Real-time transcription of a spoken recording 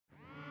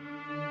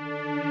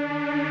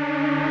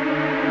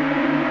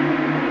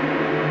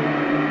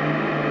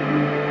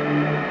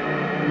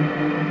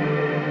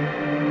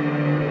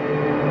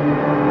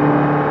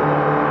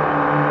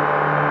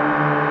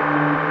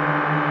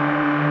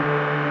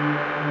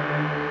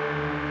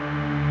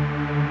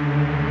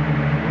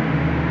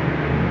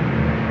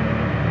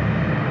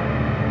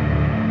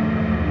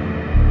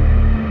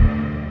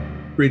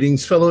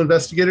Greetings, fellow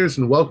investigators,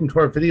 and welcome to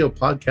our video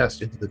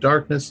podcast, Into the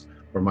Darkness,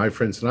 where my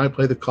friends and I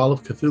play the Call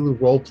of Cthulhu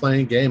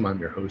role-playing game. I'm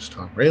your host,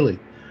 Tom Rayleigh.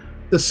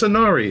 The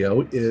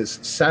scenario is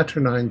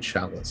Saturnine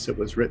Chalice. It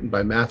was written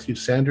by Matthew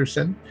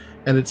Sanderson,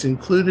 and it's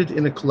included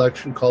in a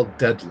collection called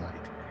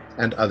Deadlight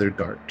and Other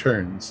Dark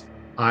Turns.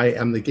 I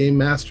am the game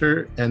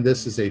master, and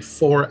this is a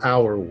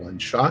 4-hour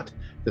one-shot.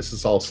 This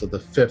is also the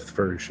 5th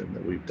version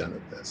that we've done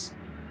of this.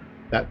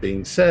 That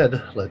being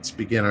said, let's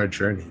begin our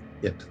journey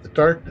into the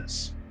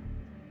darkness.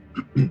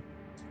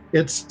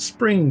 It's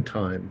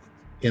springtime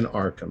in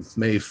Arkham,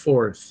 May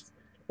 4th,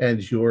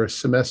 and your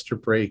semester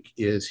break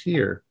is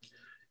here.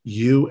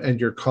 You and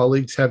your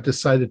colleagues have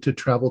decided to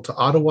travel to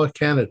Ottawa,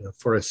 Canada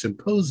for a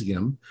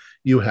symposium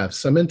you have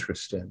some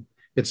interest in.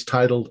 It's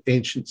titled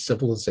Ancient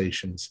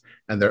Civilizations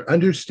and Their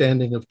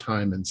Understanding of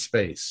Time and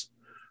Space.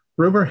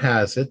 Rumor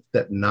has it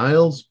that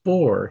Niles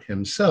Bohr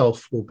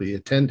himself will be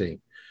attending.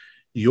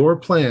 Your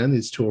plan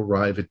is to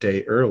arrive a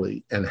day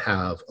early and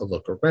have a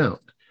look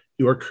around.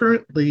 You are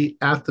currently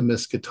at the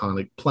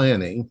Miskatonic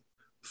planning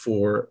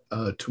for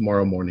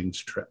tomorrow morning's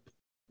trip.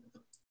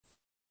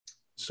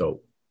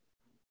 So,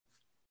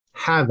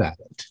 have at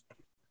it.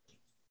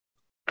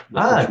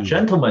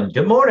 Gentlemen,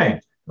 good morning.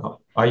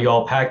 Are you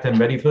all packed and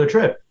ready for the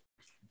trip?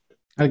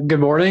 Good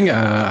morning.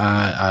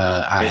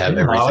 I have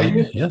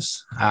everything.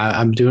 Yes,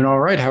 I'm doing all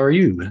right. How are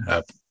you,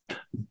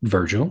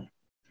 Virgil?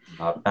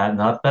 Not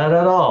bad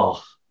at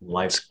all.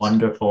 Life's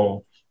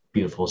wonderful,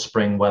 beautiful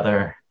spring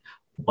weather.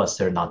 What's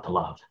there not to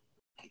love?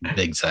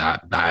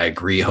 Exactly. I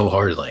agree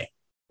wholeheartedly.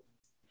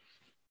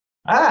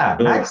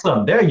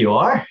 Excellent. There you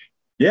are.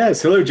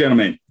 Yes. Hello,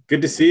 gentlemen.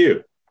 Good to see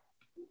you.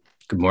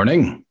 Good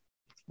morning.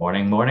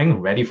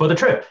 Morning. Ready for the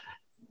trip.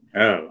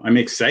 Oh, I'm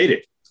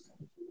excited.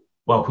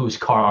 Well, whose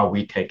car are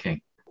we taking?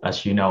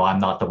 As you know, I'm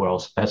not the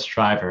world's best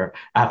driver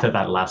after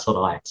that last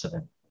little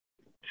accident.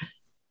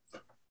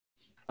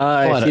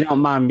 If you don't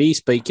mind me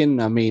speaking,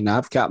 I mean,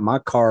 I've got my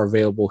car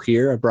available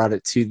here. I brought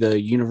it to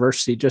the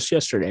university just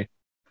yesterday.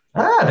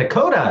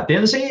 Dakota,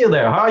 didn't see you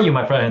there. How are you,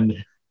 my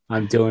friend?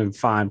 I'm doing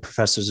fine,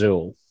 Professor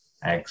Zool.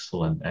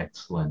 Excellent.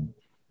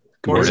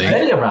 Where's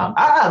Benny around?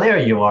 There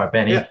you are,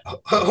 Benny. Yeah.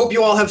 Hope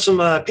you all have some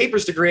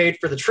papers to grade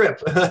for the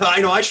trip.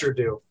 I know I sure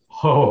do.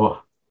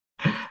 Oh,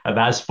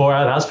 that's for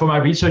my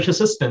research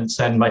assistants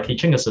and my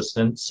teaching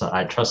assistants.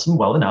 I trust them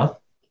well enough.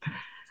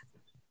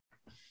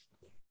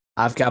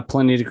 I've got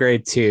plenty to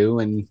grade too,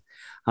 and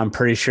I'm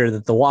pretty sure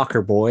that the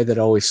Walker boy that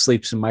always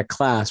sleeps in my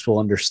class will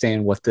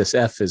understand what this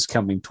F is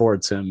coming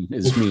towards him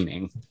is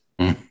meaning.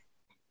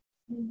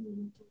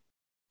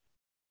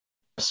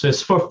 So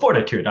it's for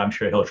fortitude. I'm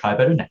sure he'll try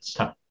better next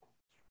time.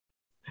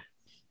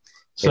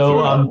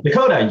 So,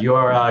 Dakota,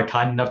 you're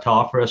kind enough to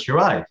offer us your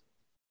ride.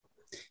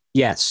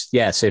 Yes.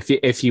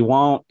 If you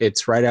want,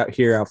 it's right out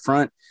here out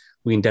front.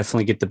 We can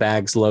definitely get the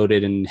bags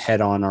loaded and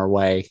head on our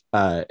way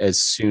as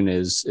soon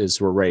as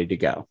we're ready to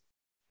go.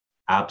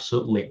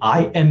 Absolutely.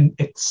 I am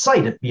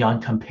excited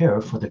beyond compare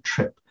for the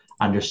trip.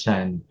 I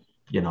understand,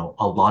 a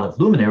lot of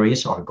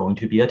luminaries are going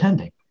to be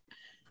attending.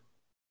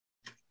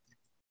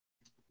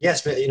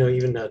 Yes, but,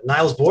 even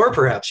Niles Bohr,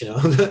 perhaps,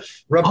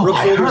 rub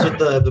shoulders with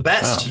the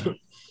best. Wow.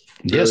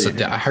 Yes,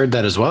 I heard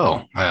that as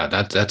well.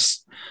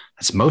 That's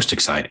most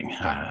exciting.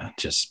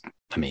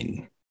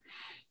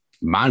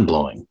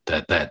 Mind-blowing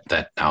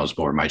that Niles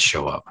Bohr might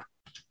show up.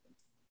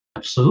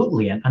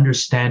 Absolutely, and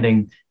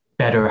understanding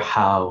better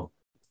how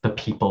the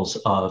peoples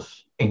of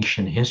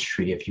ancient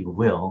history, if you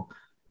will,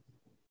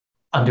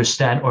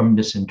 understand or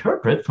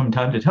misinterpret from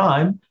time to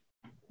time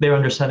their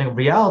understanding of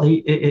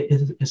reality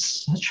is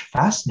such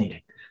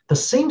fascinating. The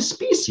same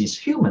species,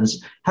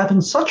 humans,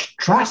 having such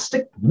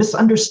drastic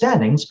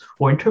misunderstandings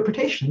or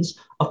interpretations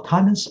of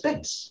time and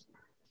space.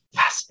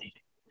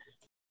 Fascinating.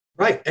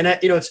 Right. And,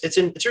 it's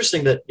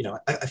interesting that,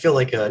 I feel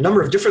like a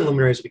number of different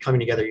luminaries will be coming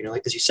together,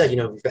 like, as you said,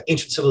 we've got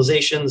ancient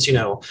civilizations,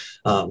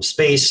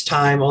 space,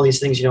 time, all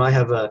these things. I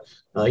have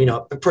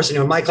of course,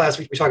 in my class,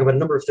 we talk about a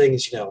number of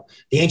things, the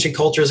ancient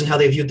cultures and how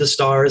they viewed the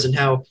stars and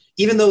how,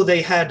 even though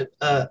they had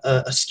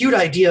a skewed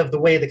idea of the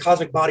way the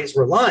cosmic bodies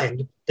were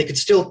aligned, they could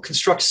still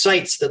construct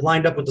sites that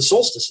lined up with the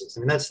solstices. I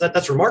mean,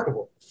 that's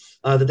remarkable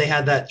that they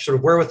had that sort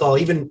of wherewithal,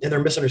 even in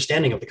their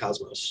misunderstanding of the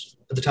cosmos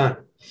at the time.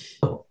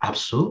 Oh,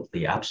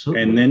 absolutely.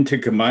 And then to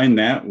combine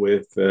that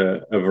with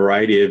a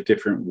variety of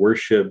different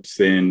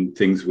worships and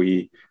things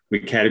we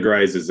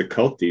categorize as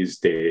occult these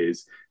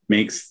days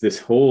makes this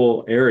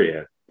whole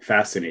area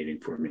fascinating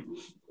for me.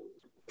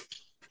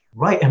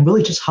 Right. And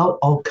really just how it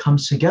all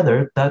comes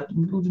together that,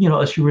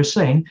 as you were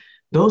saying,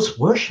 those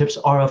worships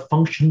are a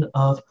function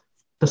of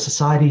the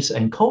societies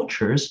and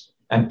cultures,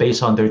 and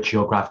based on their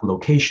geographic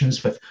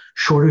locations with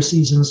shorter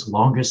seasons,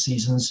 longer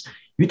seasons,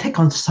 you take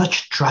on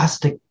such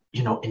drastic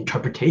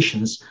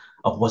interpretations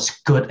of what's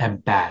good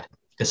and bad.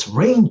 Is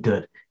rain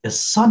good? Is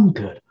sun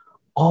good?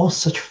 All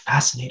such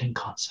fascinating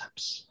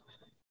concepts.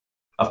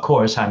 Of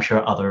course, I'm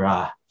sure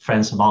other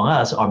friends among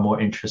us are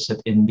more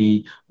interested in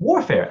the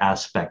warfare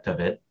aspect of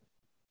it.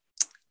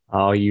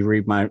 Oh, you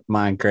read my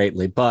mind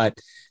greatly. But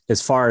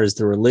as far as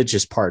the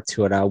religious part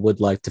to it, I would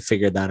like to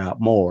figure that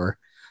out more.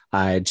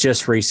 I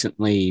just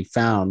recently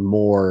found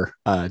more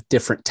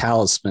different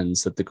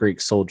talismans that the Greek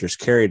soldiers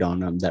carried on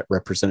them that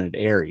represented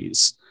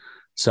Ares.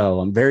 So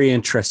I'm very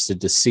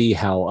interested to see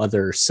how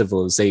other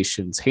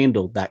civilizations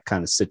handled that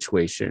kind of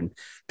situation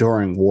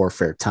during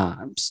warfare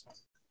times.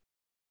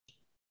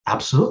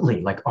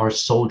 Absolutely. Like, are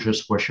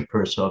soldiers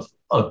worshippers of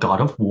a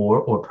god of war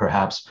or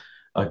perhaps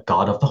a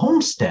god of the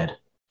homestead?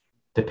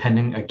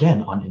 Depending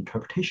again on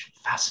interpretation.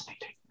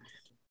 Fascinating.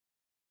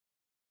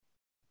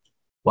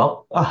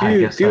 Well, I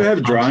guess Do you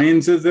have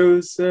drawings of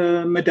those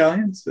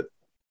medallions?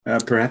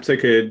 Perhaps I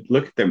could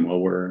look at them while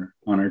we're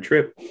on our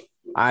trip.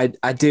 I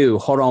do.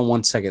 Hold on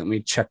one second. Let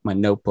me check my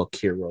notebook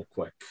here real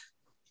quick.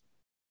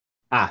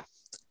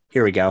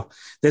 Here we go.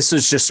 This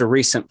is just a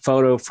recent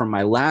photo from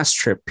my last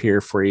trip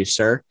here for you,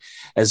 sir,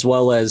 as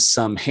well as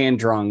some hand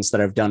drawings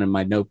that I've done in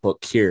my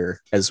notebook here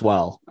as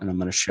well. And I'm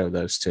going to show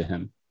those to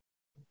him.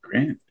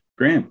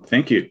 Grant,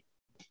 thank you.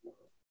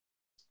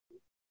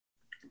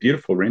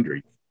 Beautiful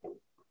rendering.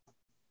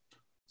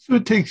 So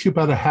it takes you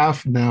about a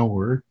half an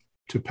hour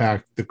to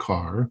pack the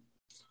car.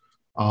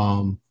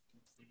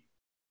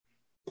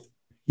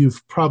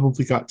 You've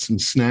probably got some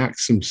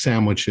snacks, some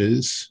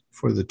sandwiches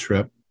for the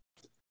trip.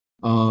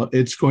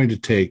 It's going to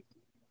take,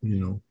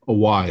 a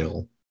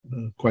while,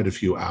 quite a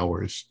few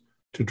hours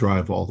to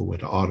drive all the way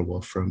to Ottawa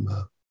from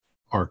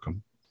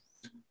Arkham.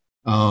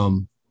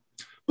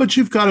 But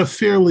you've got a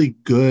fairly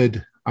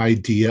good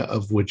idea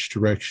of which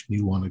direction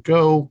you want to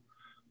go.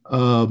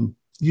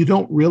 You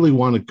don't really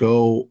want to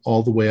go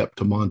all the way up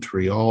to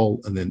Montreal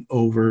and then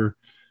over.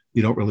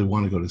 You don't really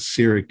want to go to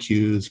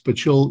Syracuse,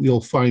 but you'll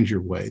find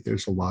your way.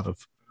 There's a lot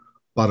of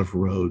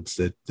roads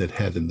that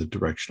head in the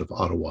direction of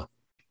Ottawa.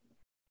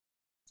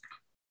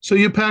 So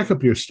you pack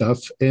up your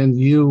stuff and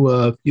you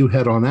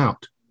head on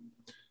out.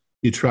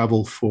 You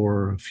travel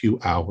for a few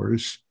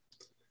hours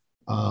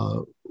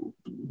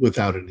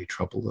without any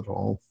trouble at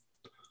all.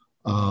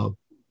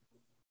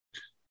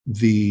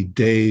 The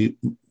day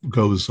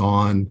goes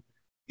on,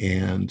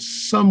 and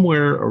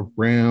somewhere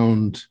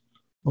around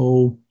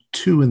 2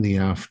 in the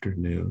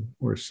afternoon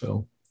or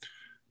so,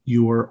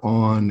 you are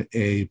on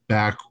a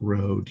back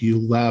road. You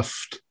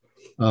left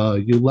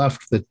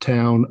the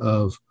town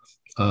of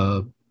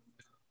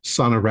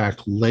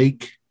Sonarac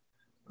Lake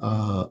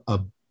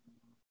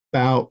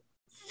about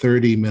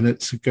 30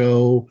 minutes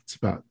ago. It's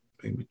about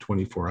maybe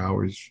 24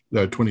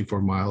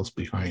 miles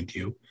behind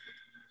you.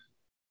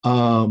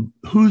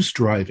 Who's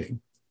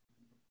driving?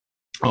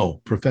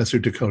 Oh, Professor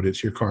Dakota,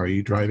 it's your car. Are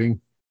you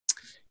driving?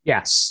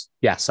 Yes,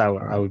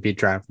 I would be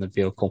driving the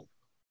vehicle.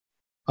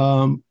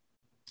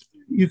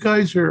 You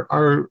guys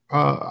are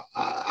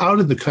out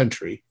in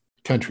the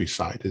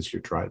countryside as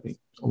you're driving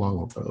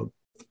along a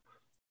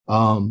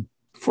road.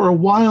 For a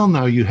while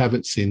now, you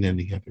haven't seen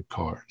any other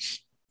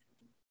cars.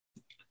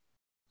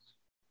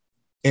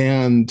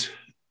 And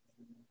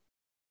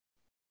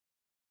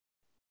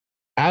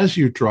as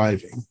you're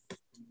driving,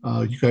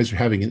 you guys are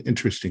having an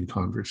interesting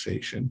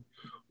conversation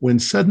when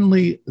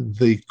suddenly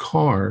the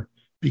car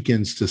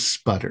begins to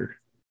sputter.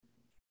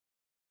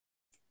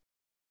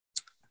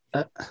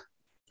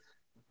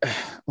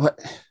 What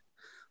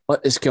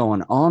is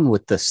going on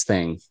with this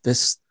thing?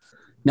 This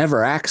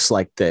never acts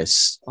like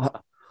this.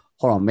 Hold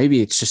on,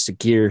 maybe it's just a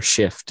gear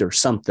shift or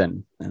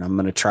something. And I'm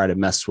going to try to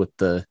mess with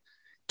the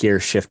gear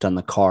shift on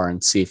the car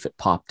and see if it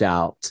popped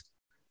out.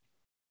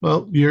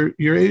 Well,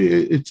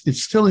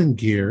 it's still in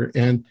gear,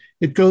 and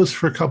it goes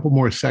for a couple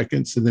more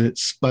seconds, and then it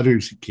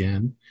sputters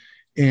again.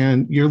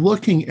 And you're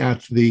looking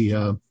at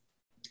the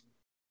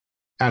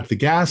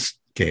gas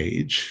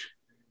gauge,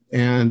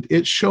 and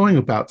it's showing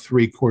about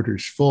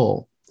 3/4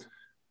 full.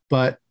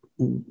 But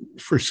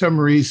for some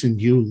reason,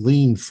 you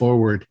lean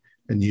forward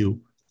and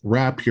you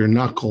wrap your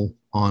knuckle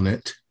on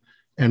it.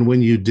 And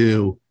when you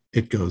do,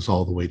 it goes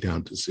all the way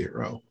down to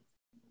 0.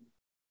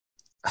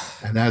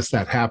 And as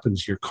that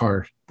happens, your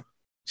car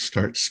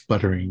starts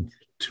sputtering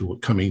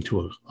coming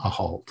to a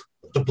halt.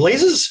 The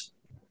blazes?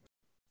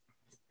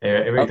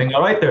 Everything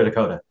all right there,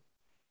 Dakota?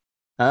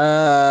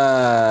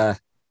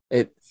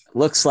 It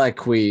looks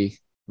like we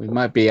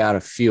might be out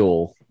of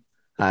fuel.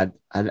 I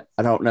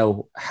don't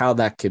know how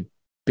that could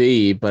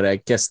be, but I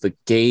guess the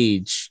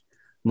gauge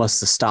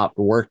must have stopped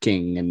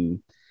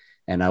working,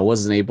 and I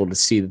wasn't able to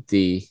see that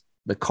the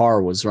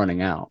car was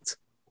running out.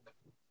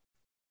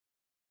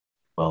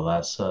 Well,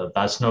 that's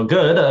no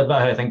good.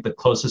 I think the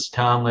closest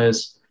town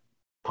is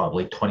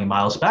probably 20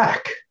 miles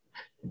back.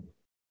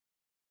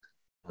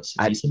 That's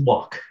a decent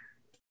walk.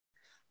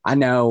 I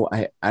know.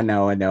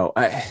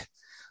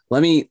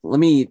 Let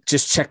me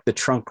just check the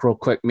trunk real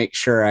quick, make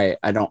sure I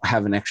don't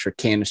have an extra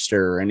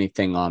canister or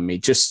anything on me.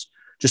 Just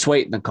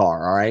wait in the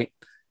car, all right?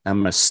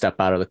 I'm going to step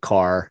out of the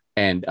car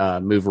and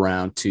move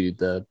around to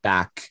the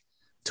back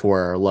to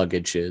where our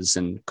luggage is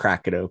and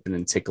crack it open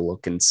and take a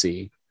look and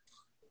see.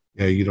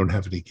 Yeah, you don't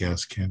have any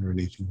gas can or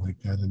anything like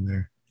that in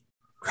there.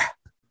 Crap.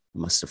 I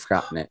must have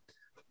forgotten it.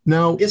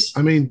 Now, Yes.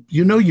 I mean,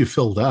 you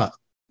filled up,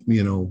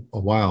 a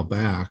while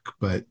back,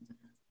 but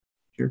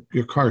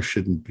your car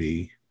shouldn't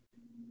be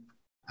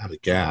out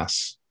of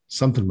gas.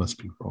 Something must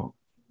be wrong.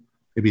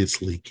 Maybe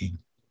it's leaking.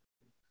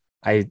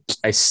 I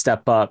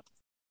step up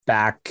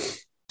back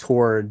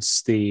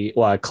towards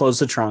I close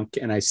the trunk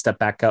and I step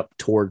back up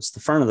towards the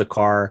front of the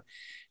car,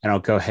 and I'll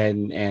go ahead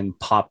and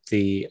pop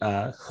the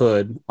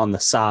hood on the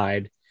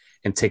side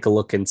and take a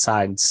look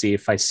inside and see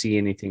if I see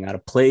anything out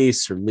of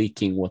place or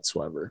leaking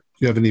whatsoever.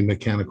 Do you have any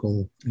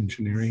mechanical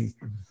engineering?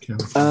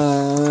 It's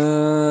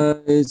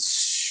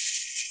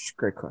a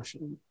great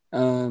question.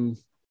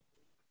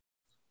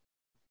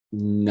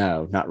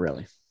 No, not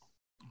really.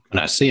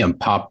 When I see him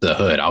pop the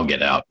hood, I'll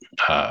get out.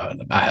 I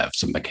have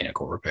some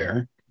mechanical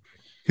repair.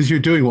 Because you're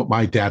doing what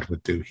my dad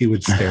would do. He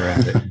would stare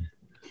at it.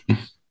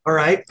 All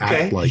right.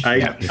 Okay.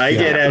 I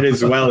get out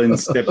as well and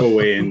step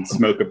away and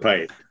smoke a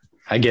pipe.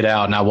 I get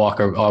out and I'll walk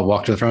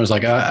to the front. I was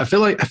like, I feel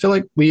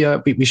like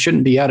we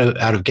shouldn't be out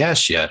of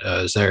gas yet.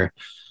 Is there?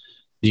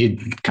 You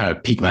kind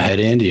of peek my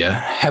head in. Do you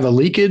have a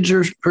leakage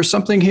or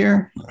something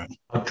here?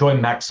 I'll join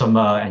Maxim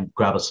and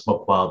grab a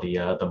smoke while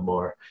the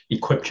more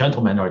equipped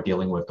gentlemen are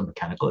dealing with the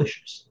mechanical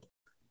issues.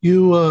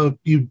 You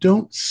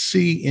don't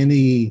see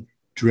any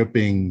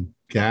dripping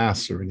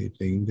gas or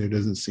anything. There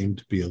doesn't seem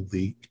to be a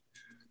leak.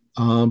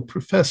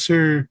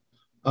 Professor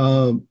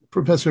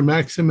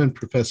Maxim and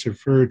Professor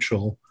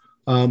Virgil,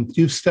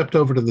 you've stepped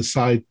over to the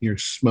side and you're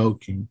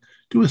smoking.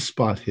 Do a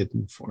spot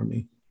hidden for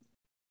me.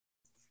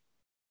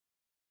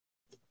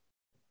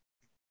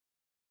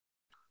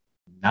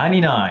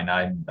 99.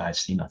 I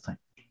see nothing.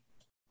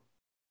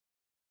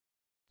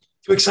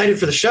 Too excited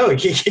for the show.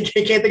 You can't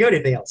think of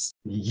anything else.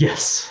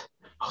 Yes.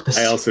 Oh,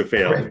 I also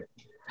failed. Great.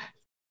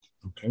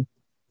 Okay.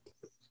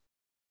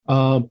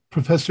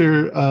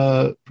 Professor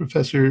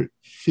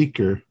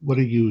Feeker, what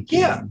are you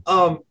doing?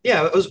 I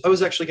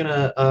was actually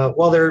gonna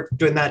while they're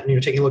doing that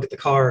and taking a look at the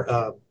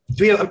car.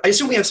 Do we have? I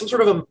assume we have some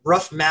sort of a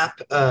rough map,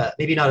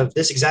 maybe not of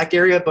this exact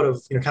area, but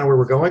of kind of where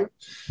we're going.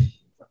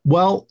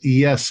 Well,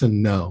 yes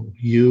and no.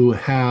 You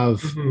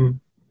have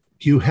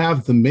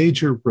the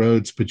major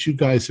roads, but you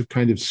guys have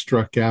kind of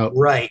struck out,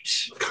 right?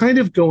 Kind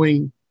of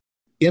going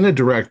in a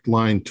direct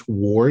line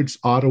towards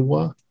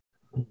Ottawa,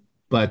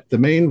 but the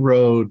main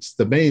roads,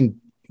 the main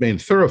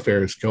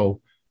thoroughfares go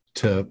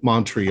to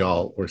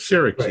Montreal or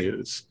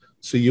Syracuse. Right.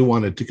 So you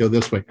wanted to go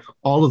this way.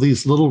 All of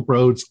these little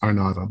roads are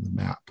not on the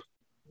map,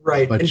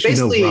 right? But and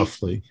basically,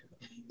 roughly.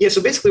 Yeah,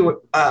 so basically,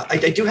 I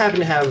do happen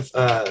to have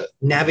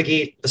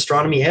navigate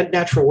astronomy and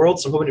natural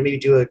world, so I'm hoping to maybe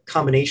do a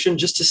combination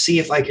just to see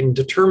if I can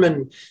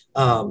determine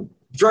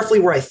roughly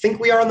where I think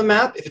we are on the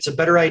map, if it's a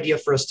better idea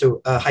for us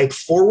to hike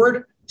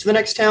forward to the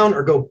next town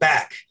or go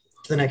back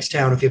to the next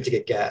town if you have to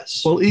get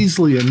gas. Well,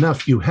 easily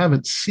enough, you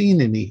haven't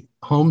seen any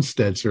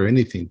homesteads or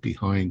anything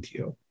behind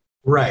you.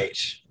 Right.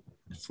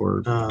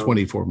 For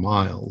 24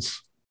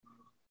 miles.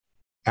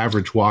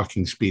 Average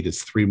walking speed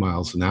is 3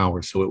 miles an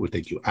hour, so it would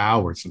take you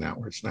hours and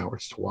hours and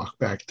hours to walk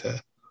back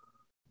to.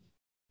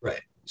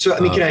 Right. So, I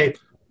mean, can I?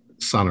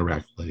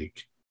 Sonorak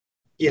Lake.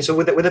 Yeah. So,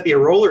 would that be a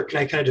roll, or can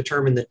I kind of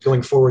determine that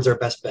going forward is our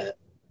best bet?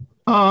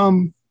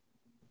 Go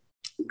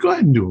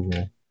ahead and do a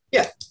roll.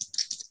 Yeah.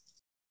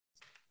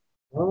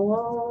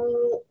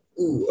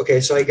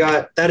 Okay. So I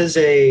got it's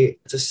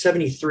a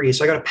 73.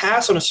 So I got a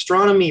pass on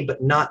astronomy,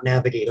 but not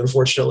navigate,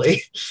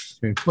 unfortunately.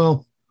 Okay.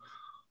 Well.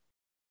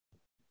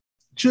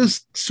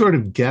 Just sort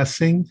of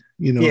guessing,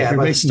 if you're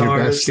making your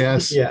best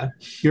guess,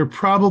 you're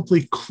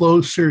probably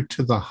closer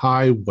to the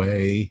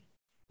highway,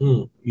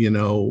 to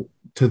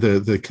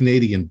the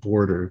Canadian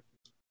border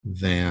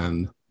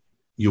than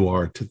you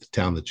are to the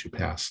town that you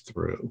passed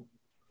through.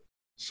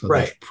 So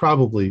there's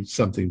probably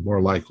something more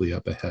likely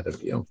up ahead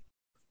of you.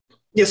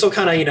 Yeah. So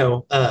kind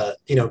of,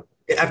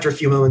 after a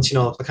few moments,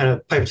 I'll kind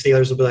of pipe to the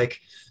others. Will be like,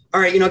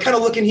 all right, kind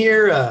of looking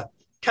here,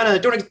 kind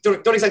of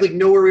don't exactly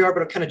know where we are,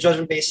 but I'm kind of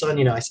judging based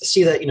on, I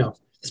see that,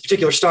 this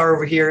particular star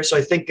over here. So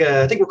I think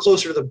we're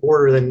closer to the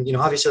border than,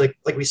 obviously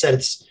like we said,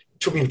 it's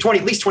 20,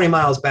 at least 20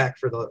 miles back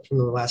from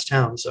the last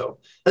town. So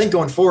I think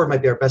going forward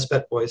might be our best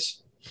bet,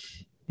 boys.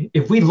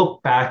 If we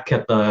look back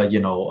at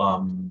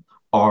the,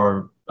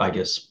 our, I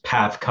guess,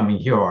 path coming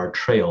here, our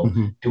trail,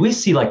 do we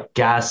see like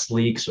gas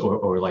leaks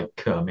or like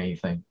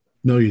anything?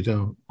 No, you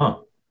don't. Huh.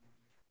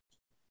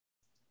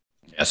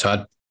 Yeah. So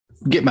I'd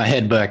get my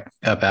head back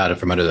up out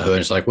from under the hood.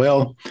 It's like,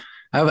 well,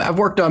 I've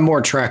worked on more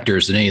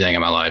tractors than anything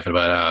in my life,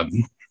 but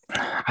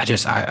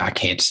I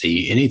can't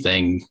see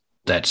anything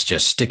that's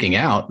just sticking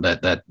out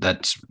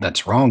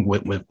that's wrong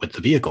with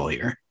the vehicle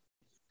here.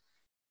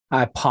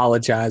 I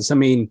apologize. I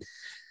mean,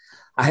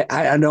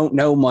 I don't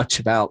know much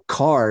about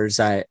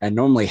cars. I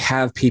normally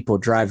have people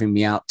driving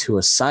me out to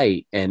a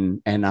site, and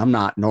I'm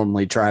not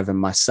normally driving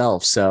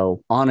myself.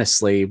 So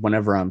honestly,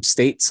 whenever I'm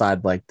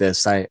stateside like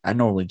this, I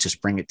normally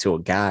just bring it to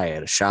a guy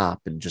at a shop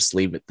and just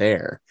leave it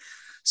there.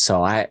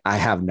 So I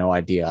have no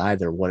idea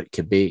either what it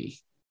could be.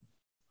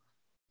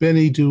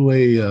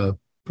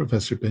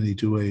 Professor Benny,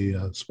 do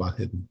a spot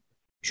hidden.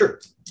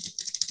 Sure.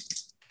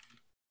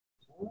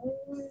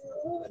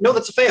 No,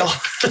 that's a fail.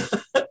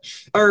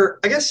 Or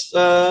I guess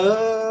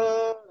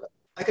I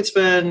could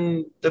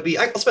spend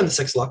I'll spend the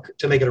 6 luck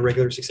to make it a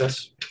regular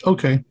success.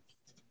 Okay.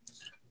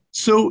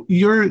 So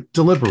you're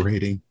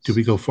deliberating. Do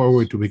we go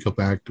forward? Do we go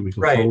back? Do we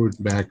go Right. forward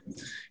and back?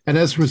 And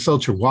as a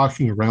result, you're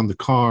walking around the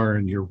car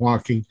and you're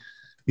walking,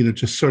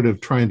 just sort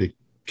of trying to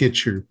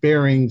get your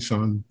bearings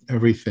on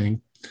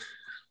everything.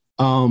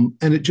 And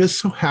it just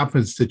so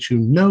happens that you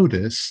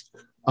notice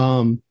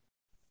down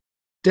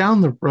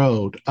the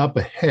road up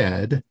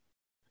ahead,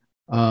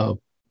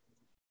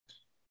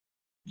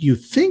 you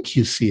think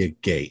you see a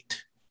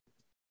gate.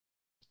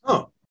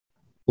 Oh.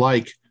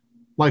 Like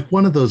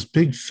one of those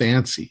big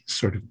fancy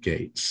sort of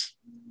gates.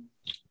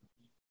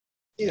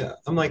 Yeah.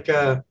 I'm like,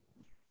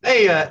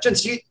 hey,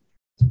 gents, is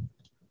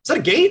that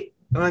a gate?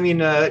 I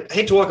mean, I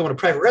hate to walk up on a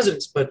private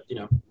residence, but,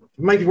 it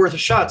might be worth a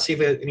shot, see if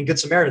we have any good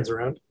Samaritans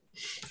around.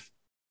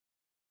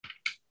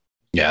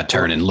 Yeah,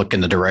 turn and look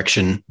in the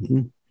direction.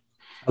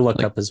 I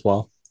look up as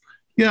well.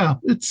 Yeah,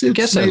 it's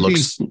guess maybe, it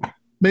looks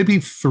maybe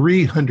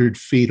 300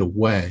 feet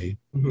away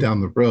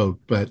down the road,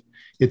 but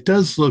it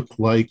does look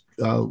like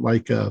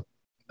a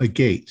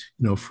gate,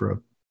 for a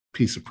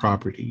piece of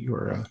property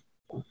or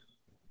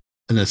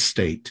an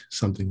estate,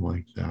 something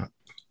like that.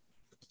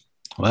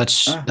 Well,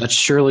 that's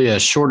surely a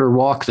shorter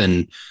walk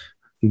than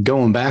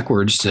going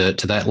backwards to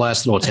that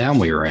last little town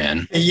we were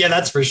in. Yeah,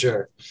 that's for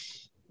sure.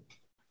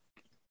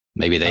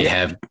 Maybe they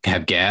have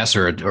gas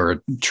or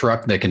a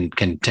truck that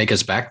can take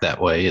us back that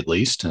way at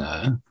least.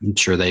 I'm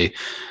sure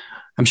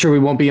we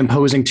won't be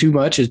imposing too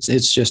much.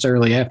 It's just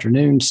early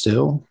afternoon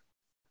still.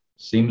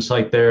 Seems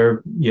like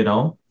they're,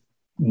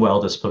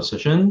 well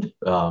dispositioned,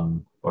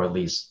 or at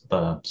least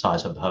the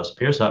size of the house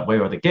appears that way,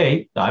 or the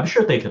gate. I'm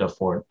sure they could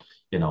afford,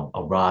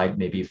 a ride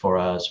maybe for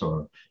us,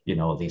 or, at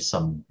least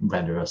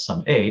render us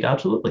some aid.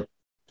 Absolutely.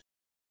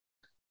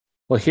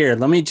 Well, here,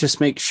 let me just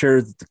make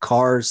sure that the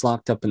car is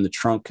locked up and the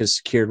trunk is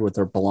secured with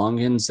our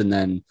belongings, and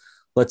then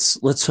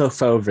let's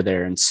hoof over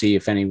there and see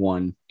if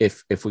anyone,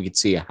 if we could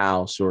see a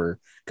house or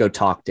go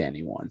talk to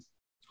anyone.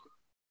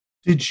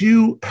 Did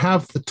you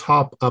have the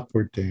top up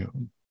or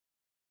down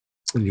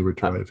when you were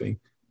driving?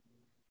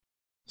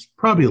 It's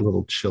probably a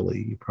little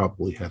chilly. You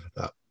probably had it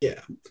up.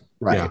 Yeah.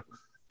 Right. Yeah.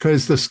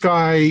 Because the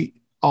sky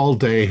all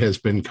day has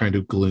been kind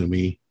of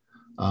gloomy.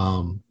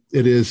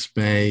 It is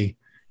May.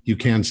 You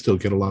can still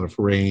get a lot of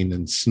rain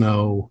and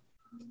snow.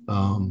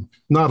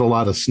 Not a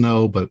lot of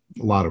snow, but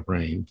a lot of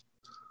rain.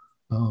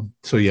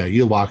 So yeah,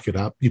 you lock it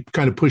up. You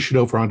kind of push it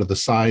over onto the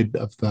side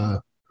of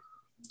the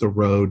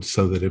road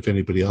so that if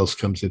anybody else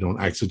comes, they don't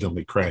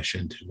accidentally crash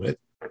into it.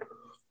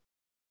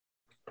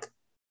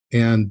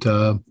 And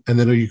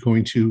then are you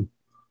going to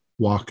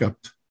walk up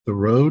the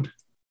road?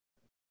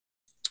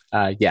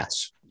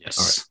 Yes. Yes.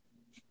 All right.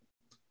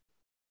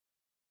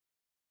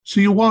 So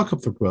you walk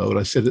up the road.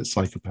 I said it's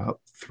like about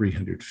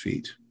 300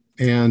 feet.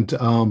 And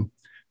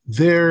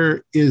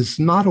there is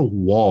not a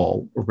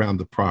wall around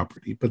the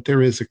property, but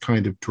there is a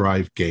kind of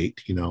drive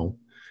gate,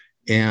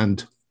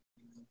 and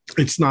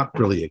it's not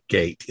really a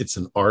gate. It's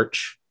an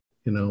arch,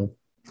 and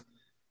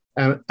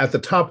at the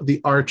top of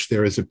the arch,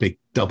 there is a big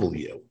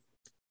W.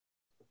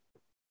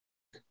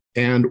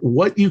 And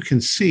what you can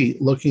see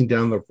looking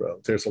down the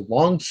road, there's a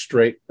long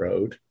straight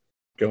road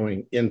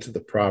going into the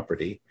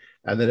property,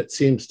 and then it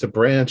seems to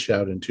branch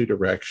out in two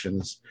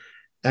directions.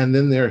 And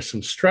then there are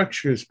some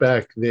structures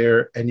back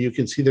there, and you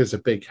can see there's a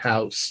big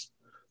house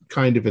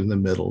kind of in the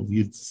middle.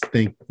 You'd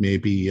think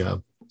maybe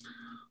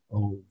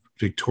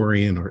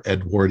Victorian or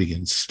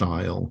Edwardian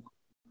style,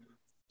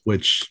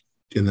 which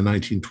in the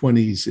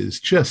 1920s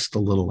is just a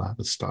little out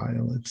of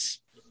style.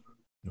 It's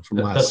from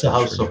last century. Does the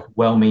house look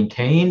well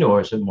maintained, or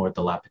is it more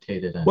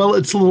dilapidated? Well,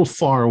 it's a little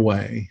far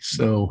away,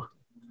 so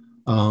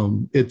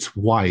it's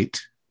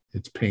white.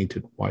 It's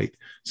painted white,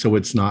 so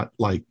it's not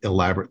like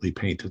elaborately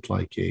painted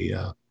like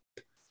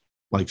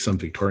like some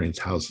Victorian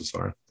houses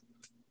are.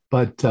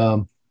 But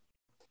do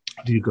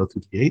you go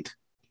through the gate?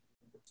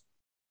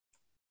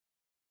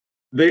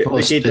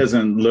 The gate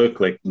doesn't look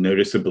like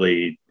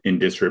noticeably in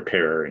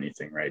disrepair or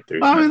anything, right?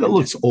 It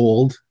looks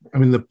old. I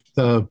mean,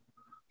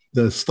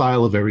 the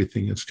style of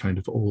everything is kind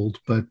of old,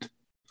 but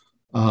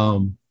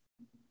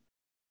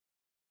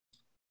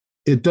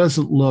it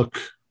doesn't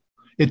look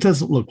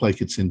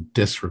like it's in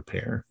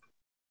disrepair.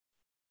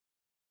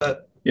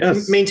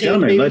 Yes,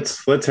 gentlemen,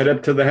 let's head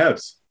up to the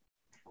house.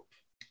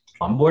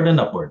 Onward and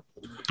upward.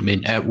 I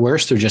mean, at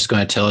worst, they're just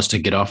going to tell us to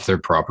get off their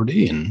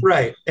property, and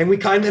right, and we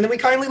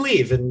kindly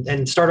leave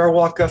and start our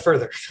walk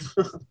further.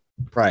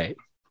 Right.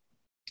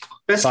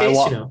 Best case,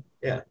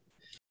 yeah.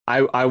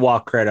 I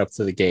walk right up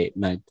to the gate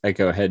and I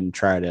go ahead and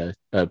try to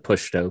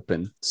push it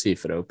open, see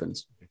if it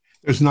opens.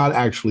 There's not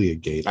actually a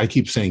gate. I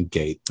keep saying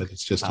gate, but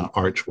it's just an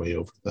archway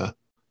over the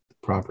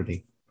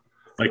property.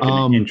 Like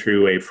an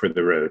entryway for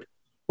the road.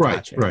 Right,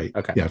 Gotcha. right.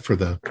 Okay. Yeah, for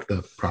the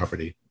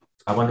property.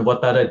 I wonder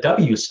what that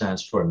W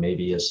stands for.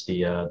 Maybe is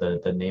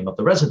the name of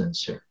the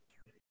residence here.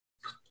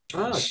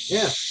 Ah,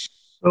 yeah.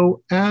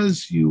 So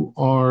as you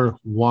are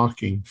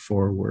walking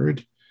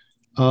forward,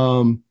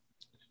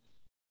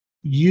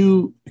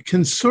 you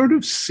can sort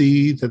of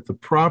see that the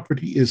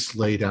property is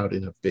laid out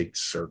in a big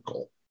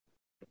circle.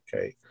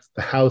 Okay.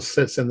 The house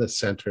sits in the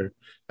center,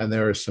 and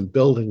there are some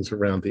buildings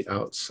around the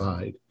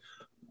outside.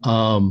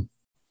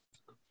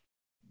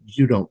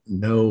 You don't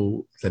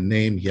know the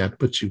name yet,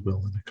 but you will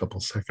in a couple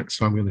seconds.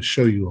 So I'm going to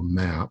show you a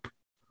map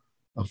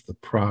of the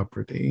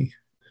property,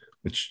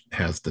 which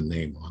has the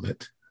name on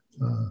it.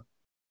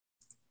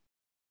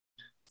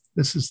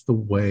 This is the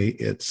way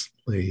it's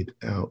laid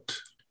out.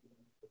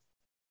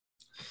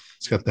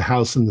 It's got the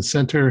house in the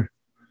center.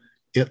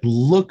 It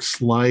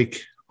looks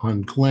like,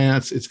 on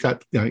glance, it's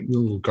got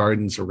little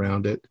gardens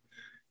around it.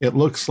 It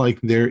looks like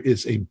there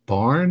is a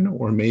barn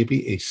or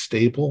maybe a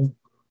stable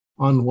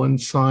on one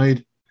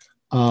side.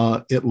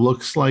 It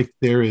looks like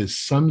there is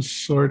some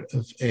sort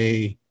of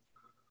a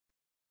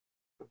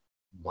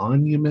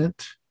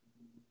monument,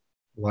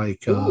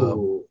 like,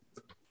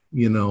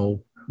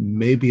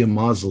 maybe a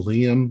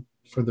mausoleum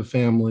for the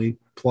family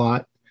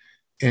plot.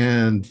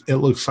 And it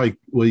looks like,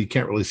 well, you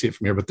can't really see it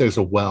from here, but there's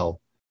a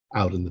well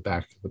out in the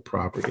back of the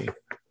property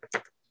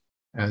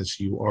as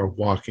you are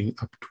walking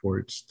up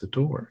towards the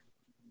door.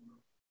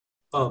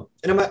 And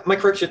am I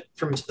correct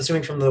from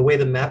assuming from the way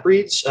the map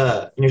reads,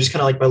 just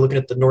kind of like by looking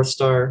at the North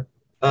Star,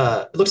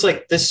 it looks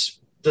like the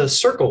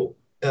circle,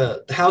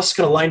 the house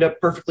kind of lined up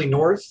perfectly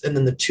north, and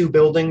then the two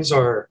buildings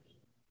are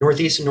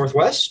northeast and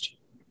northwest,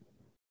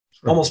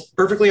 almost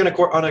perfectly on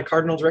a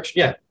cardinal direction.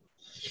 Yeah.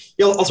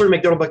 I'll sort of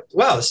make note of like,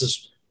 wow, this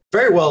is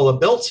very well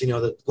built,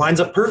 that lines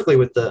up perfectly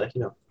with the,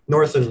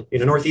 north and,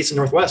 northeast and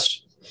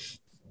northwest.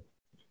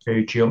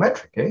 Very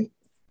geometric, eh?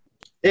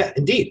 Yeah,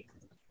 indeed.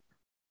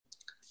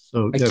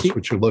 So that's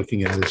what you're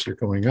looking at as you're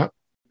going up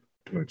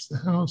towards the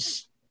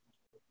house.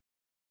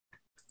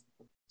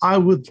 I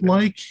would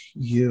like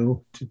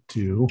you to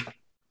do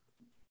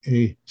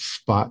a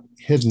spot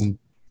hidden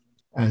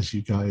as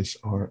you guys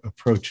are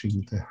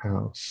approaching the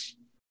house.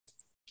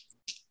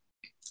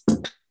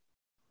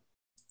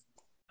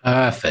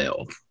 I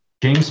failed.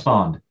 James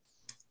Bond.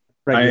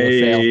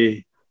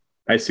 I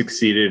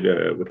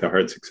succeeded with a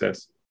hard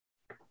success.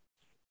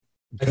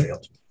 I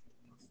failed.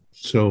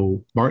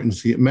 So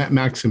Martin's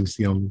Maxim's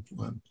the only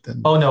one.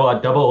 Then. Oh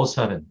no,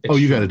 007.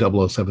 You got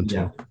a 007 too.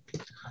 Yeah.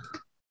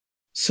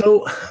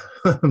 So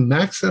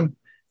Maxim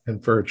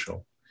and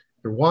Virgil,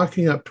 you're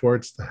walking up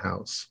towards the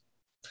house.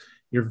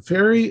 You're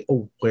very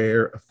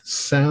aware of the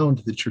sound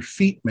that your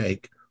feet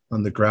make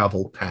on the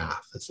gravel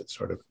path as it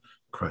sort of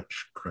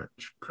crunch,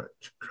 crunch,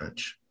 crunch,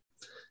 crunch.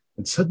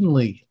 And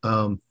suddenly,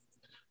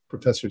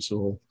 Professor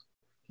Zool,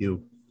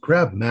 you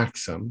grab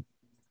Maxim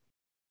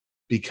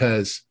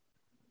because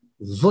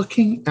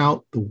looking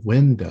out the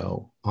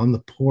window on the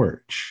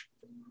porch,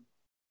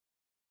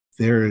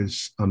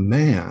 there's a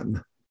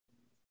man,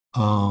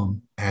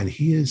 and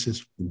he is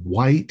as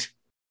white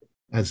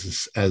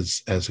as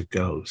a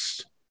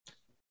ghost.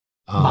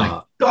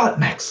 My God,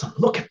 Maxim,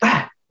 look at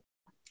that.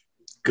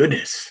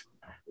 Goodness.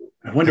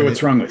 I wonder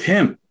what's wrong with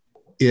him.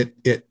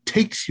 It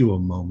takes you a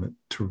moment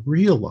to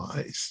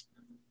realize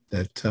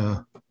that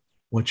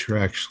what you're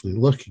actually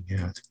looking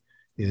at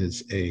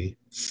is a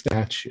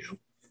statue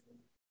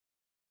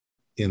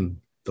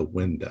in the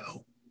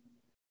window.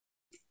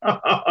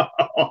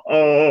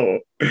 Oh,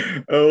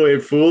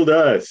 it fooled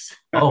us.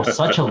 Oh,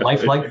 such a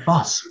lifelike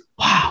bus.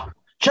 Wow.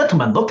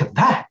 Gentlemen, look at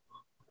that.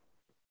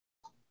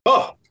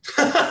 Oh,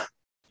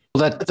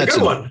 Well, that's a good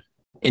an one.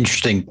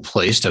 interesting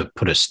place to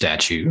put a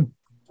statue.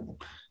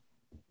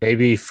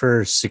 Maybe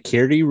for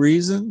security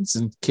reasons,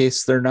 in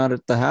case they're not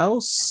at the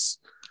house.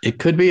 It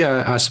could be,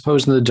 I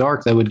suppose, in the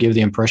dark, that would give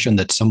the impression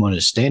that someone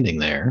is standing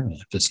there.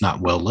 If it's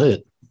not well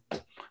lit,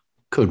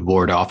 could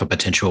ward off a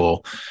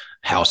potential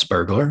house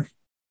burglar.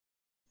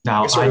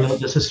 Now, I know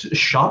this is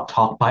shop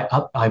talk, but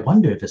I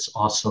wonder if it's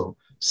also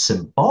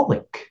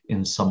symbolic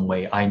in some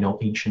way. I know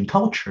ancient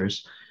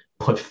cultures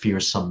put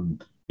fearsome,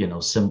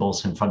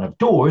 symbols in front of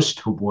doors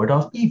to ward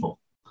off evil.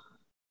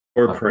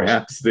 Or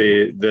perhaps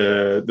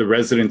the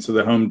residents of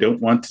the home don't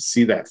want to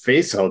see that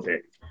face all day.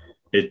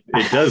 It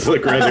does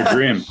look rather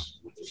grim.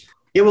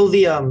 Yeah, well,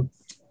 it's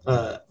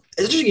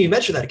interesting you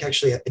mentioned that.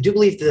 Actually, I do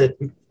believe that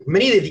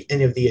many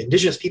of the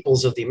indigenous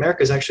peoples of the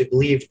Americas actually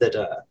believed that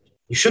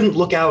you shouldn't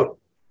look out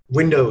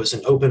windows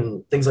and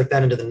open things like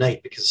that into the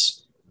night,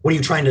 because what are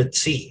you trying to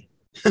see?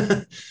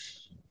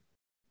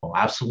 Oh,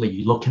 absolutely.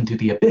 You look into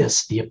the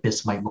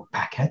abyss might look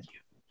back at you.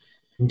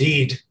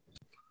 Indeed.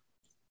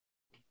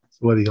 So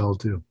what do y'all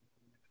do?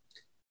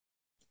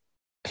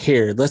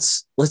 Here,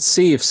 let's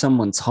see if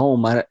someone's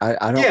home. I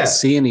don't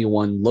see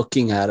anyone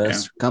looking at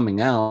us coming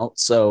out.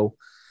 So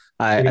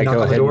I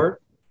go ahead.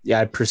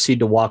 I proceed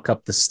to walk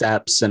up the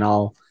steps, and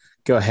I'll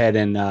go ahead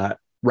and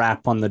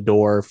rap on the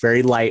door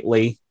very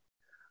lightly.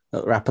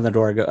 Rap on the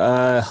door. I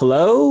go,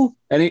 hello?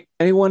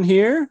 Anyone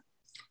here?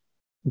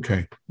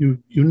 Okay.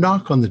 You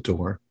knock on the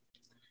door,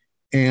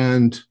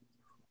 and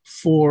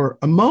for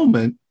a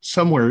moment,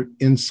 somewhere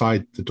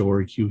inside the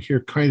door, you hear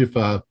kind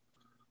of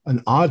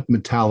an odd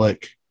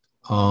metallic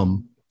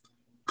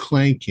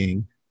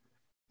clanking,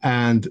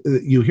 and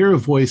you hear a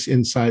voice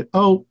inside.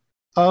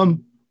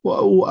 One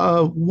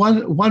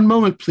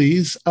moment,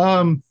 please.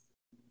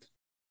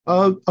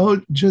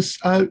 Just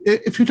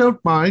if you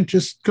don't mind,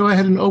 just go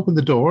ahead and open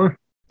the door.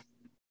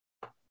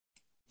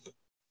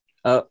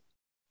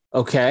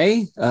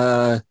 Okay.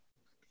 I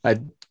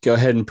go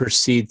ahead and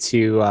proceed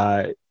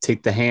to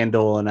take the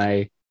handle, and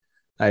I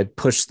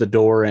push the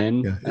door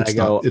in. Yeah, and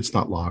it's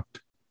not locked.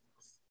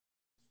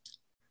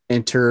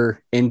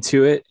 Enter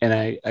into it, and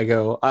I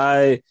go,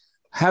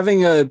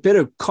 having a bit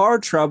of car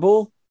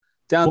trouble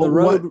down the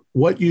road.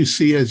 What you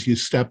see as you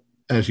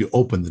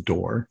open the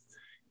door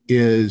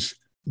is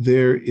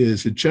there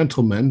is a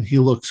gentleman. He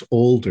looks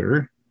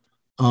older.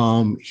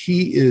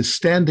 He is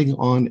standing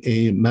on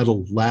a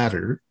metal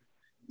ladder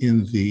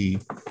in the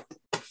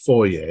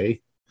foyer,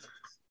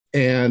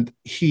 and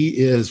he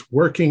is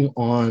working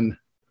on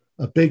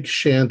a big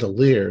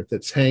chandelier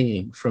that's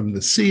hanging from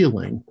the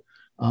ceiling.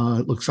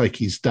 It looks like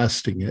he's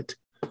dusting it,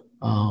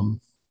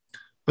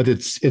 but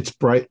it's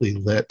brightly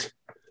lit.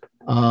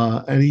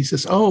 And he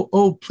says,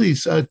 "Oh,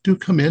 please do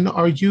come in.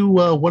 Are you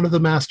one of the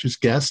master's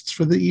guests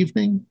for the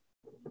evening?"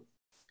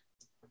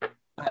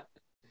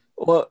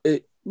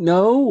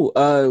 No.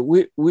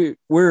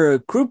 We're a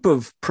group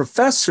of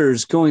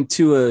professors going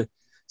to a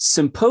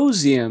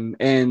symposium,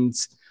 and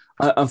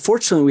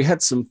unfortunately, we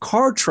had some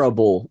car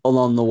trouble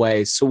along the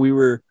way. So we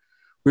were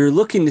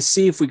looking to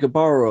see if we could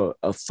borrow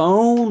a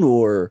phone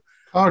or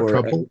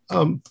trouble.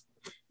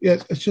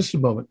 Yeah, it's just a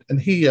moment. And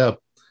he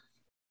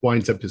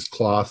winds up his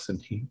cloth,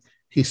 and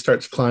he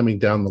starts climbing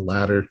down the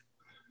ladder.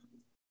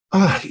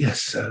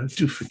 Yes,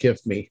 do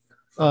forgive me.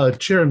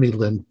 Jeremy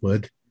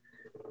Linwood.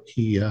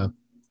 He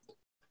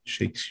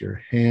shakes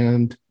your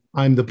hand.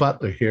 I'm the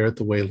butler here at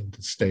the Wayland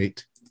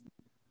Estate.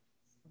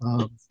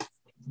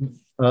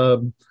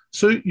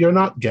 So you're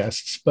not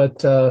guests,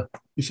 but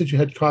you said you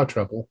had car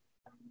trouble.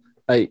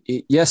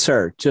 Yes,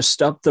 sir.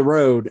 Just up the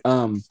road.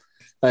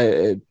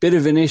 A bit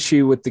of an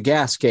issue with the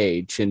gas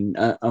gauge, and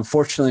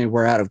unfortunately,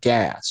 we're out of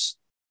gas.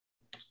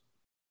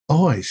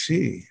 Oh, I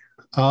see.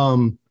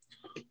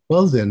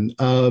 Well then,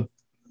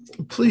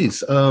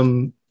 please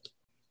come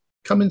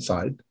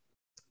inside.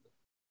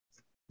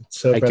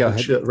 It's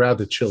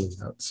rather chilly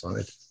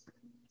outside.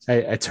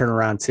 I turn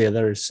around to the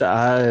others.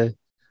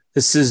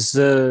 This is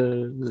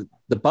the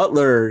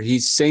butler.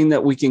 He's saying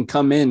that we can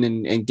come in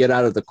and get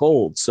out of the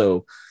cold.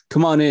 So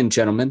come on in,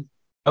 gentlemen.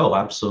 Oh,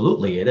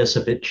 absolutely. It is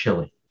a bit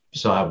chilly.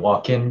 So I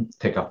walk in,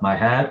 take off my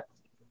hat.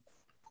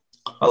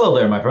 Hello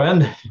there, my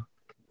friend.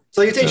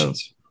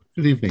 Salutations.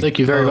 Good evening. Thank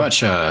you very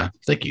much.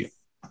 Thank you.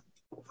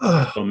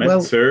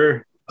 Well,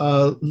 sir.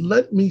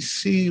 Let me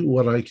see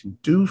what I can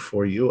do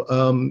for you.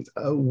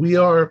 We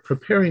are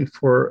preparing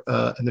for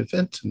an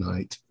event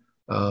tonight.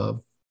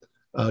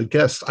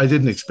 Guests, I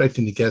didn't expect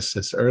any guests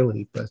this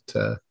early, but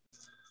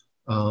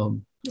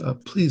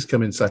please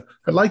come inside.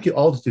 I'd like you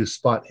all to do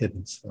spot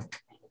hiddens, though.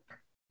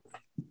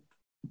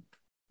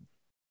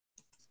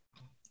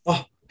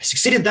 Oh, I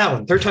succeeded that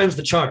one. Third time's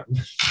the charm.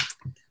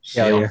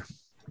 Yeah.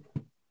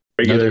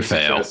 Another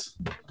fail.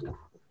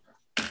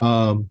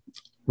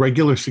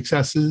 Regular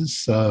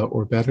successes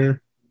or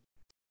better?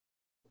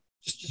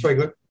 Just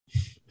regular.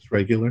 Just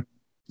regular?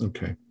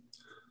 Okay.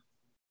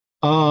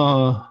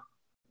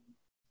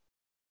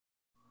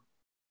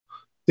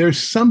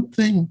 There's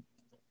something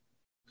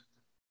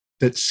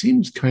that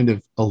seems kind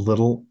of a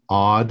little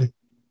odd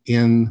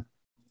in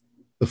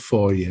the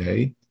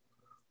foyer.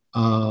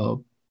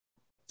 You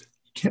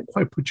can't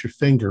quite put your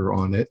finger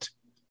on it.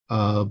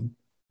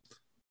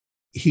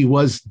 He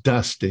was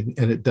dusting,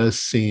 and it does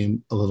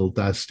seem a little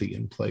dusty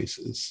in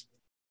places.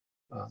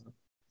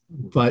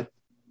 But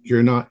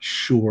you're not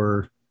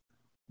sure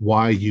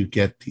why you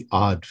get the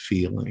odd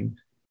feeling.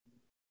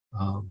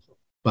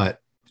 But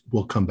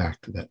we'll come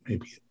back to that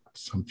maybe at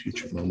some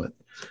future moment.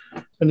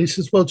 And he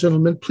says, well,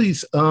 gentlemen,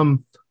 please,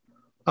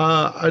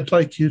 I'd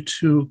like you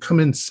to come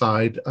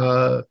inside.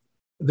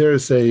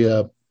 There's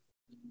a...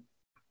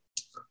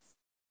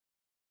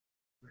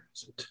 where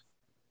is it?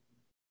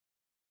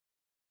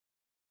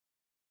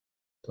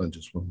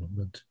 Just one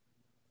moment.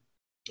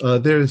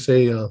 There's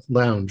a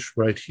lounge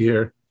right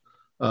here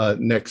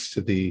next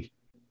to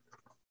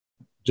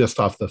just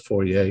off the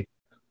foyer.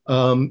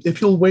 If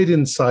you'll wait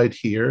inside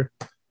here,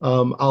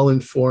 I'll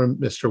inform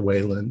Mr.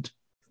 Wayland,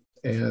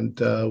 and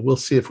we'll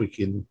see if we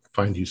can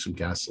find you some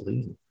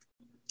gasoline.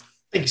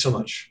 Thank you so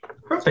much.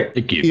 Perfect.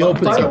 Thank you.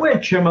 By the way,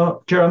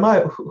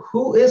 Jeremiah,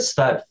 who is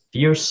that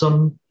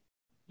fearsome,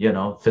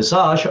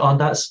 visage on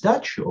that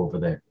statue over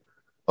there?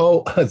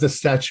 Oh, the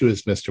statue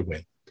is Mr.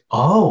 Wayland.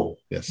 Oh,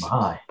 yes.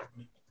 My.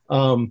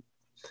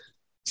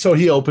 So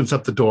he opens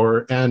up the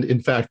door, and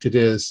in fact,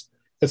 it's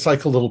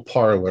like a little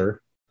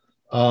parlor.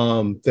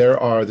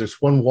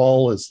 There's one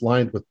wall is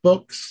lined with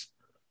books.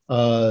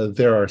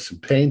 There are some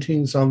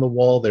paintings on the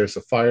wall. There's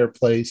a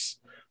fireplace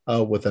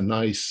with a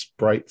nice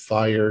bright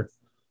fire.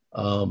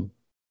 And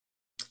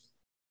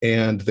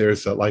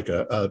there's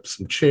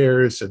some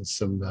chairs and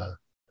some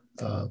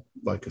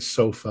like a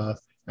sofa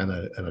and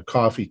a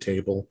coffee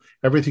table.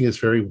 Everything is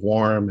very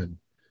warm and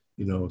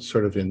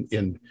sort of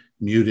in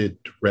muted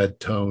red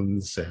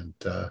tones and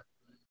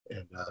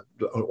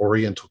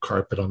oriental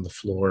carpet on the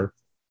floor.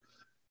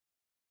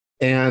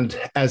 And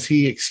as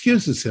he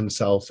excuses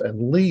himself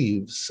and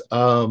leaves,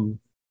 that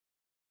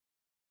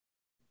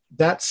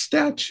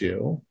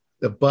statue,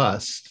 the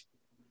bust,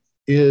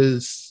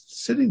 is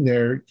sitting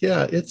there.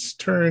 Yeah, it's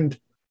turned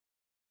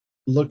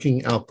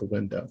looking out the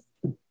window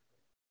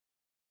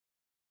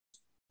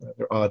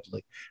rather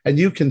oddly. And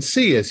you can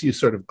see as you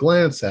sort of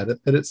glance at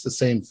it that it's the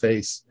same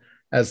face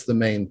as the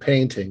main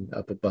painting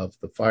up above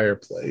the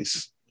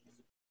fireplace.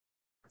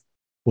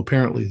 Well,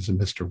 apparently is a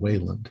Mr.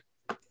 Wayland.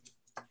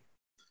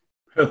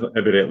 Well,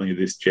 evidently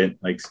this gent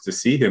likes to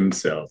see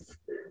himself.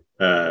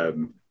 But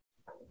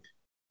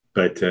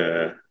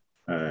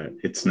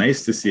it's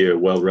nice to see a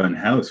well-run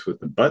house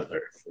with a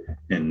butler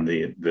in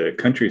the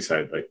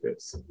countryside like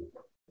this.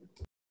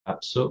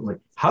 Absolutely.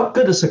 How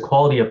good is the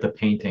quality of the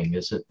painting?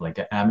 Is it like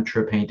an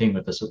amateur painting,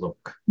 or does it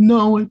look?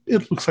 No,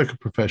 it looks like a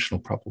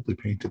professional probably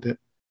painted it.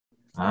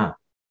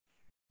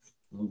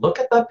 Look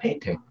at that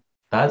painting.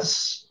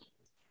 That's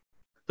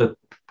the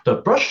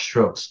brush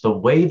strokes, the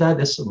way that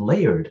is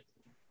layered.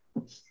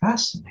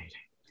 Fascinating.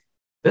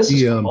 This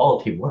is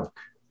quality work.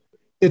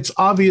 It's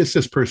obvious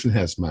this person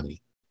has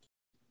money.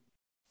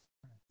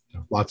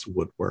 Lots of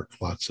woodwork,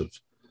 lots of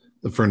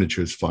the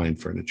furniture is fine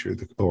furniture.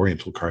 The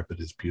oriental carpet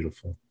is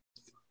beautiful.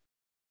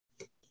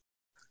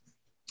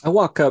 I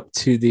walk up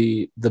to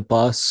the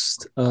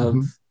bust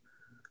of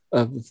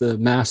the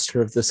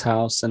master of this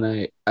house,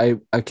 and I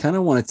kind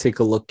of want to take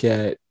a look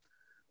at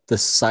the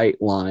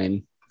sight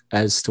line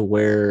as to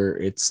where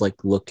it's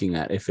like looking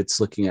at, if it's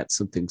looking at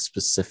something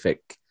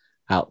specific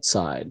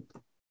outside.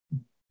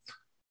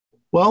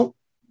 Well,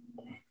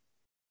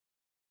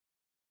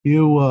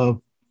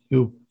 you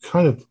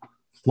kind of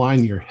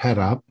line your head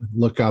up and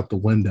look out the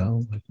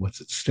window, like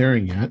what's it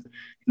staring at?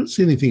 You don't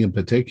see anything in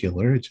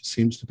particular. It just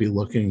seems to be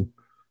looking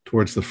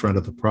towards the front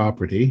of the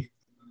property,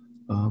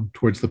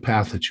 towards the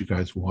path that you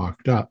guys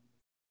walked up.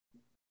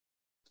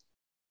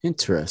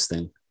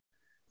 Interesting.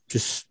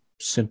 Just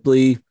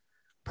simply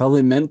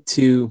probably meant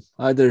to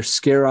either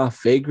scare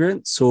off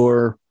vagrants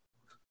or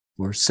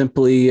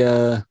simply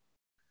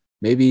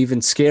maybe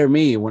even scare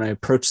me when I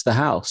approach the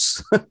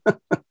house.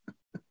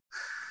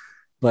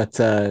 But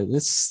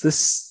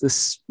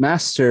this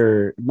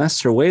Master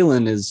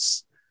Wayland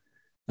is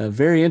a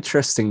very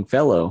interesting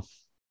fellow.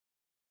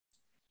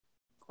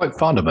 Quite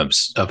fond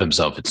of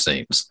himself, it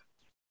seems.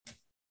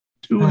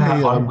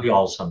 Aren't we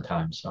all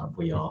sometimes? Aren't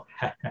we all?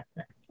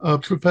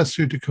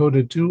 Professor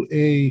Dakota, do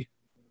a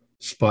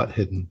spot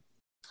hidden.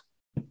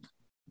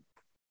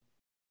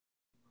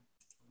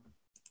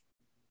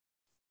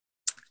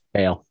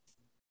 Fail.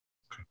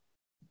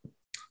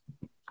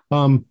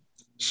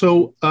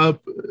 So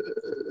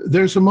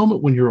there's a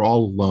moment when you're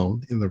all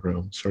alone in the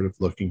room, sort of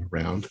looking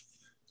around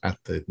at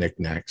the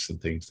knickknacks and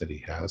things that he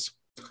has.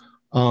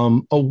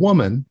 A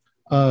woman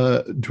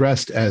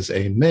dressed as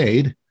a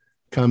maid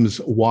comes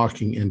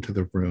walking into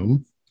the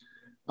room,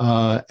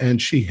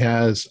 and she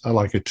has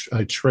like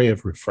a tray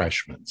of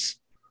refreshments.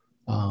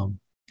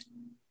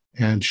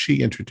 And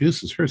she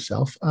introduces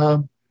herself.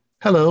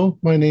 Hello,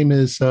 my name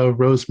is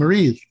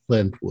Rosemarie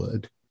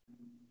Lindwood.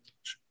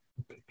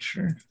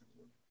 Picture.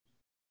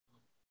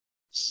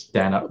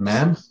 Stand up,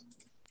 ma'am.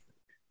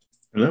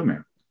 Hello,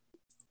 ma'am.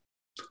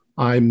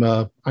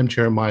 I'm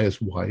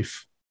Jeremiah's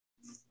wife.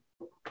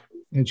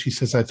 And she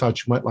says, I thought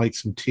you might like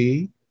some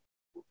tea.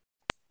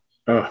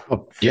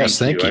 Oh, yes,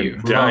 thank you.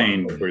 I'm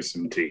dying for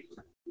some tea.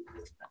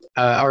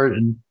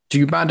 Do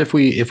you mind if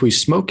we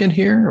smoke in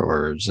here,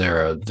 or is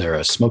there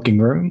a smoking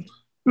room?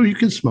 Oh, you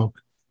can smoke.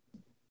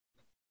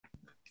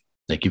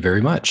 Thank you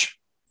very much.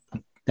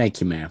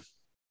 Thank you, ma'am.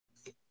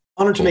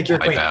 Honored to make your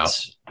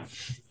acquaintance.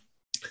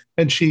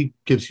 And she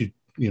gives you,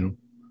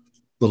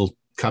 little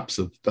cups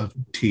of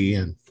tea.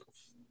 And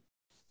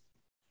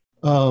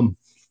a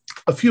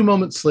few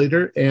moments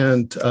later,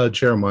 and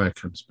Jeremiah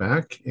comes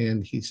back,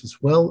 and he says,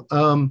 well,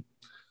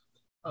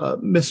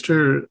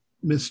 Mr.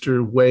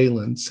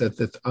 Wayland said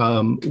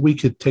that we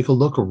could take a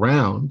look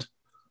around.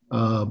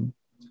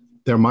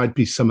 There might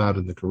be some out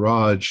in the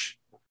garage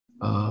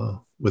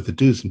with the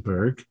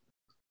Duesenberg.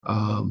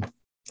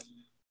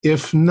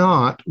 If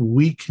not,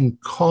 we can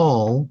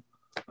call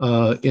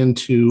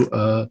into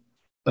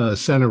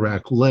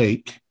Centerac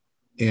Lake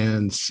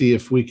and see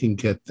if we can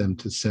get them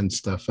to send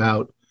stuff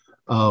out.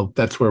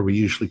 That's where we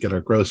usually get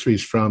our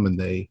groceries from, and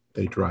they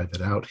drive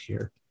it out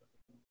here.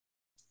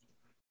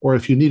 Or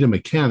if you need a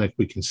mechanic,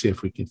 we can see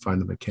if we can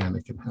find a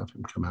mechanic and have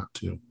him come out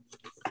too.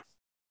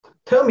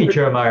 Tell me,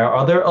 Jeremiah,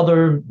 are there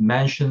other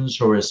mansions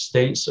or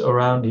estates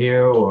around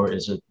here, or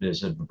is it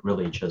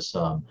really just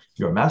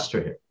your master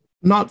here?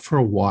 Not for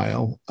a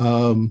while.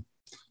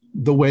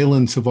 The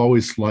Waylands have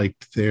always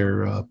liked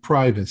their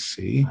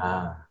privacy.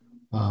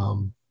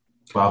 Well,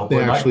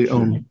 they actually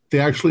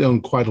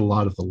own quite a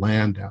lot of the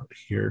land out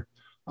here.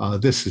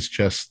 This is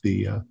just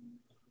the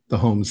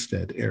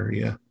homestead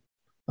area.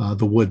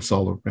 The woods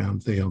all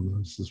around, they own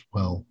those as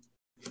well.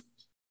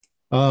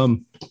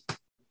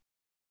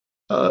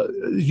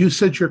 You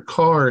said your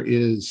car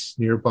is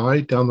nearby,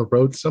 down the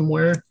road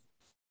somewhere?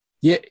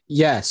 Yeah,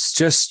 yes,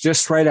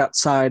 just right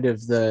outside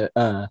of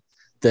the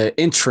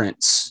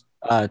entrance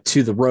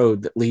to the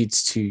road that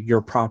leads to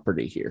your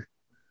property here.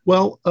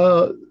 Well,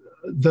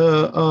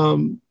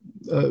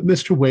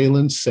 Mr.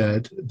 Wayland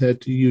said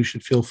that you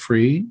should feel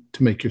free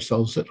to make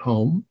yourselves at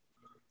home.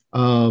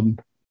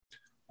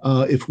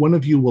 If one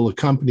of you will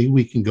accompany,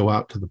 we can go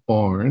out to the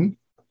barn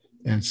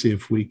and see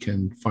if we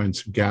can find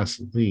some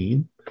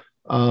gasoline.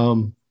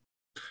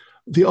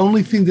 The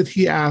only thing that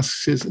he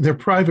asks is their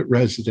private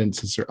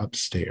residences are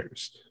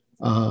upstairs.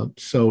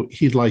 So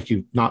he'd like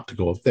you not to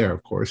go up there,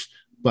 of course,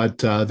 but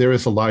there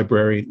is a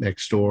library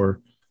next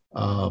door.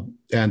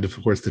 And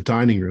of course, the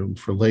dining room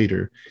for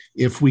later.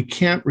 If we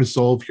can't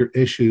resolve your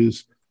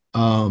issues,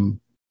 I'm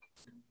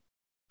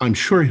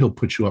sure he'll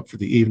put you up for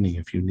the evening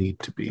if you need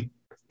to be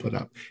put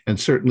up. And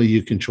certainly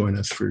you can join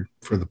us for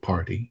the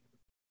party.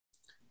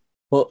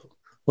 Well,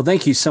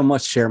 thank you so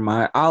much,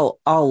 Jeremiah.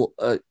 I'll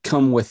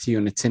come with you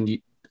and attend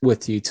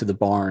with you to the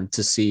barn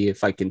to see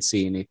if I can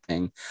see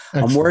anything.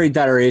 Excellent. I'm worried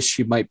that our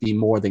issue might be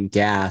more than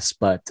gas,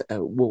 but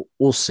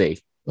we'll see.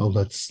 Oh,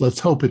 let's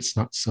hope it's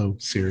not so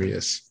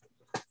serious.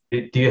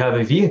 Do you have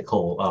a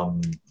vehicle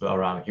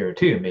around here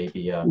too?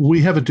 Maybe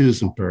we have a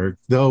Duesenberg,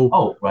 though.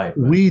 Oh, right.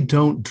 We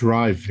don't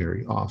drive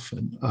very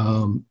often.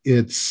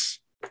 It's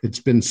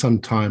been some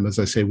time. As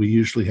I say, we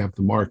usually have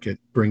the market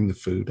bring the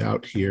food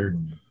out here.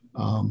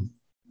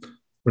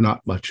 We're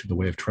not much in the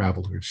way of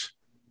travelers.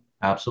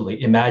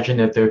 Absolutely. Imagine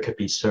if there could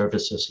be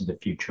services in the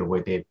future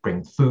where they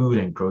bring food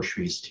and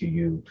groceries to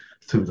you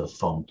through the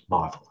phone.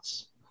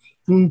 Marvelous.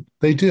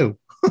 They do.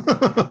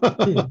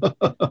 You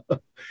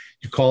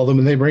call them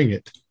and they bring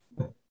it.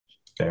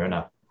 Fair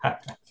enough.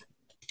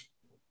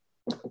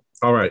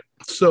 All right.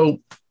 So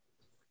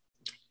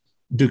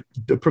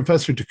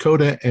Professor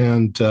Dakota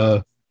and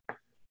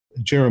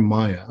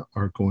Jeremiah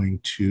are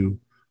going to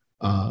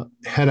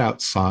head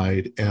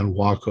outside and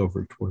walk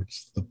over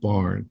towards the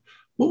barn.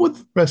 What would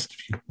the rest of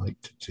you like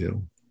to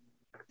do?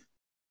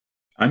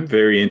 I'm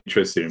very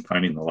interested in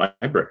finding the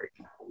library.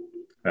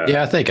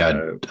 I think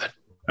a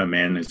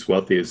man as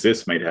wealthy as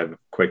this might have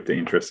quite the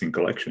interesting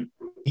collection.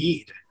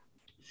 Indeed.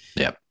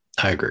 Yeah,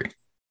 I agree.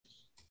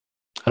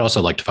 I'd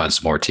also like to find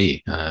some more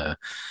tea.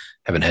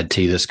 Haven't had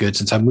tea this good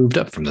since I moved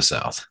up from the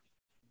South.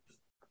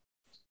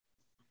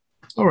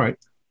 All right.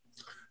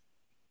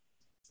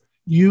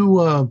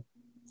 You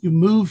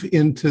move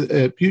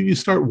into you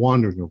start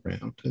wandering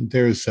around, and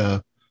there's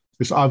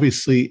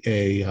obviously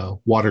a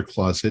water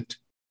closet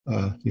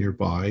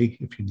nearby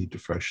if you need to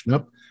freshen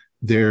up.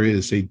 There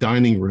is a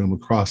dining room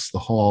across the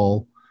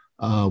hall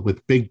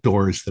with big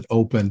doors that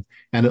open,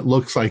 and it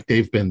looks like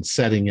they've been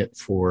setting it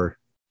for,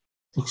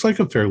 looks like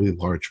a fairly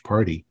large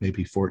party,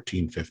 maybe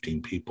 14,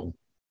 15 people.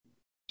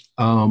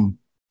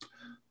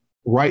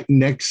 Right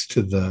next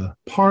to the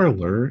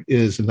parlor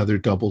is another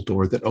double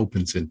door that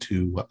opens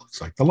into what looks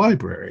like the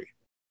library.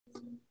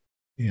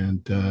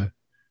 And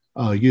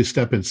you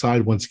step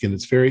inside. Once again,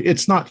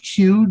 it's not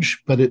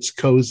huge, but it's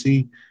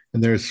cozy.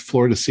 And there's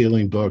floor to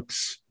ceiling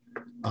books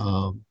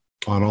on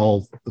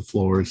all the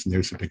floors. And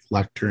there's a big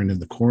lectern in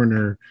the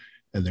corner.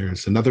 And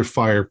there's another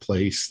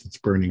fireplace that's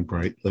burning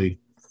brightly.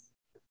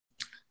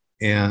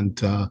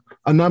 And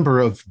a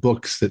number of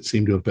books that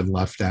seem to have been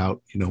left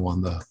out,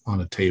 on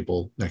a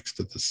table next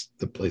to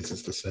the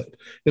places to sit.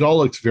 It all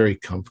looks very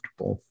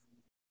comfortable.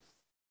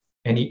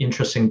 Any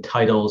interesting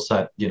titles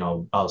that,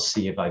 I'll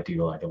see if I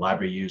do like a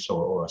library use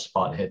or a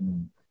spot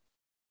hidden?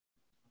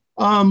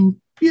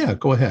 Yeah,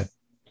 go ahead.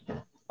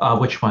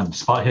 Which one?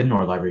 Spot hidden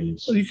or library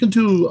use? You can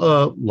do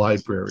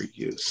library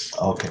use.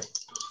 Okay.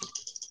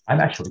 I'm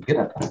actually good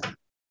at that.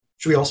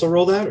 Should we also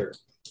roll that, or?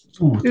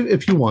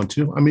 If you want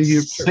to. I mean,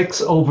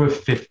 6 over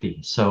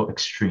 50, so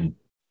extreme.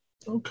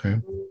 Okay.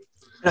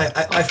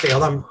 I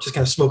failed. I'm just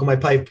kind of smoking my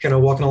pipe, kind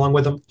of walking along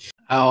with them.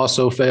 I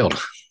also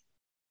failed.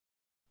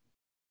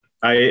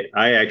 I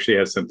actually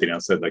have something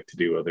else I'd like to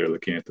do while they're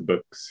looking at the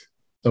books.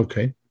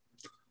 Okay.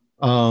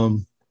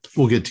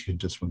 We'll get to you in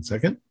just one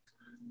second.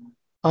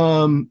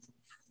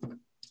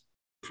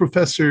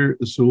 Professor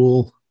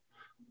Zool,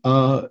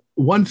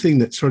 one thing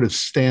that sort of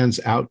stands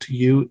out to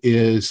you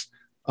is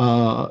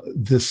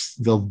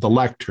the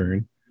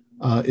lectern.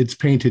 It's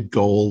painted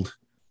gold.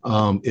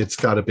 It's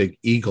got a big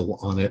eagle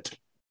on it.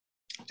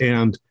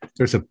 And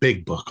there's a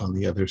big book on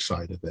the other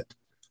side of it.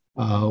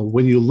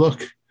 When you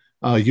look,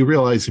 you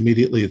realize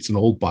immediately it's an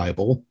old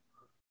Bible.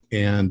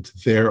 And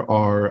there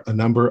are a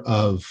number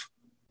of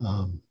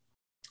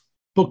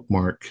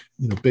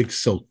big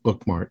silk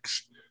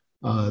bookmarks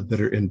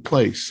that are in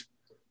place.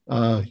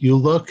 You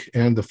look,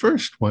 and the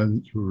first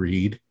one you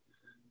read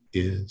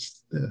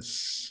is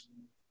this.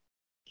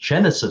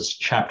 Genesis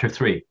chapter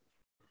 3.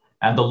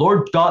 And the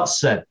Lord God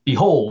said,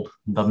 Behold,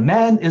 the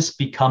man is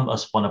become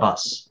as one of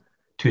us,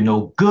 to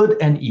know good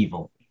and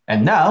evil.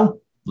 And now,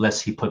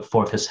 lest he put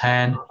forth his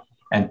hand,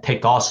 and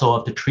take also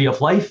of the tree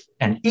of life,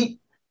 and eat,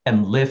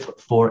 and live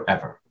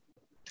forever.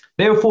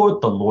 Therefore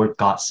the Lord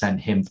God sent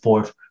him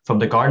forth from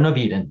the Garden of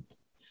Eden,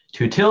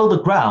 to till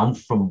the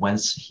ground from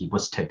whence he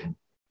was taken.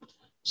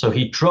 So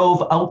he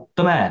drove out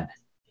the man,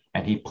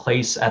 and he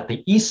placed at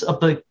the east of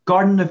the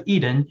Garden of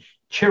Eden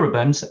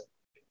cherubims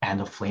and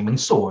a flaming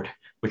sword,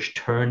 which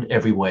turned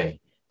every way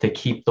to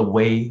keep the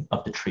way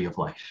of the tree of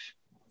life.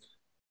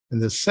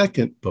 And the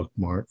second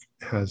bookmark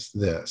has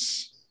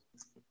this.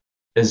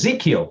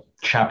 Ezekiel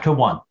chapter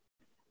 1.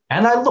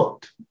 And I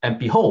looked, and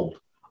behold,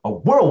 a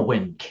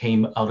whirlwind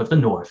came out of the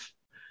north,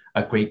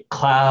 a great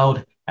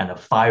cloud and a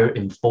fire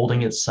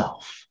enfolding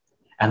itself,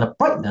 and a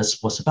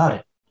brightness was about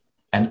it.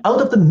 And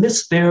out of the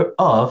midst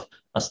thereof,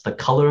 as the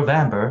color of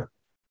amber,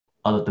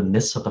 out of the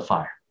midst of the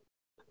fire.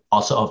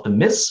 Also of the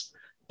midst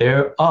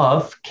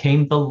thereof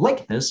came the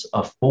likeness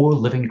of 4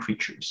 living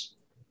creatures.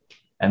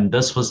 And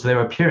this was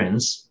their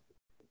appearance.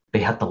 They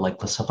had the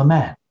likeness of a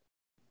man.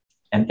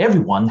 And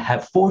everyone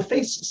had 4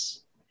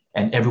 faces,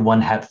 and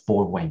everyone had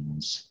 4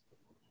 wings.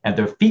 And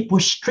their feet were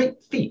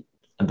straight feet,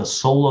 and the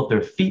sole of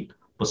their feet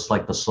was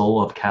like the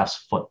sole of calf's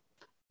foot,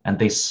 and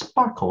they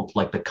sparkled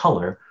like the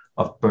color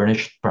of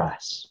burnished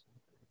brass.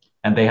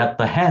 And they had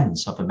the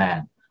hands of a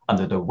man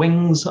under their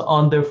wings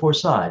on their 4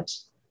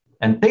 sides,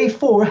 and they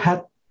 4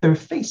 had their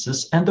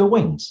faces and their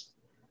wings.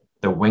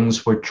 Their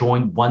wings were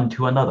joined one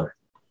to another.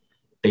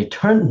 They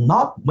turned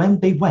not when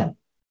they went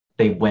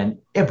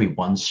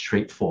everyone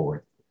straight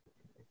forward.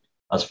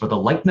 As for the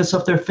likeness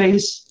of their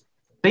face,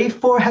 they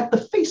 4 had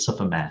the face of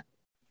a man,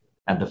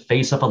 and the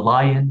face of a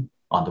lion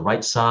on the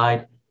right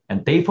side,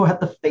 and they 4 had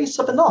the face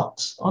of an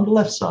ox on the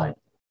left side.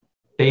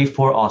 They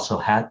 4 also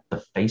had the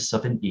face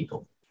of an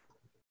eagle.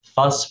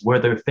 Thus were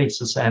their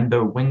faces, and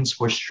their wings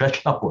were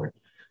stretched upward.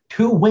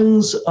 2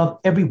 wings of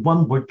every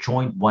one were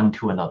joined one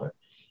to another,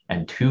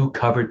 and 2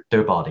 covered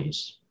their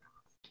bodies.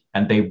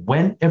 And they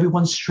went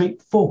everyone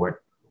straight forward.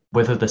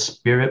 Whither the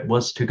spirit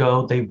was to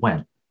go, they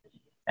went,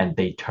 and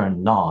they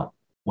turned not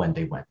when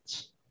they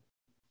went.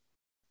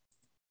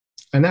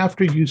 And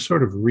after you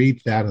sort of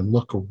read that and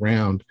look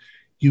around,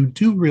 you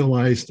do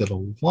realize that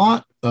a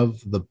lot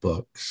of the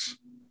books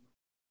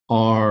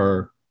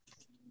are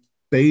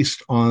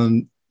based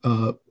on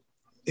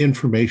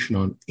information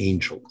on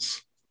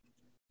angels.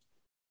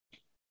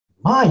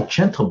 My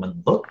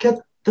gentlemen, look at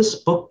this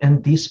book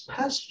and these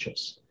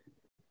passages.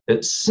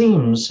 It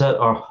seems that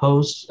our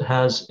host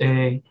has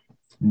a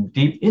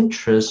deep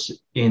interest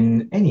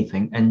in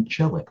anything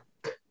angelic,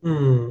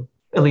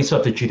 at least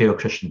of the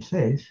Judeo-Christian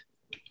faith.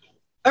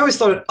 I always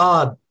thought it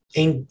odd,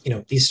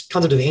 these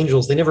concept of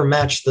angels, they never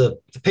match the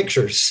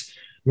pictures.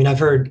 I mean, I've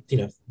heard,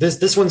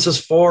 this one says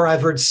 4,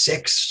 I've heard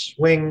 6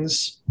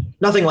 wings,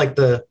 nothing like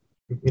the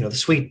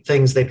sweet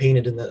things they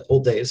painted in the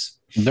old days.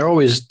 They're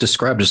always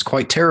described as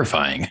quite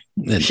terrifying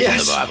in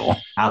the Bible.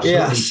 Absolutely.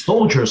 Yes.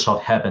 Soldiers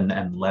of heaven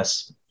and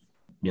less,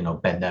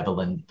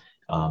 benevolent,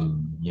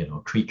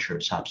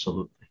 creatures.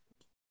 Absolutely.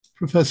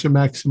 Professor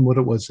Maxim,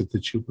 what was it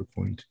that you were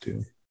going to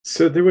do?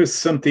 So there was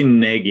something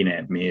nagging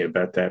at me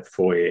about that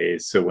foyer.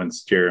 So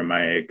once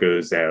Jeremiah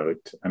goes out,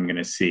 I'm going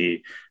to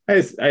see.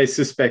 I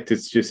suspect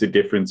it's just a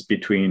difference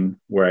between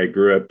where I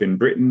grew up in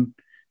Britain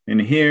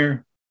and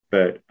here,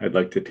 but I'd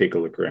like to take a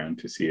look around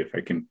to see if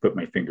I can put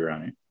my finger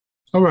on it.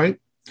 All right.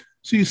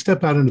 So you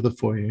step out into the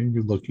foyer and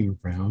you're looking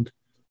around.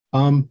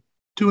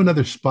 Do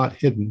another spot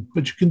hidden,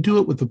 but you can do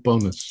it with a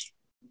bonus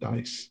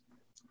dice.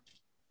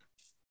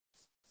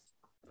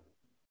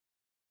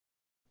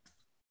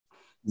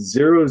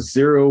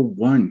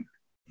 001.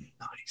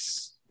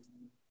 Nice.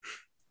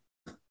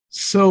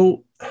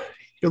 So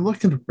you're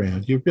looking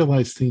around, you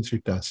realize things are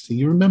dusty.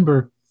 You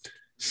remember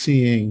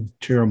seeing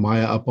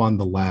Jeremiah up on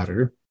the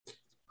ladder,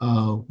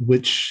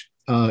 which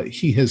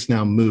he has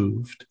now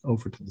moved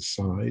over to the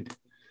side.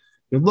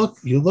 You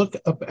look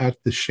up at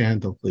the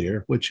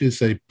chandelier, which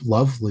is a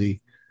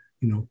lovely,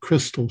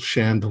 crystal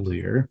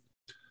chandelier.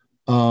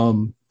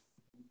 The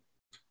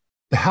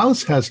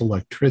house has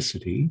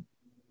electricity.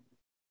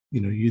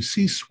 You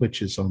see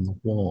switches on the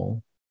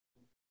wall.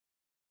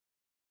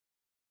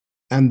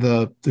 And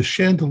the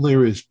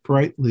chandelier is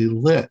brightly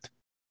lit.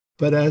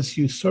 But as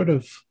you sort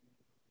of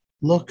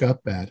look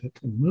up at it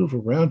and move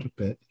around a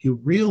bit, you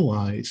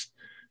realize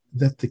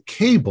that the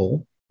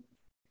cable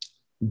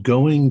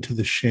going to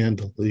the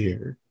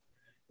chandelier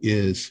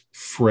is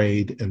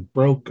frayed and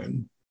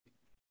broken.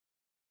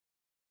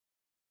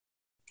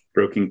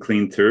 Broken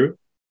clean through?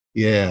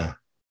 Yeah.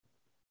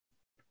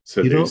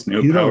 So there's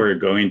no power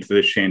going to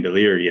the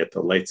chandelier, yet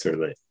the lights are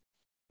lit.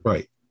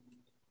 Right.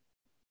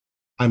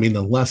 I mean,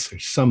 unless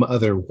there's some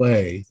other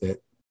way that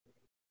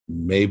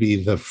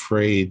maybe the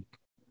frayed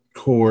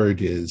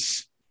cord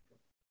is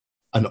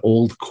an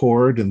old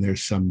cord and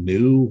there's some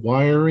new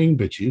wiring,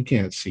 but you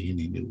can't see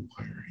any new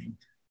wiring.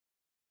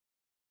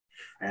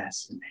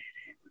 Fascinating.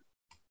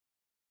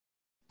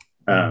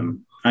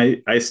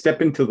 I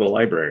step into the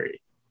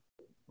library.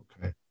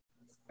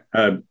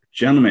 Okay.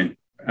 Gentlemen,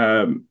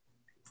 I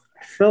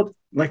felt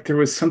like there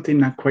was something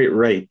not quite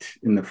right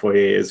in the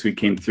foyer as we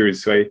came through,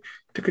 so I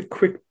took a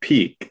quick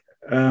peek.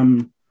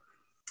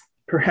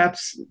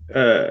 Perhaps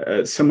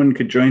someone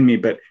could join me,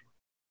 but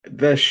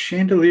the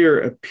chandelier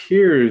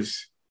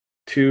appears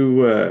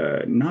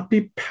to not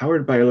be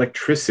powered by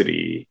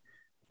electricity.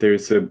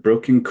 There's a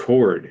broken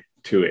cord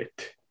to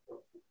it.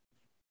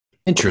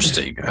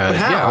 Interesting.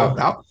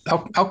 Yeah,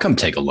 I'll come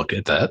take a look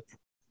at that.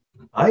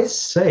 I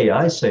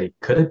say,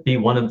 could it be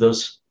one of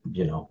those,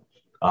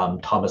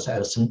 Thomas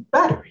Edison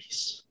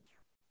batteries?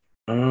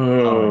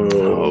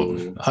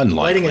 Oh, unlikely.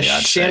 Lighting a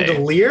I'd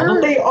chandelier?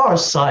 Well, they are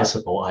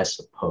sizable, I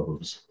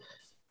suppose.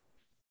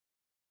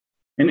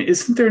 And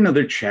isn't there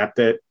another chap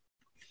that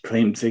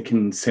claims they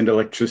can send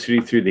electricity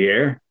through the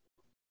air?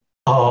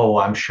 Oh,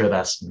 I'm sure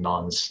that's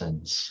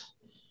nonsense.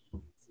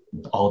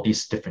 All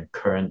these different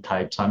current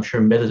types. I'm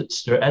sure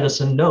Mr.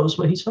 Edison knows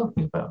what he's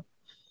talking about.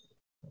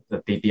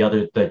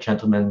 The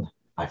gentleman,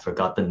 I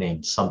forgot the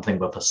name, something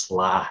with a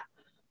sla.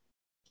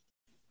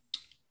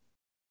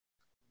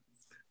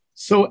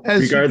 So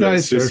as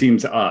Regardless, this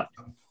seems odd.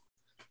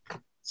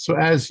 So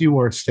as you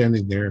are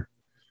standing there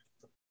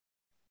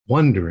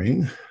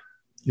wondering,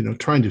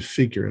 trying to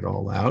figure it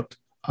all out,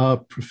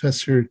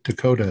 Professor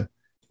Dakota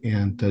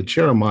and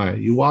Jeremiah,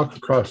 you walk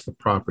across the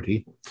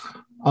property.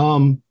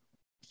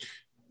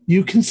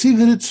 You can see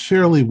that it's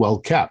fairly well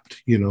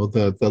kept.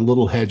 The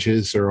little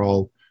hedges are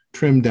all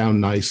trimmed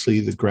down nicely.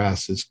 The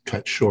grass is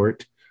cut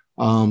short.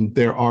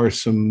 There are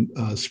some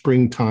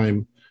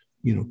springtime,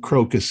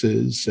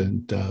 crocuses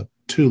and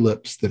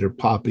tulips that are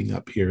popping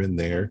up here and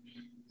there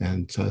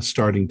and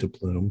starting to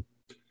bloom.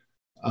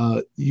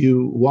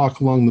 You walk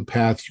along the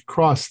path, you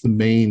cross the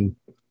main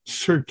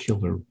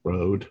circular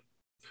road,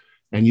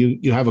 and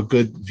you have a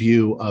good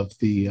view of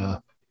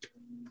the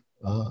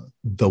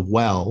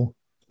well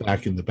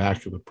back in the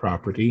back of the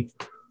property.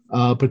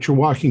 But you're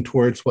walking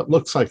towards what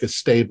looks like a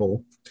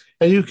stable,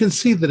 and you can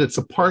see that it's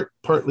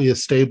partly a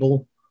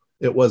stable.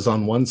 It was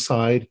on one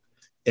side,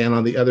 and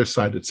on the other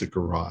side, it's a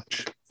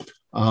garage.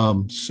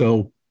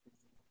 So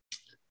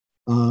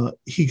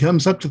he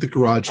comes up to the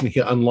garage and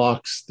he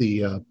unlocks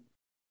the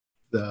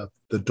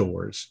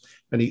doors,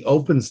 and he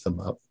opens them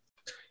up,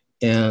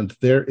 and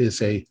there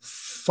is a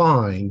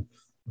fine,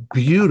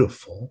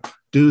 beautiful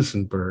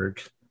Duesenberg,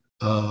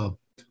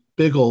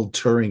 big old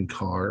touring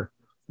car.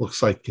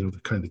 Looks like the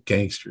kind of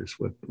gangsters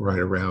would ride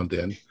around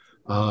in.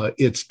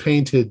 It's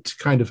painted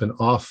kind of an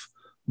off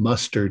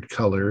mustard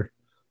color,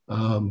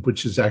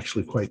 which is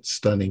actually quite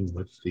stunning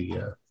with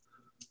the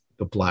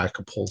black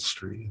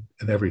upholstery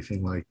and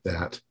everything like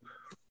that.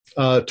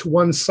 To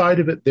one side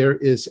of it, there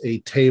is a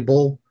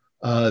table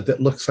that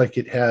looks like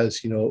it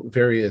has,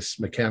 various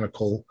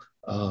mechanical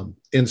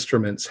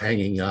instruments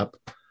hanging up.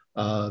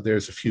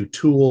 There's a few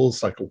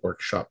tools, like a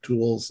workshop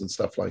tools and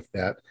stuff like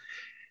that.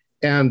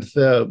 And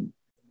the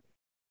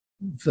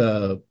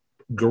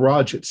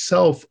garage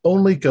itself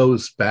only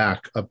goes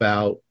back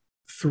about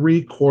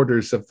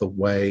 3/4 of the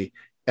way,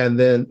 and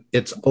then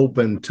it's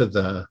open to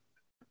the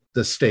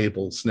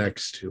stables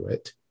next to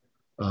it.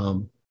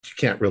 You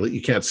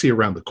can't see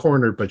around the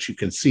corner, but you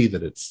can see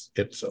that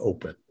it's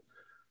open.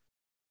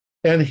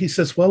 And he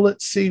says, well,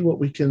 let's see what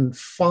we can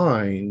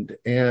find.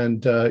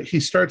 And he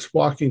starts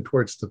walking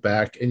towards the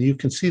back, and you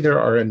can see there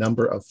are a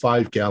number of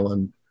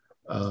 5-gallon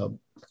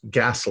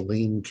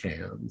gasoline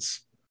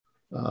cans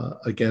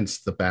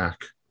against the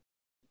back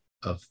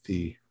of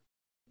the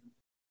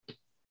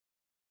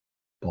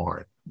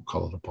barn. We'll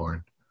call it a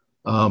barn.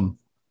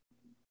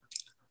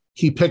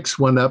 He picks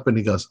one up and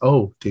he goes,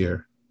 oh,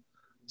 dear.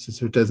 Since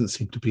there doesn't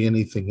seem to be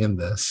anything in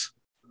this,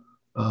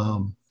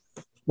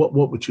 what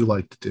would you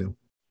like to do?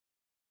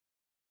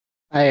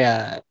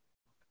 I'll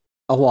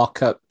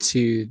walk up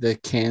to the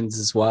cans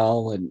as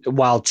well, and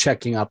while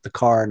checking out the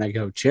car, and I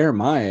go,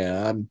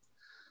 Jeremiah,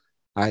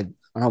 I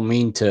don't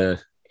mean to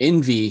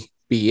be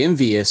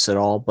envious at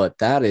all, but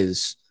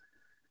that's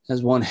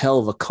one hell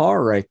of a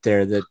car right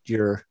there that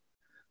your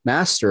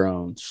master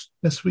owns.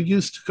 Yes, we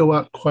used to go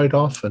out quite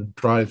often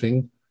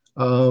driving,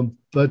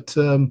 but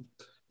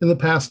in the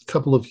past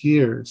couple of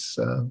years,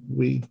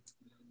 the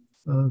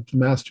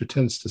master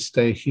tends to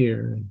stay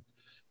here and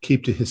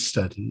keep to his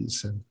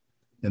studies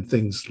and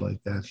things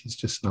like that. He's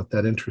just not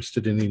that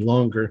interested any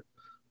longer.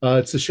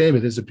 It's a shame.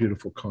 It is a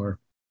beautiful car.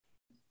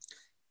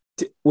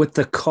 With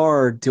the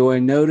car, do I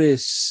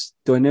notice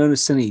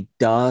any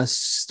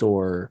dust,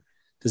 or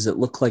does it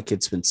look like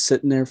it's been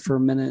sitting there for a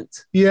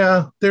minute?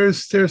 Yeah,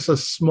 there's a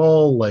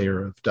small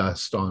layer of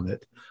dust on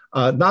it.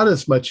 Not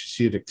as much as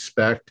you'd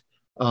expect.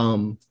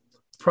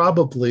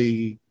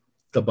 Probably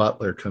the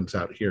butler comes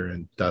out here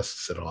and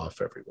dusts it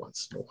off every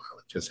once in a while.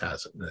 It just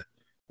hasn't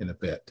in a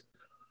bit.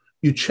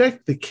 You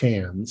check the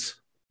cans,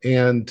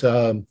 and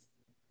there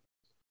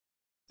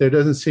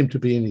doesn't seem to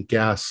be any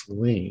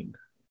gasoline.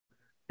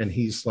 And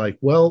he's like,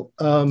 well,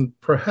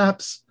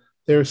 perhaps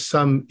there's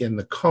some in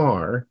the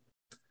car,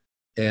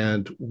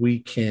 and we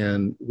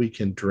can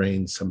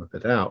drain some of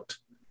it out.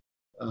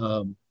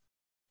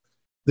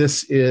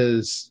 This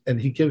is,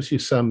 and he gives you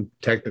some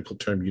technical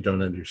term you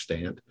don't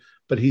understand,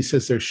 but he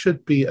says there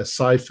should be a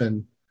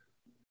siphon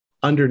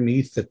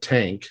underneath the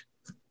tank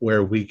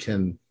where we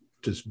can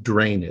just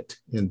drain it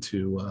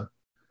into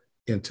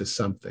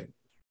something.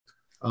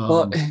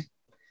 Well,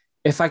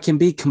 if I can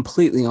be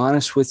completely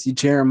honest with you,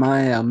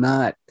 Jeremiah, I'm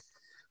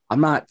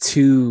not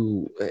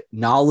too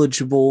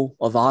knowledgeable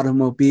of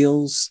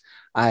automobiles.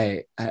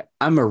 I'm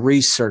a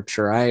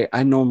researcher.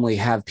 I normally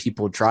have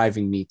people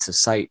driving me to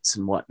sites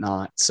and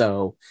whatnot.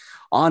 So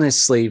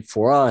honestly,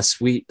 for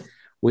us, we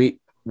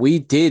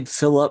did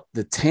fill up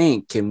the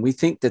tank, and we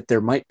think that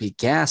there might be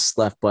gas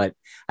left, but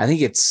I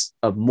think it's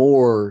a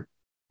more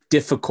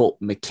difficult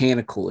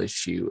mechanical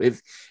issue.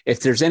 If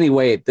there's any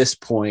way at this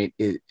point,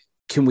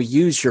 can we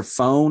use your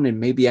phone and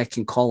maybe I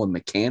can call a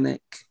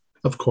mechanic?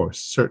 Of course,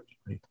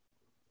 certainly.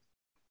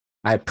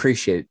 I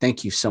appreciate it.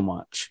 Thank you so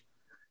much.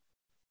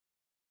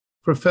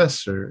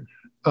 Professor,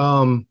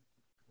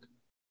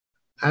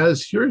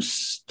 as you're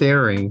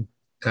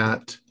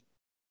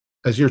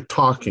as you're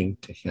talking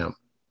to him,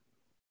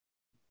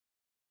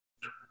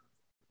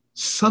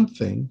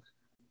 something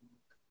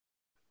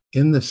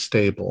in the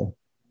stable,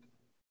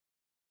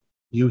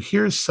 you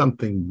hear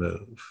something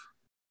move.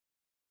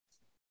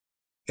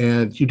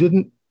 And you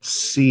didn't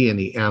see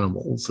any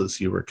animals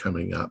as you were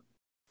coming up.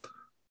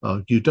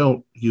 You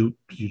don't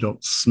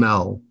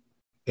smell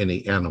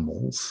any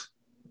animals.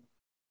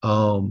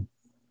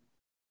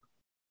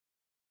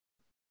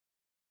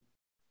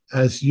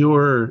 As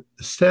you're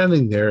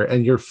standing there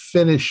and you're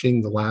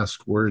finishing the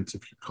last words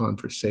of your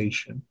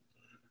conversation,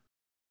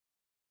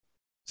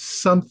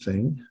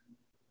 something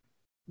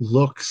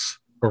looks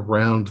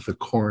around the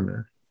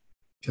corner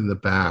in the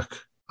back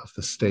of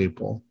the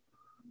stable,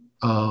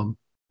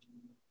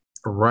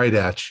 right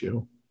at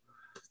you.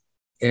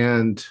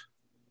 And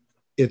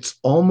it's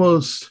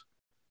almost,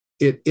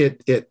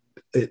 it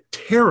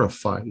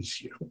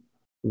terrifies you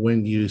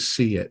when you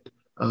see it,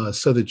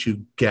 so that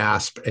you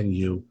gasp and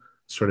you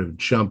sort of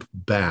jump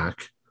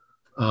back.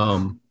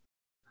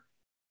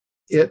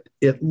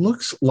 It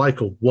looks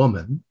like a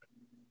woman.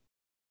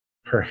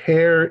 Her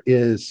hair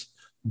is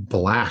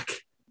black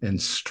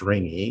and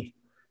stringy,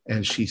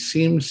 and she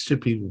seems to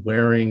be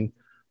wearing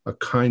a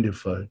kind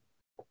of a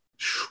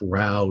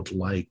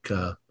shroud-like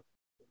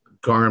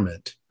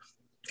garment.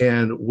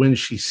 And when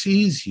she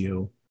sees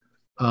you,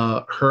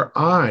 her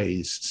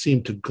eyes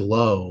seem to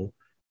glow,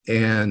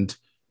 and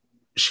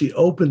she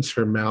opens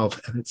her mouth,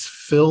 and it's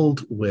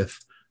filled with,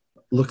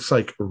 looks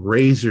like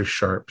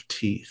razor-sharp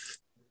teeth.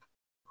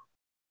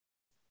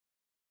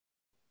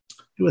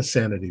 Do a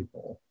sanity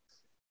roll.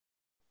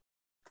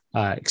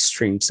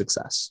 Extreme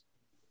success.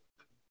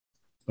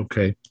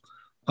 Okay.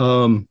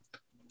 Do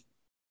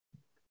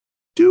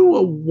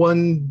a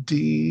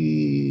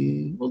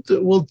 1D.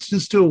 We'll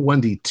just do a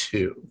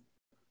 1D2.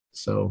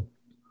 So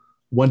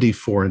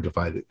 1D4 and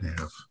divide it in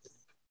half.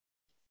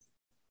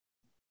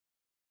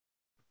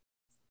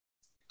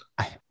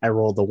 I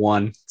rolled a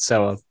 1,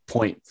 so a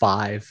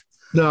 0.5.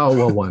 No,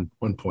 well,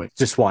 1 point.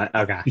 Just 1.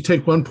 Okay. You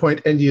take 1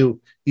 point and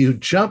you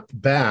jump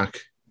back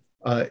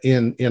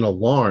in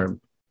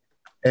alarm,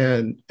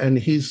 and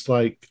he's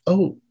like,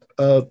 "Oh,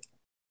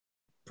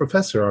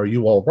 Professor, are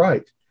you all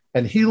right?"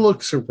 And he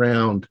looks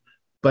around,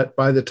 but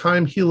by the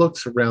time he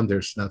looks around,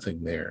 there's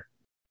nothing there.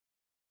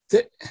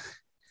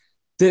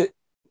 There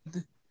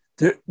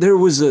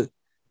was a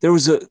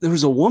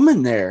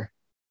woman there.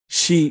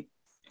 She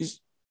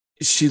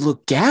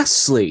looked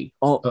ghastly,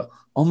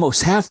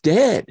 almost half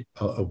dead.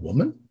 A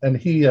woman? And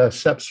he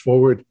steps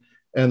forward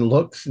and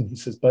looks, and he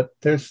says, "But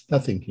there's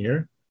nothing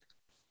here."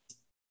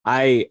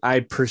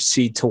 I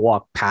proceed to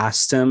walk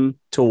past him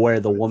to where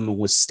the woman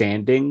was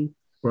standing.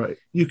 Right.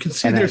 You can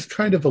see there's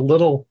kind of a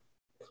little,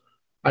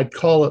 I'd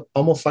call it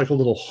almost like a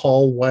little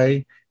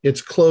hallway.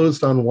 It's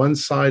closed on one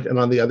side, and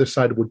on the other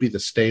side would be the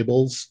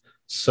stables.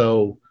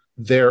 So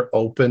they're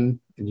open,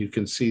 and you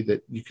can see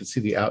the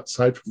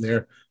outside from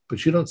there,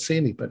 but you don't see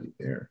anybody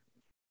there.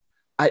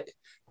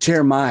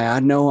 Jeremiah,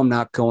 I know I'm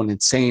not going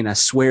insane. I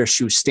swear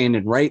she was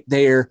standing right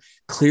there,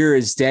 clear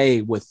as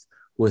day, with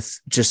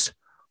just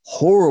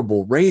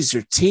horrible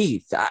razor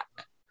teeth.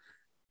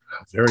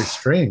 Very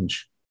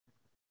strange.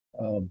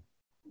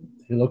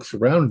 He looks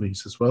around and he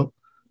says, "Well,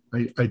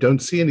 I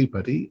don't see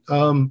anybody.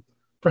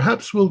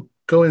 Perhaps we'll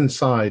go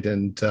inside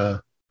and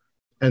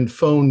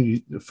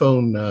phone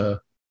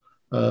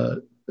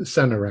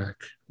Sanarak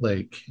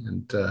Lake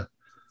and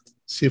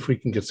see if we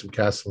can get some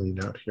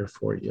gasoline out here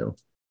for you."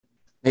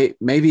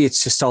 Maybe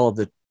it's just all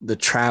the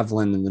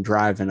traveling and the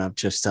driving I've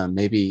just done.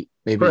 Maybe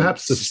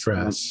Perhaps the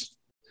stress.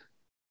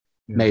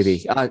 Yes.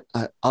 Maybe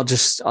I'll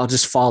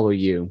just follow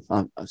you.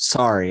 I'm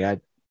sorry.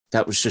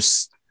 That was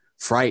just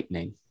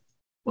frightening.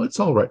 Well, it's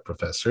all right,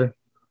 Professor.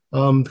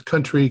 The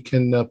country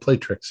can play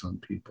tricks on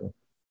people.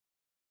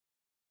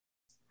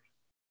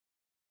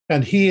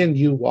 And he and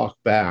you walk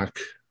back.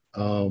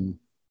 You're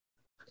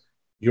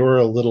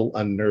a little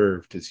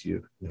unnerved as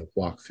you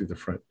walk through the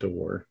front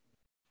door.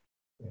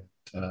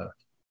 And,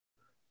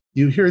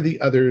 you hear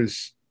the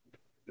others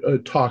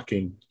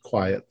talking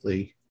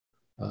quietly.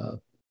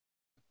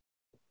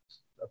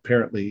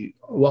 Apparently,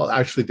 well,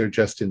 actually, they're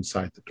just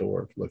inside the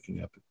door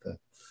looking up at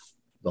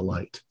the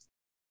light.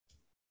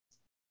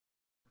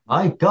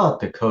 My God,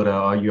 Dakota,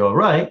 are you all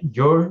right?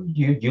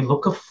 You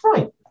look a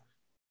fright.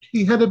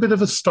 He had a bit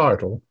of a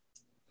startle.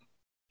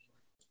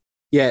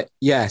 Yeah,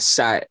 yes.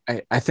 I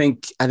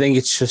think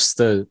it's just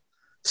the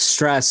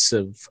stress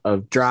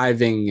of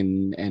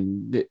driving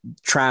and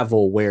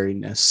travel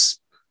wariness.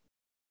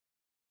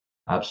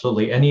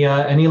 Absolutely.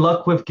 Any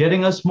luck with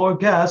getting us more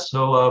gas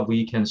so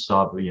we can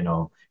stop,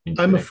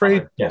 I'm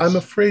afraid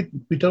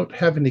we don't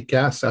have any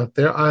gas out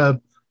there.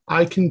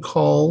 I can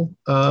call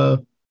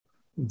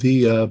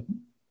the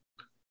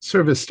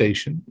service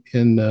station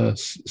in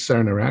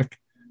Saranac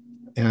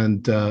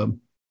and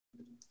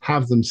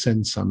have them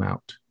send some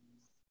out.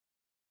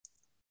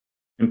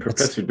 And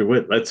Professor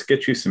DeWitt, let's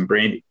get you some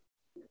brandy.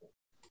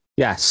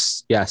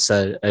 Yes.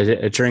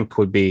 A drink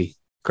would be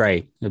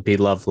great. It'd be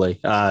lovely.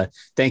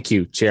 Thank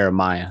you,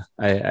 Jeremiah.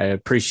 I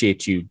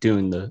appreciate you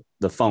doing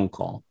the phone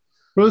call.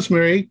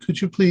 Rosemary, could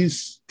you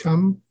please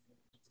come?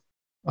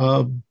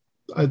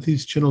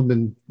 These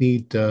gentlemen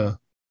need an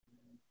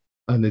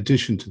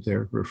addition to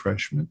their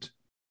refreshment.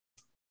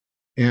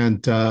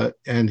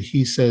 And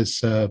he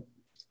says,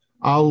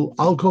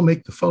 I'll go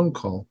make the phone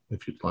call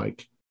if you'd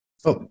like.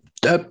 Oh,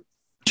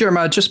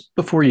 Jeremiah, just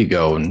before you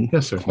go and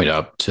yes, sir. Point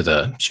up to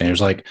the changers,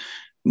 like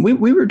we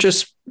were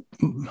just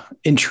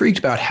intrigued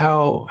about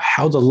how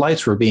the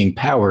lights were being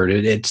powered.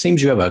 It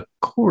seems you have a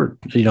cord,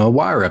 a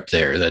wire up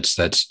there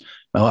that's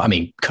well, I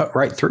mean, cut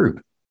right through.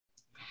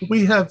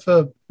 We have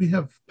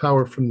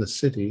power from the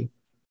city.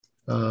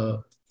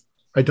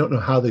 I don't know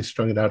how they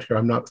strung it out here.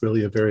 I'm not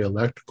really a very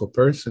electrical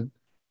person.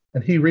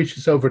 And he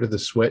reaches over to the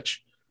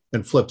switch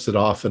and flips it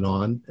off and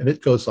on, and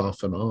it goes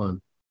off and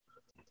on.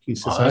 He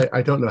says,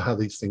 I don't know how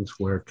these things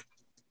work.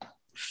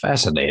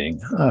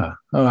 Fascinating.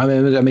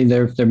 I mean,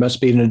 there must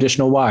be an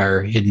additional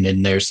wire hidden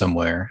in there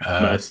somewhere.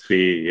 Must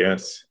be,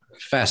 yes.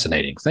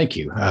 Fascinating. Thank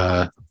you.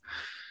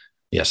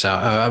 Yes,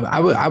 I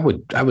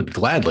would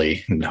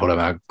gladly hold up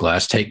my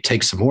glass.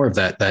 Take some more of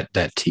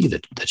that tea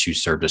that you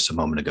served us a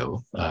moment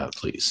ago,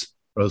 please.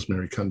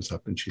 Rosemary comes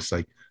up and she's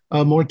like,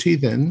 "More tea,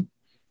 then."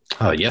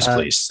 Oh yes,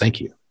 please.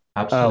 Thank you.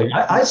 Absolutely.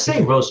 I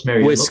say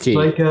Rosemary. Whiskey,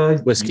 like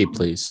whiskey,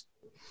 please.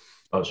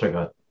 Oh, sorry,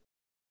 go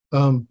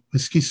ahead.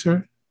 Whiskey,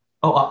 sir.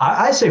 Oh,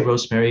 I say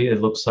Rosemary.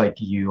 It looks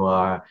like you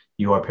are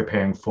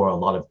preparing for a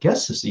lot of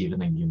guests this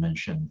evening. You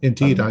mentioned.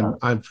 Indeed,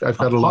 I've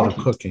got a lot of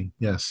cooking.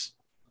 Yes.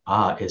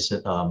 Is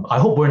it? I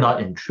hope we're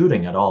not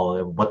intruding at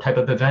all. What type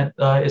of event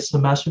is the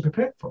master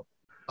prepared for?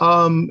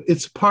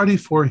 It's a party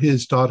for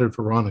his daughter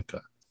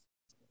Veronica.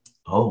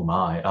 Oh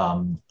my.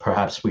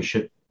 Perhaps we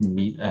should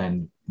meet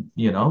and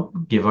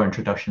give our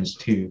introductions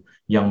to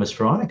young Miss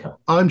Veronica.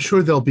 I'm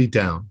sure they'll be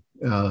down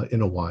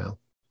in a while.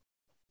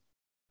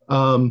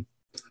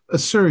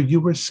 Sir,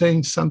 you were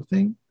saying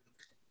something?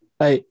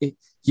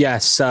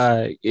 Yes.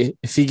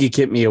 If you could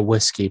get me a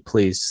whiskey,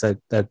 please,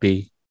 that'd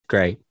be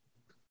great.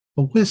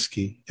 A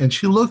whiskey. And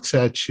she looks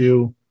at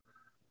you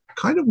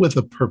kind of with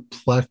a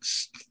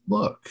perplexed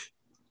look,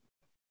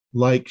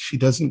 like she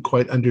doesn't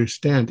quite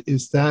understand.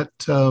 Is that,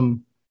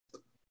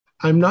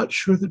 I'm not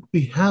sure that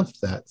we have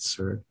that,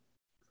 sir.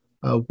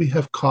 We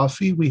have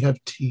coffee, we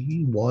have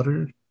tea,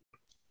 water.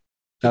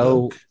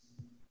 Oh,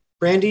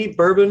 brandy,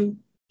 bourbon,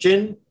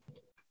 gin.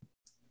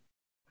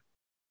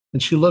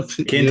 And she looks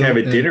at Can't you. Have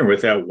a dinner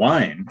without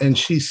wine. And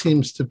she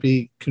seems to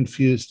be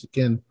confused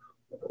again.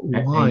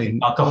 Wine.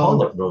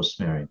 Alcoholic,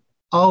 Rosemary.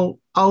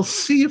 I'll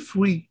see if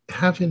we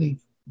have any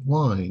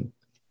wine.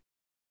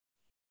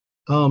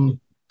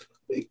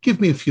 Give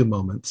me a few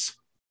moments.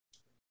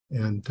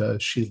 And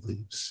she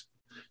leaves.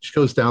 She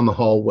goes down the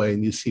hallway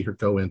and you see her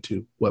go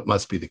into what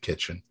must be the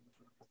kitchen.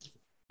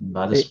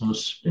 That is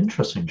most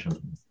interesting,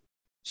 gentlemen.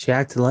 She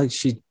acted like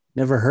she'd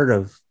never heard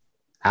of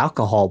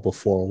alcohol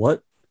before.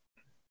 What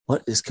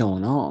is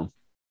going on?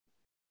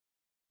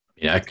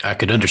 Yeah, I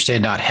could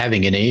understand not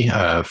having any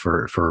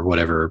for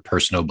whatever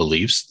personal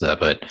beliefs,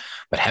 but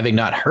having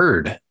not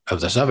heard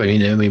of the stuff. I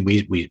mean,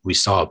 we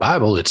saw a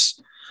Bible.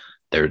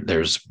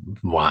 There's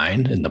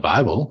wine in the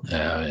Bible.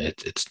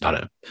 It's not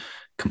a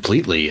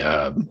completely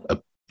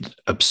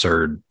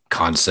absurd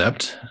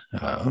concept.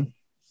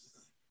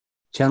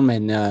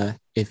 Gentlemen,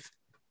 if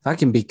I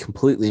can be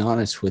completely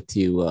honest with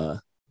you,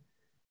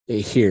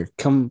 here,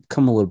 come a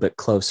little bit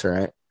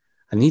closer.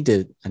 I need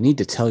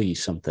to tell you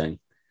something.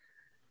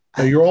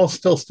 Now, you're all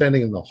still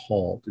standing in the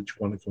hall. Did you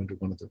want to go into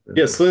one of the rooms?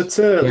 Yes, let's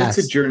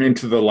adjourn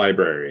into the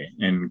library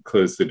and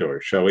close the door,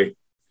 shall we?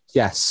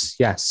 Yes,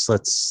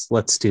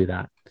 let's do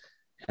that.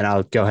 And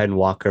I'll go ahead and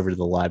walk over to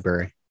the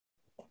library.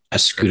 I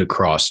scoot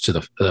across to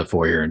the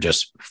foyer and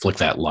just flick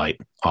that light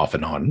off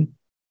and on,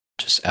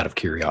 just out of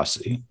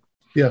curiosity.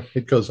 Yeah,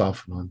 it goes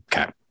off and on.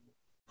 Okay.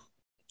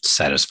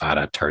 Satisfied,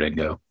 I turn and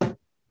go.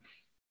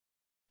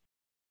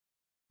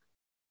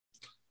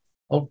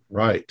 All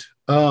right.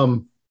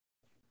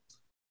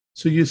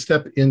 So you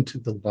step into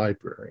the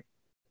library.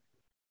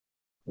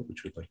 What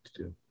would you like to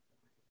do?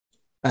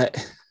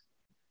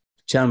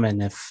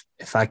 Gentlemen, if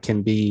I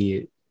can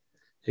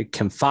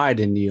confide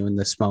in you in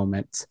this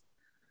moment,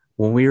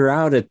 when we were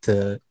out at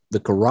the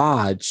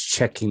garage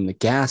checking the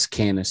gas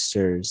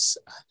canisters,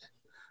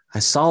 I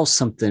saw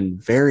something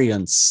very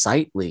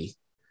unsightly.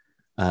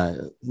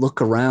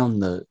 Look around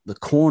the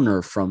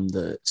corner from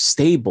the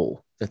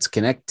stable that's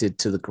connected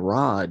to the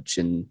garage,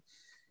 and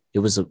it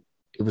was a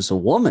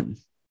woman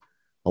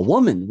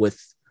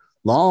with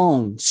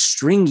long,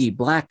 stringy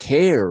black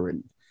hair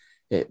and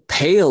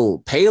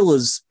pale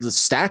as the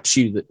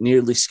statue that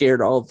nearly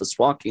scared all of us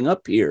walking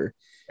up here.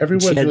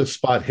 Everyone to a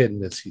spot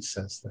hidden as he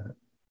says that.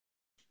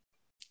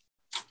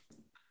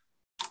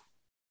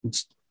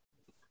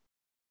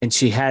 And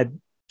she had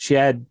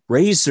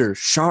razor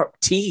sharp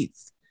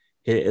teeth.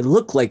 It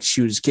looked like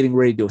she was getting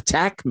ready to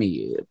attack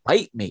me,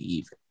 bite me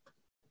even.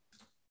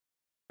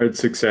 Hard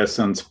success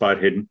on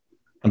spot hidden.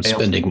 I'm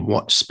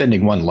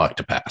spending one luck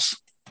to pass.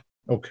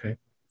 Okay.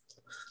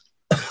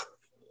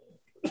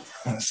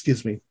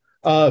 Excuse me.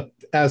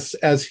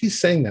 As he's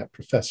saying that,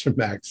 Professor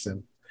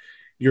Maxim,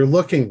 you're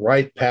looking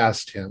right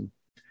past him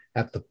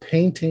at the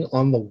painting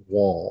on the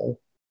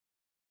wall,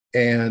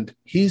 and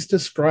he's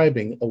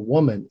describing a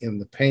woman in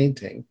the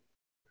painting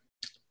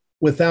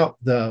without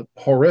the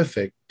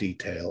horrific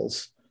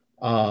details.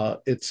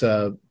 It's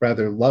a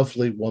rather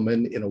lovely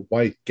woman in a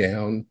white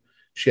gown.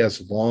 She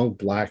has long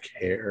black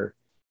hair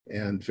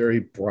and very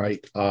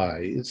bright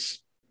eyes.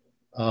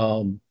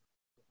 And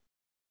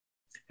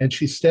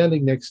she's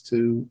standing next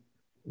to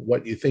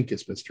what you think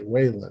is Mr.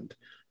 Wayland.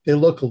 They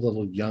look a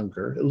little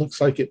younger. It looks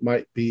like it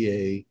might be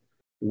a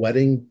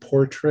wedding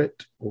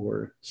portrait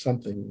or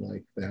something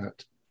like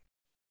that.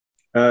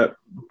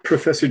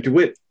 Professor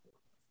DeWitt,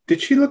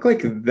 did she look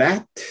like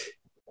that?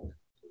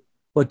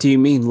 What do you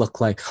mean look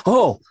like?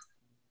 Oh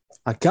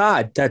my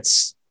God,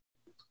 that's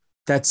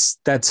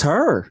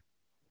her.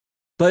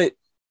 But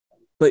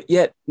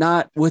yet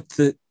not with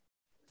the,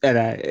 and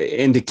I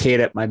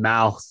indicate at my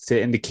mouth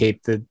to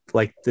indicate the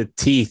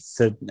teeth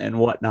and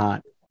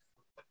whatnot.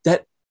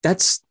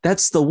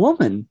 That's the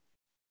woman.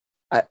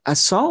 I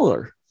saw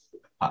her.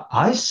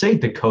 I say,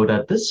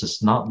 Dakota, this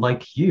is not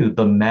like you,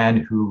 the man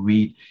who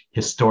read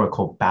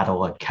historical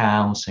battle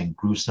accounts and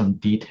gruesome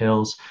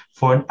details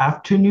for an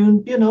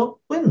afternoon,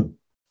 win.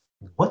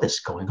 What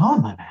is going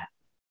on, my man?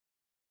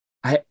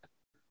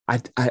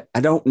 I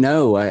don't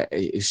know.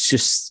 It's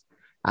just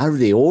out of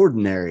the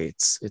ordinary.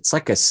 It's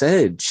like I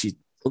said, she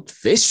looked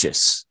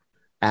vicious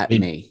at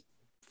me.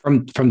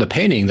 From the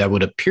painting, that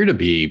would appear to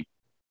be,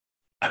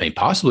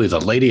 possibly the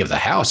lady of the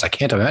house. I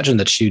can't imagine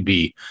that she'd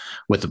be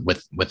with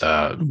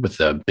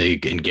a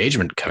big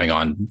engagement coming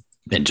on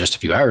in just a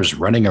few hours,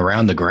 running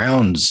around the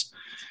grounds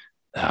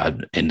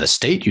in the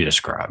state you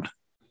described.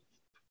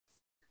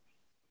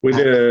 Would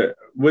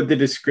the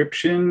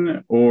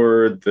description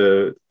or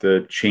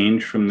the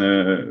change from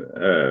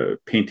the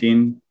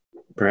painting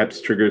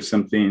perhaps trigger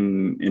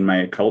something in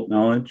my occult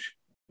knowledge?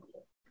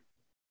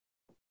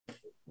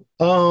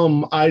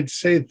 I'd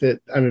say that,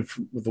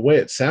 the way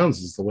it sounds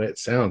is the way it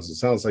sounds. It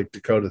sounds like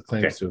Dakota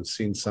claims to have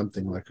seen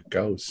something like a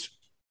ghost.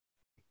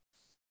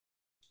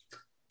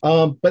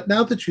 But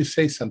now that you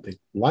say something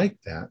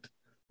like that,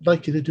 I'd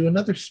like you to do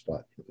another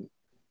spot.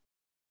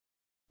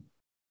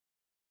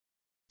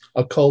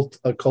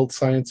 Occult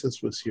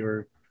sciences was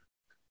your...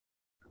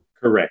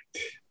 Correct.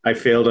 I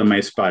failed on my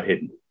spot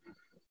hidden.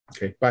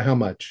 Okay. By how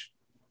much?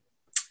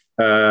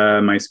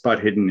 My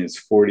spot hidden is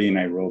 40 and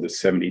I rolled a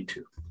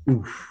 72.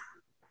 Oof.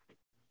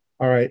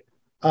 All right.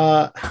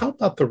 How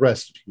about the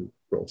rest of you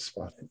roll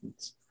spot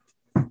hiddens?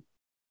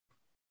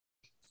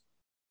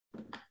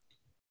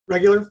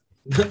 Regular?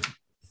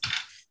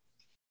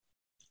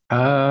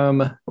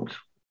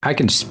 I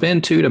can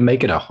spend 2 to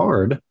make it a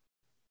hard.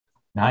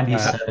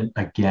 97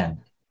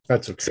 again.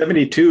 That's okay.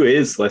 72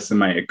 is less than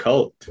my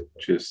occult.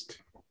 Just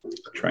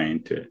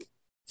trying to...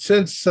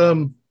 Since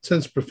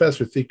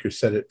Professor Thinker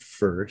said it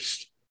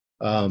first,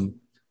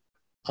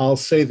 I'll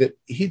say that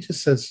he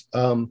just says,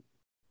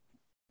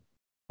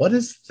 what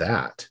is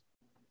that?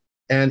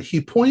 And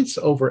he points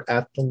over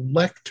at the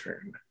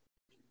lectern.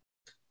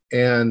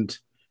 And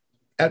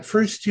at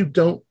first you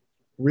don't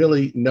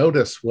really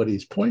notice what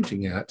he's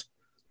pointing at,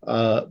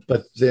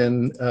 but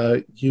then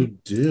you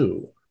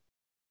do.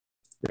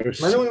 There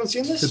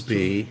seems to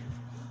be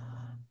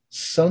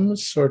some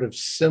sort of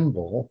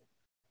symbol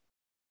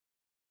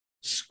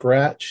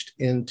scratched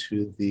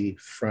into the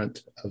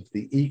front of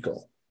the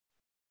eagle.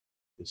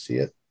 You see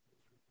it?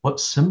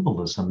 What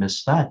symbolism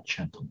is that,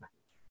 gentlemen?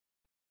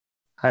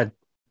 I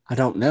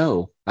don't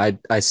know.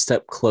 I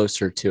step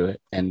closer to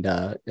it and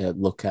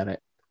look at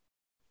it.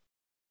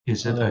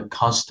 Is it a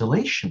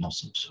constellation of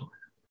some sort?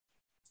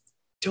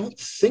 Don't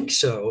think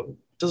so.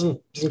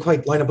 Doesn't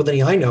quite line up with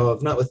any I know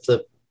of, not with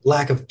the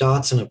lack of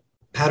dots and a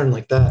pattern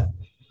like that.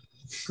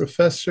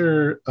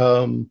 Professor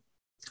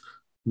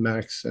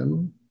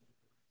Maxim,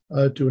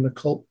 do an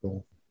occult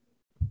roll.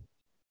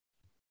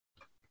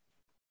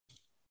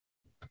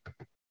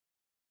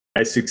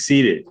 I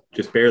succeeded,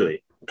 just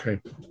barely. Okay.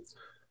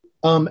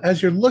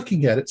 As you're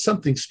looking at it,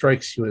 something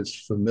strikes you as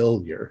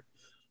familiar.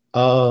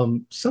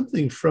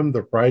 Something from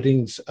the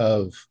writings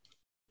of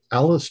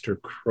Aleister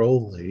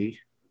Crowley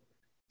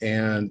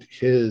and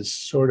his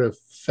sort of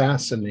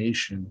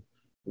fascination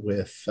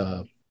with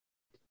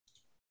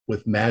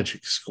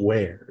magic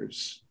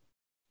squares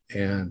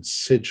and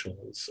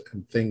sigils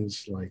and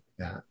things like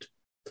that.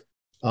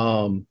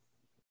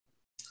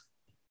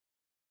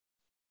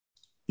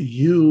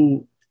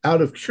 You,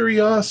 out of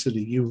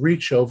curiosity, you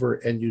reach over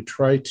and you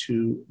try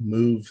to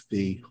move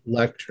the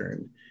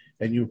lectern,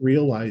 and you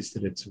realize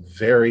that it's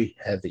very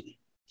heavy,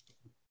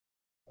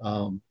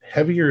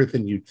 heavier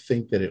than you'd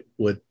think that it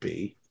would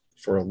be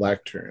for a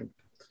lectern.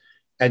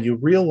 And you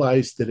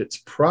realize that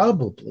it's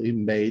probably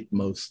made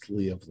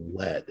mostly of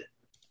lead.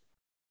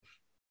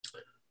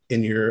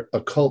 In your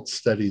occult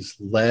studies,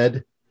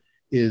 lead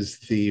is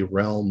the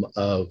realm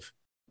of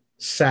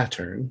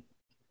Saturn,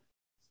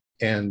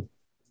 and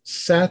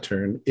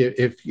Saturn,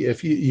 if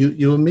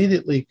you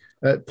immediately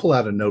pull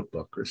out a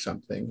notebook or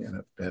something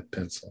and a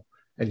pencil,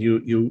 and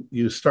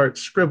you start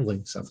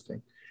scribbling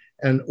something,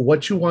 and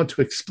what you want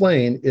to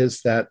explain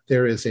is that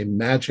there is a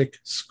magic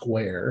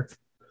square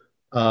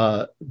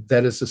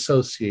that is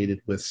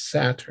associated with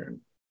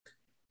Saturn,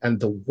 and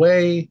the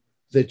way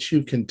that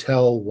you can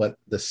tell what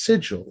the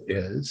sigil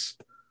is,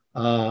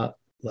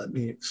 let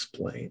me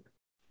explain.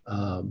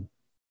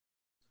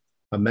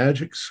 A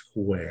magic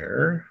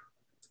square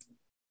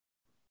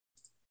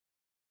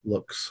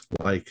looks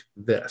like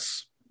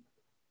this.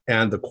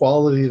 And the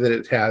quality that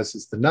it has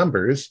is the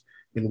numbers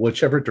in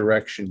whichever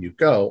direction you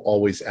go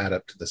always add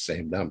up to the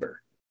same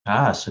number.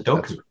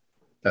 Sudoku.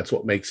 That's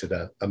what makes it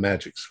a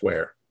magic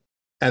square.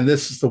 And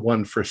this is the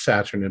one for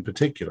Saturn in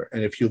particular.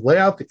 And if you lay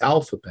out the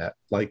alphabet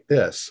like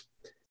this,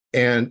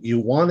 and you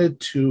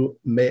wanted to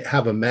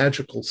have a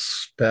magical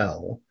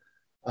spell,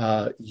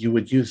 you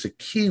would use a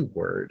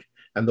keyword.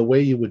 And the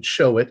way you would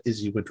show it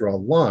is you would draw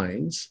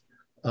lines.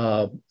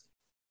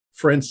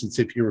 For instance,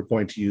 if you were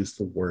going to use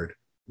the word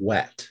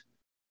wet,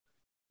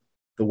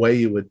 the way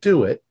you would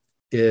do it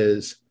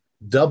is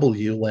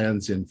W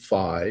lands in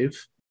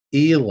 5,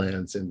 E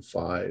lands in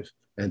 5,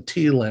 and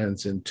T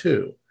lands in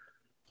 2.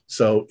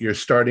 So your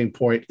starting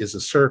point is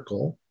a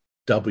circle,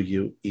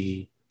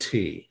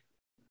 W-E-T.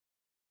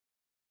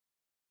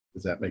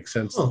 Does that make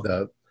sense?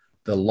 Oh.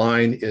 The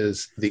line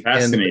is the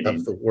end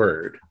of the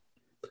word.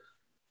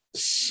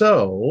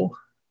 So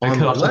it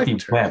could also be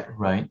web,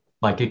 right?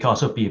 Like it could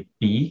also be a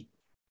B,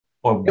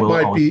 or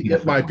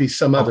it might be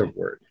some other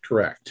word.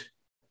 Correct.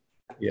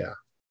 Yeah.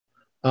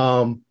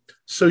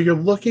 So you're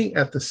looking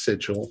at the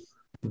sigil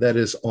that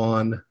is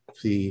on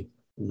the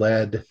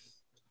lead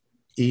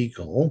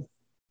eagle,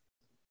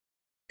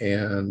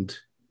 and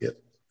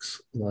it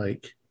looks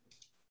like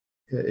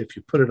if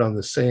you put it on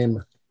the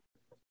same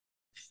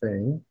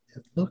thing,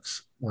 it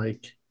looks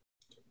like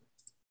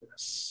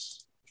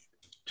this.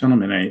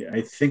 Gentlemen,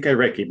 I think I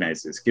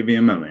recognize this. Give me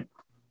a moment.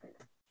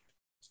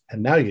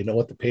 And now you know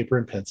what the paper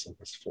and pencil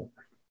was for.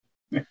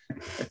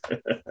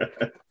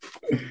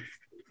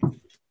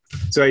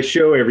 So I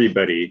show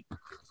everybody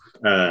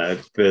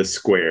the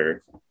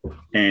square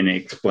and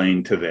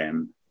explain to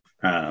them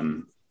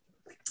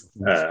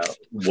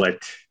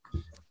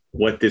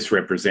what this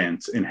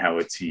represents and how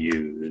it's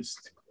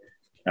used.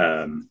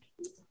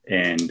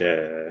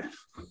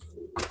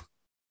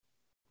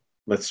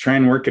 Let's try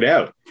and work it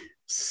out.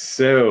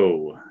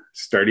 So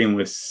starting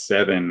with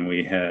 7,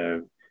 we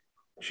have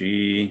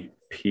G,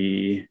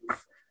 P,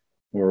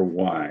 or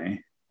Y.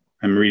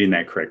 I'm reading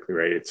that correctly,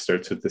 right? It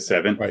starts with the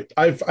 7. Right.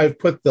 I've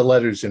put the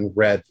letters in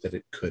red that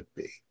it could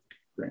be.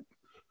 Right.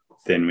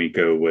 Then we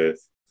go with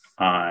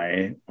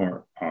I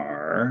or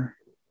R.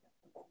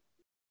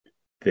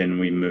 Then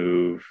we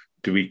move.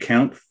 Do we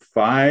count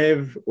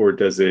 5 or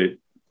does it?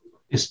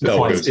 It's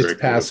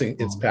passing.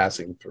 It's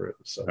passing through.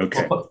 So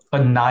okay.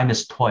 But 9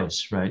 is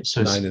twice, right?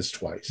 So 9 is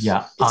twice.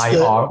 Yeah.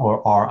 IR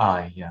or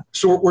RI. Yeah.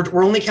 So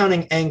we're only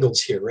counting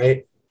angles here,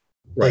 right?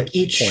 Right. Like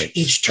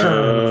each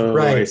term,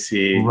 right? I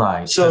see.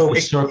 Right. So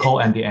the circle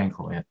and the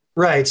angle. Yeah.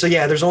 Right. So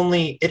yeah, there's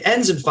only, it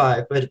ends in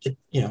 5, but it,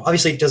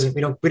 obviously it doesn't.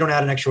 We don't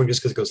add an extra one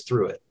just because it goes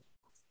through it,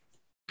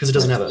 because it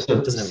doesn't have a.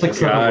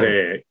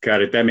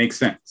 Got it. That makes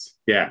sense.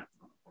 Yeah.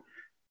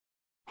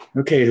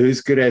 Okay.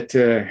 Who's good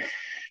at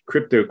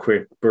crypto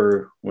quick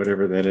or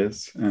whatever that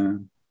is?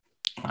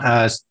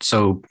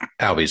 So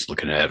Albie's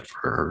looking at it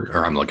or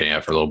I'm looking at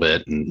it for a little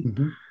bit,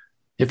 and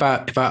if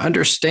I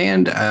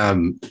understand.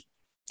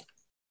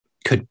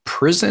 Could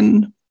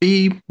prison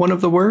be one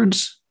of the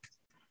words?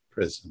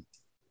 Prison.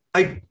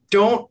 I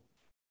don't,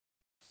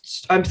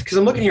 because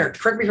I'm looking here,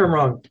 correct me if I'm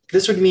wrong.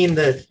 This would mean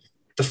that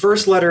the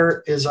first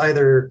letter is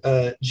either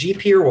G,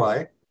 P, or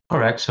Y.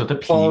 Correct. So the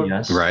P,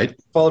 yes. Right.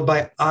 Followed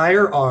by I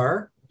or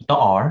R. The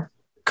R.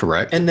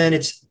 Correct. And then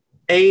it's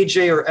A,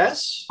 J, or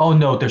S? Oh,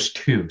 no, there's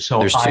 2. So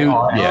there's 2.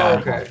 Yeah. Oh,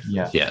 okay.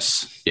 Yeah.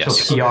 Yes.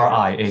 So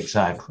PRI,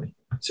 exactly.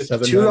 So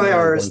 2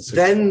 IRs,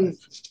 then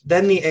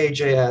the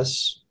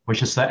AJS.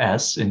 Which is the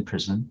S in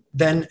prison.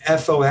 Then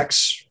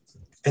FOX,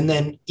 and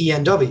then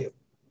ENW.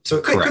 So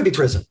it could be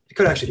prison. It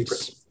could actually be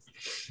prison.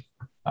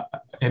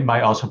 It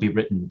might also be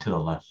written to the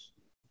left.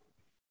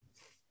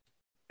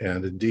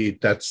 And indeed,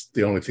 that's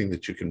the only thing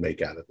that you can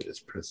make out of it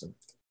is prison.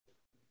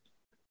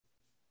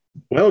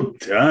 Well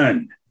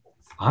done.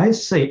 I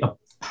say a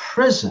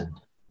prison.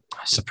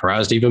 I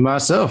surprised even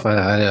myself.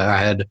 I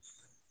had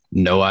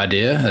no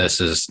idea.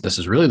 This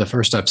is really the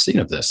first I've seen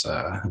of this.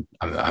 I'm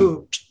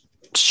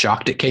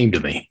shocked it came to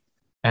me.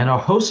 And our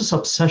host's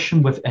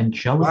obsession with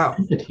angelic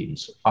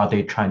entities. Are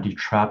they trying to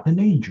trap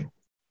an angel?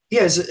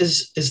 Yeah, are they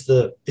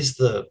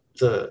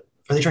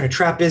trying to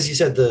trap, as you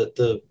said,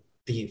 the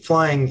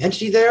flying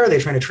entity there? Are they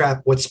trying to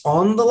trap what's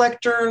on the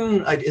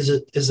lectern? Is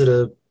it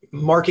a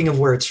marking of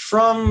where it's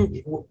from?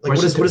 Like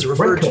what does it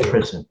refer to?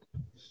 Prison?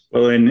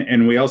 Well,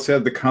 and we also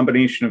have the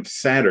combination of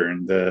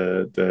Saturn,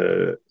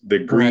 the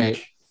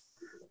Greek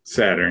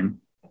Saturn.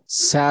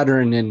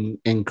 Saturn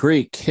in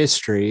Greek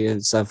history,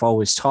 as I've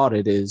always taught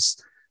it,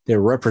 is they're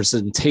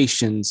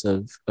representations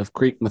of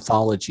Greek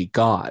mythology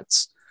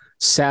gods.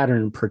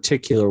 Saturn in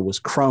particular was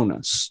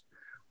Cronus,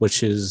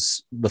 which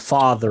is the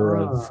father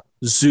of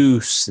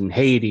Zeus and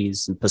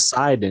Hades and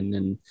Poseidon.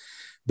 And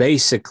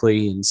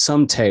basically, in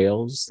some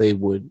tales, they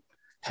would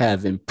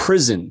have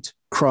imprisoned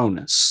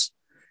Cronus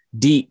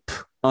deep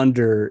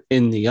under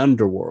in the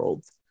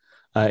underworld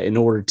in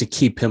order to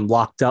keep him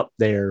locked up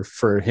there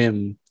for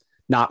him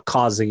not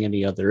causing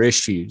any other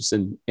issues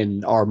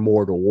in our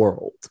mortal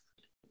world.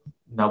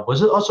 Now,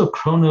 was it also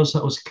Kronos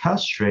that was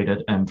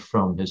castrated and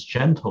from his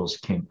genitals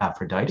came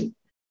Aphrodite?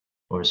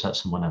 Or is that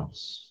someone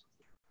else?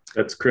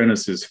 That's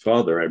Cronus's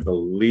father, I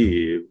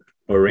believe,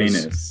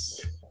 Uranus.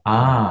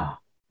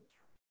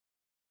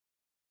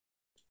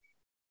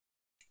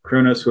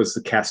 Cronus was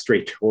the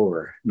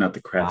castrator, not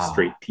the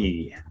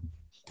castratee.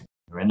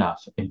 Fair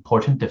enough.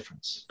 Important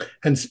difference.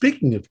 And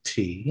speaking of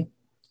tea,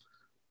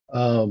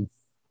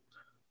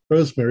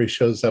 Rosemary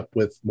shows up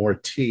with more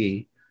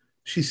tea.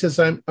 She says,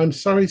 I'm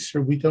sorry,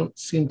 sir, we don't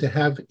seem to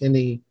have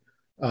any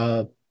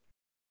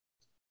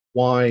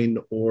wine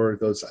or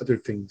those other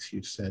things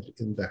you said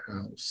in the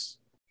house.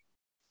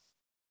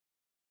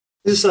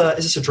 Is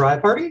this a dry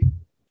party?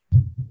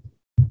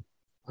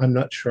 I'm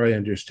not sure I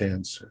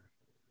understand, sir.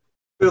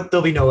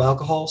 There'll be no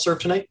alcohol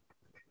served tonight?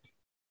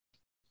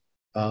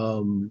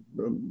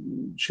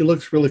 She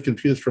looks really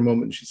confused for a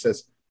moment. And she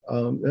says,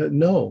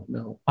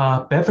 no.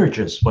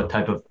 Beverages. What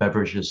type of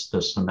beverages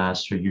does the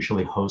master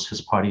usually host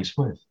his parties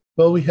with?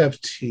 Well, we have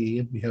tea,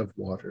 and we have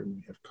water, and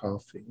we have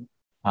coffee.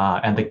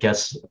 And the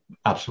guests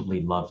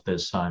absolutely love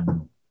this.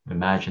 I'm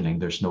imagining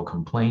there's no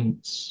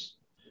complaints.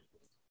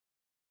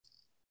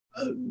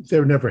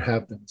 There never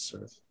have been,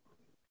 sir.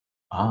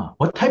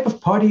 What type of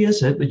party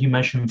is it that you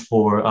mentioned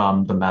for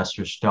the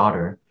master's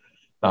daughter?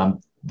 Are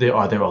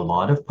there a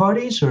lot of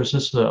parties, or is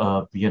this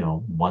a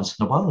once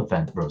in a while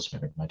event,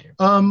 Rosemary, my dear?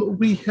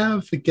 We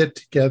have a get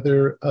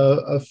together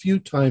a few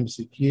times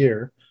a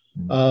year,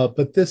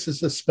 but this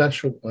is a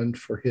special one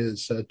for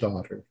his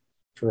daughter,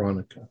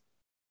 Veronica,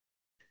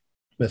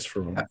 Miss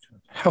Veronica.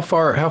 How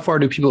far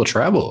do people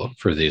travel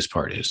for these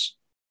parties?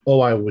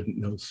 Oh, I wouldn't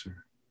know, sir.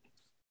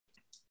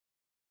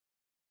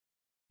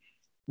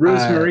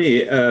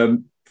 Rosemary,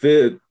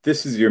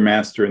 this is your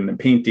master in the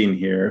painting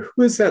here.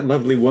 Who is that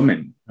lovely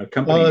woman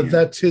accompanying him?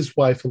 That's his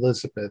wife,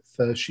 Elizabeth.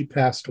 She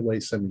passed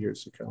away some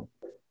years ago.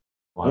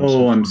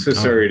 Oh, I'm so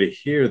sorry to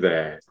hear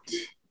that.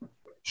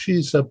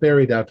 She's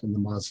buried out in the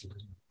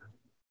mausoleum.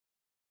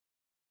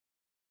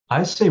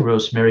 I say,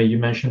 Rosemary, you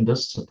mentioned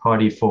this is a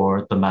party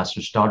for the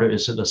master's daughter.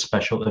 Is it a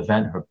special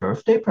event, her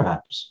birthday,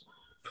 perhaps?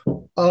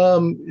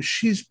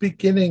 She's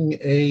beginning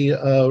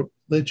a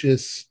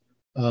religious...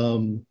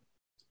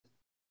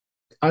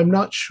 I'm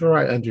not sure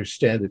I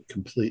understand it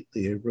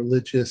completely. A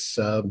religious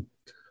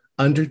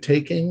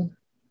undertaking,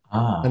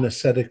 an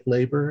ascetic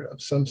labor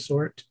of some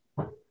sort.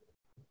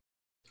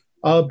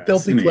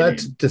 They'll be glad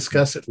to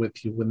discuss it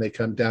with you when they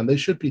come down. They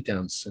should be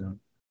down soon.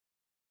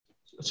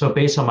 So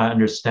based on my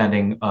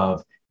understanding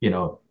of,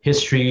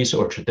 histories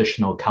or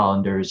traditional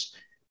calendars,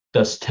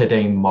 does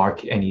today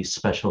mark any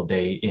special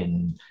day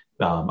in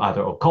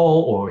either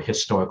occult or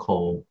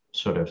historical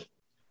sort of?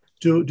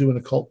 Do an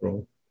occult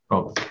roll.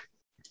 Oh.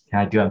 Can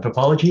I do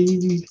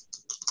anthropology?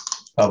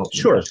 Probably.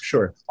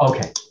 Sure.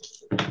 Okay.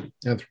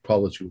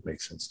 Anthropology would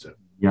make sense too.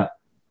 Yeah.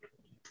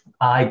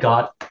 I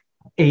got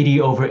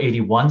 80 over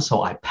 81,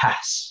 so I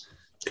pass.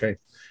 Okay.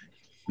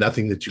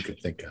 Nothing that you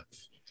could think of.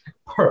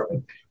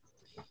 Perfect.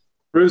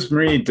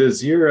 Rosemary,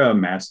 does your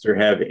master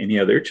have any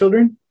other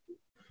children?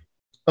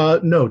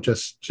 No,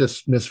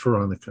 just Miss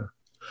Veronica.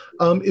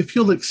 If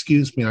you'll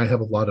excuse me, I have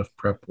a lot of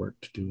prep work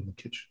to do in the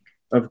kitchen.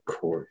 Of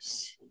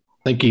course.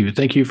 Thank you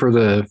for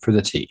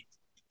the tea.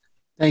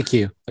 Thank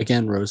you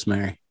again,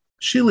 Rosemary.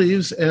 She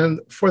leaves, and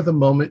for the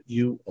moment,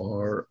 you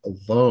are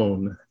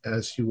alone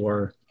as you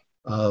are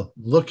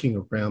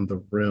looking around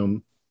the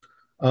room.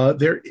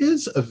 There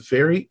is a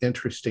very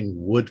interesting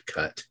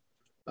woodcut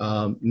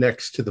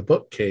next to the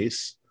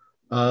bookcase,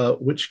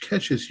 which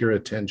catches your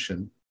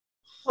attention.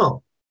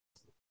 Oh.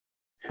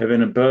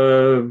 Heaven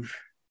above.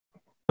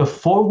 The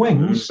four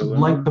wings,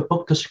 like the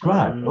book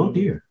described. Oh,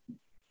 dear.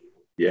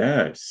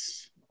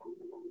 Yes.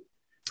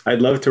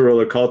 I'd love to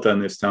roll a cult on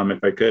this, Tom,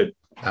 if I could.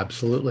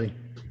 Absolutely.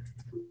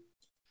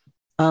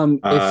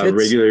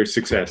 Regular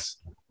success.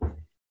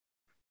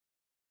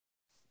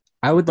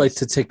 I would like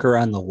to take her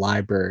around the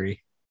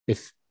library,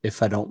 if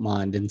I don't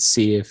mind, and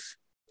see if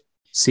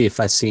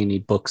I see any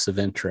books of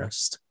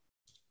interest.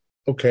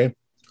 Okay.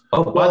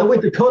 Oh, by the way,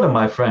 Dakota,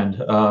 my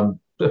friend,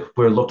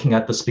 we're looking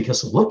at this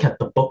because look at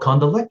the book on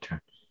the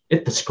lectern.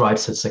 It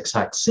describes its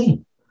exact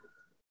scene.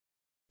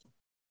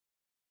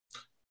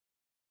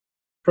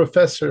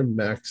 Professor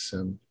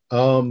Maxim,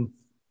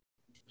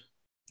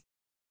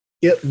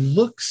 it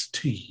looks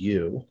to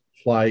you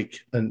like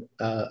an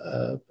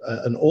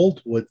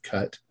old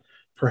woodcut,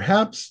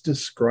 perhaps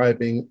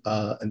describing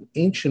an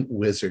ancient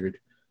wizard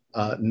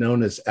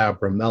known as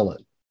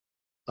Abramelin.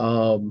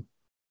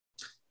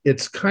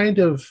 It's kind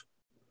of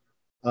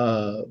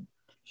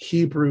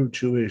Hebrew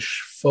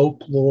Jewish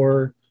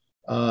folklore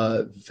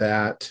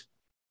that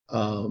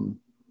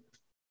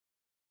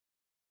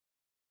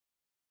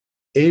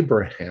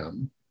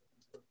Abraham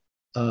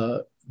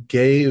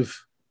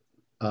gave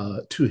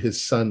to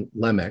his son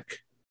Lamech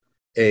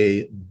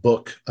a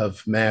book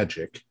of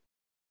magic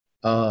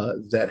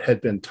that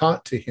had been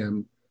taught to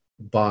him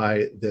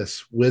by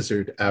this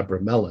wizard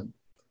Abramelin.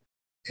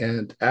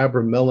 And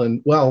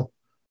Abramelin,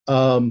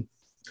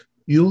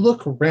 you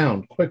look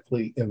around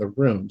quickly in the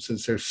room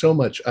since there's so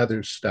much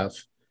other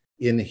stuff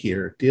in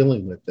here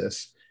dealing with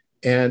this.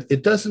 And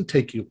it doesn't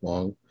take you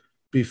long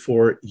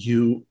before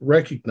you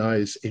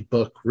recognize a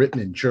book written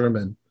in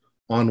German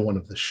on one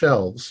of the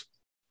shelves.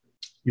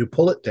 You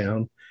pull it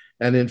down,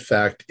 and in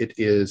fact, it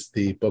is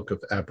the Book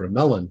of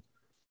Abramelin.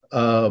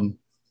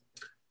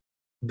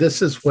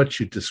 This is what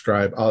you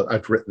describe.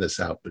 I've written this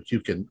out, but you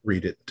can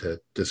read it to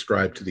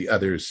describe to the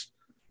others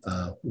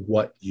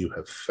what you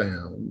have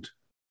found.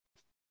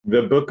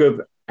 The Book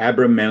of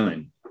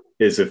Abramelin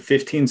is a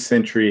 15th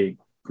century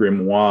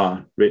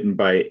grimoire written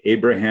by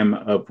Abraham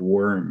of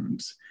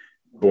Worms,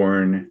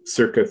 born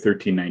circa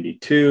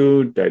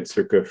 1392, died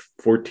circa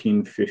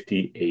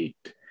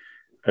 1458,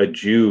 a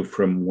Jew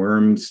from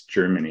Worms,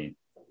 Germany.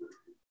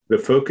 The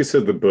focus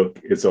of the book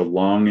is a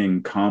long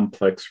and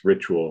complex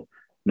ritual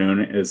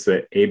known as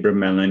the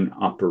Abramelin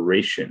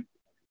operation,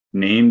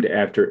 named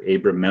after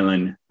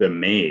Abramelin the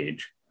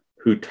mage,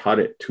 who taught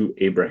it to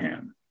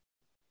Abraham.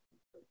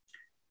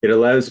 It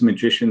allows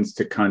magicians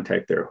to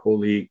contact their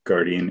holy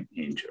guardian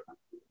angel.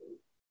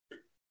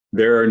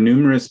 There are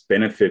numerous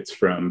benefits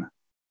from,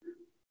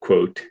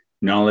 quote,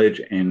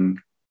 knowledge and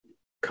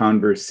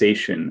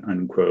conversation,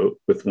 unquote,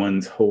 with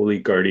one's holy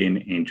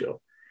guardian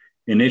angel.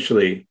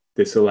 Initially,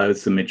 this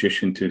allows the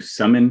magician to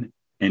summon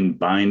and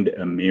bind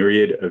a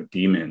myriad of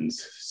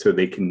demons so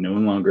they can no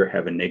longer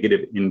have a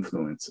negative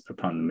influence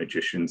upon the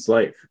magician's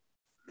life.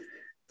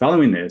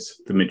 Following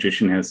this, the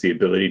magician has the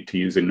ability to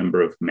use a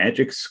number of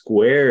magic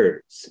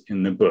squares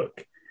in the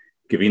book,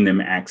 giving them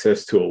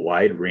access to a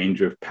wide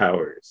range of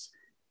powers,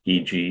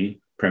 e.g.,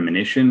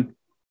 premonition,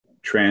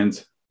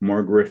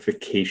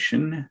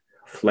 transmogrification,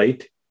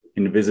 flight,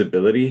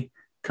 invisibility,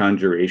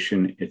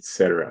 conjuration,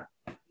 etc.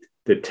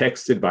 The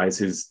text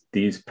advises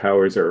these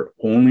powers are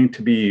only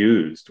to be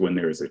used when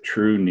there is a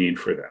true need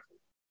for them.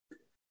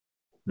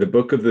 The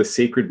Book of the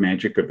Sacred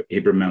Magic of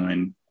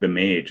Abramelin the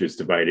Mage is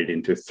divided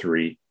into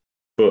 3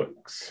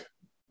 books.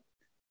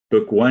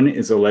 Book 1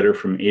 is a letter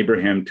from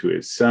Abraham to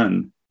his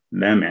son,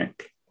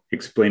 Lamech,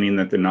 explaining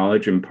that the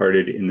knowledge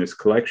imparted in this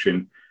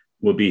collection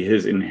will be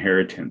his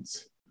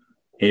inheritance.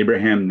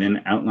 Abraham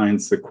then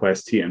outlines the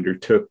quest he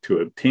undertook to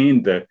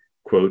obtain the,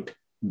 quote,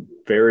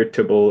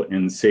 veritable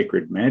and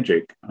sacred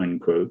magic,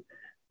 unquote,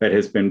 that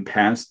has been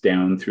passed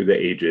down through the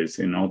ages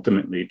and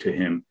ultimately to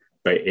him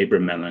by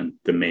Abramelin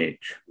the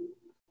mage.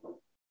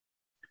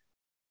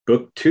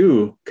 Book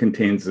 2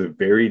 contains the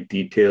very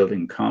detailed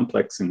and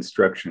complex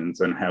instructions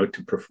on how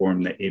to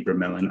perform the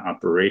Abramelin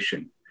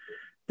operation.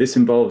 This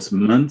involves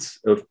months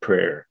of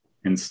prayer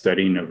and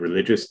studying of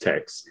religious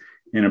texts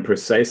in a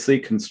precisely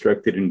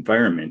constructed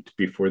environment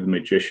before the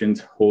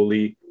magician's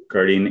holy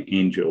guardian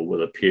angel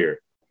will appear.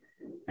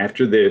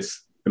 After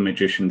this, the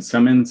magician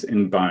summons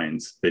and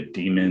binds the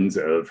demons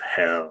of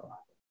hell.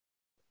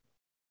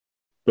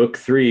 Book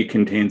 3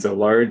 contains a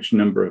large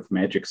number of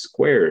magic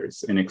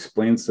squares and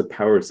explains the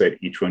powers that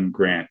each one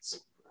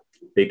grants.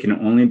 They can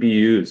only be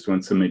used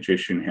once the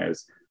magician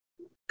has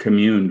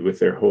communed with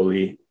their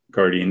holy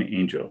guardian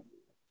angel.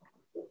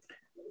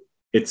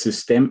 Its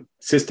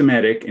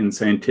systematic and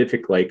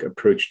scientific-like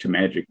approach to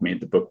magic made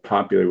the book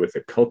popular with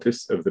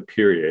occultists of the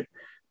period,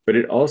 but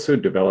it also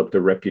developed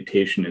a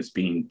reputation as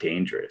being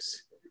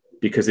dangerous.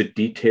 Because it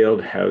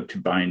detailed how to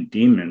bind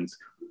demons,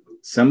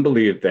 some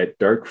believed that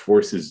dark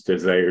forces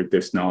desired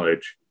this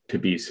knowledge to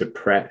be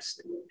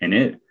suppressed, and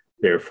it,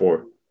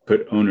 therefore,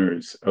 put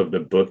owners of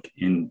the book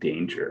in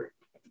danger.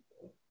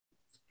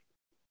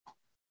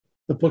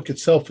 The book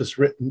itself is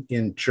written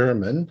in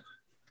German,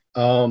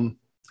 and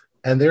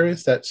there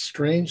is that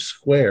strange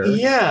square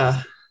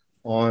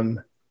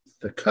on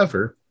the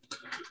cover,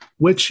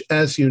 which,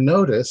 as you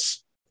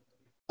notice,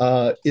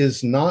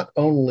 is not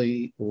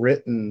only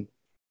written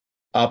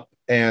up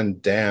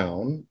and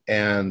down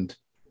and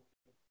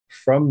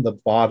from the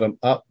bottom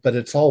up, but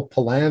it's all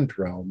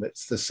palindrome.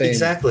 It's the same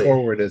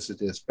forward as it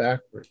is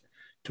backward.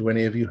 Do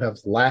any of you have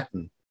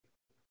Latin?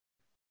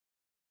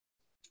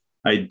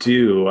 I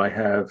do. I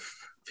have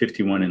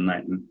 51 in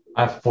Latin.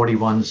 I have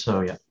 41,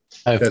 so yeah.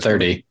 I have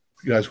 30.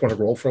 You guys want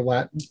to roll for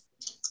Latin?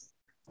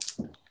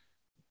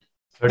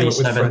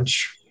 37.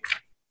 French.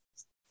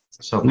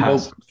 So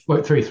pass.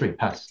 Wait, 33,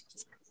 pass.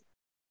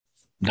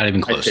 Not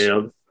even I close.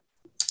 failed.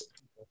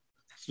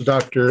 So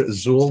Dr.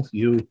 Zool,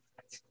 you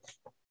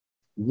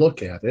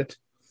look at it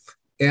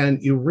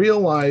and you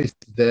realize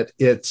that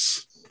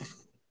it's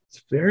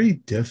very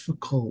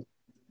difficult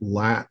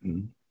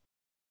Latin.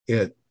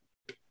 It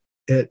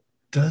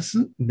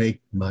doesn't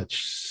make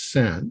much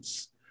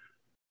sense,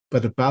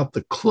 but about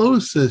the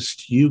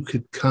closest you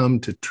could come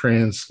to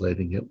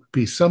translating it would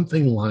be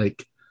something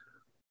like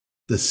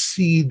the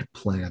seed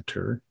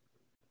planter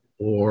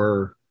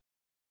or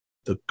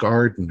the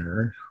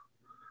gardener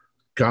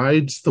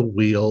guides the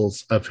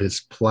wheels of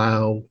his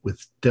plow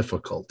with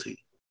difficulty.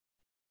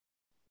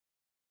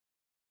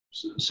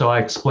 So I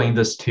explained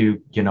this to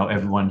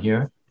everyone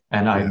here,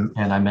 and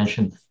I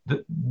mentioned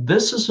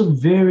this is a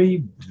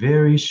very,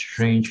 very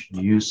strange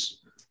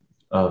use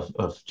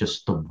of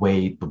just the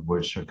way the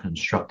words are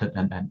constructed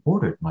and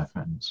ordered, my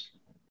friends.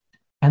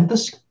 And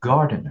this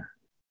gardener,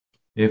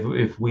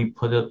 if we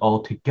put it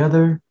all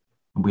together,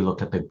 and we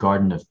look at the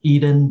Garden of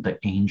Eden, the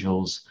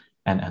angels,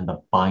 and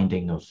the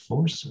binding of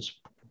forces,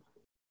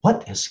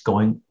 what is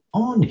going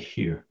on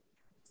here?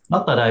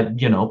 Not that I,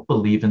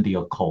 believe in the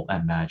occult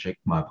and magic.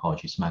 My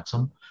apologies,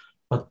 Maxim.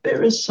 But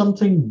there is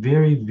something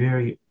very,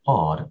 very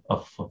odd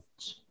afoot.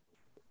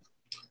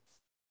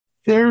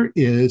 There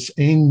is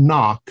a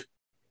knock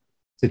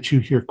that you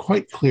hear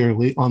quite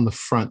clearly on the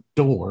front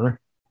door,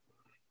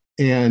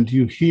 and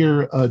you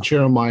hear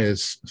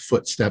Jeremiah's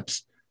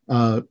footsteps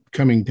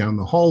coming down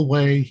the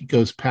hallway. He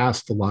goes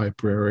past the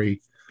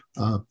library,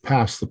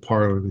 past the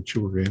parlor that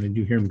you were in, and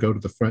you hear him go to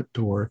the front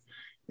door,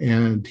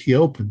 and he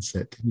opens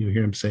it, and you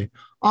hear him say,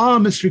 "Ah,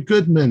 Mr.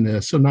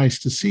 Goodman, so nice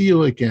to see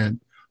you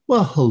again."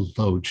 "Well,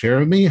 hello,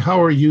 Jeremy.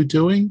 How are you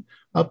doing?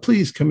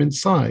 Please come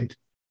inside.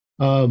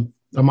 Am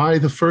I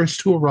the first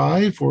to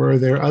arrive, or are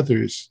there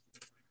others?"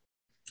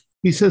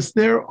 He says,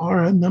 "There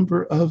are a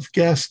number of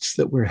guests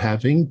that we're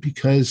having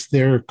because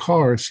their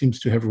car seems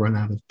to have run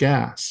out of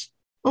gas."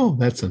 "Oh,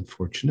 that's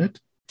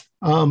unfortunate.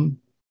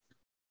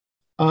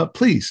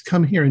 Please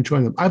come here and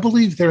join them. I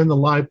believe they're in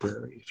the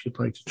library if you'd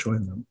like to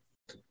join them."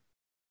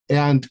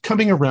 And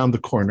coming around the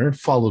corner,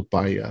 followed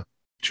by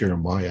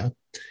Jeremiah,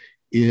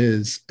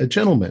 is a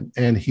gentleman.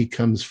 And he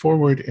comes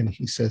forward and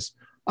he says,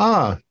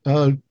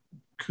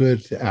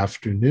 good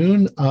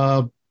afternoon.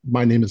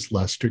 My name is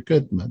Lester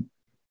Goodman."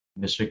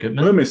 Mr.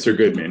 Goodman? Hello, Mr.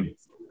 Goodman.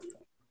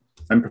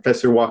 I'm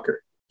Professor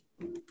Walker.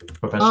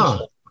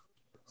 Professor?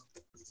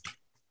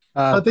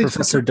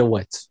 Professor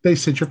DeWitt. They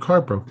said your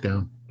car broke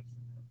down.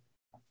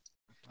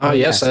 Oh,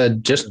 yes.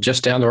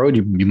 Just down the road.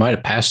 You might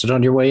have passed it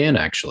on your way in,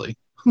 actually.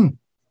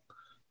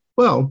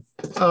 Well,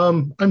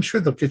 I'm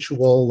sure they'll get you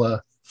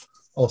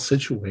all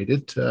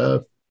situated.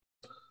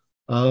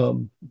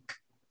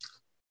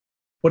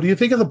 What do you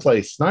think of the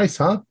place? Nice,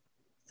 huh?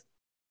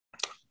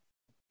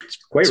 It's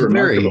quite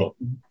remarkable.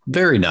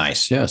 Very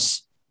nice,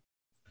 yes.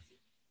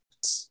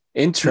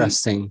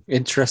 Interesting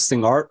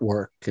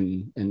artwork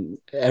and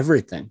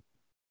everything.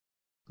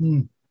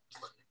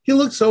 He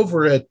looks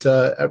over at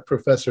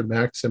Professor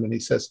Maxim and he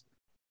says,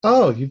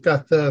 "Oh, you've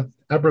got the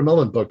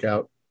Abramelin book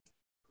out."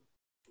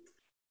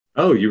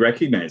 Oh, you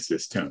recognize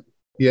this tone?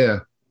 Yeah.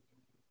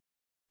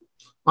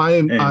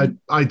 I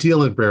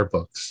deal in rare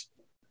books.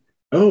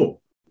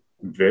 Oh,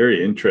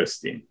 very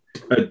interesting.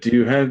 Do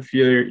you have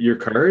your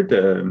card?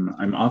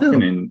 I'm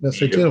often in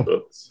need of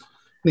books.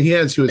 He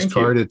hands you his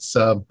card. It's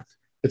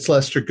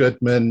Lester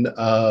Goodman,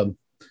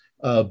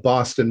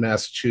 Boston,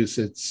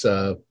 Massachusetts,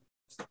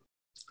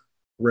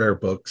 rare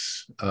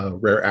books,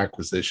 rare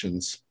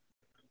acquisitions.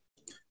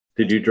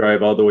 Did you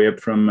drive all the way up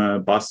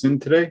from Boston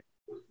today?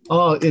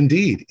 Oh,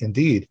 indeed.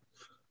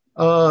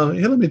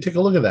 Here, let me take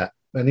a look at that.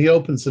 And he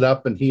opens it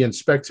up and he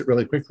inspects it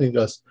really quickly and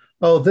goes,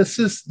 "Oh, this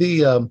is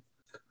the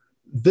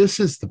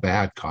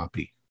bad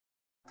copy.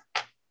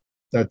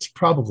 That's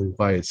probably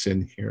why it's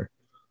in here.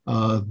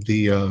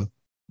 The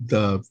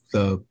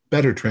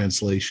better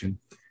translation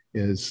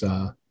is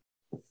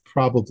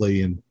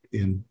probably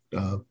in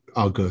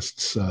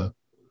August's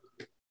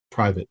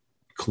private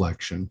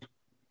collection."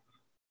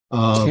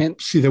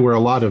 See, there were a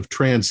lot of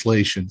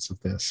translations of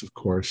this, of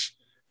course,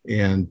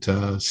 and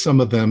some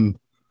of them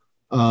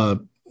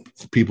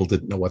people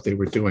didn't know what they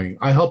were doing.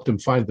 I helped him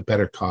find the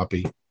better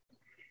copy.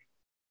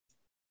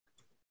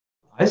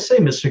 I say,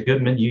 Mr.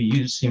 Goodman,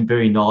 you seem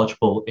very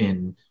knowledgeable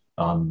in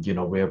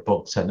rare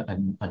books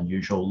and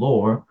unusual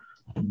lore.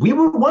 We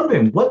were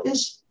wondering, what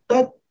is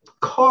that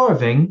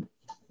carving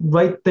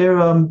right there,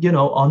 on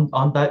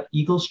that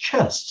eagle's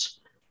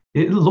chest?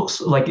 It looks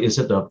like, is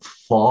it a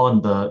flaw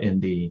in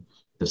the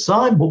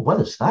side?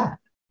 What is that?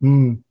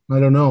 I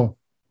don't know.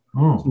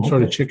 Some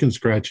sort of chicken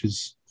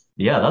scratches.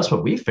 Yeah, that's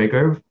what we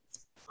figured.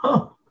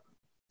 Huh.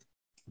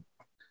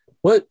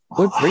 What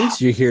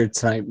brings you here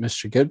tonight,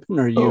 Mr. Goodman?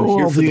 Are you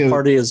here for the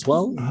party as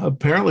well?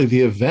 Apparently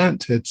the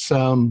event, it's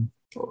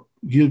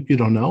you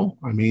don't know.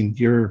 I mean,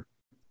 you're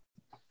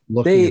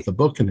looking at the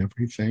book and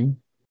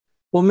everything.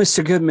 Well,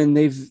 Mr. Goodman,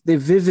 they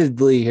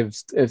vividly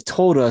have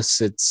told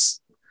us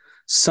it's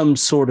some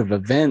sort of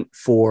event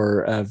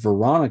for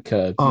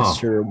Veronica,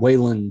 Mr.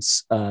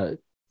 Wayland's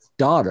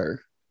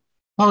daughter.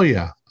 Oh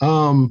yeah.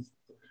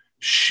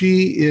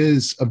 She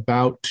is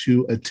about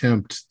to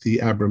attempt the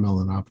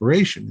Abramelin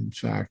operation. In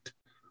fact,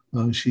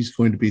 she's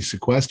going to be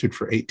sequestered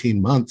for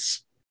 18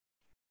 months.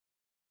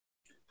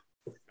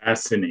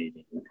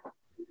 Fascinating.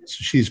 So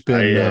she's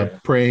been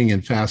praying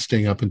and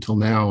fasting up until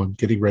now and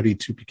getting ready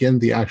to begin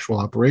the actual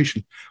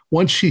operation.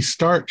 Once she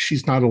starts,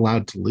 she's not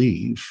allowed to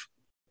leave.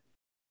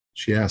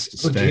 She has to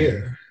stay.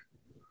 Dear.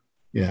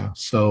 Yeah.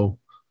 So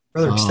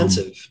rather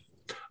extensive.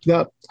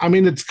 Yeah, I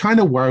mean, it's kind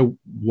of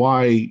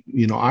why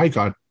I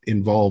got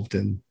involved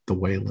in the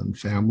Wayland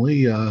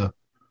family.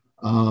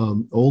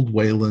 Old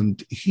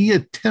Wayland, he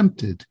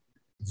attempted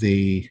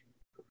the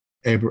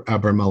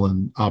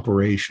Abramelin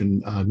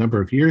operation a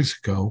number of years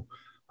ago,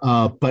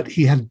 but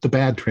he had the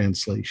bad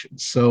translation.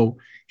 So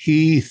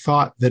he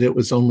thought that it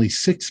was only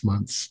 6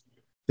 months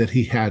that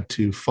he had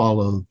to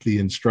follow the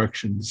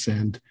instructions,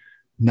 and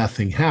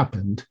nothing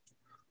happened.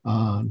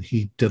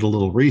 He did a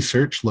little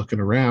research looking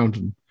around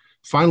and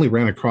finally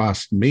ran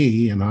across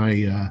me, and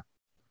I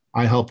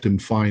helped him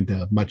find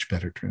a much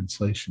better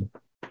translation.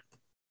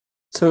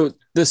 So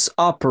this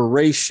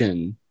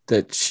operation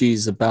that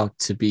she's about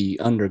to be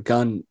under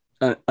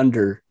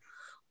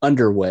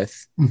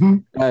with,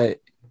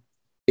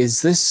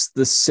 is this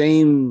the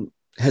same?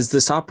 Has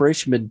this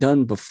operation been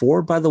done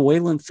before by the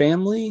Wayland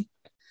family?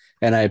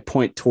 And I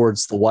point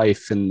towards the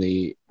wife in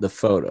the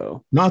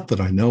photo. Not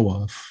that I know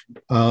of.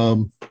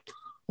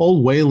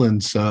 Old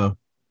Wayland's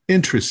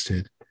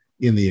interested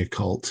in the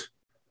occult,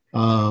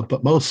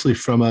 but mostly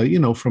from a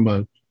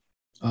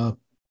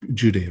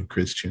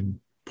Judeo-Christian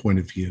point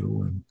of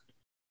view. And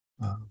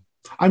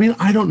I mean,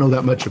 I don't know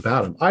that much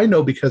about him. I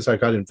know because I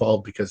got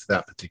involved because of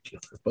that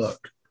particular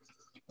book.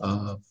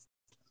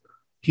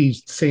 He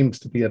seems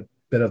to be a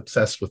bit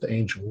obsessed with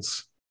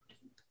angels.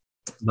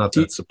 Not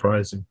that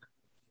surprising.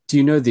 Do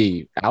you know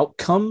the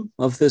outcome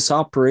of this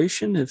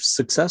operation if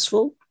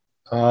successful?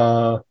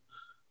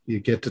 You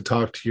get to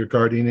talk to your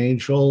guardian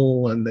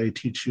angel and they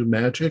teach you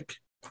magic,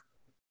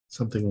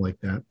 something like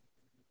that.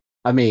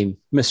 I mean,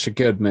 Mr.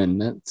 Goodman,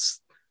 let's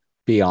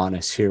be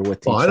honest here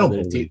with each other. I don't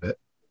believe it.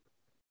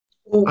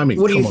 Well, I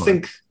mean, what do you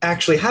think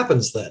actually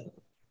happens then?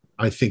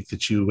 I think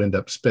that you end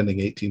up spending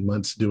 18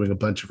 months doing a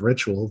bunch of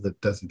ritual that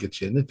doesn't get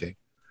you anything.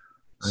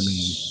 I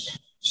mean,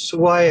 so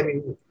why? I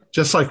mean,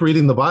 just like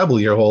reading the Bible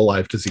your whole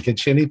life, does it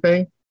get you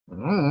anything?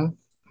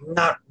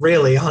 Not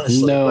really,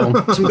 honestly. No,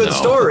 some good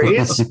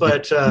stories,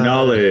 but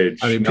knowledge.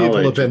 I mean,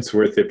 people have been it's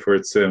worth it for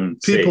its own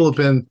people sake.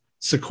 Have been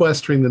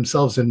sequestering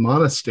themselves in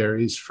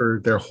monasteries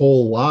for their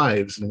whole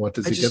lives, and what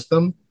does it get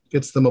them?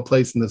 Gets them a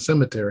place in the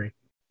cemetery.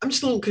 I'm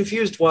just a little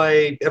confused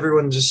why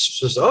everyone just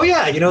says, oh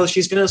yeah,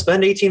 she's going to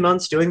spend 18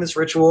 months doing this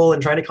ritual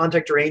and trying to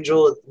contact her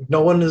angel.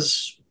 No one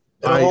is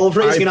at all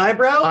raising an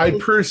eyebrow. I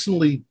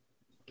personally,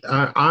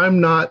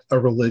 I'm not a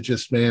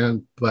religious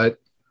man, but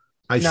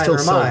I still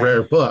sell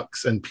rare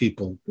books and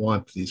people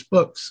want these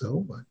books.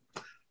 So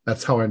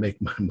that's how I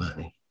make my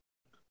money.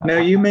 Now,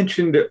 you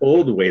mentioned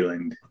Old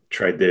Wayland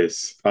tried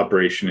this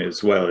operation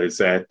as well. Is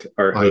that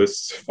our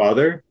host's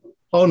father?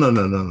 Oh, no.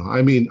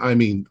 I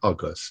mean,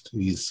 August.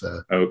 He's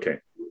okay.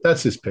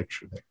 That's his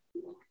picture there.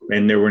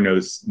 And there were no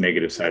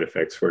negative side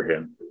effects for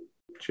him.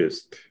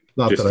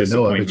 Not that I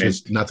know of. It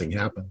just nothing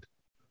happened.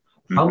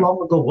 How long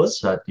ago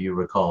was that? Do you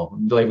recall?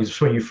 Like, it was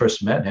when you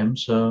first met him.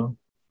 So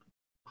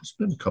it's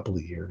been a couple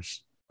of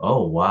years.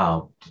 Oh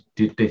wow!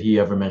 Did he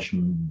ever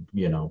mention?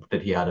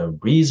 That he had a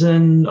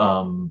reason?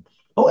 And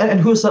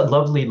who's that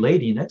lovely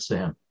lady next to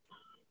him?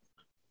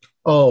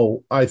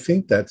 Oh, I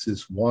think that's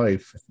his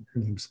wife. I think her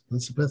name's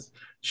Elizabeth.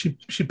 She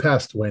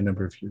passed away a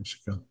number of years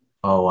ago.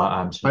 Oh,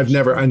 I'm so I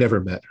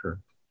never met her.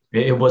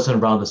 It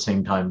wasn't around the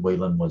same time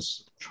Wayland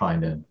was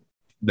trying to.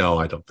 No,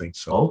 I don't think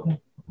so. Okay.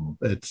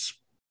 It's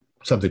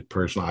something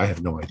personal. I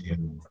have no idea.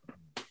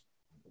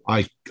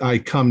 I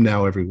come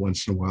now every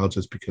once in a while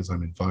just because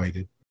I'm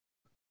invited.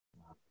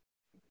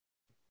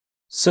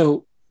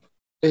 So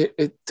I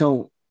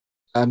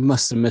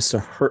must have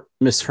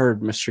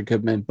misheard Mr.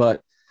 Goodman, but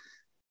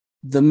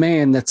the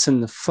man that's in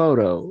the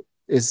photo,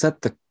 is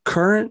that the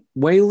current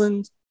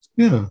Wayland?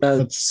 Yeah,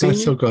 that's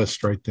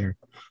August right there.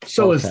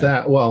 So is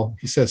that, well,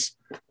 he says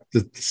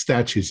the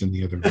statue's in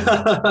the other room.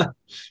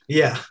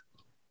 Yeah.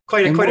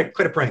 Quite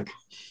a prank.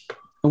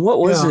 And what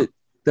was it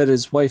that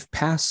his wife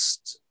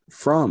passed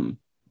from?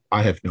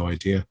 I have no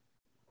idea.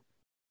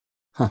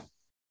 Huh.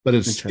 But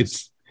it's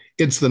the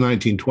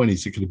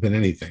 1920s. It could have been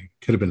anything.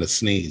 Could have been a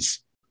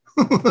sneeze.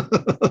 Do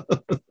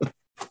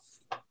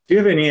you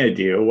have any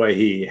idea why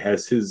he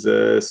has his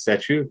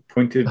statue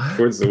pointed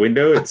towards the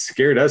window? It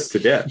scared us to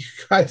death. You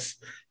guys,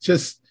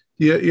 just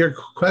your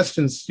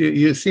questions,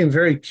 you seem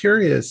very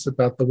curious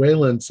about the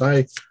Waylands.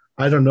 I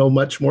don't know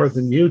much more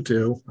than you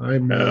do.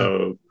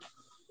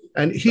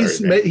 And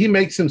he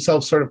makes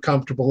himself sort of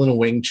comfortable in a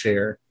wing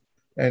chair.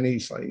 And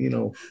he's like,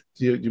 do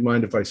you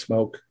mind if I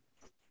smoke?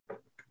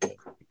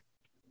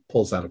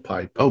 Pulls out a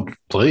pipe. Oh,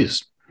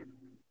 please.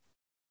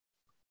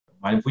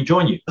 Mind if we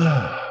join you?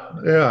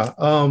 Yeah.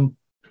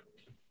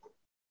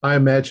 I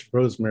imagine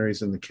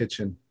Rosemary's in the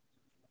kitchen.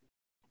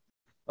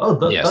 Oh,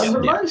 that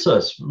reminds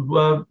us.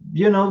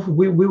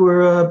 We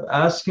were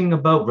asking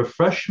about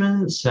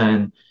refreshments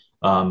and,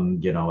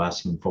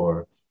 asking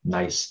for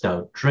nice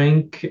stout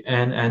drink.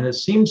 And it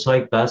seems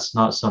like that's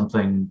not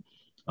something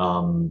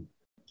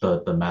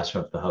the master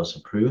of the house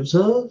approves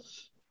of,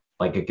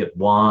 like a good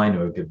wine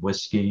or a good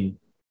whiskey.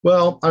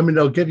 Well, I mean,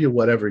 they'll give you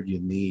whatever you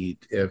need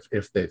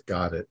if they've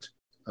got it.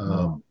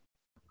 I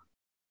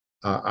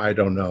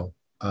don't know.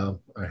 I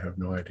have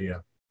no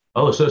idea.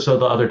 Oh, so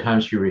the other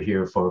times you were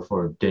here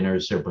for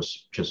dinners, there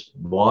was just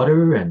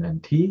water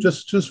and tea?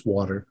 Just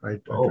water. I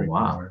Oh, drink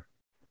wow. water.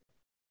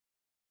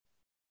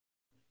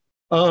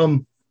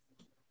 Um,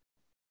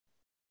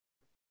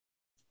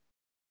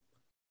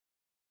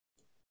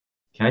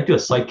 Can I do a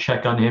slight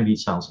check on him? He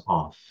sounds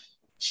off.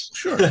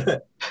 sure.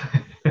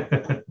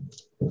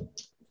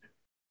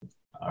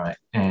 All right.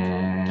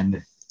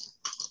 And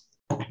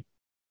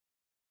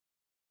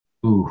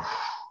ooh,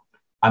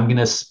 I'm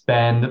gonna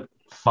spend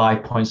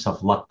 5 points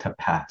of luck to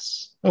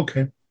pass.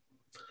 Okay.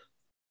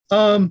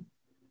 Um,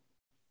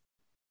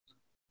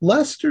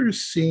 Lester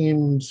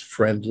seems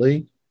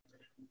friendly.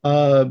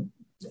 Uh,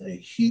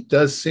 he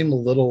does seem a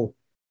little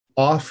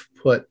off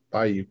put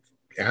by you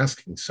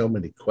asking so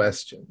many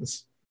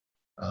questions.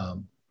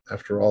 Um,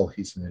 After all,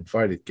 he's an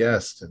invited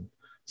guest, and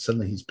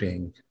suddenly he's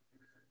being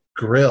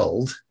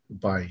grilled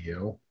by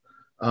you.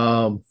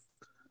 Um,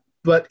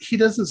 but he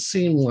doesn't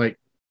seem like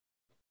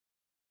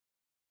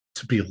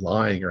to be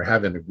lying or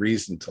having a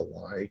reason to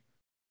lie.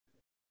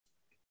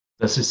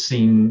 Does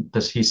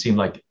he seem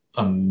like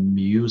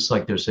amused,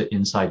 like there's an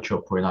inside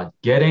joke we're not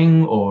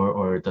getting,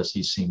 or does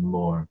he seem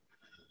more?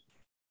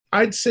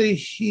 I'd say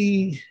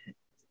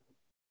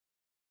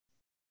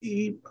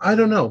I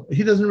don't know.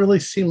 He doesn't really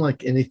seem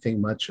like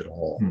anything much at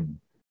all,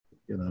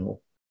 you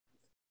know.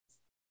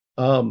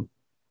 Um,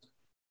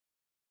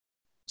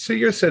 so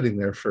you're sitting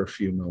there for a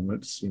few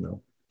moments, you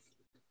know.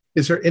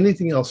 Is there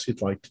anything else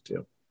you'd like to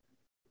do?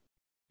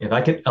 If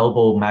I could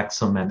elbow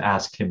Maxim and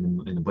ask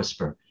him in a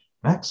whisper,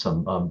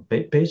 Maxim,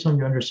 based on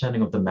your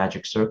understanding of the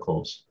magic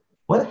circles,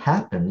 what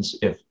happens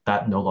if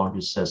that no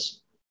longer says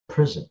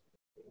prison?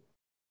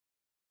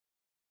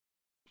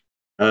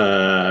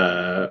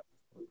 Uh,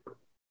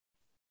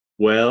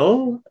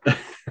 well,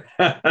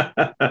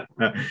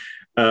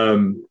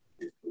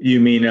 you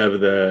mean of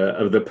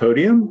the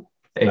podium?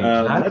 Let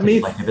Exactly, me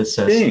like if it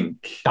says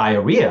think.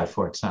 diarrhea,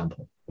 for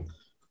example.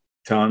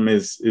 Tom,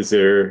 is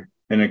there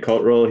an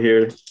occult roll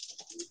here?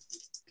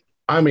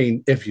 I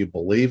mean, if you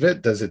believe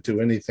it, does it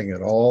do anything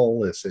at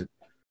all? Is it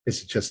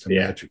just a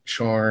magic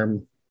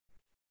charm?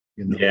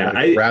 You know, Yeah,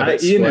 like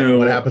rabbit's you foot. know,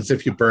 What happens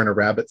if you burn a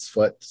rabbit's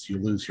foot? You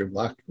lose your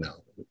luck? No.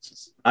 It's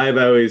just... I've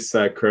always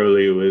thought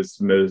Crowley was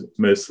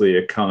mostly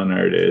a con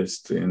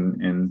artist,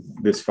 and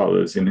this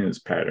follows in his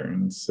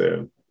patterns.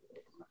 So,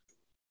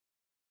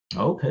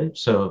 Okay,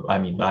 so I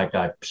mean, I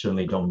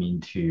certainly don't mean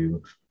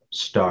to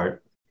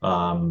start,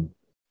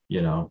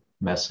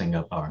 messing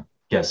up our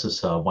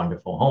guest's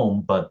wonderful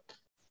home, but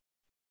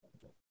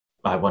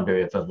I wonder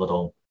if a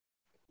little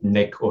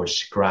nick or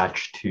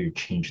scratch to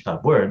change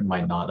that word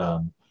might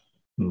not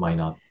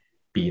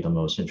be the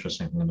most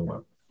interesting thing in the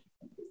world.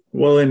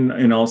 well,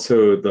 and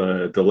also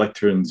the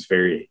lectern's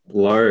very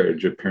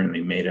large,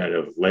 apparently made out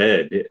of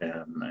lead.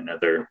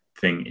 Another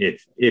thing,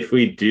 if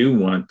we do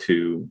want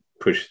to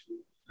push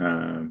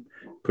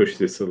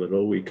this a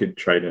little, we could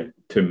try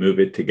to move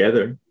it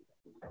together.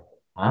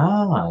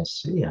 Ah, I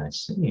see, I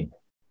see.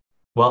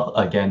 Well,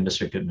 again,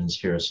 Mr. Goodman's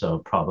here, so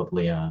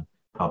probably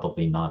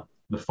not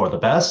for the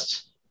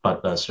best,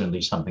 but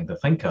certainly something to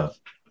think of.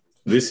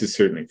 This is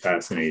certainly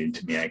fascinating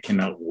to me. I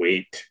cannot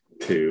wait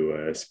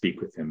to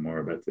speak with him more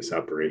about this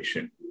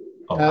operation.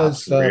 Oh,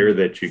 It's rare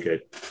that you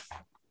get.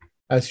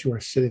 As you are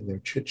sitting there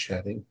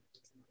chit-chatting,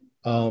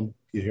 you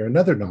hear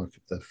another knock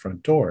at the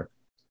front door.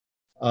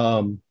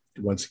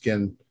 Once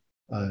again,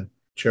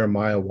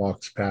 Jeremiah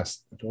walks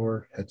past the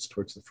door, heads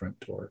towards the front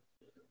door,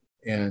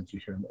 and you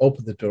hear him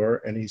open the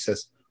door, and he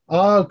says,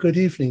 good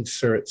evening,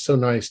 sir. It's so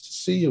nice to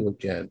see you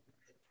again.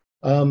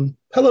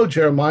 Hello,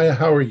 Jeremiah.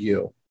 How are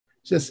you?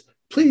 He says,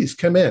 please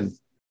come in.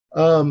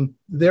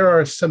 There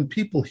are some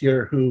people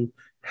here who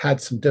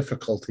had some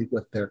difficulty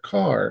with their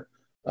car.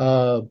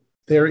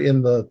 They're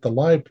in the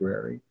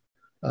library.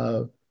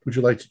 Would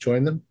you like to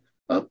join them?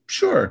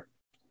 Sure.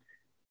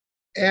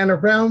 And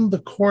around the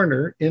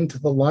corner into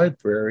the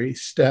library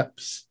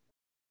steps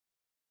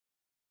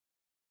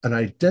an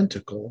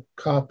identical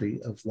copy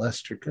of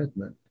Lester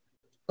Goodman.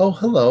 Oh,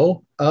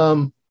 hello.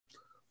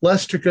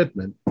 Lester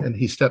Goodman. And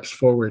he steps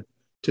forward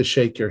to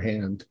shake your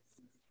hand.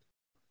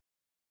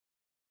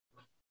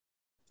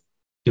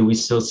 do we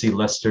still see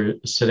Lester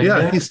sitting Yeah,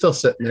 there? he's still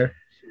sitting there.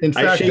 In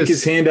I fact, shake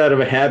his hand out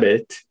of a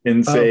habit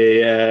and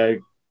say,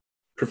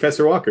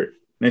 Professor Walker,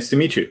 nice to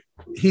meet you.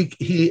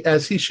 he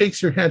as he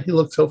shakes your hand, he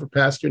looks over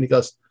past you and he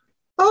goes,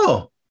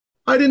 "Oh,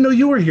 I didn't know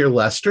you were here,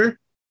 Lester."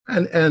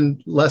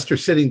 And Lester,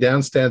 sitting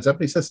down, stands up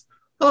and he says,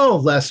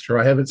 "Oh, Lester,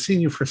 I haven't seen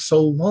you for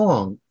so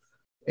long."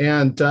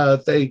 And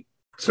they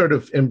sort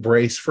of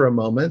embrace for a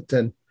moment.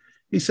 And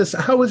he says,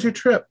 "How was your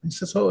trip?" He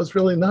says, "Oh, it was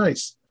really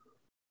nice."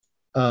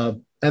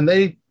 And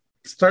they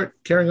start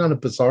carrying on a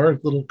bizarre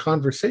little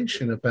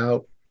conversation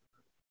about.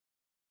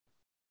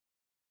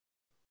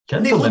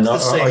 Gentlemen,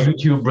 are you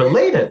two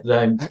related?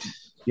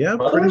 Yeah,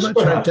 brothers, pretty much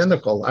perhaps?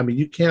 identical. I mean,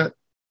 you can't.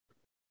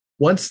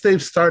 Once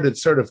they've started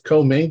sort of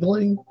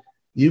commingling,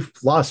 you've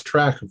lost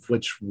track of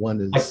which one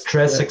is. Like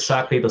dress which.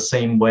 exactly the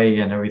same way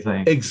and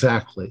everything.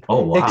 Exactly.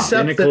 Oh, wow. Except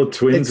Identical that,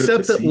 twins with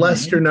except the that same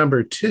Lester name?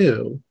 number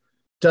 2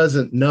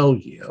 doesn't know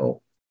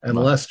you. And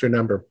Lester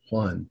number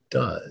 1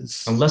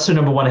 does. And Lester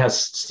number 1 has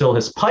still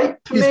his pipe.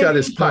 He's got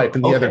his pipe,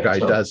 and the other guy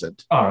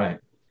doesn't. All right.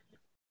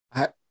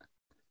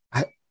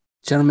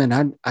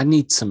 Gentlemen, I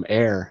need some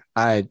air.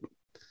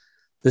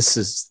 This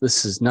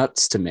is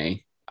nuts to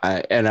me.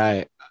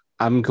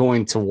 I'm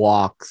going to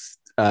walk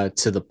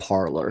to the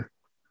parlor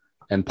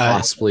and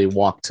possibly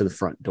walk to the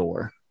front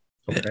door.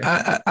 Okay.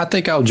 I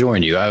think I'll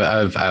join you.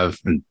 I've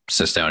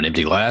sits down an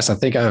empty glass. I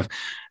think I've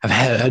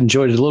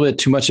enjoyed a little bit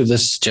too much of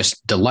this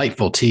just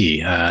delightful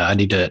tea. I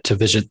need to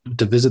visit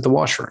the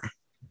washroom.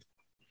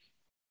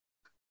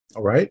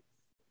 All right.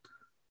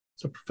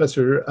 So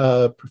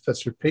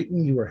Professor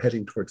Peyton, you are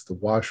heading towards the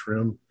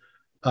washroom.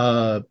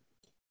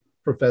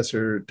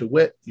 Professor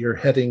DeWitt, you're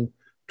heading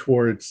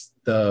towards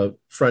the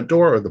front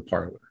door or the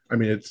parlor. I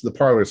mean, it's the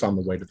parlor's on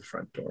the way to the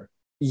front door.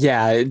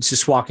 Yeah, it's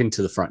just walking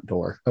to the front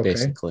door,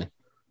 basically.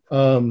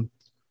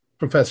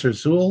 Professor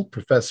Zool,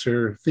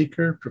 Professor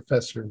Thieker,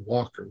 Professor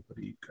Walker, what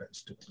are you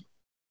guys doing?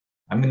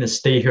 I'm going to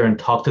stay here and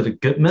talk to the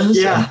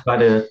Goodmans and try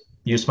to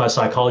use my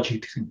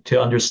psychology to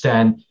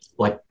understand,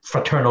 like,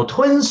 fraternal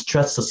twins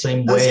dressed the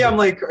same way. Yeah, I'm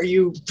like, are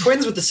you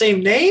twins with the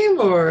same name,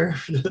 or?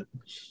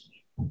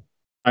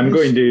 I'm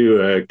going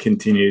to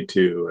continue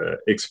to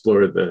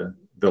explore the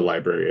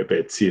library a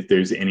bit, see if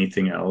there's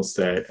anything else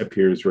that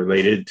appears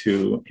related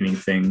to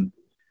anything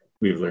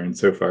we've learned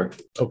so far.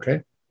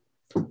 Okay.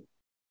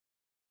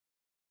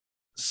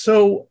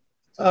 So,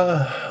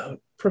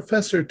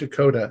 Professor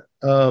Dakota,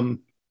 you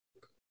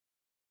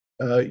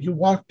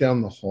walk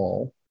down the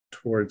hall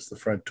towards the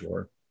front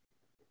door.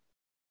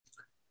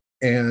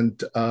 And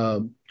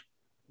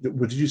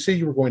did you say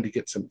you were going to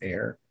get some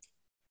air?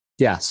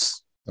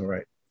 Yes. All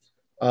right.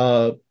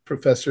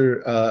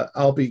 Professor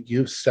Albee,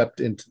 you've stepped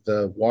into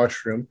the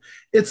washroom.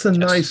 It's a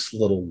nice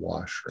little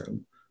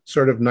washroom,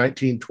 sort of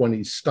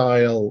 1920s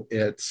style.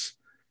 It's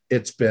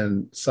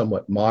been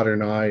somewhat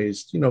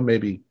modernized,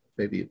 maybe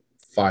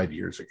 5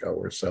 years ago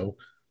or so.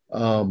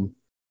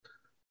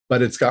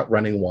 But it's got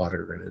running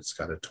water and it's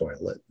got a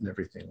toilet and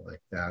everything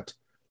like that.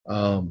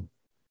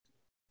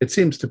 It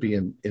seems to be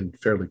in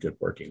fairly good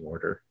working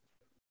order.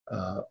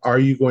 Are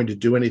you going to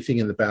do anything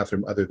in the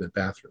bathroom other than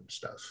bathroom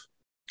stuff?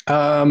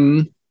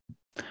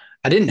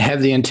 I didn't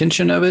have the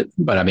intention of it,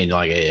 but I mean,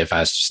 like, if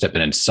I step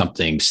in and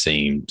something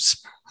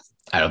seems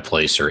out of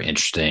place or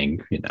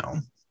interesting,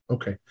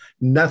 Okay.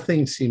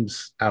 Nothing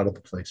seems out of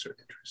the place or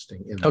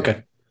interesting.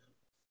 Okay.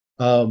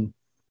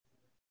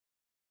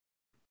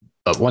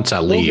 But once I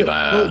leave,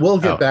 we'll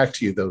get back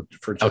to you though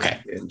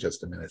in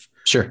just a minute.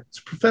 Sure.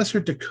 So Professor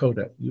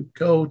Dakota, you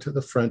go to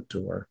the front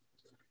door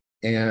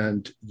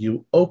and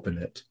you open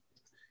it,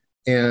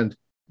 and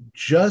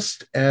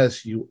just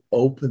as you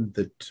open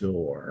the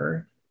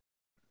door,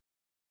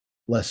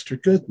 Lester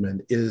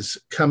Goodman is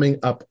coming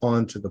up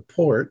onto the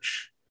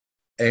porch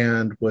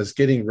and was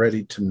getting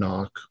ready to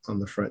knock on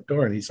the front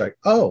door. And he's like,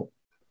 "Oh,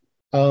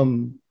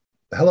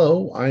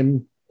 hello,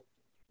 I'm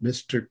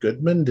Mr.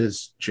 Goodman.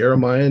 Is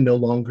Jeremiah no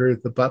longer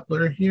the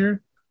butler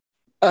here?"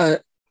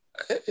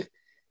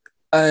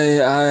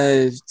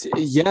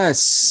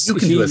 Yes. You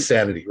can do a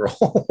sanity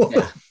roll.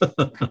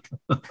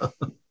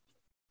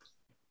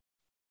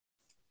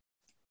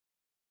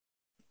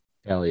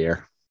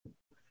 Yeah.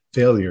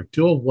 Failure.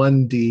 Do a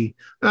 1D.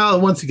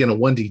 Once again, a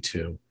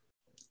 1D2.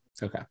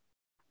 Okay.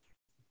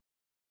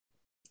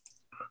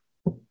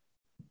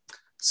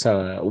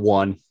 So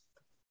 1.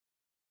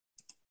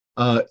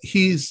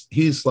 He's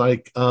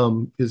like,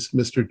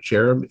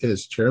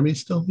 is Jeremy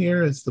still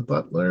here as the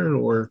butler,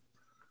 or?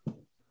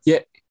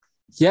 Yeah.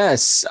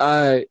 Yes.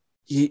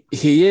 He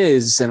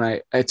is.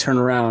 And I turn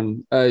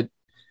around.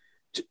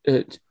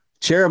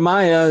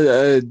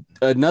 Jeremiah,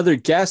 another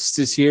guest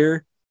is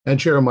here. And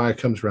Jeremiah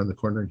comes around the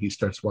corner and he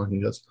starts walking.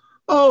 He goes,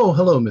 "Oh,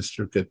 hello,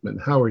 Mr. Goodman.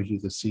 How are you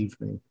this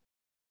evening?"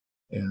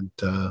 And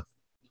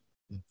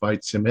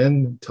invites him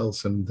in and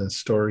tells him the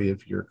story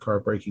of your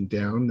car breaking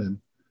down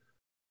and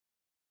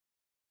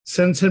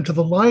sends him to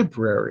the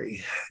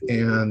library.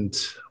 And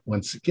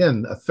once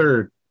again, a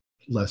third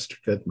Lester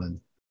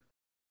Goodman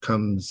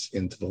comes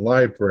into the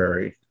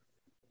library,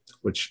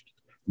 which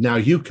now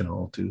you can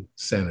all do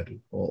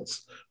sanity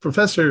rolls.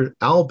 Professor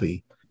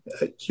Albee,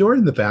 you're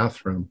in the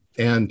bathroom,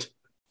 and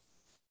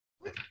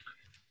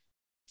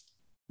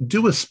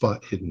do a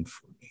spot hidden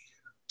for me.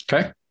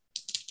 Okay.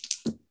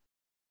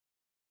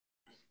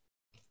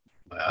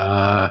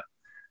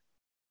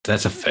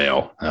 That's a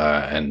fail.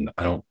 And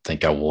I don't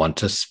think I want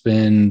to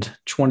spend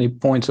 20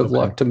 points of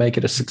luck to make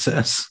it a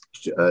success.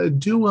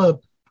 Do a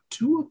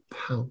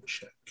pound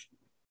check.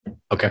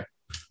 Okay.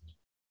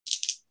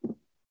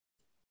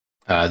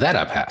 That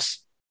I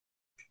pass.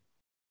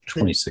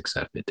 26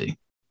 out of 50.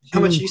 How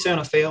much do you say on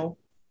a fail?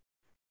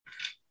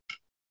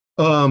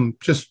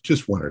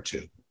 Just 1 or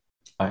 2.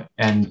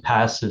 And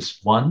pass is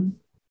 1?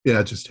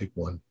 Yeah, just take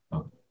 1.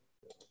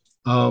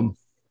 Okay.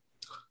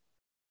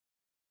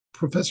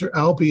 Professor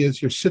Albee,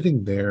 as you're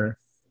sitting there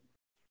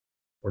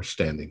or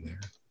standing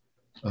there,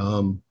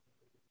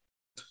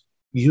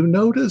 you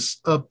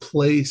notice a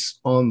place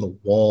on the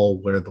wall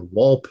where the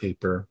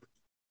wallpaper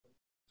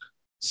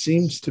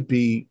seems to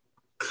be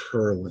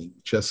curling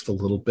just a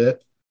little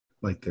bit,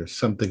 like there's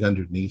something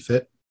underneath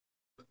it.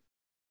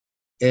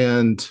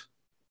 And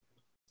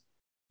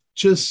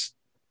just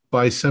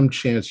by some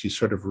chance, you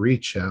sort of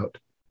reach out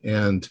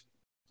and,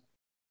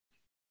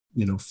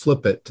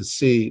 flip it to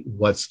see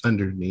what's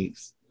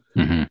underneath.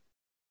 Mm-hmm.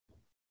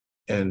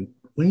 And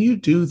when you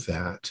do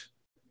that,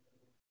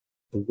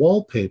 the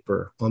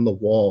wallpaper on the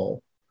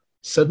wall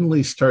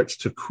suddenly starts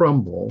to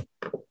crumble.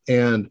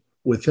 And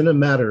within a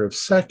matter of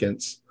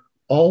seconds,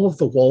 all of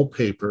the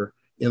wallpaper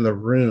in the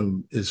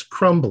room is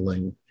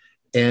crumbling.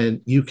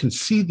 And you can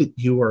see that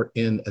you are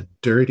in a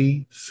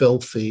dirty,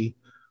 filthy,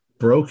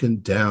 broken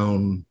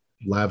down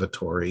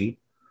lavatory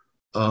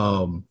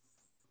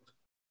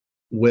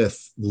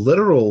with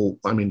literal,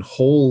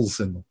 holes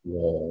in the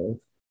wall.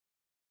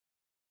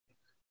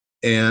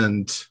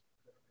 And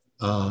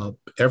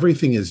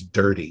everything is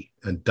dirty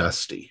and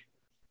dusty.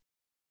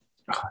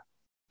 Oh,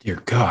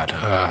 dear God.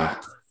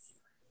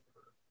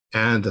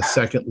 And a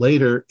second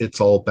later,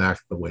 it's all back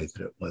the way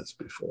that it was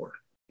before.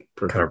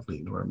 Perfectly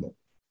normal.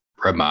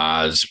 Rub my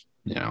eyes,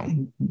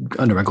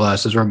 under my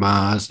glasses, rub my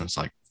eyes. And it's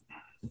like,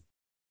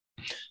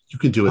 you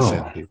can do a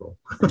sanity roll.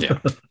 Yeah.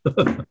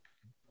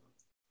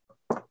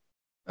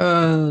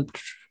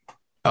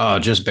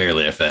 Just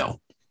barely I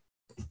fell.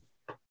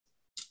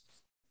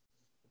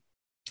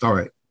 All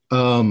right.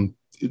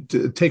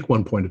 Take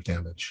 1 point of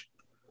damage.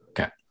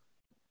 Okay.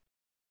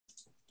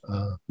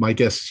 My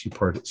guess is you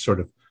sort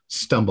of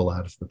stumble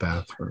out of the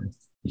bathroom.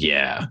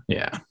 Yeah.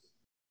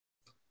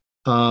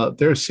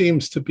 There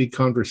seems to be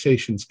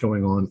conversations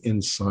going on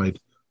inside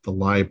the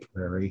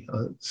library.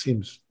 It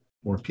seems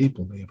more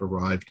people may have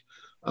arrived.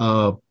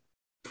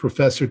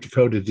 Professor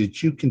Dakota,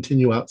 did you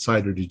continue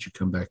outside or did you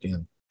come back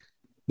in?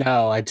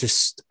 No,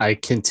 I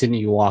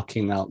continue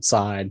walking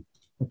outside.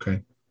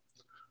 Okay.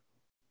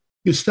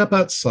 You step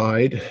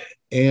outside,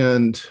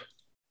 and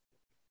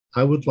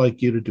I would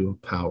like you to do a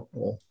power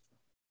roll.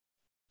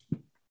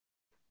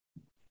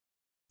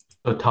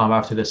 So, Tom,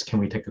 after this, can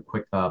we take a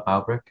quick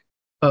bow break?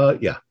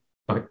 Yeah.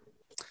 Okay.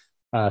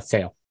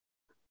 Fail.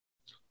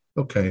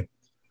 Okay.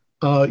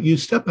 You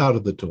step out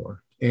of the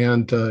door,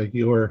 and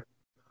you're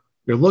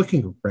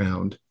looking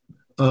around.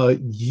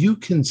 You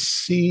can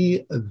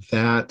see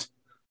that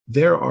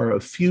there are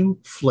a few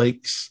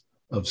flakes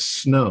of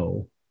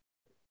snow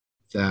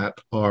that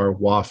are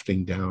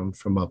wafting down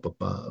from up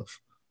above.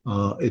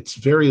 It's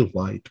very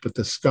light, but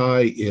the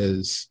sky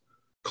is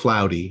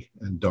cloudy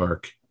and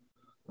dark.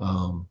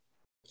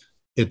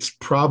 It's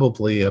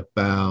probably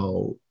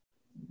about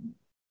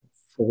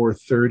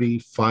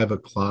 4:30, 5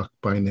 o'clock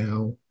by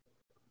now,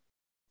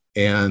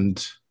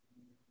 and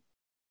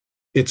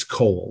it's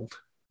cold.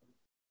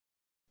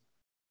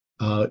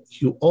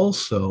 You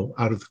also,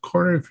 out of the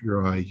corner of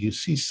your eye, you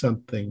see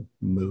something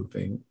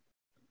moving,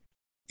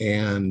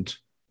 and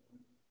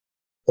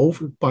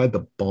over by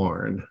the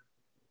barn,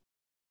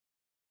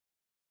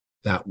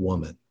 that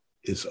woman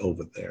is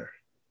over there.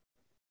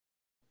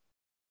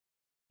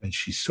 And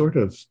she's sort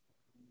of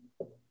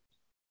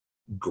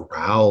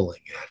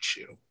growling at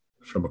you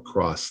from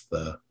across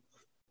the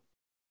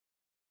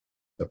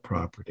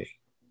property.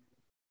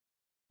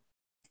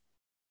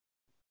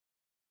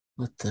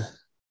 What the?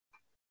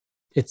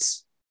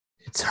 It's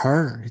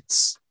her.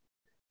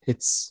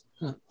 It's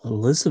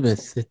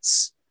Elizabeth.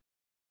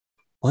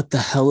 What the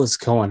hell is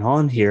going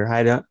on here?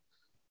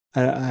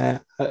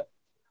 I've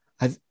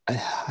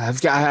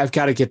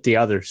got to get the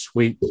others.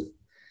 We've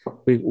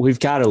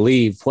got to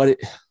leave. What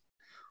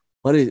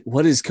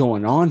is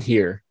going on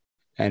here?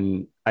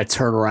 And I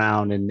turn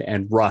around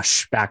and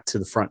rush back to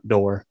the front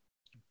door.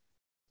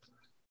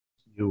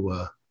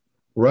 You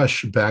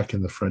rush back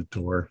in the front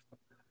door,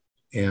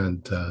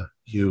 and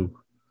you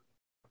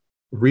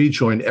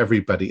rejoin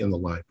everybody in the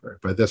library.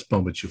 By this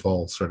moment, you've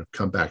all sort of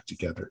come back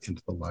together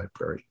into the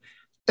library.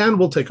 And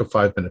we'll take a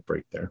 5-minute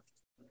break there.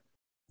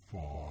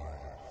 5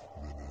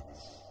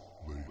 minutes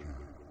later.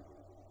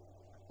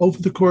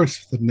 Over the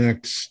course of the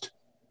next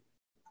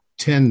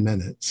 10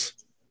 minutes,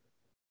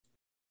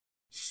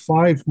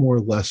 5 more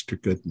Lester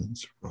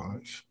Goodmans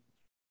arrive.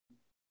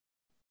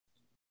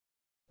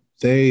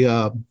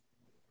 They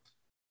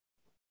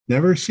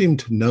never seem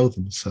to know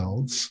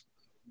themselves,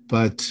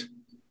 but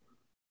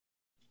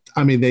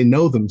they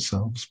know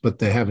themselves, but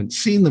they haven't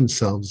seen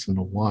themselves in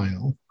a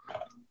while.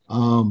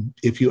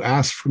 If you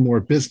ask for more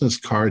business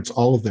cards,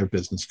 all of their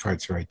business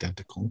cards are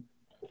identical.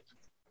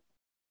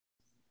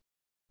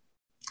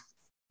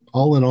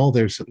 All in all,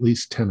 there's at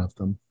least 10 of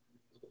them.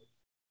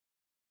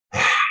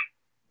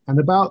 And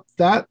about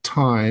that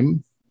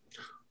time,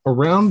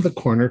 around the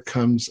corner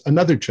comes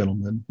another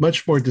gentleman,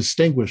 much more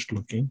distinguished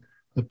looking,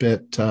 a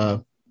bit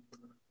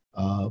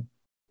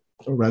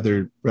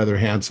rather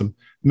handsome,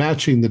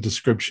 matching the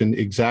description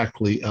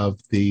exactly of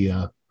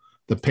the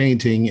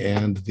painting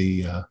and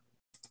the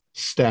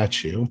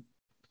statue.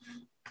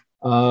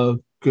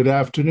 Good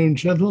afternoon,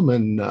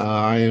 gentlemen.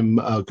 I am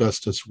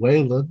Augustus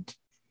Wayland,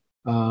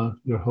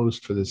 your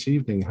host for this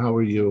evening. How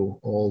are you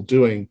all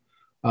doing?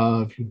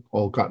 Have you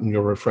all gotten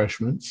your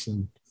refreshments?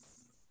 And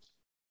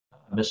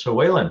Mr.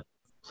 Wayland,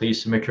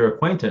 pleased to make your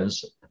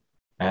acquaintance.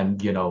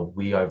 And,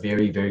 we are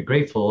very, very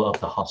grateful of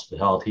the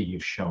hospitality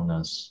you've shown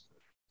us.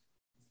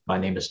 My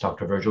name is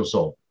Dr. Virgil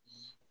Zoll.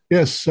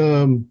 Yes,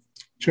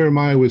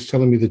 Jeremiah was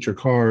telling me that your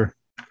car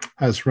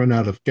has run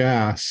out of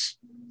gas.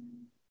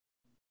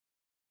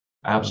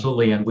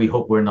 Absolutely, and we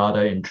hope we're not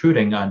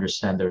intruding. I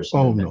understand there's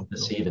an event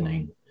this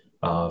evening.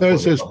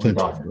 There's plenty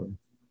of room.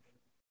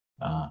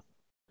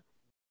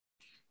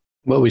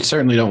 Well, we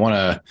certainly don't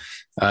want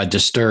to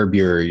disturb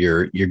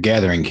your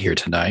gathering here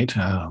tonight.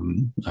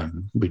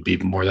 We'd be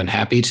more than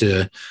happy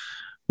to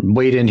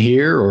wait in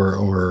here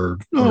or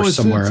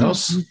somewhere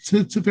else.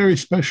 It's a very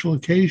special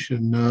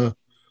occasion.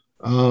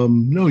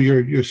 No,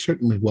 you're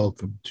certainly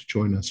welcome to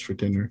join us for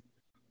dinner.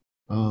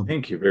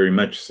 Thank you very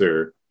much,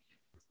 sir.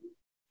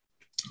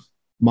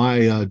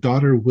 My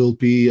daughter will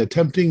be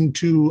attempting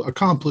to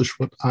accomplish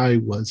what I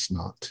was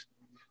not.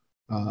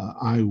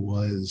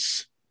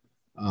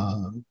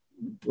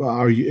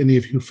 Are any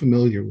of you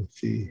familiar with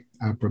the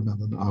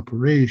Abramelin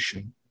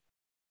operation?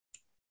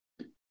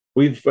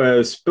 We've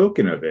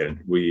spoken of it.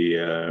 We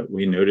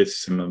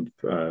noticed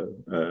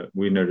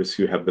we noticed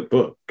you have the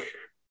book.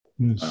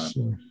 Yes,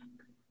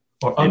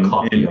 or a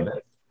copy of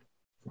it.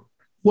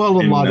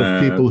 Well, a lot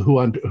of people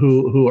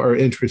who are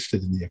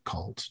interested in the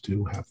occult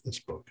do have this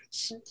book.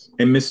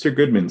 And Mr.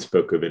 Goodman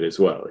spoke of it as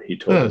well. He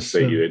told us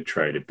that you had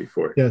tried it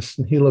before. Yes,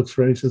 and he looks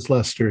right. He says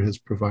Lester has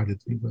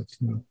provided me with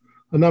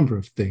a number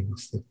of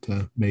things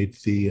that made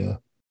the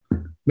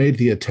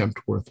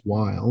attempt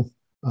worthwhile.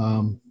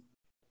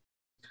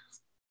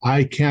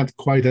 I can't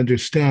quite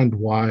understand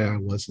why I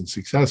wasn't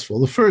successful.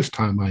 The first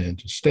time I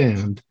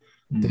understand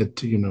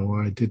that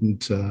I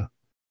didn't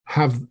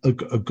have a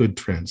good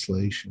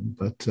translation,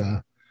 but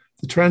the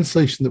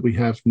translation that we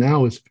have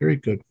now is a very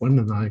good one,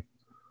 and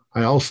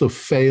I also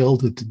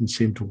failed. It didn't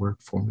seem to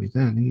work for me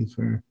then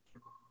either.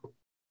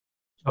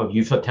 Oh,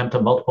 you've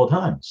attempted multiple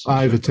times.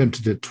 I've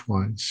attempted it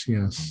twice,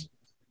 yes.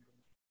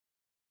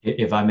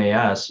 If I may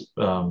ask,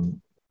 and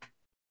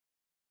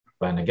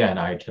again,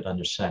 I could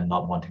understand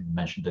not wanting to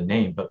mention the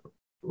name, but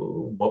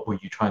what were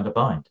you trying to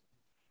bind?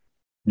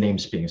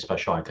 Names being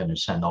special, I can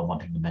understand not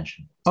wanting to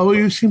mention. Oh,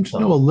 you seem to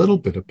know a little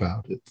bit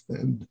about it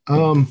then.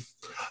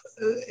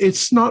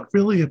 It's not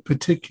really a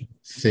particular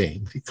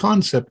thing. The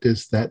concept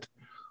is that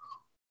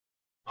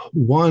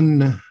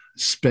one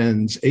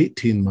spends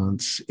 18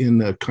 months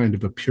in a kind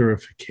of a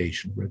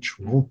purification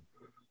ritual.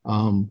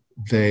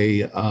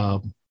 They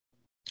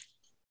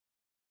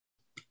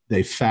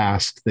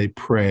fast, they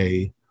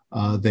pray,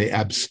 they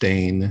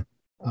abstain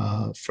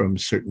from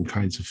certain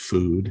kinds of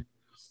food.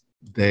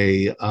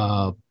 They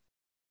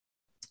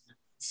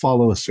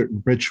follow a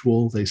certain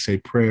ritual. They say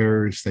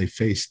prayers. They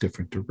face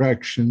different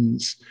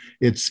directions.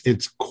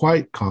 It's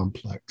quite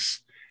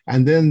complex.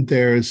 And then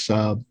there's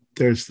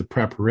the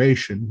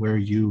preparation where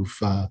you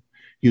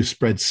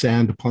spread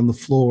sand upon the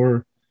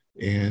floor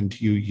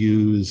and you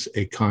use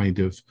a kind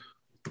of,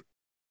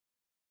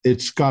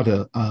 it's got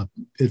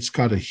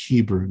a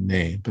Hebrew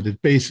name, but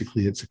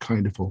it's a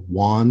kind of a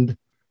wand,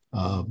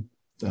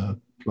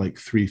 like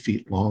 3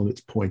 feet long.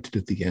 It's pointed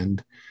at the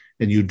end,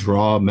 and you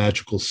draw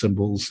magical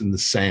symbols in the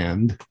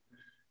sand,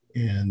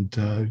 and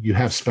you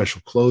have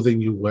special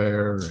clothing you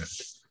wear,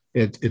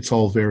 and it's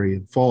all very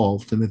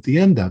involved. And at the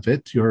end of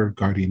it, your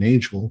guardian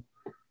angel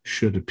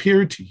should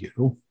appear to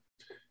you,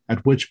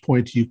 at which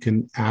point you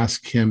can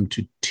ask him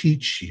to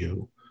teach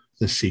you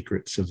the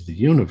secrets of the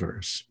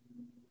universe.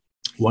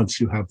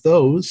 Once you have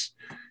those,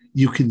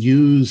 you can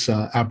use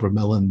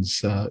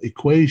Abramelin's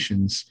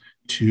equations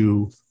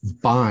to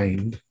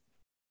bind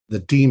the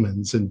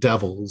demons and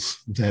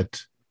devils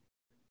that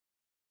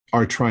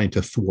are trying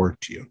to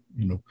thwart you,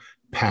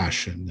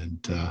 passion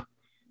and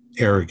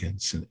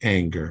arrogance and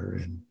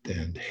anger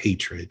and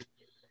hatred.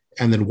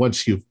 And then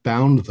once you've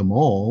bound them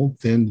all,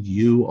 then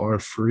you are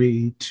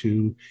free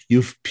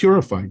you've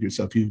purified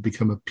yourself. You've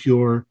become a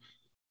pure,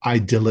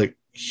 idyllic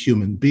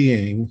human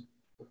being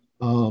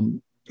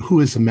who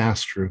is a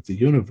master of the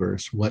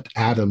universe, what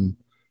Adam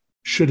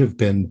should have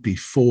been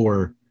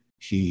before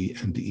he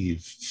and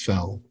Eve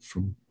fell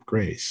from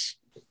grace.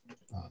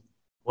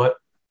 What,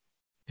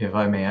 if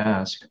I may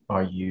ask,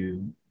 are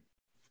you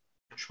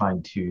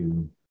trying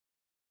to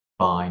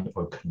bind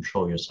or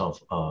control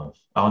yourself of?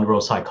 I want to roll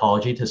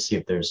psychology to see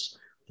if there's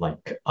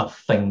like a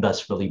thing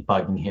that's really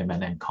bugging him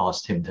and then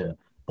caused him to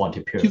want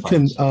to purify.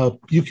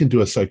 You can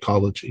do a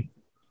psychology.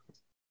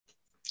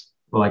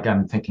 Like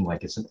I'm thinking,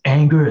 like, is it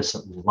anger? Is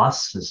it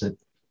lust? Is it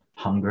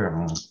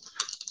hunger?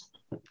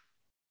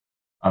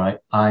 All right,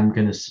 I'm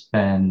gonna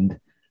spend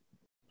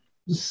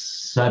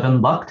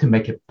 7 luck to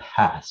make it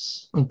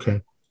pass.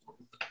 Okay.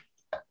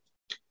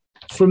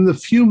 From the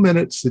few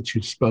minutes that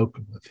you've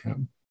spoken with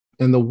him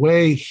and the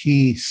way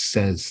he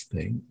says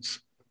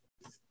things,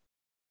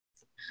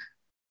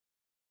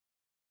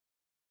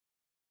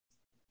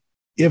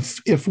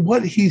 if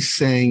what he's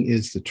saying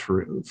is the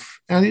truth,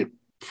 and it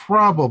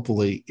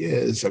probably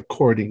is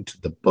according to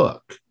the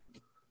book,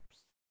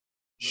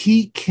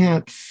 he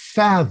can't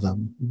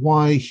fathom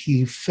why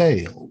he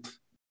failed,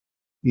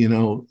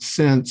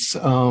 since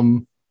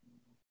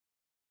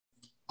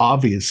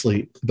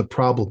obviously the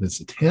problem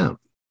isn't him.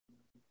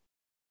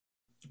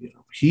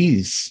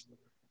 he's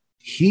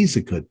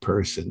a good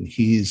person.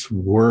 He's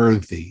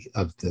worthy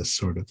of this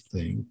sort of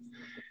thing.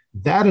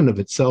 That in of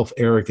itself,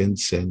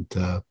 arrogance and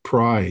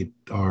pride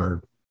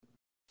are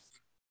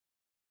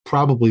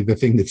probably the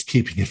thing that's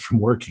keeping it from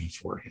working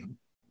for him.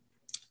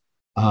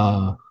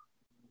 But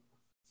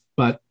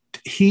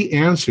he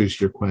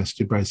answers your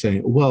question by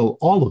saying, well,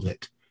 all of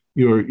it.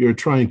 You're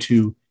trying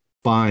to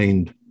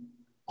bind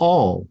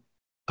all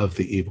of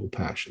the evil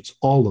passions,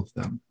 all of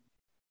them.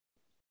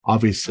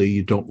 Obviously,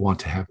 you don't want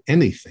to have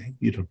anything.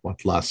 You don't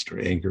want lust or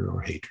anger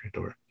or hatred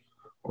or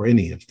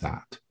any of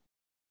that.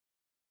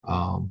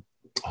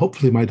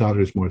 Hopefully, my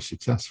daughter is more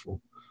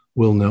successful.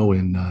 We'll know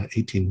in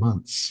 18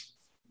 months.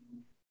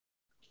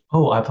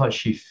 Oh, I thought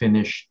she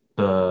finished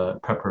the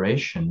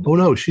preparation. Oh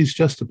no, she's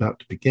just about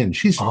to begin.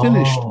 She's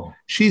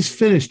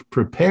finished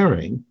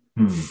preparing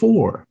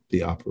for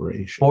the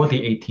operation. For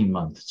the 18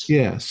 months.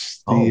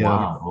 Yes.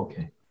 Wow.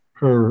 Okay.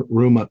 Her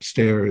room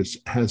upstairs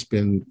has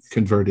been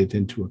converted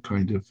into a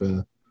kind of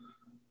a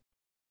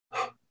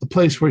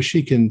place where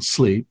she can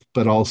sleep,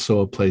 but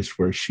also a place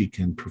where she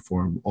can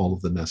perform all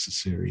of the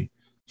necessary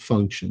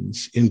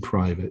functions in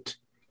private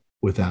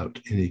without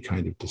any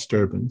kind of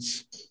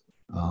disturbance.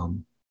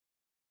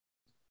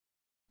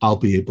 I'll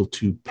be able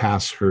to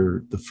pass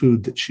her the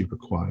food that she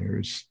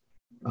requires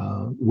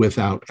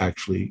without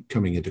actually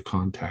coming into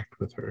contact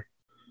with her,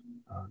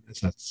 as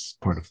that's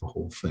part of the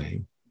whole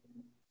thing.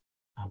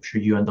 I'm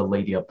sure you and the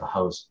lady of the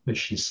house, but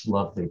she's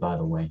lovely, by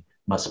the way,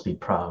 must be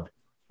proud.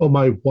 Oh,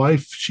 my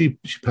wife, she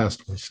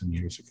passed away some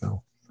years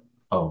ago.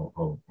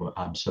 Oh, well,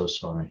 I'm so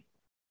sorry.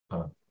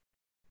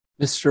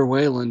 Mr.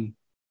 Whalen,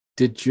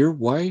 did your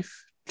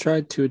wife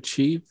try to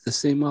achieve the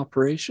same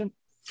operation?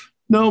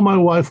 No, my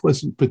wife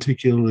wasn't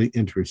particularly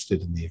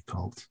interested in the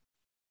occult.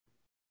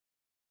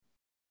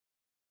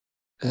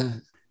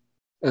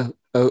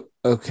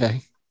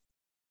 Okay.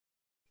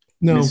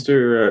 No.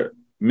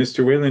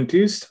 Mr. Whalen, do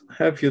you still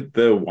have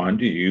the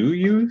wand you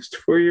used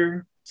for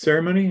your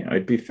ceremony?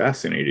 I'd be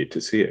fascinated to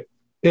see it.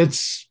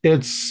 It's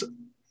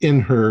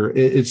in her.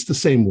 It's the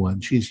same one.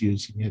 She's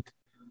using it.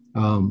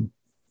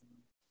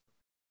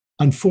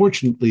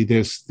 Unfortunately,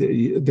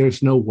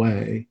 there's no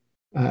way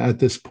at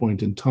this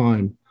point in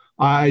time.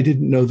 I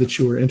didn't know that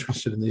you were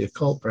interested in the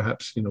occult.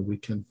 Perhaps we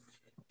can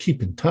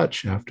keep in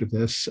touch after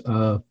this.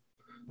 But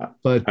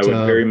I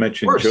would very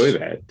much enjoy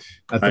that.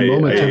 At the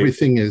moment,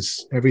 everything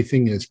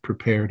is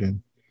prepared,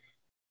 and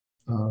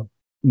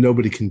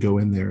nobody can go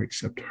in there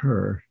except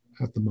her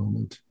at the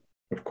moment.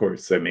 Of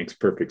course, that makes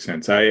perfect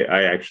sense.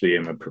 I actually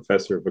am a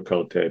professor of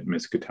occult at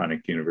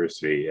Miskatonic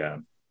University.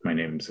 My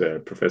name's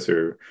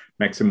Professor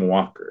Maxim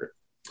Walker.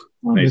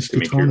 Nice to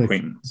make your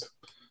acquaintance.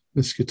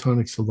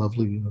 Miskatonic's a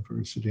lovely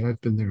university. I've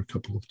been there a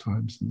couple of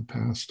times in the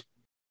past,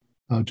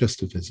 just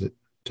to visit,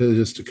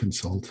 just to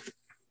consult.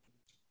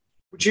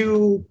 Would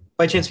you,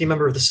 by chance, be a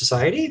member of the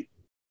society?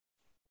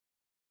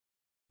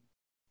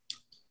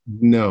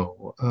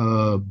 No.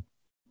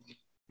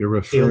 You're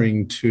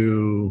referring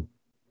to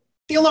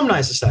the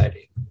Alumni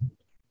Society?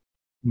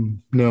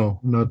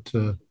 No, not.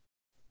 No,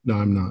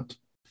 I'm not.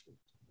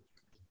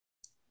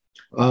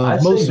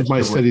 Most of my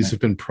studies have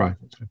been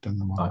private. I've done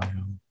them on my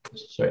own.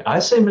 Sorry, I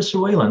say,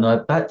 Mr. Whalen,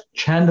 that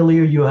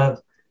chandelier you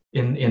have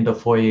in the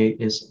foyer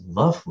is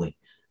lovely.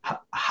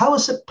 How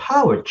is it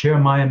powered?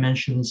 Jeremiah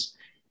mentions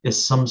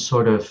is some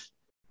sort of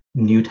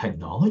new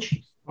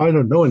technology. I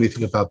don't know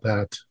anything about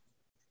that.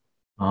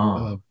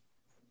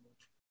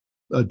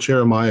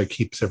 Jeremiah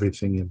keeps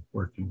everything in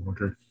working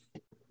order.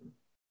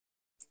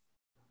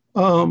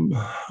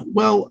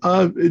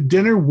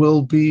 Dinner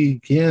will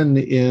begin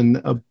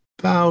in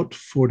about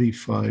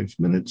 45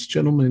 minutes.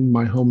 Gentlemen,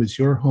 my home is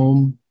your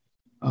home.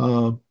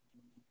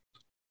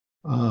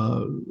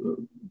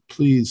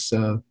 Please,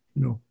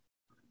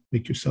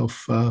 make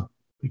yourself at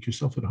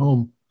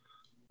home.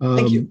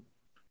 Thank you.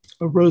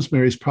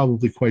 Rosemary's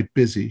probably quite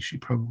busy. She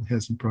probably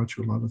hasn't brought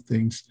you a lot of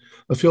things.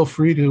 Feel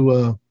free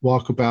to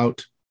walk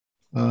about.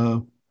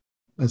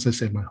 As I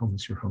say, my home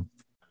is your home.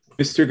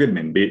 Mr.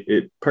 Goodman,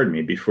 pardon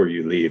me, before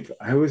you leave,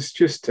 I was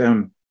just,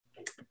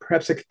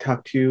 perhaps I could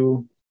talk to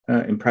you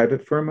in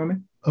private for a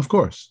moment? Of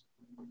course.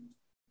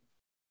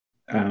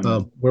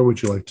 Where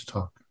would you like to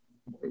talk?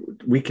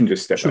 We can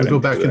just step out. Should we go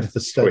back into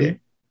the study?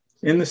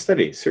 In the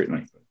study,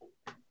 certainly.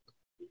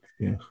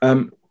 Yeah.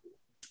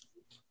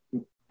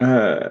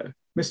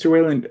 Mr.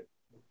 Wayland,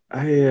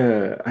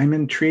 I'm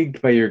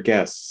intrigued by your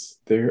guests.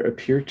 There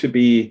appear to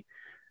be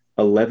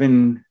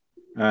 11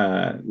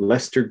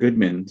 Lester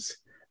Goodmans,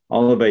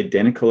 all of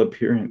identical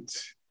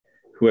appearance,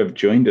 who have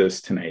joined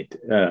us tonight.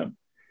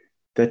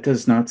 That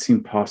does not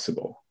seem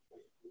possible.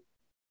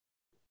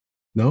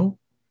 No?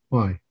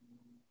 Why?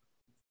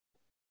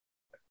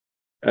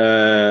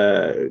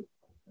 I've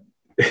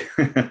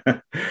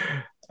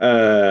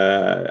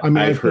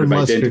heard of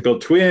identical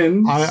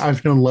twins.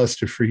 I've known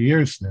Lester for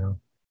years now.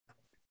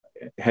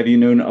 Have you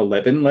known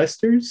 11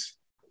 Lesters?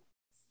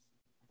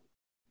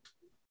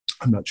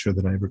 I'm not sure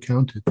that I ever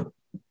counted.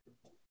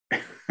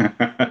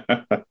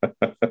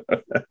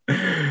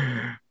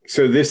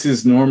 So this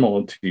is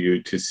normal to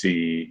you to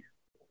see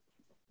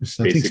There's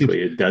nothing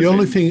basically a the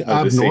only dozen thing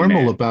of the same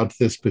abnormal man. about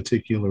this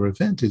particular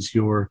event is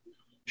your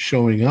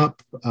showing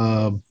up.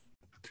 Oh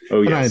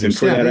and I yes, and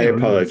for understand, that I you know,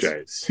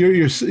 apologize.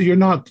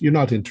 you're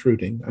not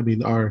intruding. I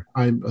mean,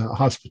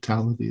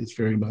 hospitality is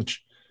very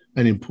much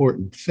an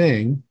important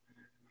thing.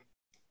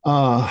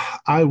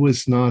 I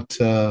was not.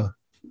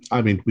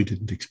 I mean, we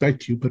didn't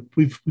expect you, but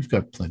we've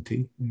got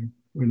plenty.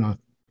 We're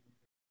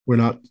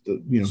not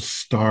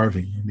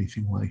starving or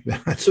anything like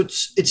that. So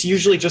it's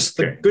usually just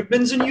the Okay.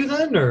 Goodmans and you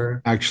then,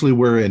 or Actually,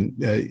 we're in.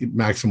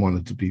 Maxim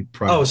wanted to be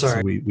private, Oh,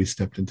 sorry. so we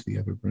stepped into the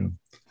other room.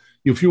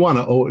 If you want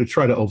to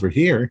try to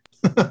overhear,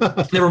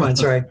 never mind.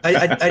 Sorry,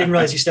 I didn't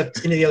realize you stepped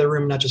into the other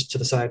room, not just to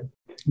the side.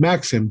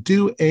 Maxim,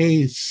 do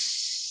a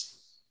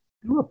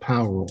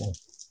power roll.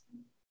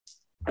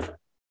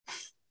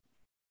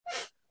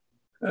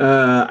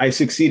 I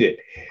succeeded.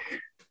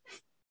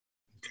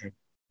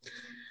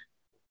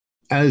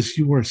 As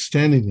you were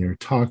standing there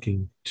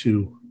talking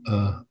to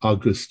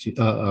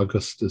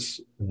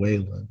Augustus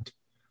Wayland,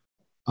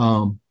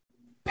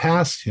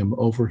 past him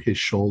over his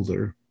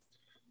shoulder,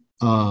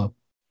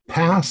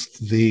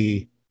 past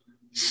the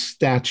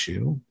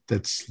statue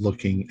that's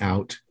looking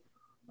out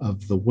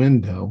of the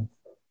window,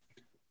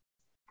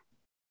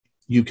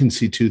 you can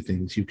see two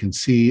things. You can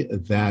see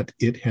that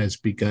it has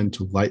begun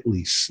to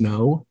lightly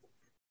snow,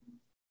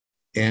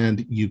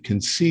 and you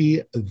can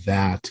see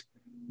that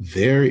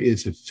there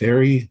is a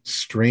very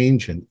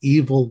strange and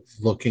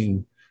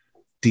evil-looking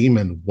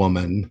demon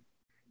woman,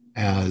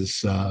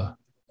 as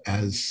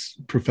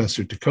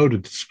Professor Dakota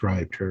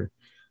described her,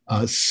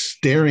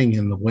 staring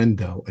in the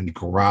window and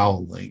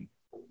growling.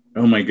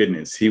 Oh my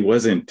goodness, he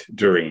wasn't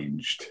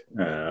deranged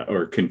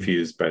or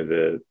confused by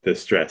the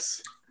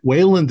stress.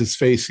 Wayland is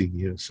facing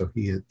you, so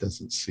he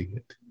doesn't see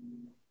it.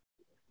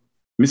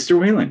 Mr.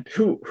 Wayland,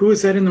 who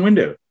is that in the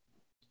window?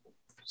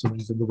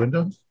 Somebody's in the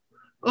window?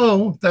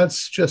 Oh,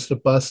 that's just a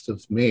bust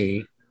of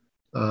me.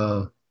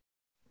 No,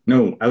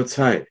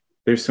 outside.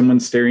 There's someone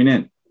staring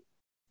in.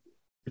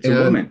 It's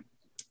a woman.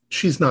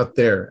 She's not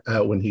there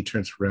when he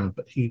turns around,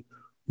 but he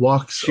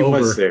walks She over.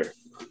 was there.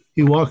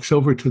 He walks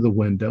over to the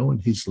window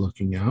and he's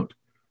looking out.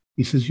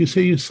 He says, "You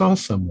say you saw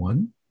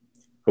someone?"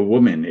 A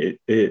woman.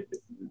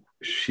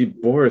 She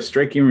bore a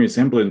striking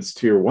resemblance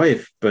to your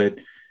wife, but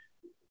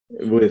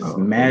with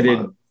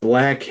matted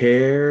black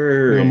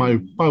hair. No,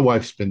 my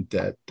wife's been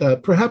dead.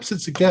 Perhaps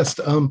it's a guest.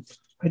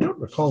 I don't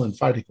recall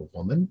inviting a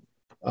woman.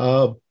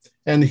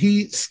 And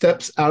he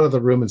steps out of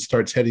the room and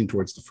starts heading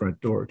towards the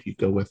front door. Do you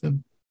go with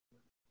him?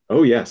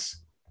 Oh, yes.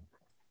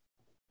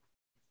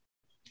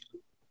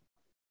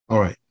 All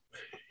right.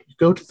 You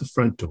go to the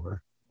front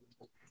door,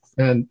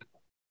 and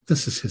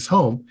this is his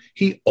home.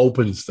 He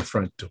opens the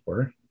front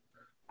door,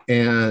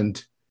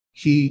 and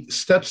he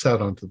steps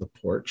out onto the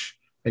porch,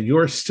 and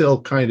you're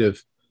still kind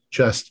of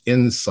just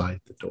inside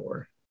the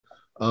door.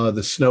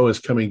 The snow is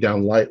coming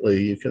down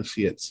lightly. You can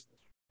see it's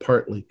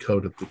partly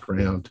coated the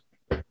ground.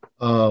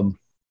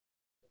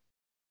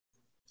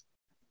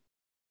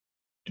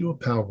 Do a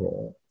power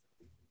roll.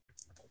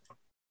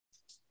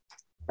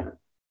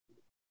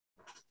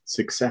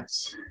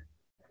 Success.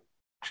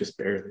 Just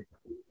barely.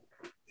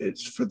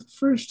 It's for the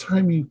first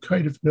time you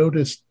kind of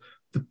noticed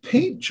the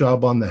paint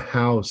job on the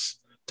house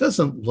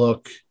doesn't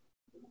look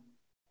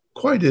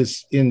quite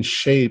as in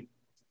shape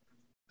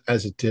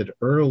as it did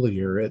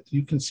earlier.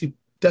 You can see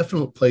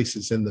definite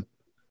places in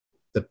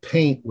the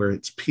paint where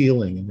it's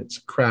peeling and it's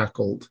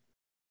crackled.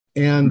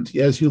 And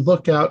as you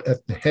look out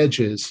at the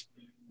hedges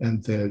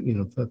and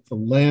the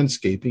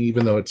landscaping,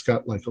 even though it's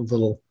got like a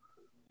little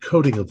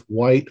coating of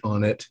white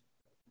on it,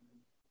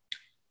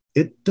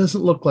 it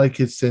doesn't look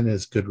like it's in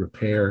as good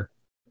repair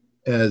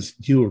as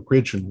you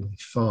originally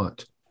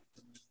thought.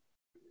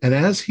 And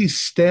as he's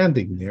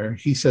standing there,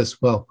 he says,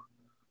 "Well,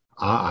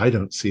 I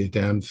don't see a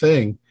damn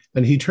thing."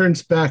 And he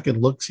turns back and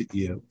looks at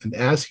you. And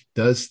as he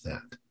does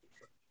that,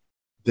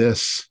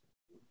 this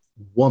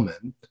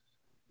woman,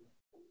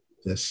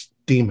 this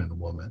demon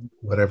woman,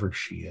 whatever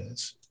she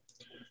is,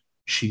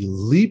 she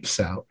leaps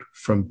out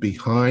from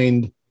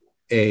behind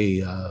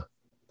a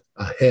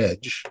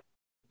hedge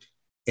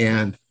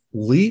and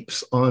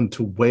leaps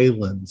onto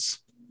Wayland's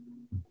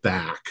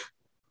back.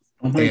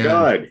 Oh my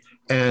God.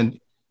 And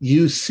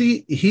you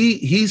see,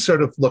 he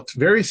sort of looks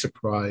very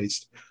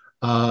surprised.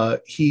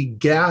 He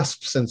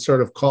gasps and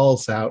sort of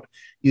calls out.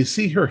 You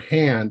see her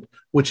hand,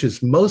 which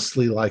is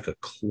mostly like a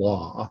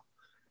claw.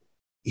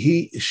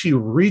 She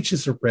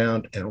reaches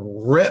around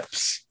and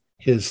rips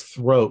his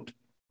throat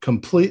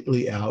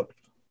completely out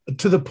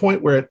to the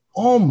point where it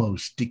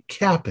almost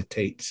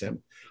decapitates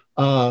him.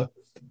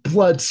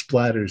 Blood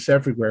splatters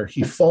everywhere.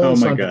 He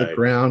falls onto the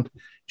ground.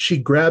 She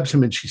grabs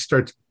him and she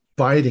starts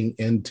biting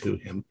into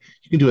him.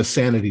 You can do a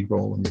sanity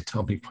roll and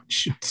tell me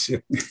what you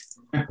do.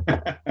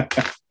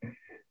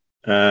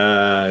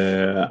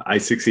 I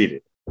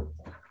succeeded.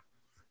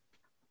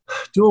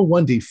 Do a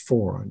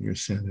 1d4 on your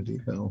sanity,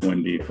 though.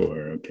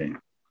 1d4, okay.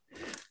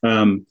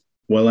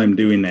 While I'm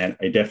doing that,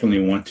 I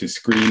definitely want to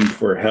scream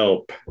for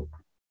help.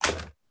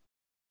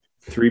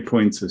 3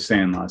 points of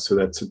sand loss, so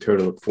that's a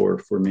total of 4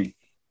 for me.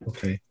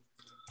 Okay.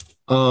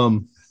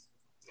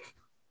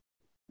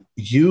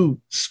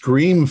 You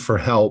scream for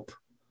help.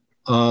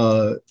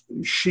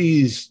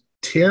 She's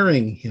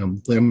tearing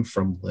him limb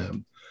from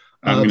limb.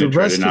 I'm going to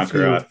try to knock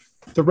her off.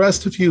 The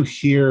rest of you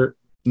hear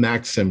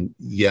Maxim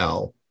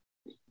yell.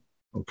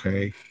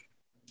 Okay.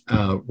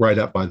 Right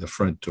up by the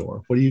front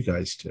door. What do you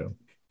guys do?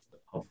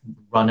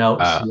 Run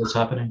out and see what's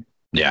happening.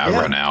 Yeah, I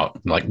run out.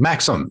 I'm like,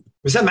 Maxim.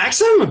 Was that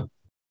Maxim?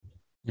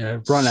 Yeah,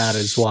 run out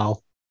as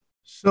well.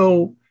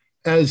 So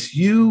as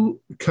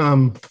you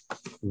come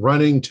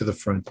running to the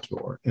front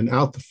door and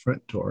out the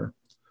front door,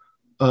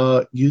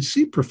 you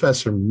see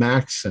Professor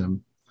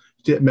Maxim.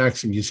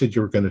 Maxim, you said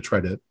you were going to try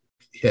to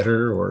hit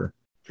her or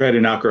try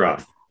to knock her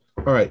off.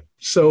 All right.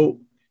 So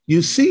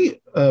you see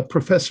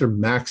Professor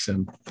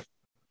Maxim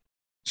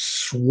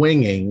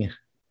swinging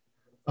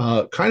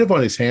kind of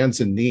on his hands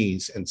and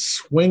knees and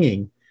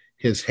swinging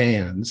his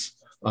hands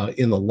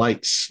in the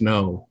light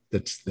snow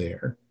that's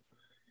there.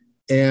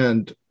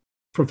 And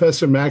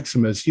Professor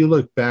Maxim, as you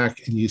look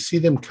back and you see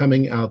them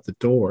coming out the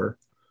door,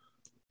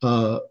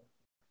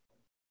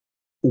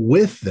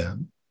 with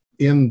them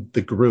in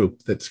the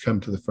group that's come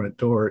to the front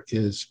door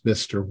is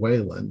Mr.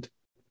 Wayland.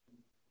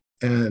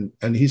 And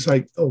he's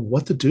like, oh,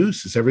 what the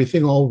deuce? Is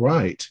everything all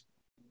right?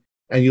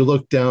 And you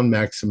look down,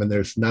 Maxim, and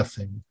there's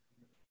nothing.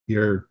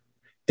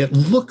 It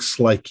looks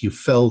like you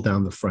fell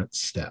down the front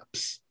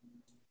steps.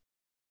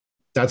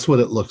 That's what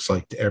it looks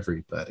like to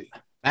everybody.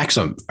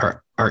 Maxim,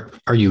 are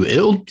you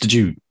ill? Did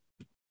you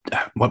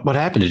what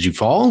happened? Did you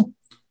fall?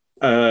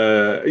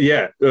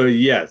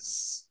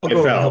 Yes. I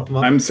fell.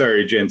 I'm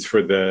sorry, gents,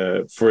 for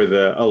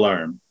the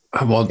alarm.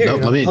 Well, no,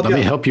 let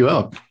me help you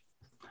up.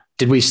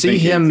 Did we see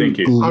him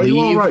leave? Are you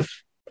all right?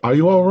 Are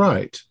you all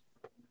right?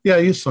 Yeah,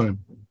 you saw him.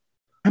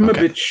 I'm a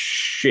bit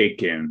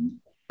shaken,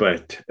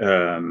 but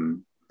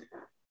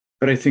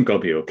I think I'll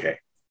be okay.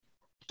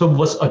 So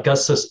was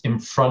Augustus in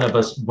front of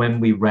us when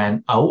we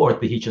ran out, or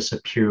did he just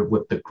appear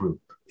with the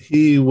group?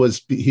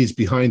 He's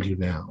behind you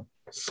now.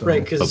 So.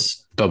 Right,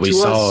 because but we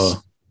saw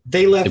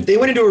they left. They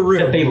went into a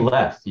room. Yeah, they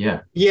left.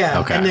 Yeah. Yeah,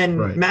 okay. And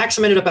then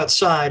Maxim ended up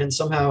outside, and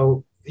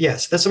somehow they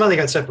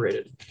got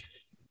separated.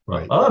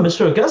 Right. Oh,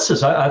 Mr.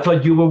 Augustus, I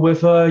thought you were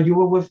with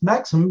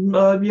Maxim,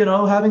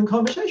 having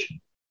conversation.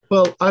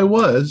 Well, I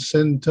was,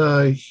 and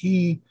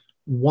he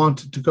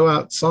wanted to go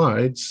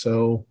outside,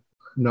 so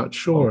I'm not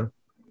sure.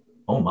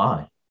 Oh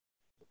my.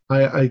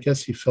 I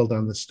guess he fell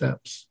down the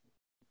steps.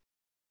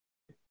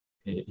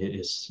 It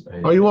is.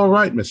 Are you all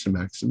right, Mr.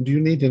 Maxim? Do you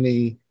need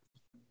any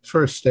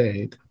first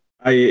aid?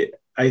 I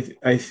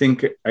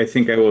think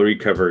I will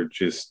recover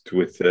just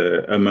with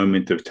a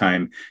moment of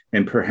time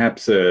and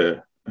perhaps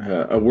a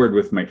word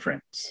with my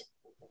friends.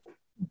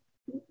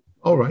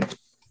 All right.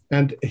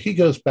 And he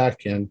goes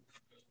back in,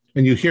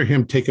 and you hear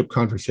him take up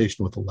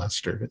conversation with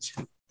Lester as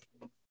he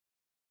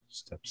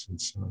steps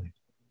inside.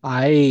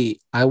 I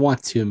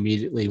want to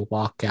immediately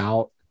walk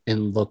out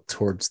and look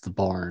towards the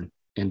barn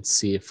and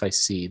see if I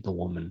see the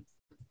woman.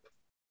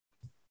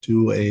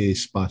 Do a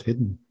spot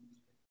hidden.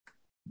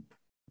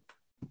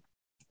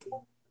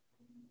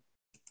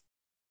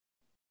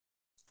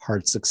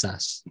 Hard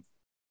success.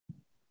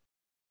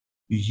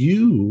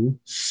 You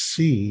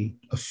see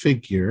a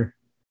figure.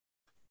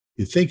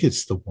 You think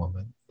it's the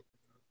woman,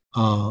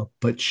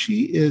 but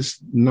she is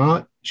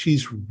not.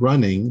 She's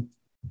running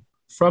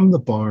from the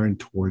barn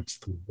towards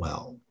the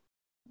well,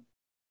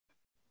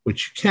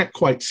 which you can't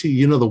quite see.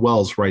 You know the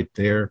well's right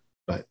there,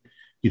 but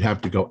you'd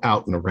have to go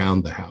out and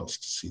around the house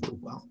to see the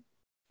well.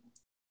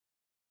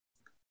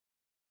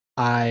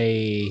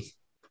 I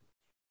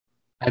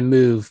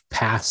move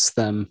past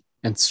them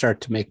and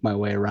start to make my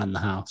way around the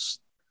house.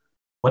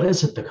 What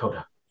is it,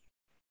 Dakota?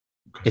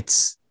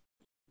 It's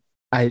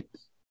the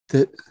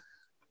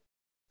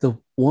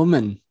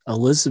woman,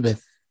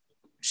 Elizabeth,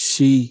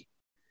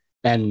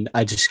 and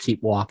I just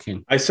keep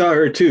walking. I saw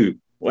her too.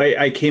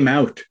 I came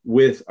out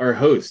with our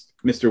host,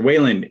 Mr.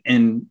 Wayland,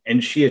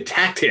 and she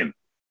attacked him.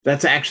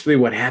 That's actually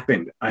what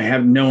happened. I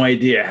have no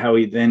idea how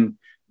he then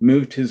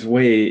moved his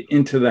way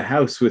into the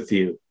house with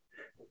you.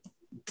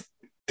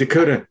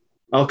 Dakota,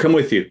 I'll come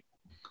with you.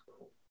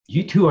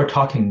 You two are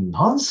talking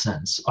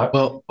nonsense.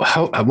 Well,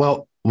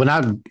 when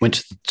I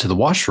went to the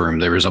washroom,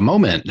 there was a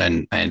moment,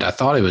 and I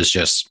thought it was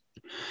just,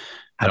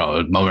 I don't know,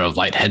 a moment of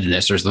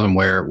lightheadedness or something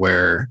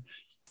where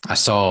I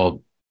saw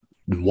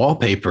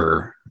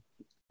wallpaper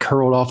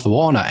curled off the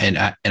wall, and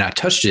I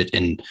touched it,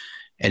 and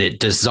it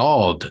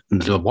dissolved.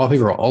 The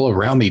wallpaper all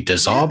around me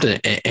dissolved,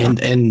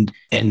 and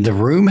the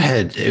room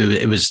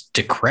it was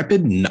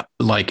decrepit, and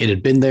like it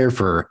had been there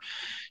for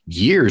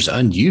years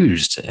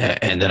unused.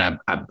 And then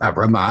I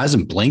rubbed my eyes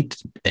and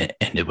blinked, and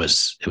it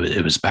was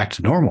back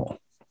to normal.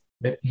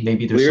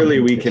 Maybe there's clearly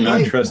we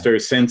cannot trust our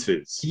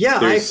senses. Yeah,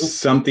 there's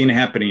something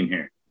happening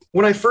here.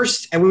 When we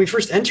first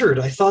entered,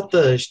 I thought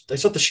the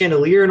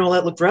chandelier and all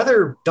that looked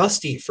rather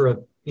dusty for a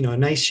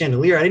nice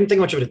chandelier. I didn't think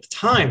much of it at the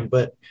time,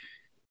 but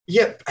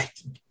yeah,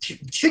 do you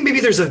think maybe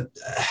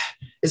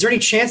is there any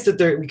chance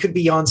that we could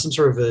be on some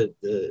sort of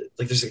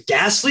there's a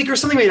gas leak or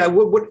something?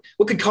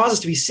 What could cause us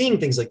to be seeing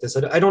things like this?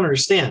 I don't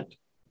understand.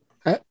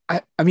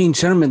 I mean,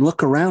 gentlemen,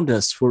 look around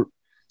us.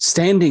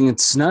 standing in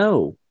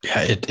snow.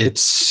 Yeah,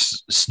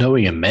 it's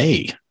snowing in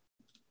May.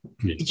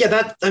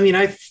 Yeah,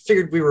 I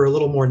figured we were a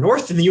little more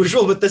north than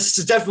usual, but this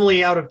is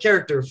definitely out of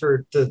character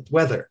for the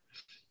weather.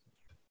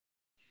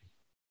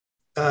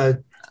 I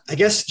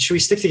guess, should we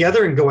stick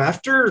together and go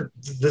after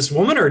this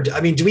woman? Or, do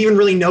we even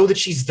really know that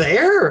she's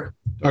there?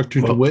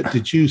 Dr. DeWitt,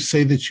 did you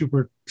say that you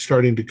were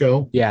starting to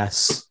go?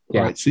 Yes.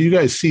 All right. So you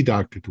guys see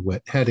Dr.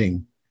 DeWitt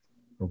heading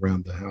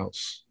around the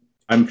house.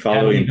 I'm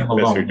following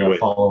Professor DeWitt.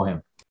 Follow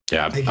him.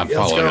 Yeah, I'm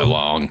following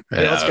along.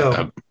 Yeah, let's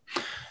go.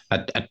 I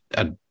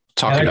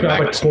talking to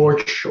grab a Max.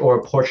 torch or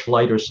a porch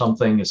light or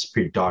something. It's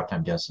pretty dark,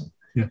 I'm guessing.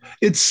 Yeah,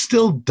 it's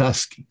still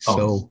dusky,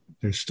 so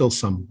there's still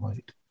some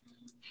light.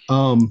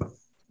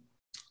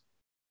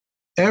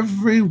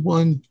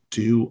 Everyone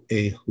do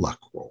a luck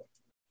roll.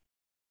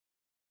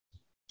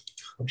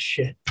 Oh,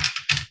 shit.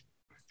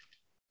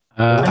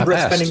 I Remember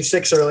passed. spending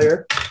 6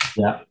 earlier?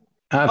 Yeah.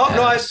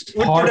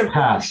 Wouldn't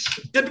pass.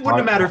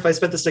 Wouldn't matter if I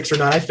spent the 6 or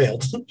not. I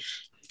failed.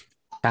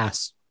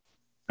 Pass.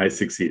 I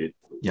succeeded.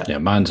 Yeah,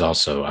 mine's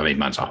also,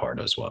 mine's a hard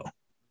as well.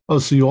 Oh,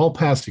 so you all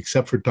passed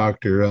except for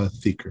Dr.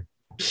 Thieker.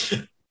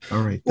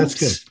 All right, that's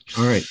good.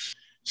 All right.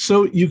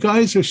 So you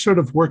guys are sort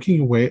of working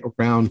your way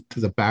around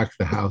to the back of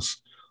the house.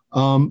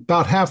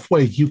 About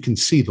halfway, you can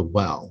see the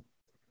well,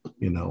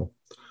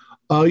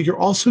 You're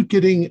also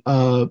getting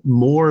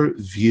more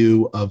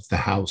view of the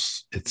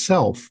house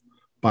itself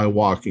by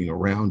walking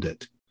around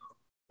it.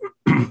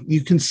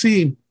 You can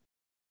see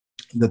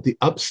that the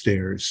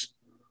upstairs,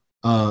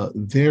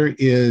 there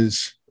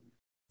is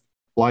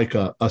like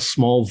a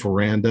small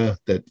veranda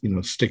that,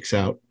 sticks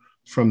out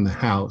from the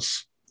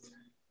house.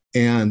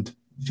 And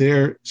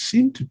there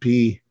seem to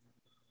be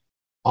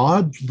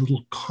odd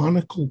little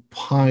conical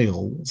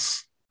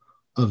piles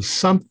of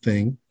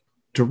something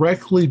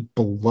directly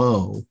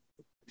below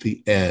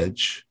the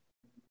edge.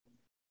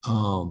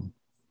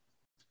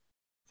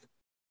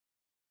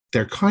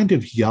 They're kind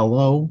of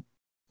yellow-ish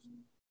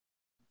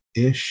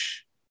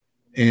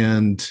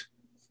and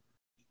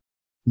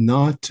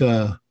not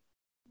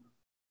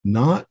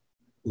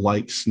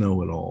like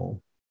snow at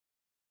all.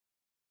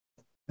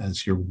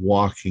 As you're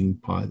walking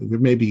by, they're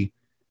maybe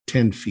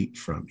 10 feet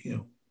from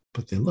you,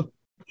 but they look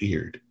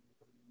weird.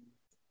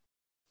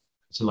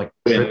 So like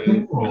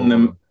when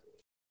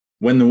the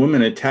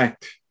woman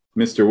attacked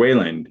Mr.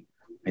 Wayland,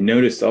 I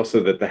noticed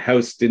also that the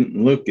house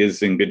didn't look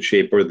as in good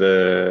shape, or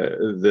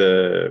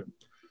the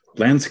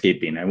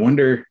landscaping. I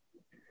wonder,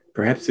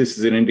 perhaps this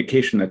is an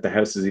indication that the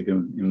house is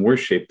even in worse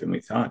shape than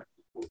we thought.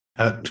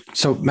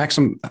 So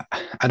Maxim,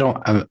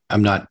 I'm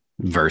not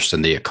versed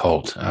in the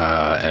occult,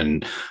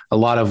 and a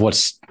lot of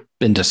what's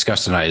been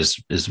discussed tonight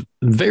is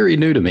very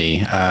new to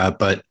me.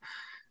 But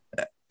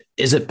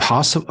is it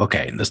possible?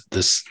 Okay,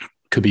 this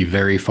could be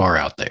very far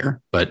out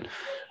there, but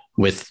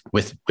with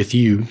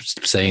you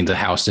saying the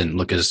house didn't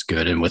look as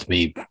good, and with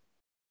me,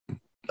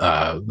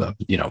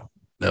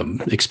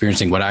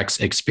 experiencing what I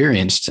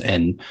experienced,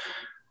 and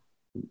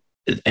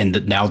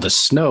now the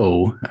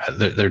snow,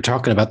 they're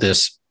talking about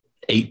this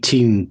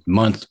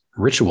 18-month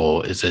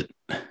ritual. Is it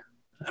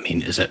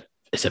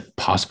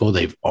possible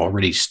they've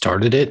already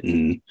started it?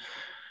 And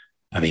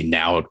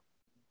now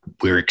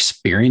we're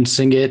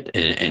experiencing it,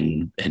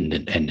 and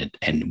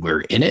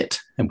we're in it,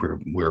 and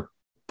we're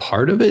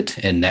part of it,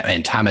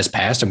 and time has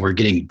passed, and we're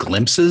getting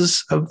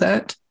glimpses of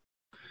that.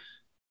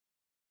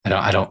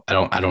 I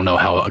don't know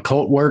how a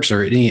cult works,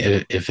 or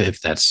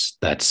if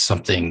that's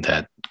something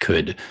that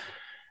could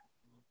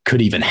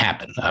even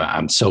happen.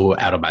 I'm so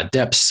out of my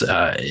depths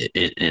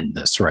in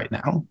this right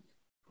now.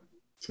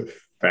 It's a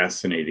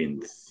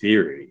fascinating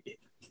theory.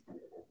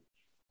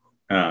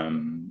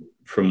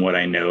 From what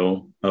I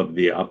know of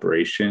the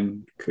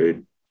operation,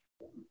 could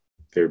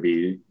there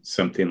be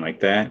something like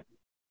that?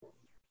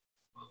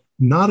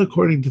 Not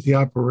according to the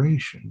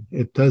operation.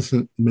 It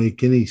doesn't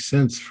make any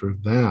sense for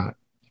that.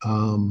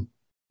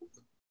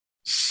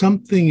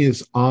 Something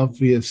is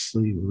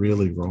obviously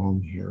really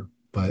wrong here,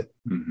 but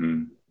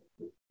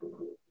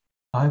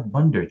I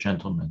wonder,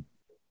 gentlemen.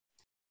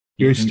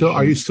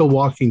 Are you still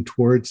walking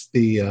towards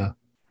the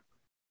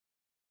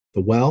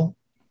well?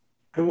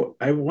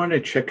 I want to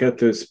check out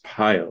those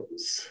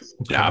piles.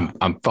 Yeah,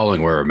 I'm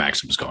following where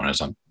Maxim's going as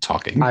I'm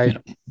talking.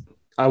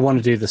 I want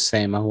to do the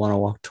same. I want to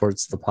walk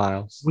towards the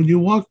piles. When you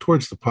walk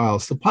towards the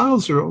piles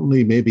are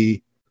only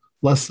maybe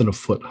less than a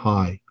foot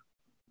high,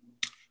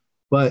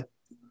 but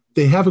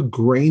they have a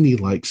grainy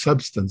like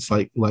substance,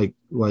 like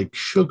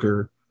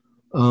sugar.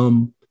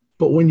 But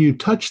when you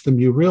touch them,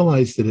 you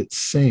realize that it's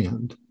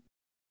sand.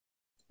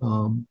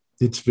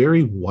 It's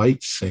very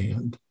white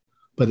sand,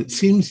 but it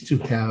seems to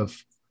have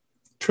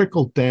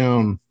trickled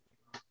down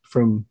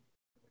from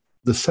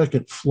the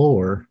second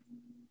floor.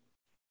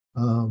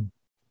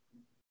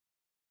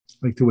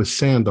 Like there was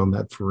sand on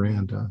that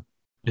veranda.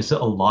 Is it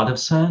a lot of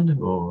sand,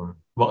 or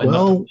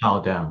enough to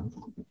pile down?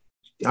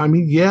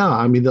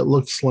 It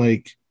looks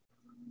like,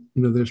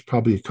 there's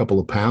probably a couple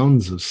of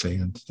pounds of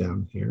sand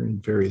down here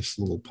in various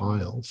little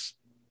piles.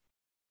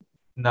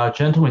 Now,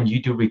 gentlemen,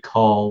 you do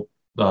recall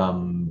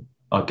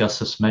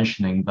Augustus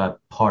mentioning that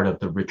part of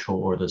the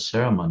ritual or the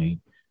ceremony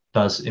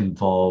does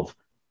involve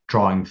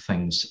drawing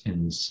things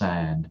in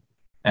sand.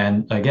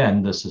 And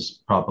again, this is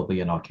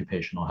probably an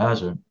occupational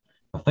hazard.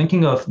 But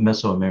thinking of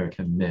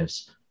Mesoamerican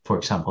myths, for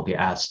example, the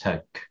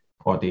Aztec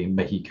or the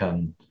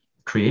Mexican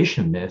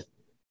creation myth,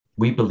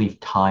 we believe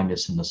time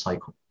is in the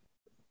cycle.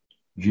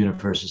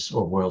 Universes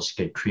or worlds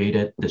get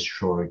created,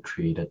 destroyed,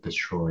 created,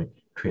 destroyed,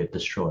 created,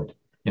 destroyed.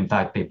 In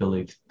fact, they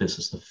believe this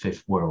is the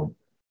fifth world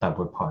that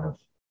we're part of.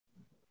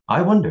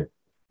 I wonder,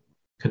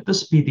 could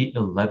this be the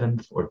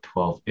 11th or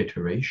 12th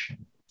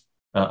iteration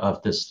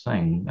of this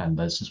thing? And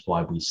this is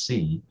why we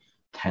see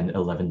 10,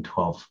 11,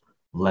 12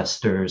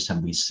 Lesters,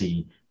 and we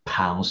see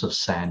pounds of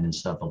sand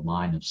instead of a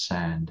line of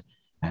sand,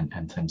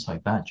 and things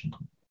like that,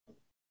 gentlemen.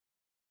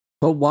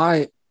 But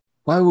why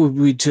would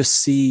we just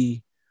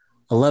see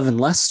 11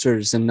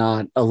 Lesters and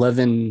not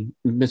 11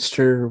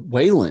 Mr.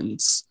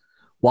 Waylands?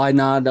 Why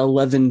not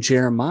 11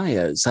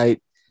 Jeremiahs?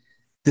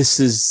 This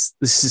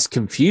is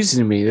confusing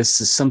to me.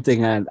 This is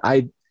something that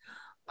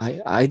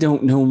I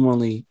don't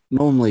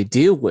normally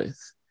deal with.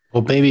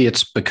 Well, maybe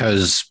it's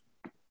because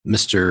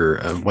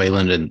Mr.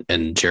 Wayland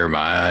and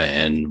Jeremiah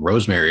and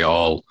Rosemary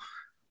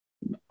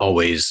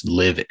always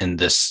live in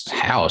this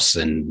house.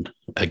 And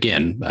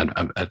again,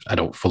 I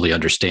don't fully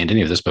understand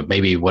any of this, but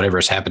maybe whatever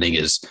is happening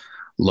is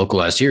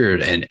localized here,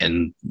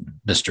 and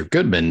Mr.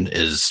 Goodman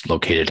is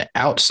located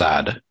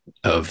outside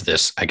of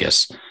this, I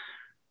guess,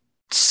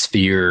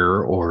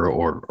 sphere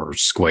or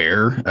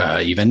square,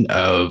 even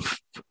of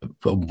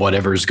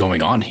whatever's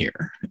going on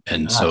here.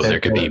 And so there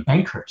could be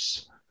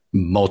anchors,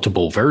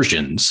 multiple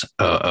versions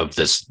of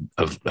this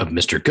of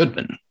Mr.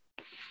 Goodman.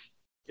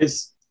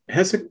 Is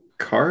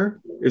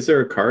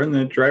there a car in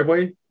the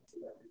driveway?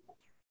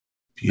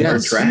 You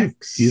Yes.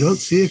 Tracks. You don't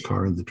see a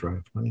car in the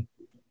driveway.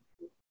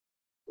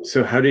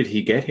 So how did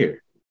he get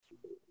here?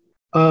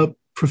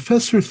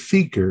 Professor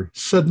Thieker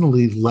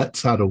suddenly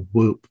lets out a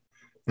whoop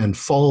and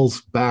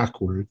falls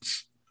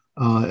backwards.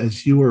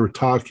 As you were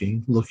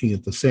talking, looking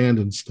at the sand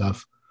and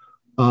stuff,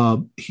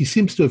 he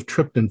seems to have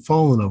tripped and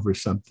fallen over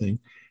something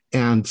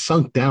and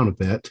sunk down a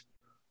bit.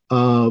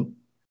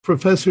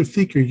 Professor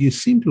Thieker, you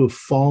seem to have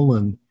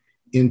fallen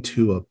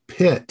into a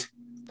pit.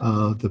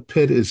 The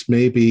pit is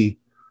maybe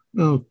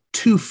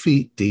 2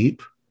 feet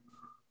deep,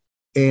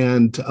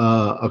 and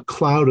a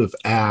cloud of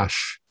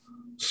ash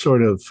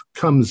sort of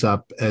comes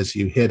up as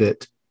you hit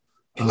it.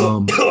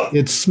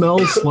 It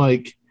smells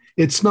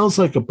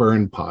like a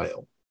burn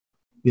pile.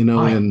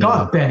 My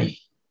God, Benny.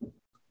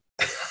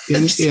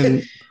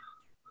 In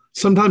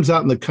sometimes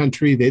out in the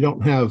country, they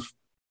don't have,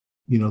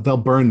 they'll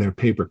burn their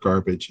paper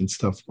garbage and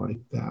stuff like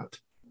that.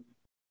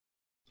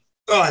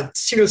 Oh,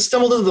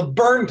 stumbled into the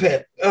burn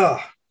pit.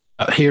 Oh.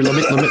 Here,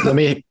 let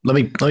me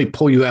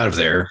pull you out of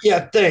there.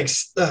 Yeah,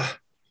 thanks. So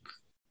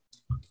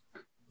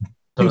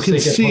You can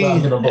see- I'm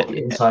going to look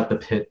inside the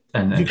pit,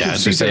 and You can Yeah, I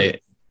was see gonna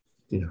say,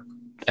 Yeah.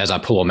 as I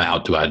pull them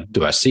out,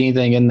 do I see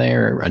anything in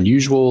there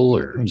unusual,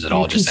 or is it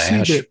all You just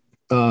can ash? see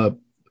that,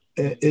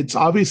 it's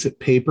obvious that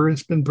paper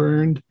has been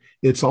burned.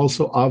 It's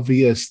also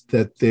obvious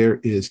that there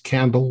is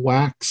candle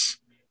wax,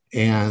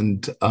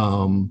 and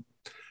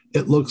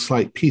it looks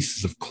like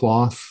pieces of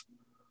cloth,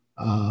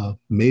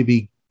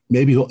 maybe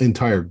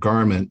entire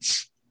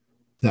garments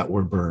that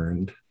were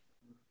burned,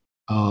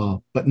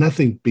 but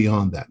nothing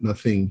beyond that.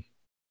 Nothing.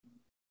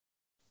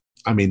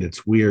 I mean,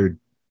 it's weird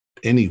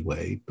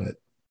anyway, but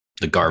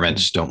The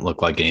garments don't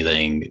look like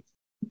anything.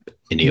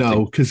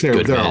 no, because they're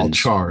all Goodman's.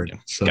 charred,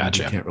 so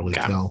Gotcha. you can't really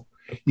Okay. tell.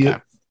 Okay.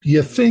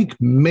 You think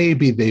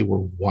maybe they were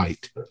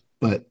white,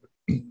 but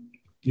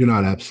you're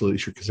not absolutely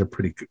sure because they're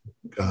pretty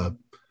good.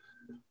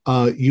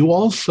 You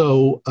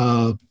also,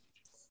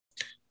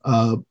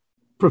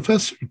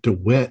 Professor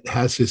DeWitt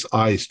has his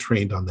eyes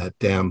trained on that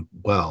damn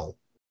well.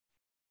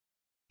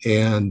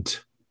 And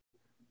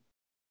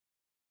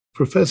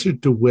Professor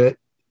DeWitt,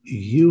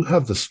 you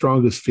have the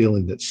strongest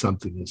feeling that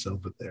something is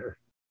over there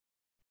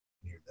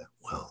near that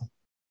well.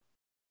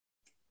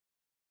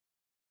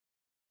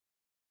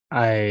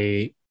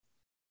 I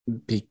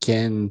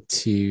begin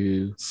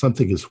to,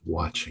 Something is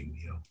watching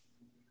you.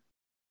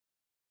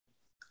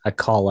 I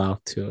call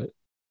out to it.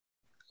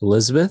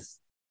 Elizabeth?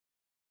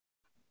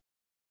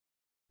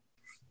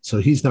 So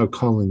he's now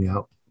calling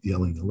out,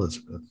 yelling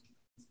Elizabeth.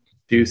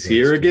 Do you see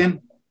her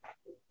again?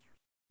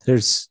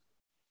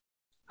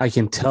 I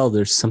can tell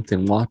there's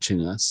something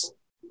watching us.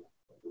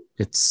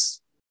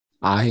 It's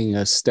eyeing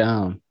us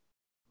down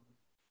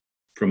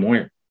From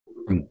where?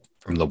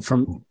 From the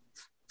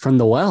from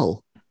the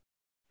well.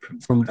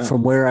 From Oh.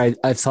 where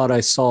I thought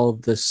I saw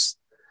this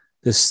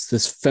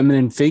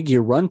feminine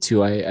figure run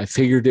to. I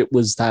figured it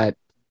was that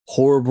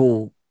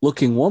horrible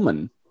looking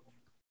woman.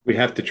 We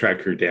have to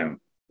track her down.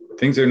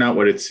 Things are not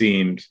what it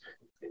seems.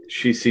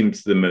 She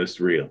seems the most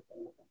real.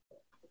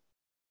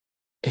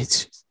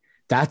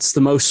 That's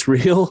the most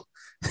real,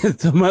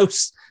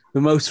 the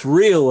most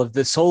real of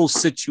this whole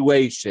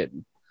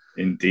situation.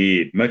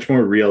 Indeed. Much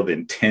more real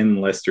than 10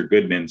 Lester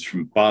Goodmans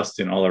from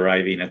Boston all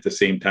arriving at the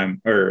same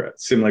time or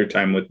similar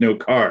time with no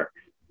car.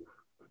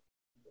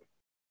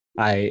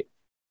 I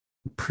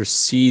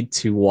proceed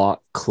to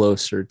walk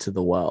closer to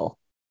the well.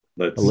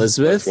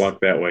 Elizabeth? Let's walk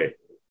that way.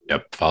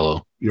 Yep,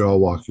 follow. You're all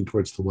walking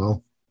towards the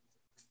well.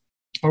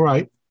 All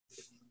right.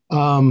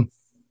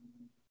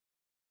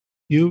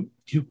 You're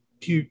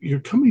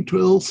coming to,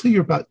 let's say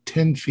you're about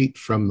 10 feet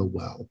from the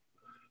well.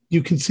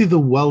 You can see the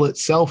well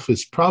itself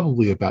is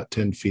probably about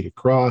 10 feet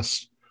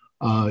across.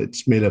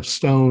 It's made of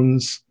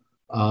stones.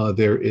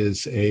 There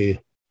is a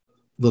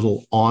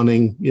little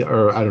awning,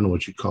 or I don't know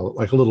what you call it,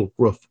 like a little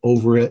roof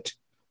over it.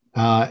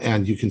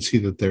 And you can see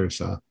that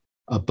there's a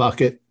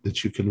bucket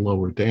that you can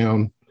lower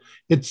down.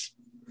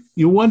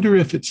 You wonder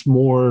if it's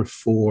more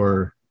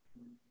for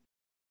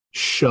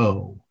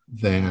show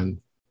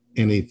than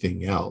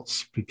anything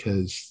else,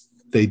 because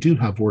they do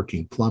have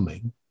working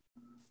plumbing.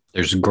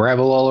 There's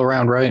gravel all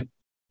around, right?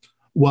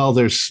 Well,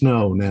 there's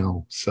snow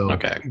now, so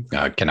Okay.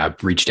 Can I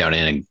reach down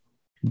in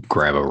and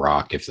grab a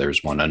rock if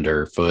there's one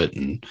underfoot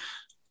and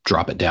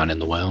drop it down in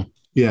the well?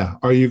 yeah.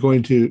 Are you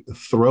going to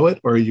throw it,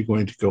 or are you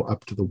going to go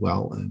up to the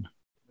well and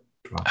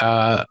drop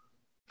it?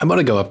 I'm going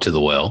to go up to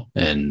the well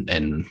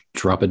and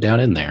drop it down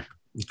in there.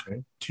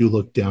 Okay. Do you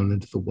look down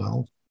into the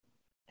well?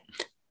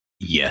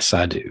 Yes,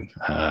 I do.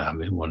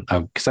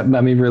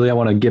 Really, I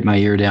want to get my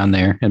ear down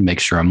there and make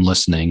sure I'm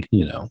listening,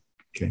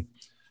 Okay.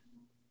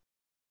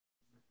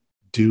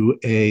 Do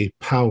a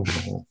power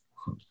roll.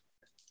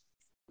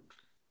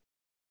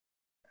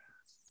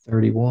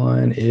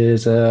 31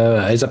 is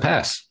a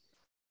pass.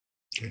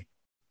 Okay.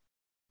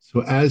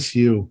 So as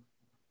you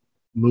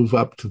move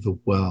up to the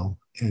well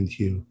and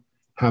you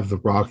have the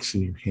rocks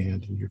in your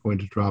hand and you're going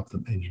to drop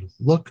them, and you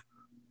look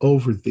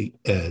over the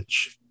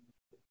edge,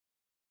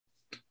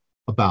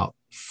 about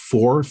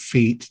 4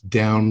 feet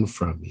down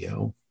from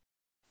you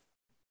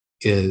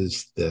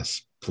is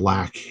this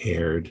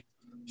black-haired,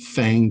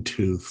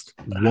 fang-toothed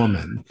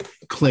woman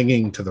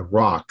clinging to the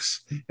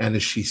rocks. And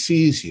as she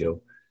sees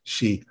you,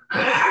 she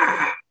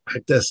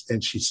like this,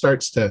 and she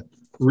starts to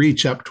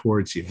reach up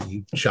towards you.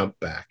 You jump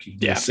back. You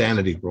do a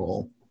sanity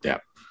roll. Yeah.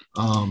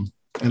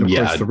 And of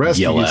course, the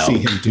rest of you see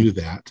him do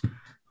that.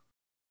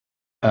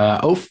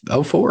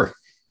 04.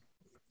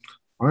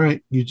 All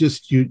right. You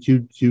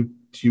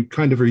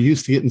kind of are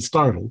used to getting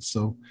startled,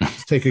 so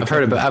just take a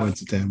couple of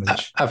points of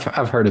damage.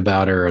 I've heard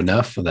about her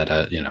enough that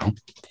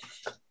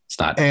it's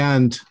not.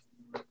 And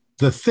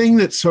the thing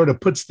that sort of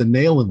puts the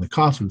nail in the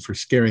coffin for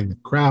scaring the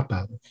crap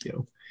out of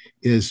you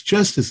is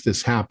just as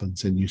this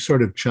happens and you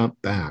sort of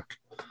jump back,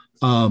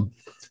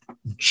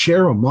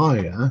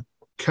 Jeremiah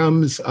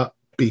comes up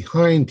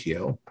behind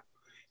you,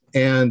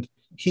 and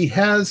he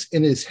has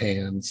in his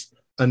hands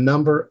a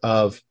number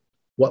of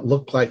what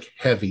look like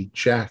heavy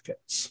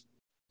jackets.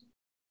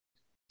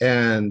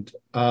 And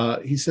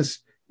he says,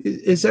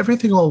 is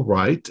everything all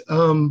right?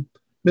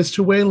 Mr.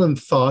 Whalen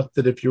thought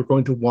that if you're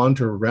going to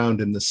wander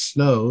around in the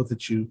snow,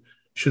 that you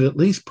should at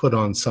least put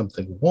on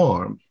something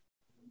warm.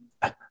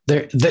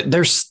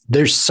 There's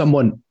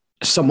someone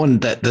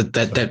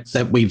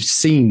that we've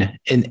seen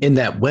in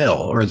that well,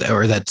 or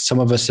that some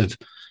of us have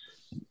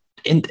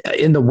in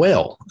the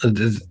well.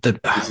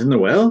 She's in the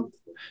well?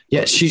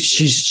 Yeah,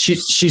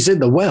 she's in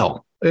the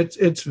well.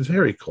 It's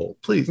very cold.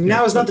 Please.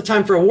 Now is not the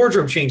time for a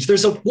wardrobe change.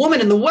 There's a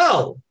woman in the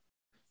well.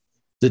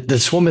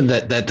 This woman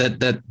that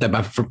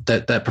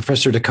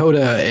Professor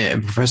Dakota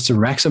and Professor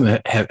Maxim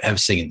have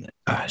seen.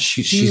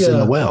 She's in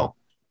the well.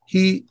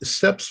 He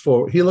steps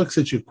forward. He looks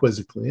at you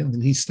quizzically, and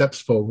then he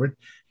steps forward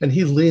and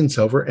he leans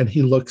over and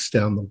he looks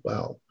down the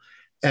well.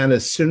 And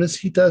as soon as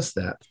he does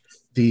that,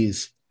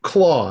 these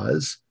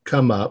claws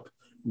come up,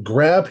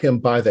 grab him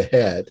by the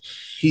head.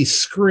 He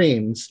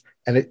screams,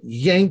 and it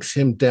yanks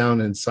him down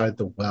inside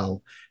the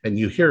well. And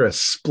you hear a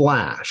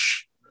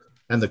splash,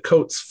 and the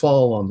coats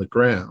fall on the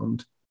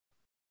ground.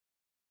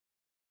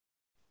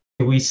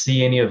 Do we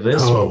see any of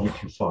this, or are we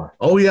too far?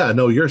 Oh yeah,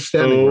 no, you're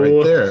standing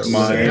right there.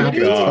 My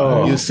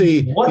God. You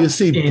see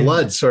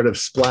blood sort of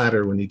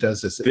splatter when he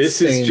does this.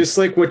 This is just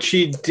like what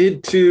she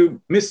did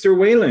to Mr.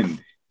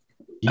 Wayland.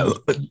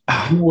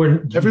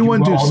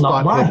 Everyone do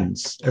spot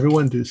hiddens.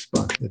 Everyone do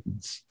spot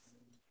hiddens.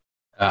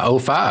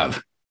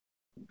 05.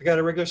 I got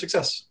a regular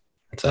success.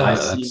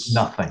 That's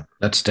nothing.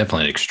 That's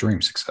definitely an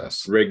extreme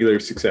success. Regular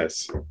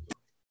success.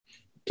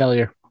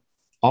 Kellier.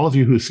 All of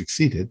you who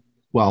succeeded,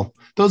 well,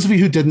 those of you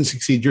who didn't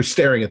succeed, you're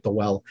staring at the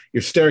well.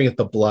 You're staring at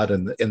the blood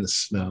in the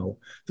snow.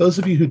 Those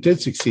of you who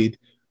did succeed,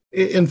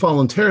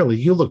 involuntarily,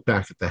 you look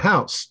back at the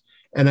house.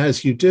 And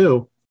as you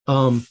do,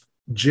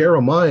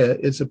 Jeremiah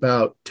is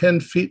about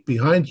 10 feet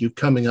behind you,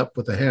 coming up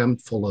with a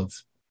handful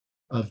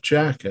of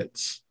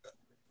jackets.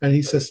 And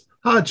he says,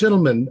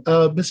 gentlemen,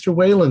 Mr.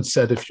 Whalen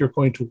said if you're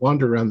going to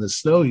wander around the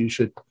snow, you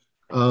should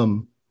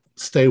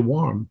stay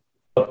warm.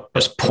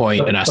 Just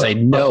point, and I say,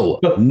 no.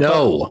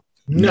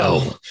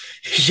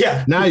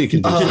 Yeah. Now you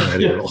can do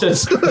sanity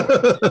rolls.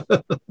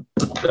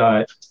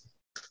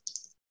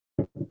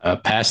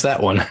 Pass that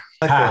one.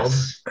 I failed.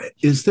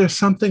 Is there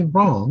something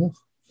wrong?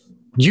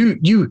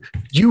 You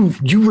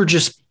were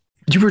just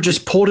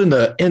pulled in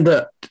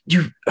the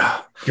You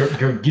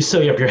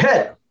still have your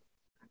head.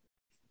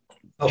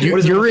 Oh,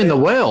 you're in the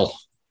well.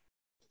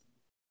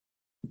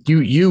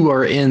 You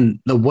are in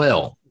the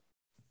well.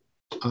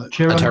 I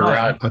turn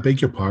around. I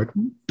beg your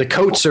pardon? The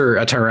coats are.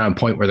 I turn around and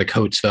point where the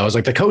coats fell. I was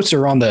like, the coats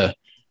are on the.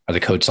 Are the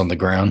coats on the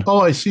ground?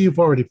 Oh, I see. You've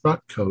already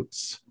brought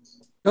coats.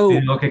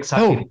 They look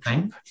exactly the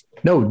same.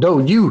 No,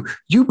 you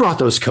brought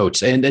those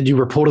coats and then you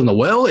were pulled in the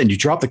well and you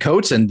dropped the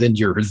coats and then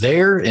you're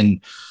there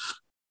and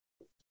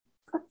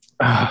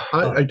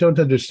I don't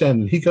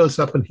understand. And he goes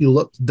up and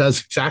does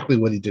exactly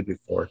what he did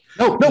before.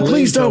 No,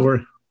 please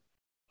don't.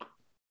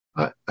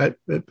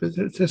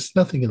 There's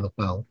nothing in the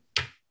well.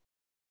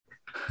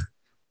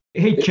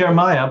 Hey,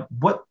 Jeremiah,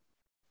 what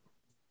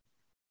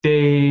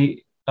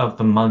day of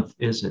the month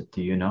is it?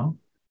 Do you know?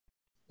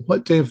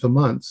 What day of the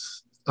month?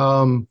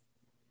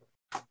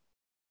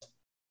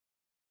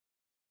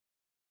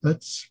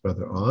 That's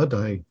rather odd.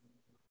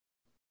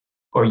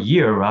 Or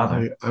year,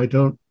 rather. I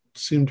don't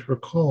seem to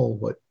recall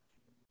what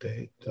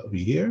day of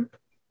year.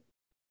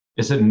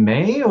 Is it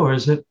May or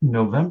is it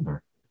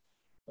November?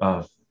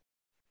 It's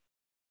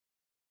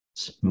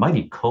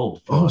mighty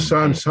cold. Oh,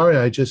 sorry. I'm sorry.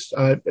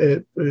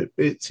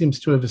 It seems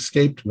to have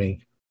escaped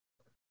me.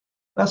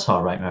 That's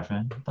all right, my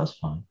friend. That's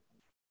fine.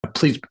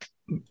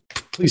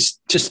 Please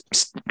just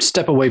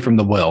step away from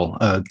the well.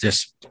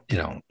 Just,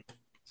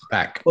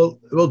 back. Well,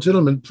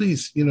 gentlemen,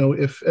 please,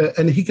 if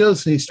and he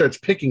goes and he starts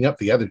picking up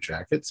the other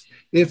jackets.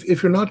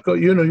 If you're not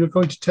going, you're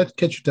going to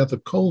catch your death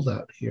of cold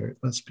out here. It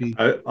must be.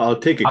 I'll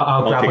take a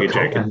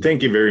jacket.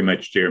 Thank you very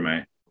much,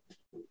 Jeremiah.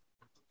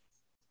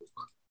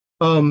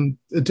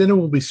 Dinner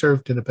will be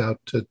served in about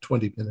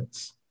 20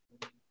 minutes.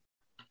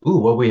 Ooh,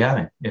 what are we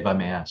having, if I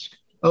may ask?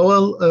 Oh,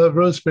 well,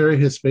 Rosemary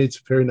has made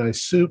some very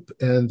nice soup,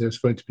 and there's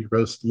going to be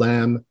roast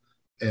lamb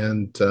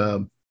and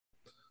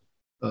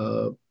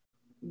another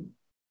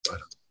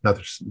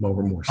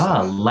more.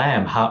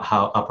 Lamb.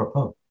 How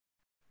apropos.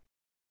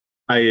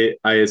 I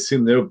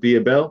assume there'll be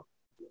a bell.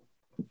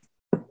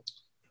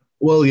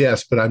 Well,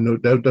 yes, but I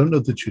don't know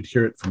that you'd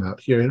hear it from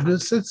out here.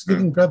 It's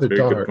getting rather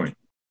dark.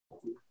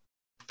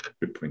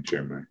 Good point,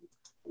 Jeremiah.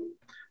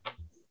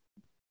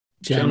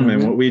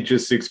 Gentlemen, what we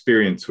just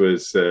experienced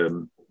was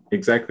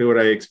exactly what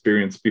I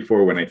experienced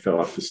before when I fell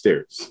off the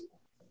stairs.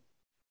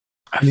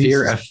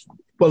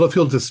 Well, if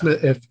you'll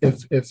dismiss,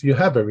 if you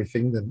have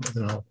everything, then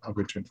I'll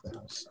return to the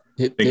house.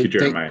 Thank you,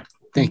 Jeremiah.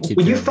 Thank you.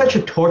 Will you fetch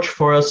a torch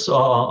for us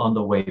on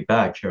the way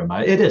back,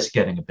 Jeremiah? It is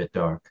getting a bit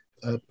dark.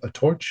 A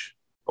torch,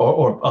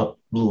 or a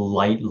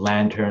light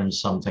lantern,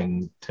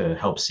 something to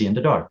help see in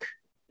the dark.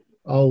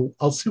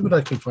 I'll see what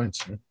I can find,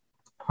 sir.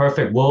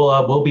 Perfect.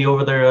 We'll be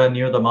over there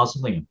near the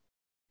mausoleum.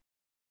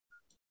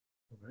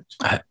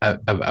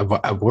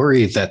 I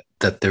worry that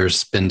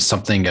there's been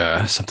something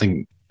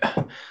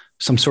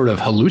some sort of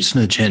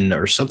hallucinogen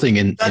or something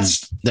in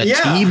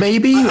that tea,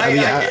 maybe.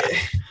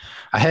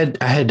 I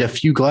had a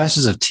few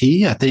glasses of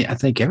tea. I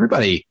think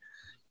everybody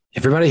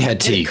had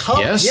tea.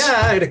 Yes.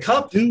 Yeah, I had a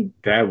cup.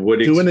 That would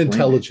do an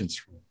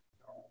intelligence roll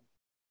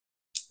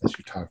as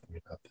you're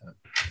talking about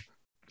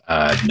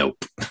that.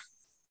 Nope.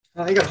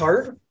 I got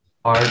hard.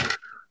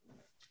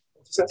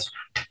 Success.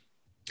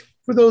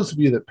 For those of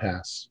you that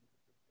pass,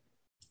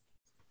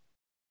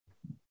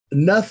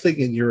 nothing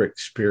in your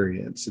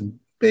experience, and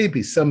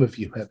maybe some of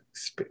you have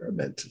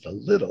experimented a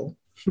little.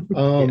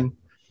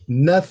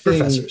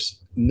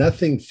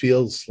 Nothing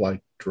feels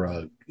like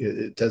drug.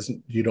 It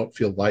doesn't. You don't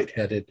feel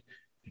lightheaded.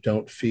 You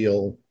don't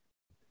feel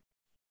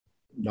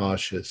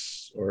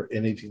nauseous or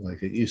anything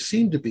like that. You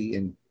seem to be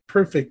in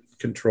perfect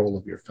control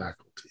of your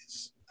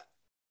faculties.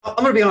 I'm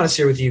going to be honest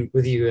here with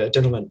you,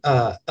 gentlemen.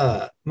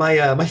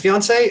 My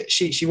fiance,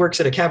 she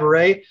works at a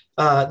cabaret.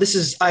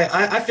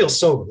 I feel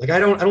sober. Like I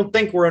don't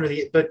think we're under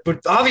the, but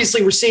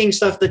obviously we're seeing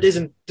stuff that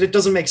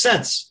doesn't make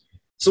sense.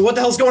 So what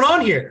the hell's going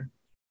on here?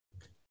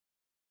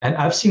 And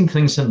I've seen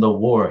things in the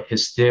war,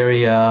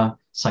 hysteria,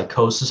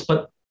 psychosis,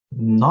 but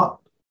not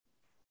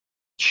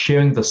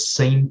sharing the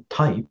same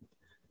type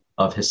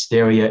of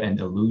hysteria and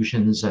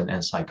illusions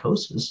and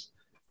psychosis.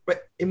 Right.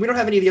 And we don't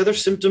have any of the other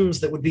symptoms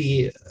that would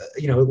be,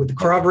 would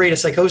corroborate a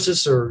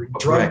psychosis or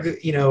drug,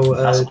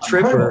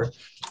 trip or.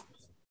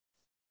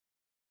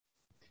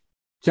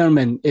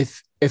 Gentlemen,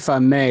 if I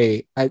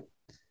may,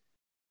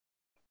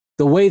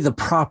 the way the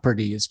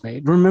property is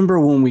made. Remember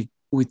when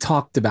we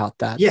talked about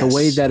that? Yes. The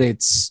way that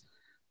it's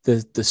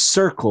the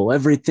circle,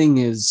 everything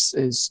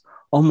is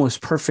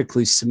almost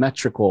perfectly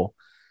symmetrical.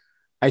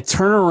 I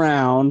turn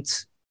around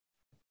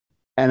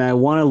and I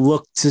want to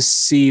look to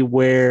see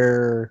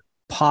where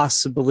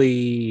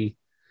possibly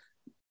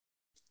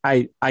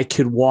I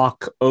could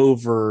walk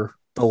over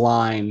the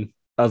line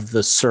of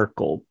the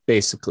circle,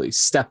 basically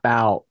step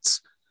out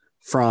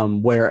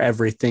from where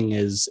everything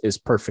is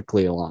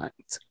perfectly aligned.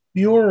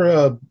 The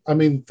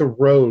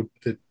road,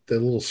 the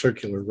little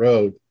circular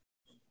road,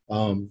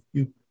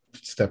 you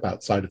step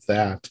outside of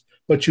that,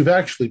 but you've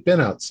actually been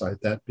outside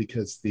that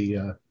because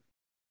the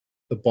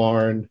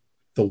barn,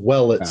 the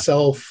well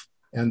itself,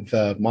 and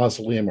the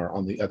mausoleum are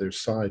on the other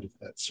side of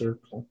that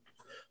circle.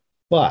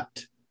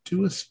 But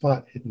do a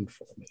spot hidden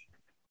for me.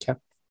 Okay.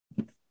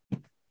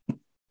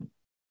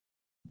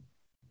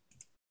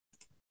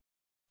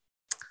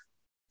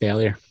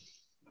 Failure.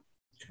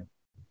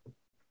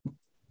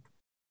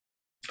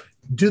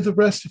 Do the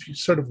rest of you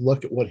sort of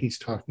look at what he's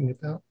talking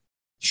about?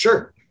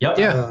 Sure. Yep.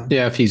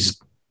 Yeah, if he's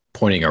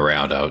pointing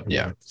around out,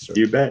 yeah.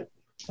 You bet.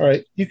 All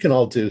right, you can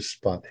all do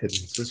spot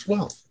hiddens as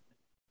well.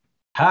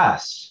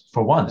 Pass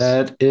for once.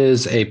 That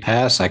is a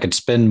pass. I could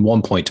spend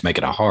 1 point to make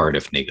it a hard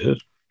if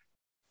needed.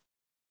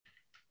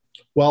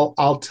 Well,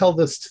 I'll tell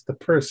this to the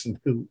person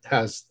who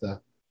has the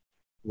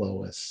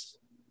lowest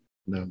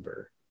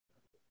number.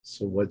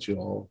 So what you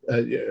all,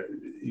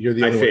 you're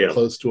the only one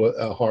close to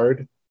a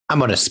hard? I'm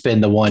going to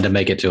spend the 1 to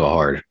make it to a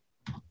hard.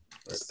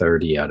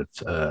 30 out of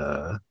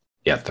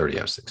 30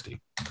 out of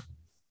 60.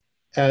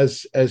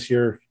 As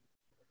you're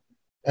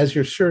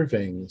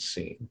surveying the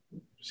scene,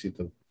 you see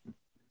the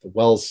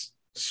well's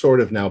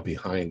sort of now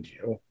behind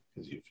you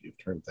because you've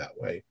turned that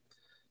way.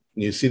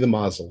 And you see the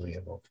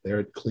mausoleum over there.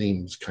 It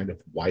gleams kind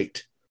of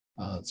white.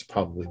 It's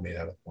probably made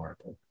out of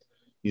marble.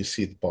 You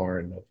see the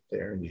barn over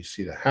there, and you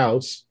see the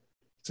house.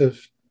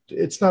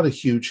 It's not a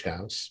huge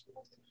house.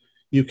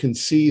 You can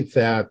see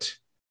that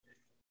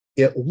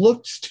it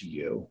looks to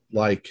you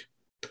like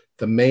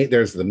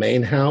there's the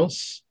main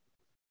house,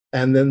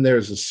 and then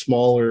there's a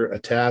smaller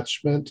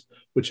attachment,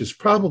 which is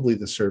probably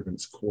the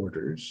servants'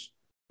 quarters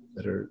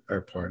that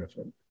are part of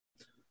it.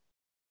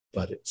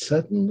 But it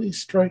suddenly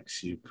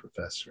strikes you,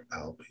 Professor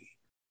Albee.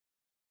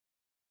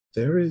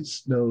 There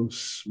is no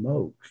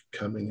smoke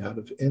coming out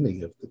of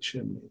any of the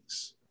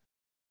chimneys.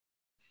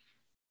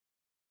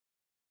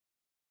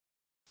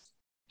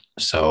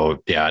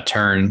 So, yeah, I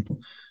turn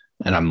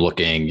and I'm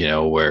looking,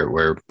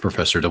 where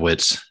Professor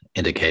DeWitt's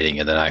indicating,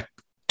 and then I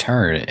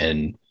turn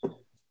and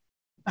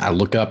I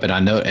look up and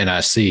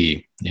I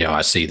see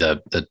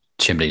the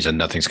chimneys and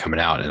nothing's coming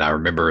out. And I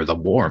remember the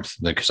warmth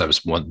because that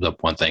was the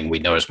one thing we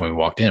noticed when we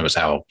walked in was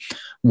how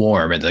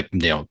warm and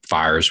the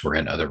fires were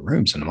in other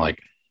rooms. And I'm like,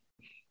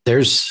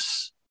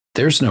 there's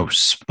no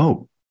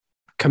smoke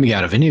coming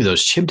out of any of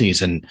those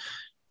chimneys. And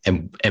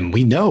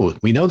we know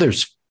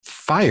there's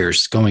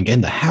fires going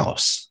in the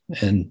house.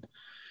 And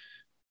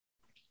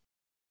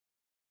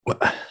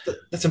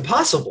that's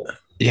impossible.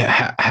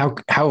 Yeah. How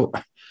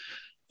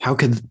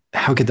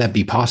could that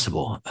be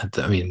possible?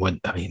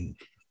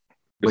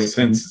 The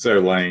senses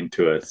are lying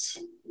to us.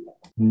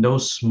 No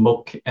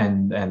smoke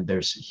and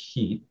there's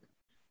heat.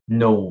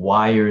 No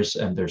wires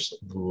and there's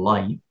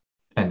light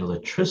and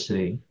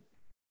electricity.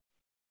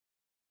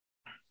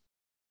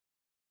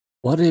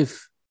 What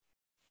if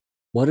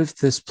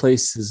this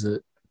place is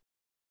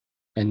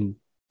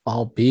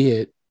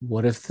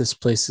what if this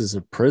place is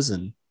a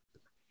prison?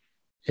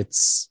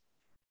 It's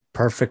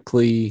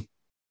perfectly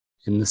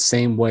in the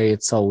same way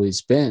it's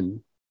always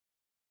been.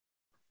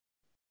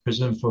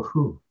 Prison for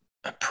who?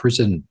 A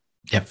prison,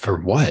 yeah, for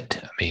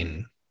what?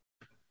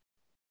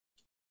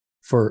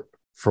 For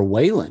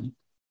Waylon.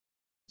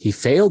 He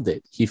failed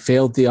it. He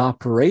failed the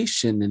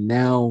operation, and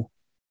now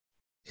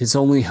his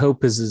only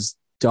hope is his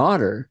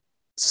daughter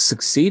to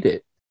succeed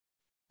it.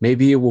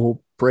 Maybe it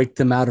will break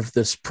them out of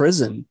this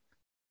prison.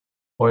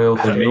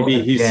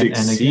 Maybe he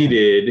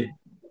succeeded.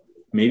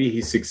 Maybe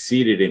he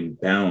succeeded and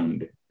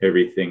bound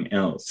everything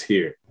else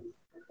here.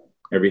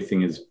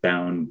 Everything is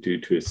bound due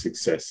to his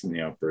success in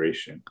the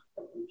operation.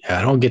 Yeah,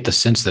 I don't get the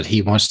sense that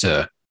he wants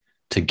to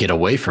get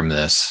away from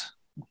this.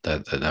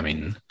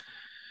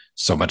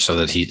 So much so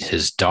that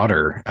his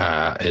daughter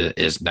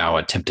is now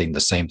attempting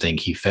the same thing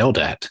he failed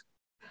at.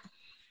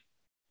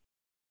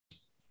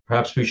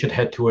 Perhaps we should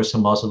head towards the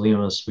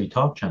mausoleum as we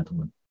talk,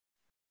 gentlemen.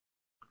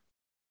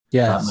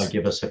 Yes. That might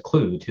give us a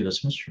clue to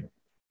this mystery.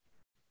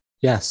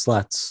 Yes,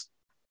 let's.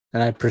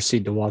 And I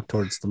proceed to walk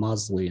towards the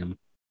mausoleum.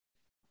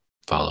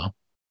 Follow.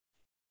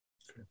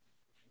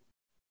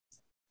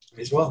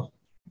 As well.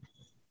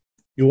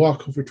 You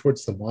walk over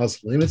towards the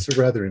mausoleum. It's a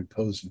rather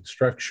imposing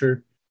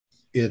structure.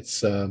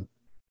 It's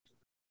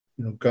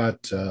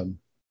got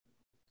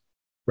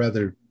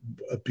rather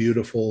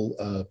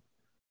beautiful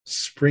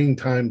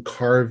springtime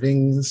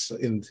carvings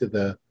into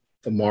the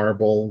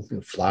marble,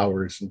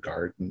 flowers and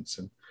gardens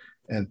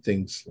and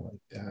things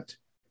like that.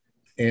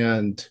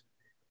 And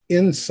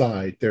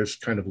inside, there's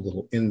kind of a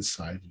little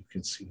inside you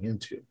can see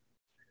into.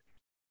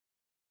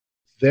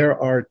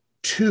 There are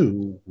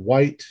 2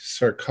 white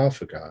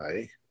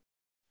sarcophagi.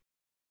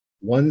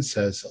 One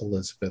says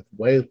Elizabeth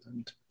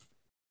Wayland.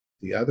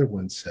 The other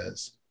one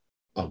says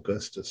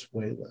Augustus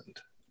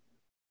Wayland.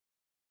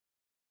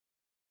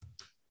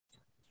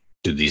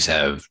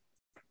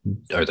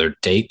 Are there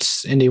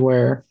dates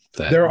anywhere?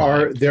 There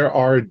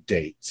are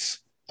dates.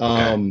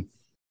 Okay.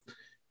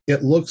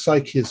 It looks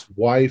like his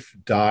wife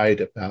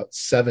died about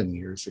 7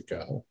 years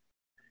ago.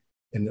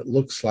 And it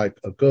looks like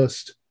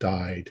Auguste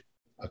died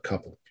a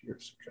couple of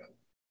years ago.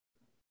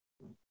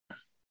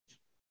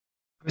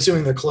 I'm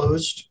assuming they're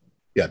closed.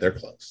 Yeah, they're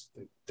closed.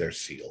 They're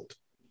sealed.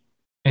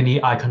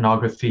 Any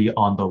iconography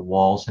on the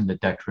walls and the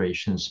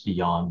decorations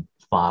beyond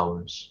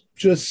flowers?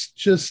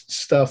 Just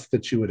stuff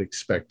that you would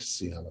expect to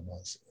see on a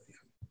mausoleum.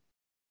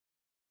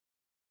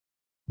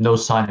 No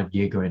sign of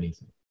Yig or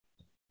anything?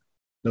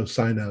 No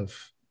sign of...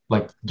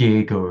 Like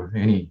Yig or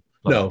any...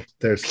 No,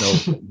 there's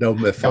no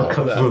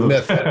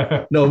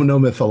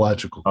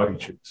mythological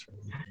creatures.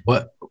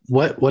 What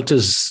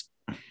does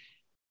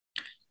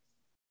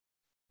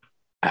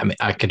I mean,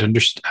 I could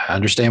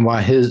understand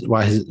why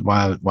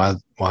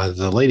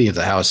the lady of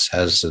the house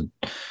has a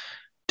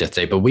death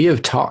day, but we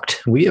have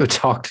talked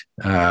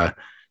to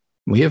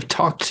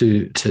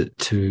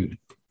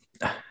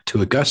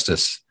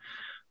Augustus.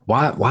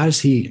 Why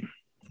does he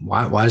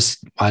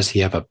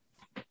have a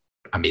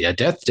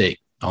death date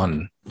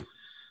on?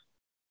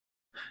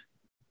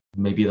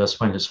 Maybe that's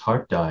when his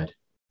heart died.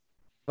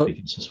 Oh.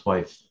 Because his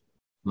wife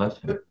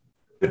left him.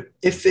 But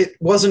if it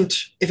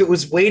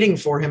was waiting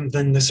for him,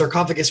 then the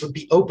sarcophagus would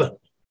be open.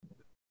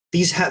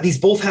 These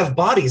both have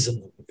bodies in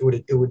them.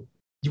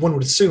 One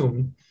would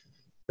assume.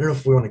 I don't know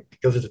if we want to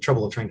go through the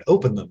trouble of trying to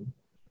open them.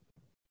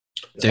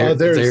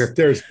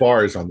 There's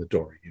bars on the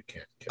door. You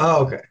can't.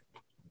 Oh, okay.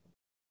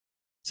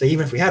 So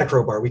even if we had a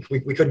crowbar, we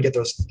couldn't get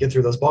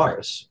through those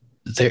bars.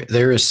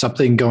 There is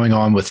something going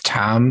on with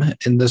time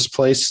in this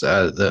place.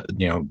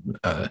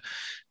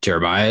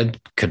 Jeremiah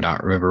could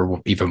not remember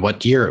even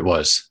what year it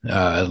was,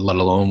 let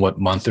alone what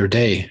month or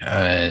day.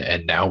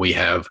 And now we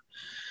have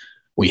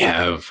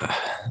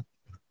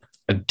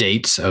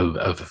dates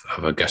of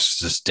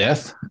Augustus'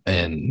 death,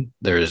 and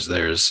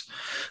there's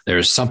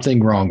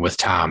something wrong with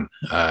time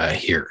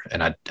here.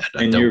 And I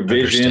and don't your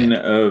vision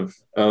understand.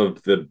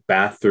 of the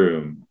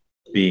bathroom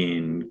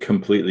being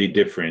completely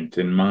different,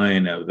 and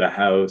mine of the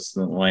house,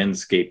 the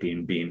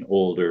landscaping being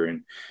older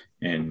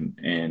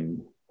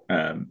and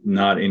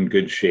not in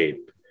good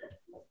shape.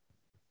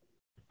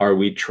 Are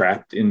we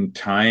trapped in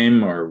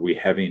time? Are we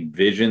having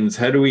visions?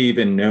 How do we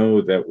even know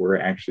that we're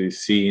actually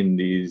seeing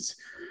these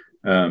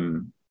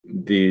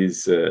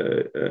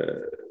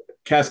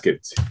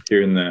caskets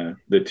here in the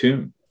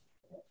tomb?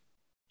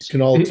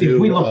 Can all If do,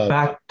 we look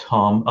back,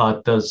 Tom,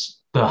 does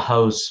the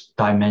house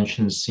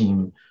dimensions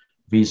seem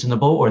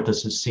reasonable, or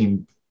does it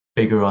seem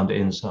bigger on the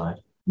inside?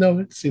 No,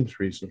 it seems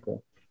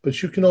reasonable.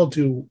 But you can all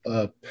do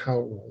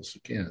power rolls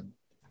again.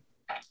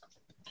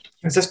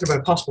 I was asking about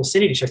a possible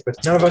sanity check, but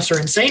none of us are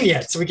insane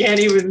yet, so we can't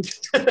even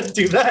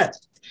do that.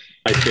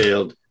 I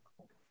failed.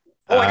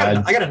 Oh,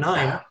 I got a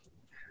 9.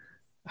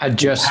 I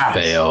just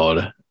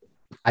failed.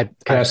 Can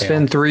I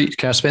spend 3?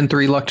 Can I spend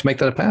 3 luck to make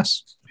that a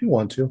pass? If you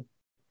want to.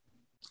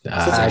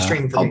 That's an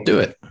extreme for I'll me. do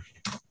it.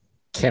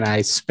 Can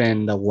I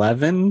spend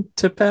 11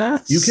 to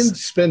pass? You can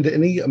spend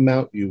any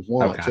amount you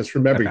want. Okay. Just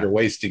remember, Okay. you're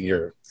wasting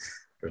your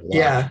luck.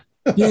 Yeah.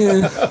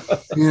 Yeah.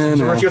 Yeah.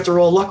 So if you have to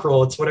roll a luck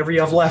roll, it's whatever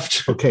you have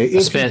left. Okay. I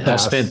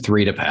spent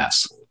 3 to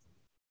pass.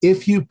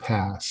 If you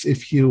pass,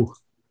 if you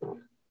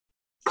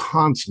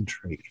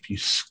concentrate, if you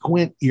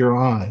squint your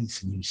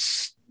eyes and you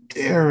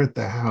stare at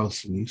the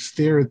house and you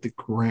stare at the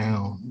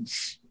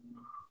grounds,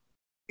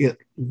 it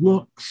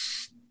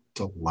looks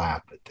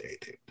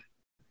dilapidated,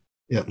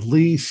 at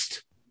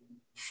least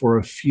for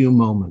a few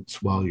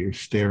moments while you're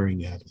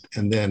staring at it.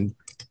 And then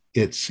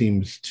it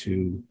seems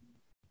to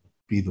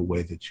be the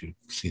way that you've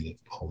seen it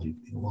all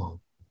evening long.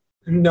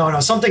 No,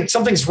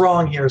 something's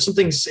wrong here.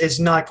 Is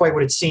not quite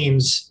what it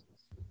seems.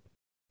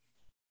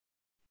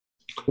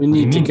 We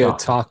need to go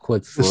talk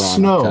with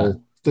Veronica.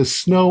 The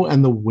snow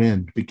and the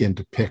wind begin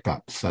to pick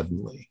up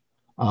suddenly.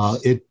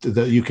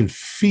 You can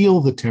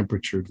feel the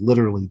temperature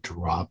literally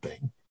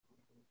dropping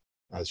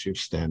as you're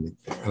standing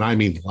there, and I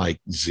mean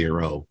like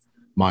 0,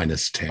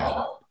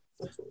 -10.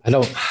 I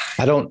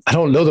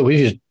don't know that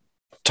we should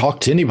talk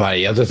to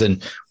anybody other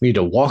than we need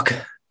to walk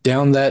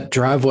down that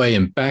driveway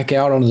and back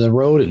out onto the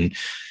road. And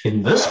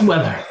in this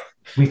weather,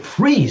 we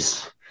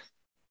freeze.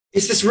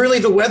 Is this really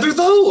the weather,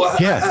 though?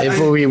 Yeah, if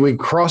we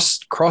cross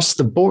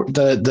the board,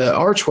 the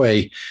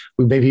archway,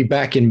 we may be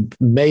back in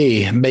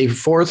May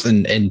 4th,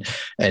 and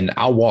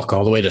I'll walk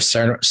all the way to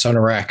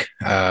Sonorak.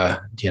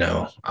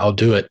 I'll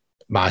do it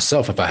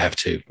myself if I have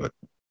to. But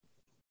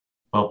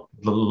Well,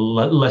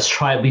 let's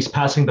try at least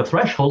passing the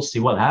threshold, see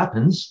what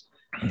happens.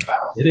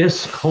 It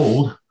is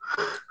cold.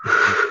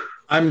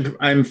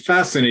 I'm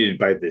fascinated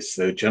by this,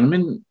 though,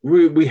 gentlemen.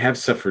 We have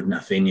suffered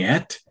nothing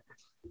yet.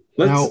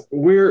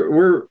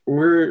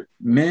 We're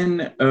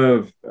men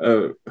of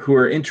who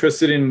are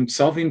interested in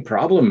solving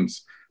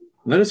problems.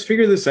 Let us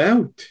figure this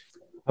out.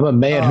 I'm a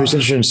man who's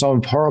interested in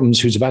solving problems,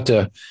 who's about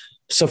to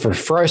suffer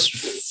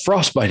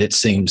frostbite, it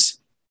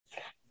seems.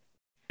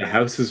 The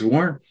house is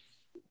warm.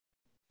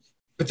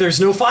 But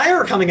there's no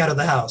fire coming out of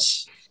the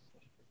house.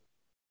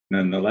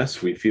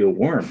 Nonetheless, we feel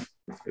warm.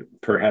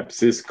 Perhaps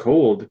this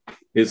cold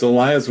is a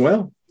lie as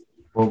well.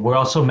 Well, we're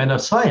also men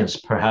of science.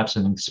 Perhaps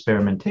an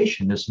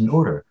experimentation is in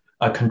order.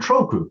 A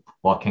control group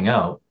walking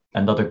out,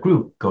 another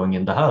group going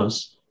in the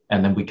house,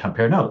 and then we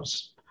compare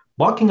notes.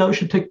 Walking out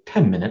should take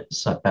 10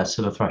 minutes at best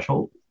to the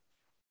threshold.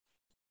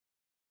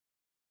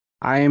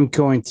 I am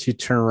going to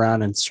turn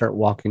around and start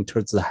walking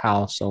towards the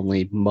house,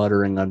 only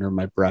muttering under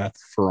my breath,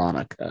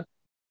 Veronica.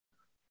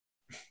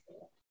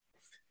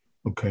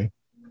 Okay.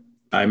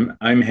 I'm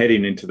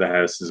heading into the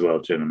house as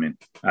well, gentlemen.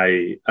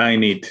 I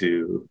need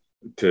to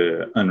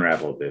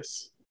unravel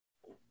this.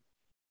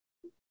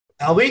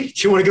 Albie,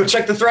 do you want to go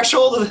check the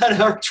threshold of that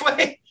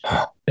archway?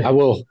 I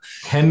will.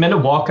 10-minute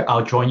walk.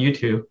 I'll join you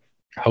too.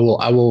 I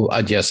will.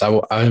 Yes, I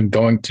will. I am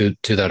going to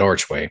that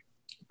archway.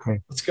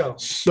 Okay. Let's go.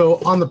 So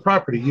on the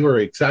property, you are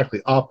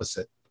exactly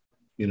opposite,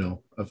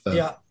 of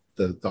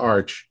the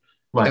arch.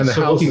 Right. And the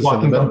So we'll house be is in the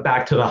walking middle. them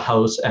back to the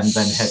house and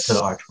then head to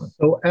the archway.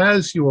 So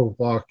as you are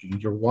walking,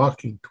 you're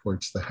walking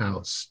towards the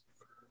house.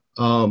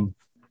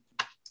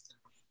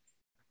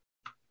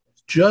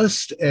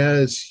 Just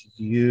as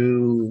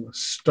you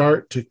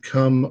start to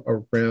come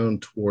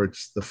around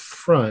towards the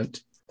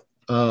front,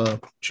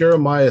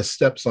 Jeremiah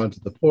steps onto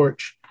the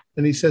porch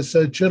and he says,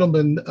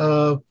 gentlemen,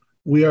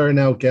 we are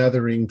now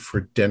gathering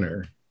for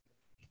dinner.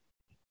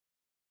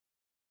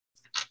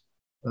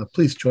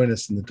 Please join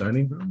us in the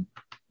dining room.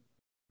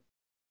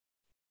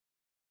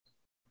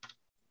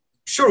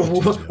 Sure,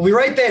 we'll be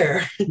right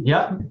there.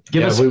 Yeah,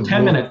 give us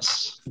 10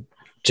 minutes.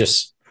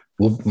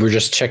 We're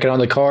just checking on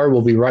the car.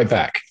 We'll be right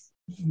back.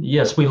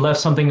 Yes, we left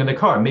something in the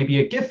car. Maybe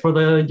a gift for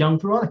the young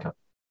Veronica.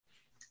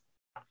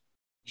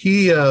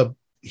 He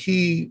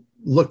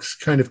looks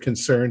kind of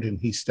concerned and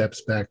he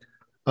steps back.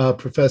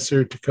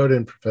 Professor Dakota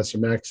and Professor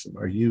Maxim,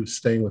 are you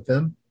staying with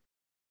them?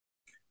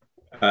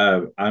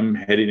 I'm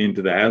heading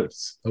into the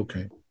house.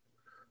 Okay.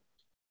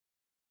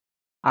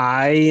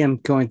 I am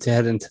going to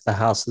head into the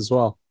house as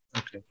well.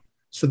 Okay.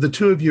 So the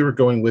two of you are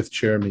going with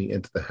Jeremy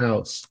into the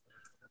house.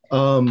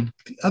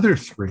 The other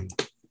three,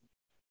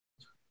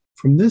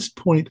 from this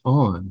point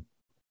on,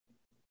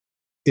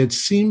 it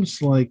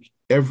seems like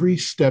every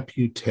step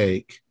you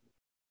take,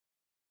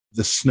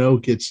 the snow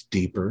gets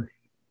deeper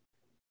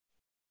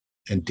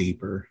and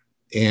deeper,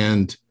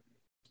 and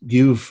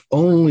you've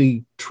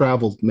only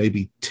traveled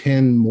maybe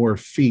 10 more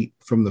feet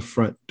from the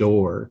front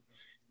door,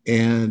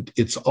 and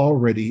it's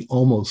already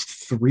almost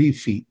 3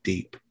 feet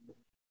deep,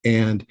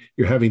 and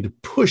you're having to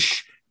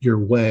push your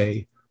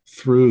way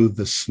through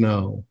the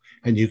snow,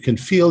 and you can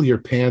feel your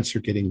pants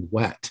are getting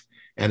wet,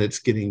 and it's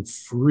getting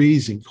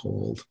freezing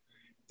cold,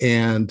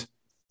 and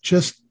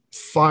just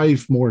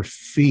 5 more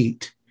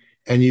feet,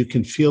 and you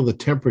can feel the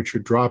temperature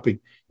dropping.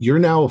 You're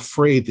now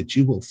afraid that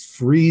you will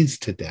freeze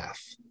to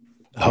death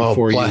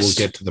before you will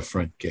get to the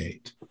front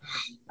gate.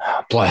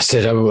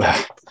 Blasted.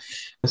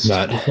 This is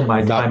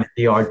my time at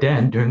the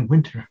Ardennes during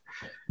winter.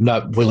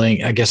 Not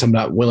willing. I guess I'm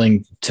not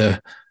willing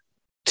to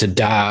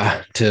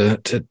die.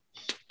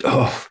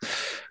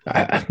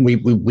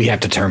 We have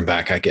to turn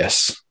back, I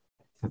guess.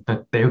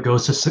 But there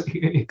goes this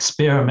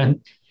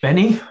experiment,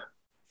 Benny.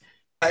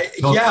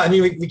 Yeah, I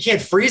mean, we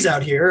can't freeze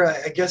out here.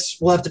 I guess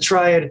we'll have to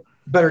try at a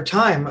better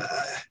time.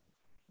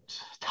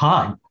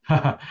 Time.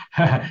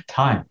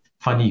 Time.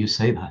 Funny you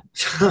say that.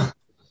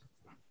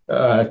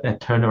 And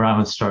turn around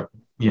and start,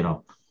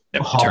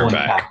 hobbling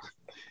back.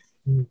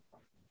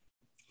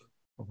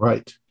 All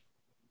right.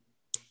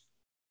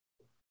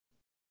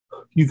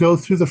 You go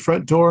through the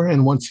front door,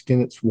 and once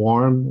again, it's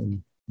warm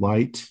and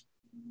light.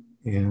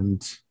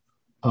 And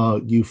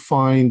you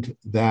find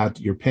that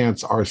your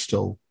pants are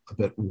still a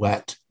bit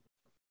wet.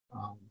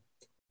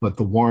 But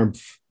the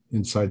warmth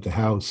inside the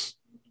house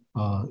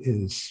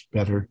is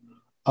better.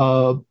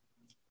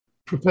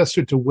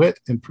 Professor DeWitt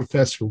and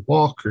Professor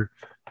Walker,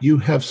 you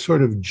have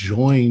sort of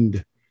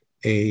joined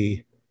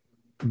a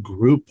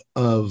group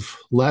of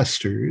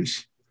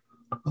Lesters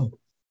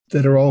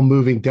that are all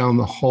moving down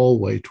the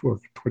hallway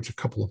towards a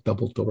couple of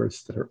double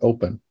doors that are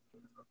open.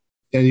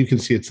 And you can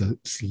see it's a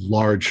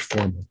large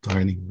formal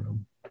dining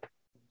room.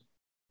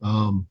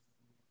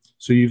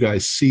 So you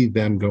guys see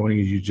them going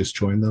as you just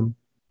join them?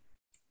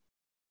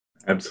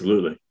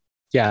 Absolutely.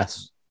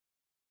 Yes.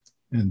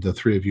 And the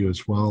three of you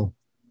as well?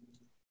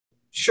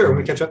 Sure,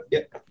 we catch up.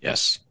 Yeah.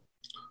 Yes.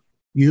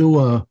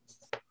 You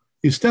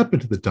step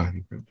into the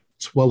dining room.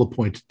 It's a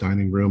well-appointed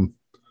dining room.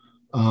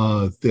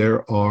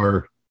 There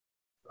are,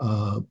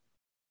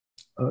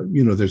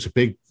 there's a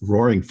big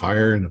roaring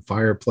fire and a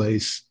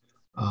fireplace.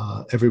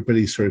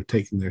 Everybody's sort of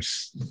taking their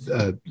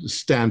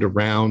stand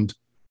around.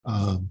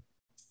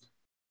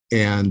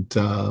 And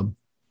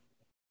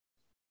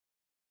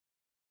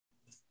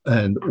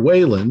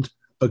Wayland,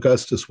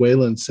 Augustus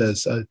Wayland,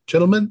 says,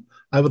 gentlemen,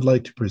 I would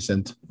like to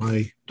present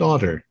my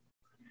daughter.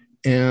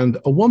 And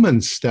a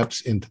woman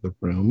steps into the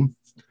room.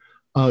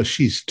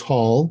 She's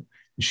tall,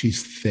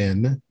 she's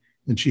thin,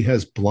 and she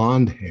has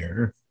blonde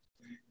hair.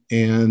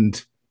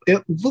 And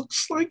it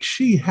looks like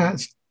she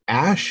has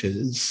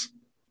ashes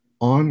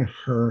on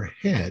her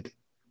head,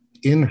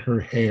 in her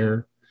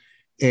hair.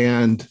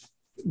 And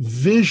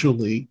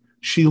visually,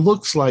 she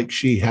looks like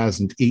she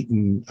hasn't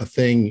eaten a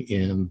thing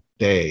in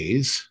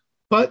days,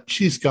 but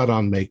she's got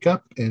on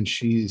makeup and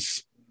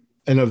she's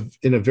in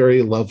a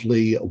very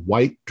lovely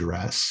white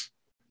dress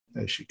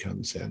as she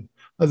comes in.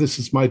 This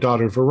is my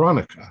daughter,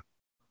 Veronica.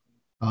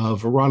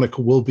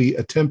 Veronica will be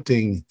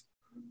attempting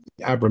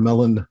the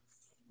Abramelin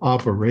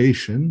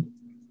operation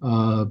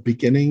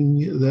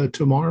beginning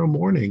tomorrow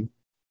morning,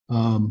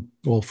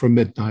 from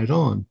midnight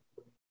on.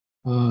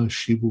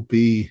 She will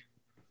be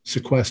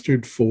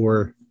sequestered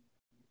for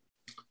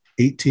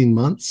 18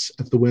 months,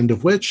 at the end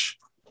of which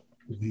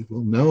we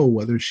will know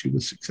whether she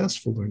was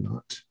successful or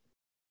not.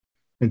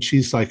 And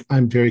she's like,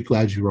 I'm very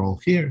glad you're all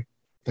here.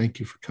 Thank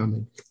you for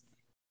coming.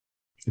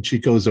 And she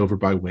goes over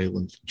by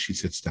Wayland and she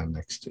sits down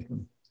next to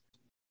him.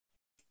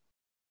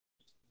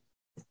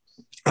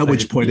 At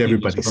which point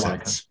everybody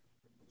sits.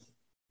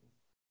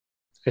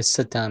 I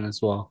sit down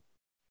as well.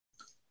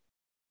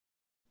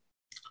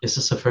 Is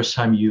this the first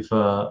time you've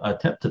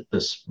attempted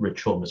this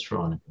ritual, Miss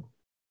Veronica?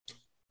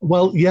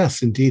 Well,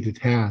 yes, indeed, it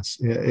has.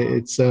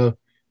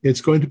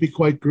 It's going to be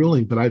quite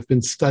grueling, but I've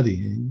been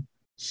studying,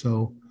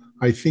 so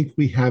I think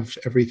we have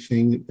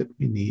everything that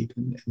we need,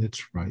 and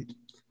it's right.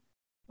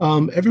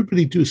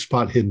 Everybody do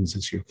spot hiddens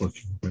as you're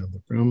looking around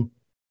the room.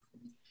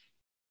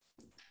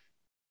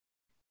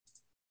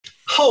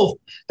 Oh,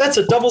 that's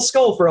a double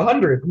skull for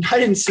 100. I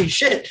didn't see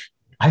shit.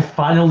 I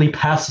finally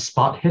passed the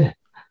spot hidden.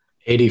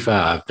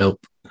 85.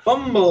 Nope.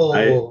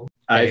 Fumble.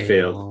 I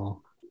failed.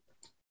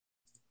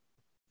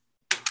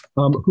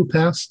 Who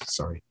passed?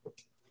 Sorry.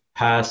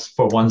 Pass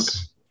for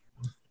once.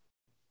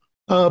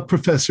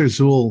 Professor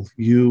Zool,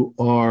 you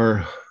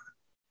are,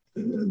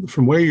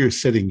 from where you're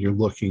sitting, you're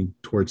looking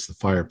towards the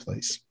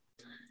fireplace.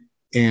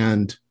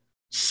 And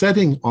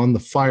setting on the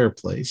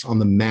fireplace, on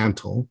the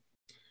mantle,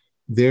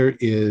 there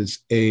is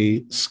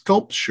a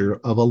sculpture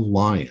of a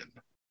lion.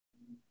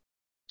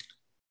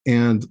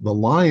 And the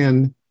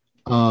lion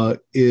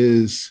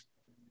is,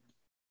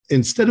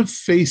 instead of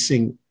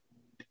facing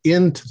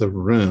into the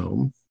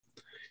room,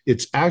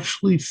 it's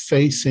actually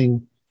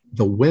facing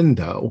the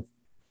window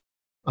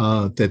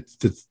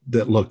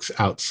that looks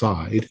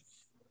outside.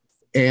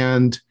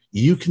 And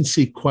you can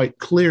see quite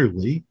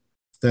clearly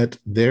that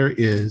there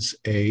is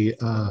a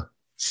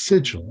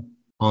sigil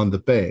on the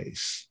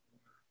base,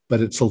 but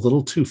it's a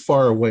little too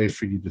far away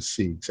for you to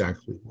see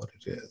exactly what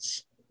it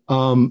is.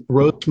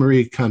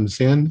 Rosemary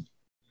comes in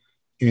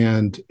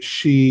and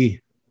she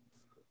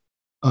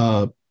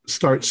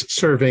starts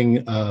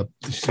serving,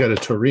 she's got a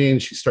tureen,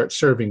 she starts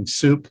serving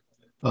soup.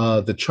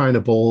 The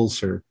china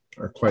bowls are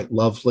quite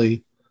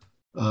lovely,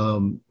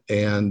 and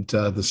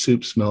the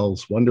soup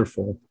smells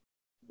wonderful.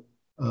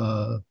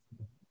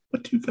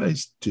 What do you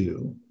guys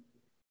do?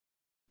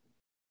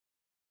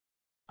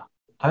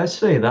 I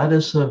say that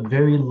is a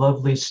very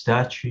lovely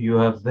statue you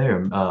have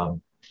there,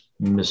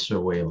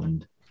 Mr.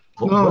 Wayland.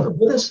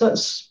 What is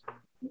that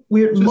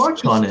weird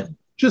mark on it?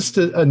 Just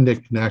a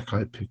knick-knack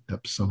I picked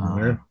up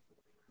somewhere.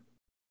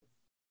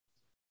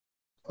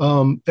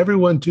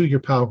 Everyone do your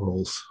power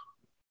rolls.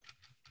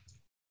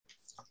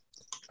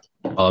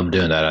 While I'm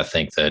doing that, I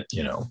think that,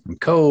 I'm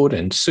cold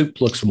and soup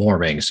looks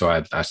warming, so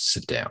I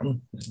sit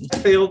down. I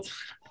failed.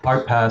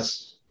 Hard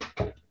pass.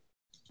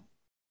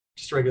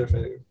 Just regular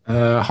failure.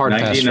 Hard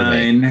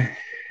 99.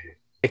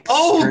 pass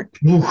Oh!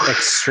 Oof.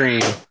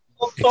 Extreme.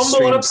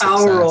 Fumble on a Extreme power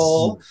success.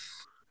 roll.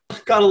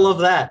 Gotta love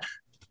that.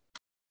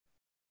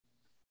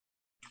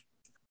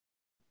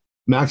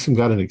 Maxim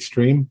got an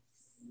extreme.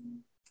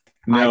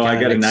 No, I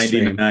got a an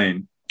extreme.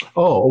 99.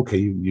 Oh, okay,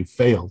 you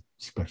failed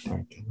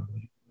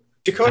spectacularly.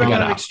 Dakota got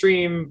got an a-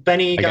 extreme.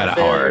 Benny I got got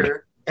a a hard.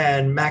 failure,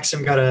 and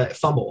Maxim got a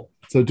fumble.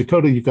 So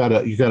Dakota, you got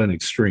an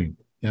extreme.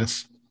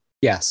 Yes.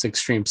 Yes,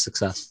 extreme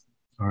success.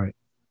 All right.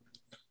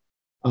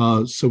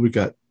 So we've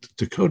got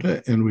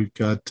Dakota, and we've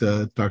got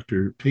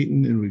Dr.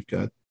 Peyton, and we've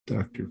got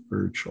Dr.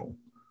 Virgil.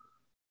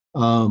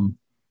 The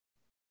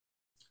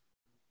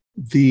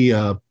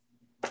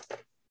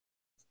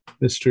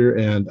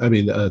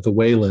the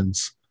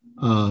Waylands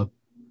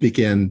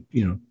began,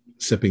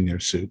 sipping their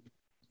soup,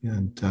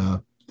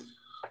 and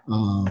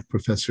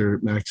Professor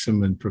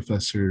Maxim and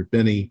Professor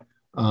Benny,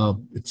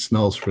 it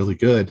smells really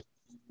good.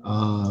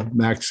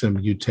 Maxim,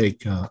 you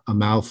take a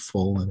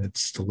mouthful and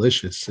it's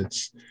delicious. It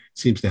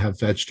seems to have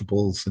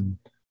vegetables and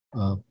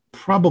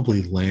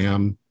probably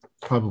lamb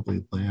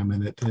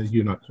in it.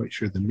 You're not quite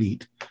sure the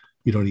meat.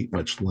 You don't eat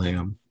much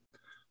lamb.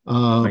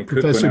 My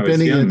cook, when I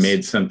was young,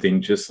 made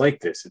something just like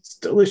this. It's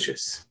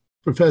delicious.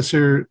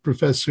 Professor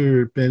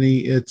Benny,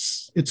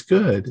 it's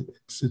good.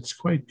 It's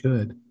quite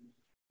good.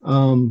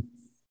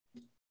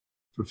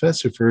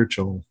 Professor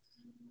Virgil,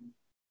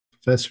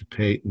 Professor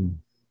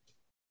Peyton,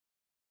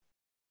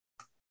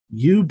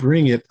 you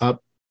bring it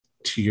up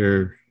to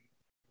your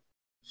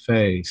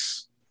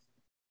face,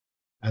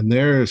 and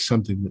there's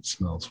something that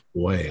smells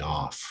way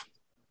off.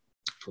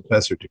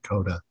 Professor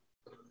Dakota,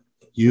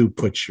 you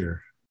put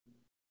your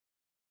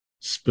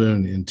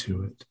spoon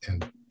into it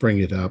and bring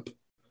it up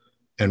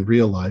and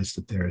realize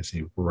that there is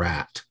a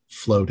rat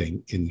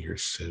floating in your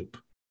soup.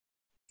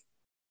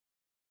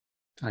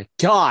 My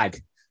God,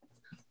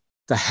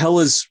 the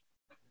hell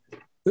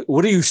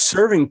what are you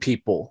serving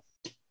people?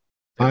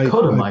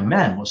 Dakota, my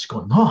man, what's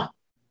going on?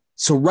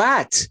 It's a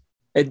rat,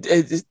 a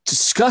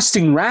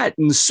disgusting rat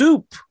in the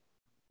soup.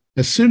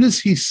 As soon as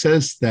he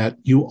says that,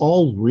 you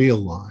all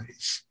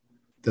realize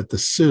that the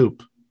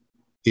soup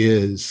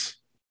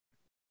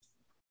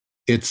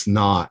it's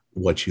not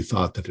what you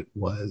thought that it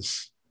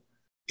was.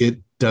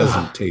 It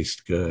doesn't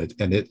taste good,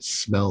 and it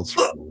smells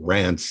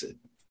rancid.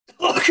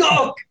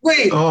 Oh,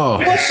 wait. Oh,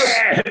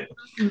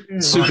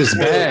 soup is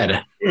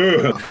bad.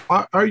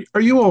 Are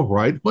you all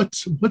right?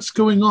 What's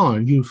going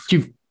on? You've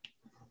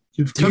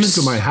come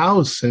into my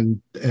house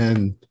and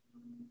you're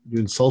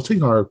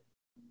insulting our.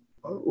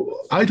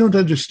 I don't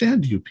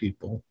understand you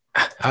people.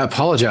 I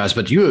apologize,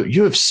 but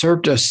you have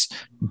served us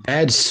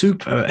bad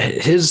soup.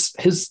 His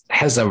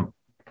has a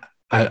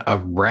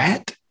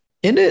rat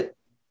in it,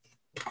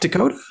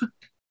 Dakota.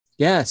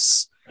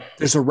 Yes,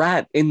 there's a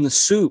rat in the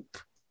soup.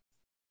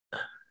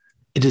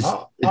 It is.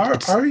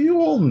 Are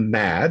you all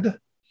mad?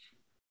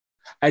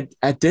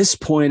 At this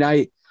point,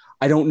 I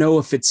don't know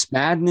if it's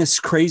madness,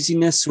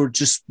 craziness, or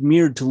just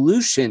mere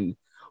delusion.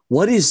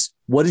 What is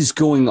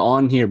going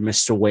on here,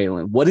 Mr.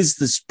 Whalen? What is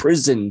this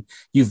prison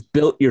you've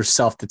built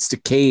yourself that's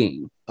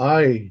decaying?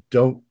 I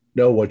don't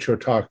know what you're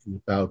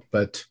talking about,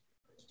 but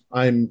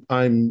I'm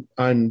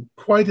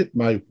quite at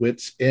my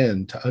wit's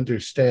end to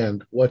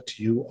understand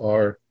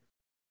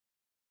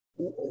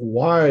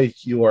why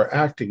you are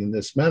acting in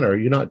this manner. Are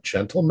you not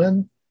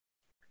gentlemen?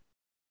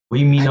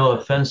 We mean no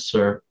offense,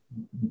 sir.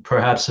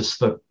 Perhaps it's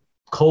the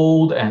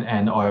cold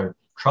and our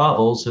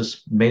travels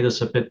has made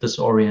us a bit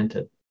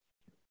disoriented.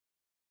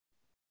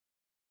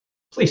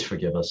 Please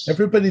forgive us.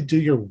 Everybody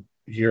do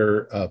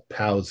your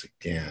pals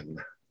again.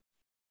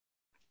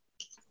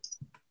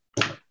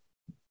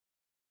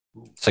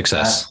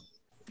 Success.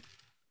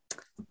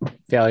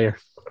 Failure.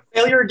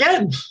 Failure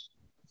again.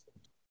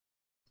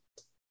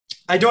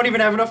 I don't even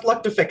have enough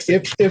luck to fix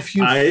it.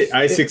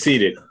 I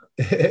succeeded.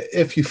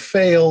 If you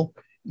fail,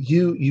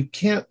 you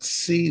can't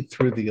see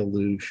through the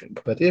illusion.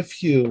 But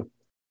if you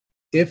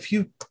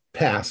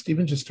passed,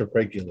 even just a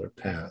regular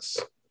pass,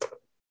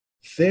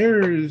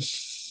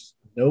 there's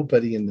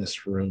nobody in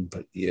this room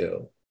but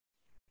you.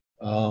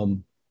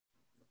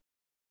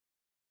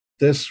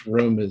 This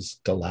room is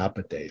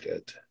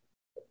dilapidated,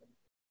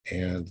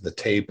 and the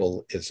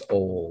table is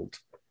old,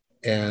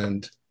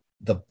 and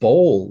the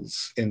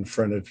bowls in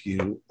front of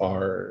you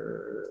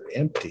are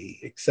empty,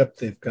 except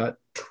they've got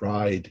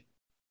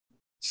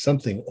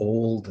something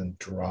old and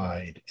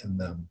dried in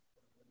them.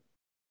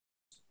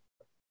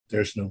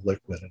 There's no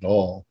liquid at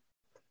all.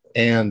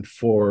 And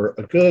for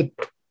a good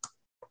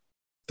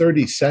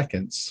 30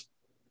 seconds,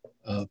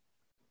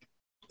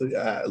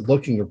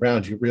 looking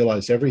around, you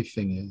realize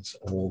everything is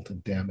old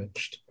and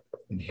damaged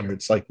in here.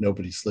 It's like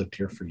nobody's lived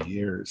here for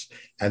years.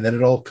 And then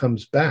it all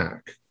comes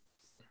back.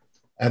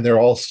 And they're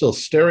all still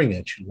staring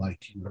at you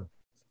like you're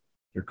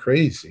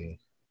crazy.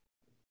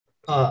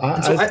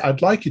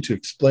 I'd like you to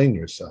explain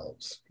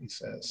yourselves, he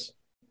says.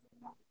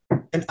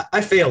 And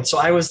I failed. So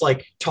I was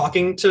like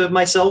talking to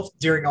myself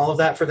during all of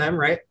that for them,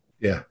 right?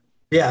 Yeah.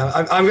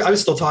 Yeah, I was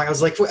still talking. I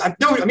was like,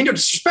 no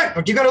disrespect,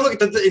 but you got to look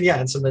at yeah.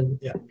 And so then,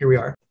 yeah, here we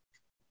are.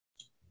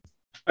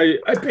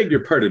 I beg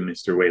your pardon,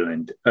 Mr.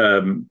 Wayland.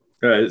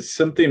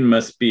 Something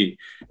must be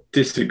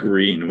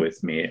disagreeing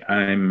with me.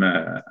 I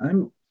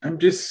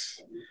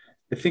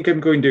think I'm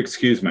going to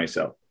excuse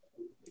myself.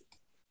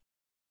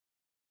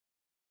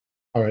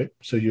 All right.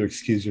 So you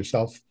excuse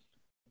yourself?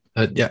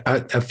 Yeah,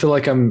 I feel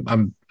like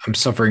I'm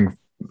suffering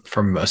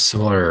from a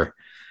similar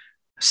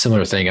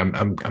thing.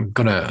 I'm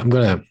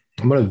gonna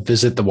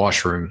visit the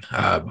washroom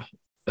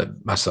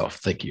myself.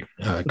 Thank you.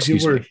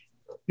 Excuse me.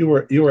 You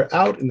were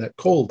out in that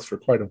cold for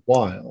quite a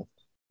while.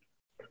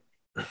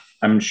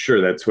 I'm sure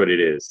that's what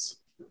it is.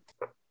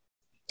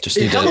 Just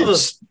need to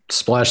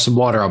splash some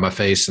water on my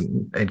face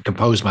and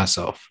compose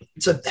myself.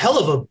 It's a hell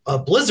of a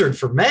blizzard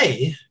for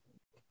May.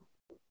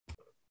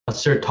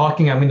 Sir,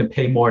 talking, I'm going to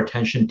pay more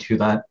attention to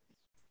that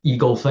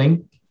eagle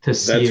thing to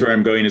see. That's where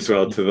I'm going as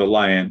well, to the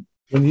lion.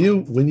 When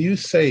you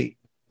say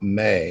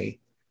May,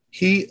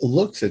 he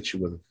looks at you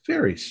with a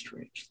very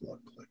strange look.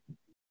 Like,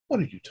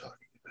 what are you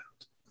talking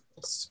about?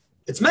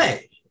 It's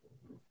May.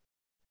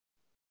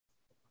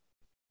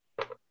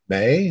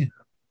 May?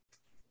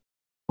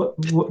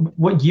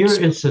 What year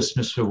is this,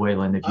 Mr.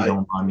 Wayland, if you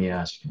don't mind me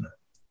asking?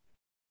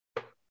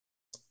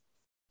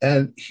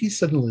 And he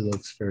suddenly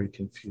looks very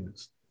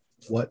confused.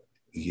 What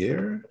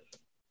year?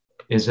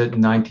 Is it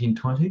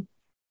 1920?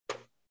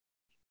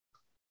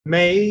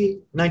 May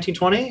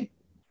 1920?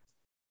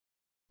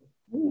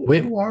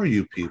 Who are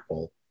you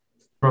people?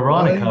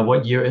 Veronica,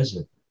 what year is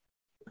it?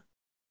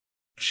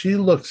 She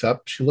looks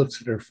up. She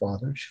looks at her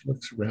father. She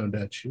looks around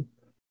at you.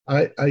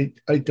 I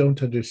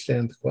don't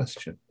understand the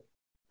question.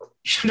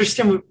 You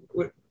understand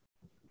what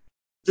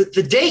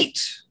the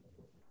date?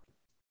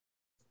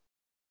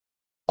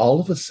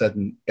 All of a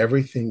sudden,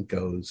 everything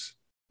goes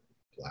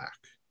black.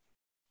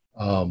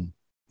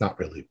 Not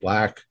really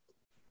black,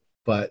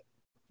 but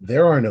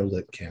there are no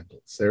lit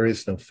candles. There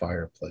is no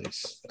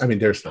fireplace. I mean,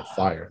 there's no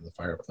fire in the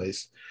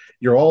fireplace.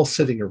 You're all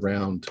sitting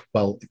around,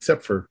 well,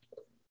 except for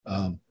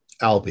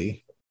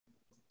Albie.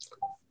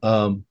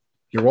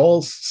 You're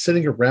all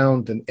sitting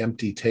around an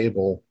empty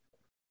table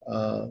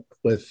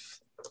with,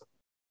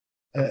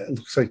 it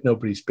looks like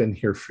nobody's been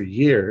here for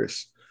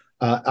years.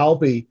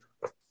 Albie,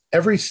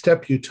 every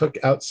step you took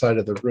outside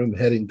of the room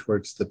heading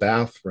towards the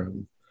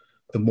bathroom,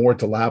 the more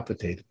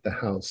dilapidated the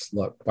house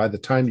looked. By the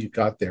time you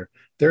got there,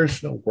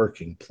 there's no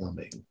working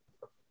plumbing.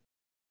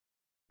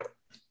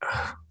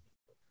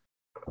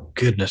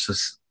 Goodness,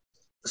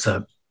 it's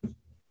a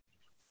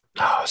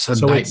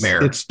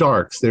nightmare. It's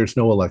dark. There's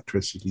no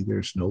electricity.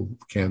 There's no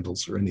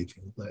candles or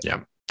anything lit. Yeah,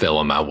 I'm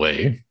feeling my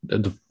way.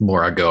 The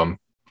more I go, I'm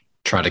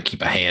trying to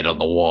keep a hand on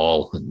the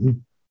wall.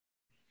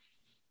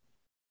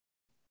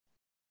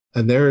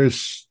 And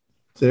there's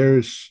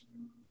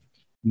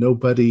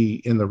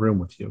nobody in the room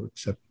with you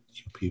except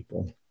you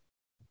people.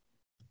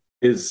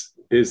 Is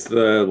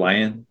the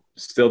lion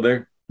still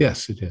there?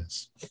 Yes, it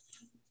is.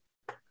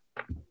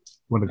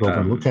 Want to go over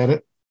and look at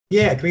it?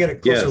 Yeah, can we get a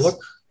closer Yes. look?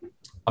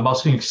 I'm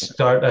also going to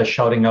start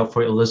shouting out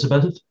for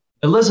Elizabeth.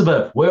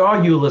 Elizabeth, where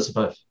are you,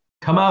 Elizabeth?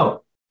 Come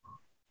out.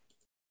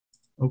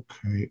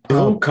 Okay.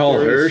 Don't call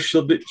her.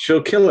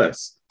 She'll kill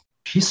us.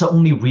 She's the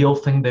only real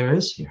thing there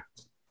is here.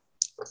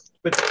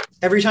 But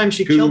every time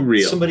she Too killed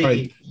real. somebody,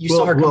 Right. you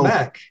saw her come Well,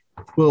 back.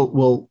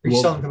 We'll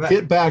You saw him come back.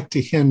 get back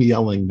to him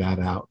yelling that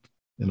out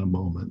in a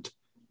moment.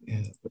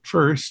 But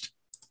first,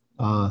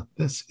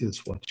 this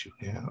is what you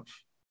have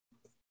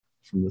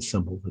from the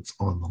symbol that's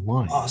on the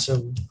line.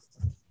 Awesome.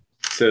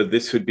 So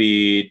this would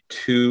be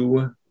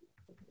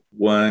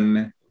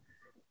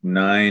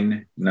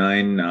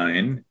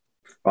 21999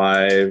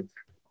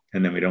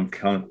 and then we don't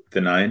count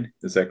the 9.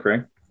 Is that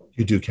correct?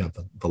 You do count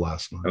the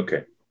last one.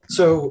 Okay.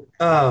 So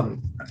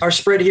our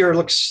spread here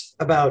looks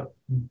about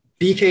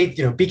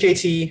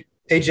BKT,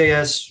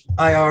 AJS,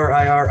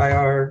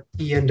 IR,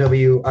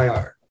 ENW,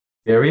 IR.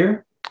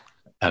 Barrier?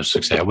 I was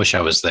going to say, I wish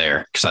I was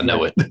there because I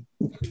know it.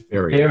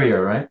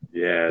 Barrier, right?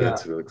 Yeah,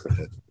 that's what it looks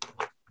like.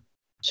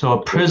 So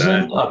a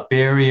prison, a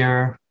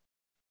barrier.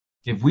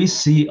 If we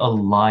see a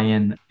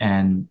lion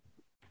and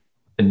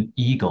an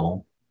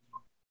eagle,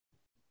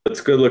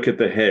 Let's go look at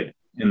the head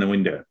in the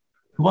window.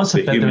 who wants to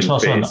The bet there's human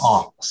also an face.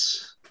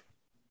 ox?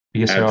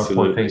 Because there are 4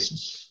 Absolutely.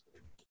 faces.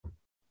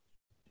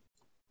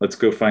 Let's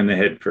go find the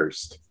head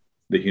first.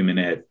 The human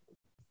head.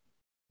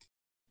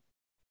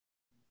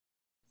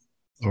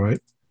 All right.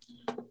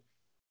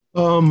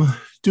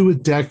 Do a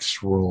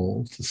dex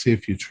roll to see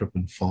if you trip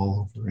and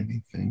fall over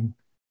anything.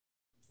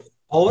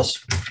 All of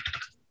us?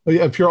 Oh,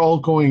 yeah, if you're all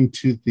going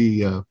to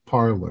the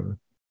parlor.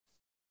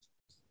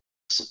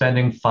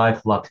 Spending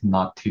 5 luck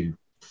not to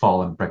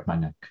fall and break my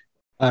neck.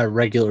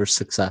 Regular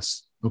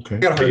success. Okay. I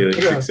got a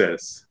Regular hard,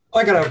 success.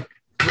 I got a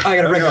I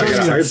got a regular.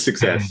 hard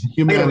success.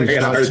 You I got a manage I got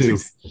a not hard to.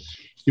 success.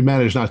 You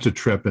manage not to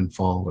trip and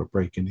fall or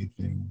break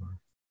anything or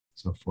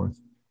so forth.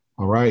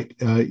 All right.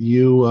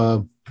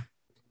 You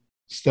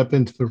step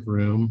into the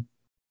room.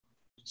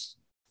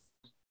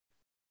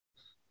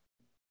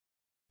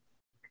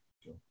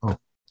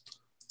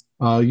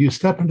 You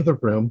step into the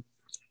room.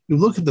 You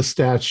look at the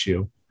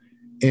statue,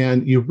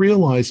 and you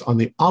realize on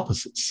the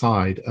opposite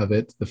side of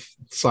it, the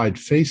side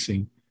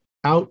facing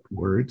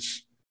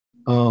outwards,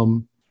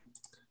 on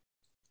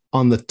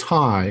the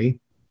tie,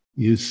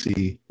 you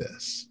see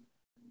this.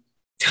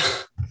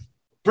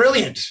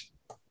 Brilliant.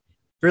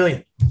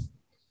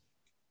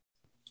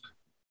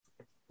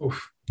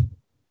 Oof.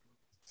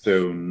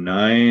 So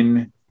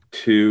 9,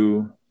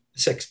 2.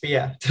 6, but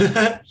yeah.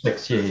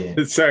 6,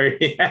 yeah.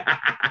 Sorry.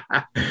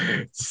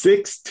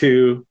 6,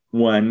 2,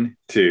 1,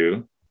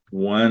 2,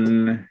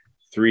 1,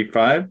 3,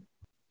 5.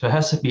 So it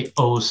has to be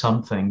O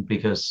something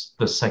because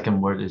the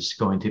second word is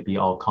going to be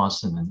all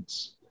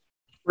consonants.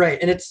 Right,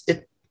 and it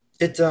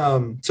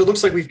so it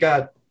looks like we've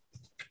got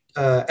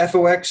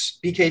FOX,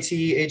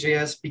 BKT,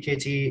 AJS,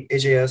 BKT,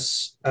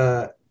 AJS,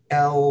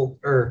 L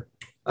or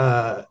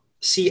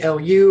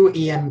CLU,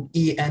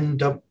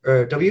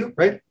 ENW,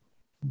 right?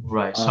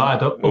 Right. So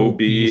either OB,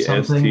 OB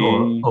something ST,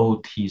 or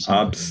OT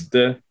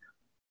something.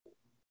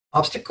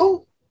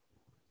 Obstacle?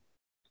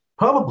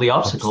 Probably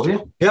obstacle,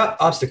 yeah. Yeah,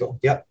 obstacle.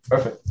 Yeah.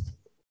 Perfect.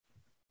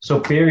 So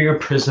barrier,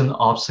 prison,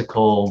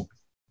 obstacle.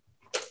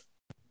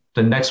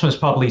 The next one is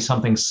probably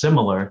something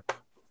similar.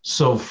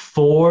 So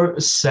 4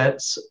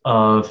 sets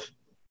of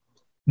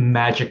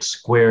magic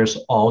squares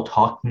all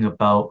talking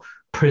about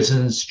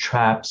prisons,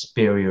 traps,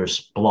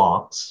 barriers,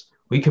 blocks.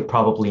 We could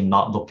probably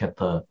not look at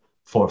the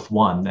 4th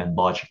one, and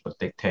logic would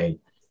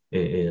dictate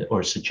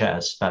or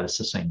suggest that it's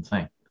the same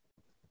thing.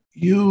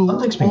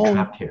 Something's been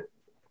trapped here.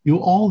 You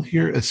all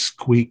hear a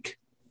squeak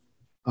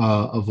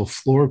of a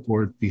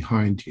floorboard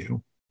behind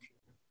you.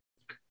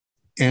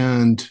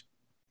 And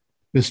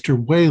Mr.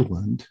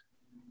 Wayland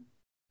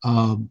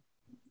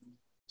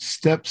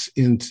steps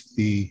into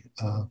the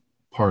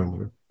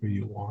parlor where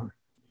you are.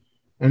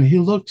 And he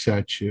looks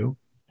at you.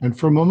 And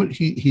for a moment,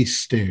 he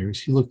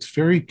stares. He looks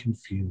very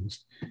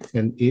confused.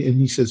 And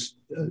he says,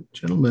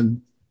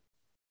 gentlemen,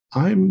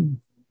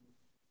 I'm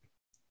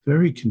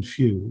very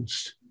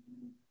confused.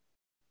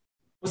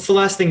 What's the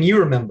last thing you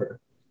remember?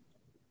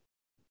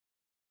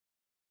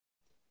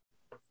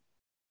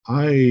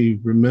 I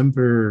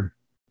remember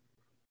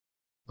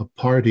a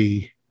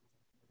party.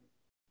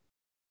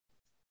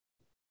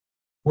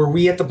 Were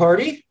we at the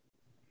party?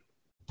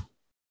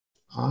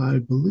 I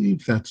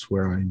believe that's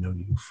where I know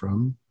you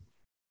from.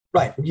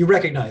 Right. You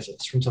recognize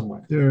us from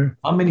somewhere.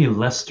 How many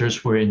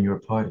Lesters were in your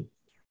party?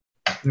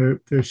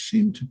 There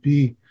seem to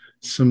be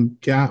some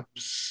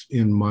gaps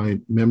in my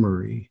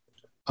memory.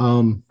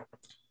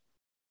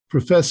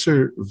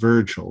 Professor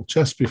Virgil,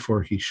 just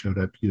before he showed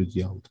up, you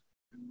yelled,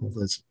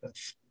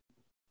 Elizabeth.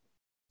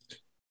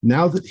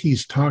 Now that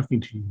he's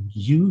talking to you,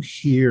 you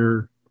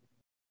hear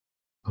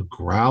a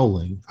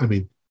growling. I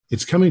mean,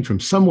 it's coming from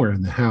somewhere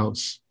in the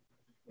house.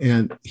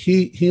 And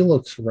he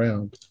looks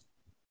around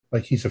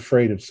like he's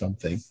afraid of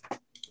something. He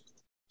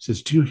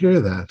says, do you hear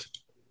that?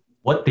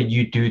 What did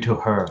you do to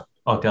her,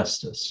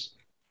 Augustus?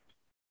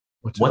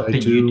 What I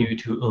did do? you do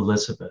to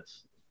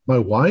Elizabeth? My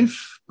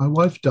wife? My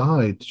wife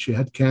died. She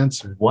had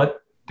cancer.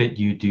 What did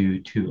you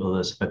do to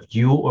Elizabeth?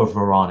 You or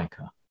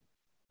Veronica?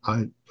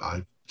 I've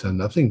done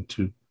nothing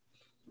to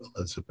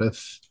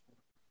Elizabeth.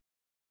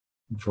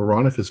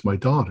 Veronica's my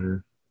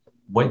daughter.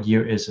 What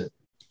year is it?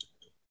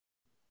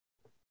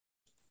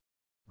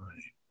 I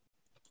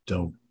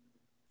don't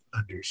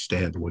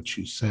understand what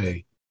you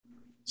say.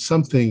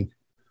 Something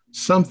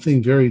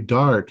very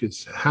dark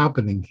is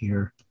happening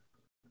here.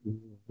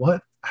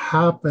 What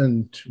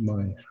happened to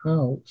my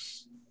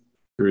house?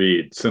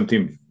 Agreed.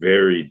 Something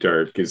very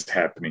dark is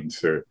happening,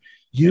 sir.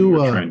 You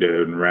we're trying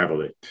to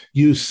unravel it.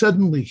 You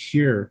suddenly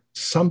hear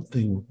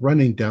something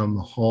running down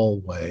the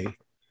hallway,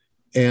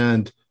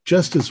 and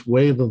just as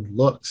Waylon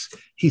looks,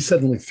 he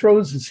suddenly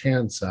throws his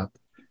hands up,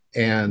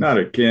 and not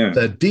again.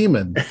 The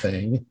demon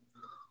thing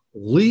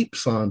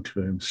leaps onto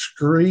him,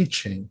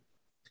 screeching,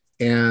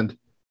 and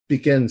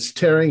begins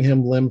tearing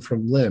him limb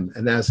from limb.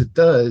 And as it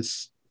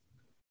does,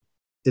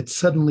 it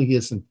suddenly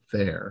isn't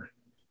there.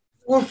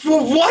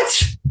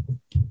 What?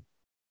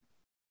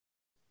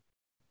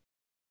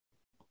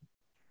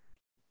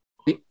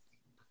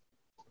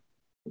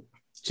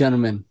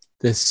 Gentlemen,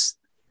 this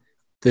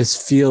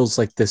feels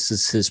like this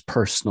is his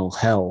personal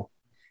hell.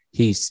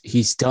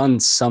 He's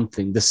done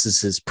something. This is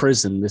his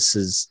prison. This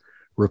is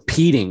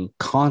repeating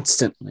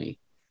constantly.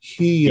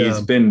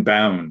 He's been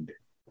bound.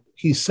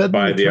 He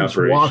suddenly comes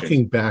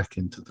walking back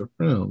into the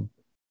room,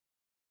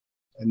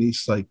 and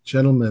he's like,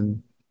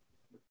 "Gentlemen,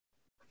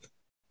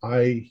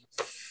 I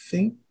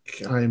think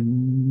I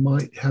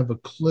might have a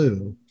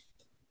clue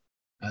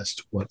as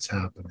to what's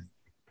happening."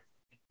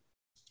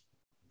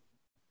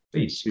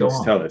 Please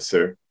tell us,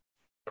 sir.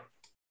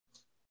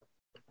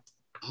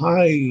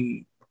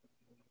 I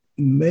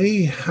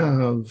may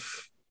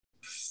have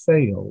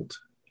failed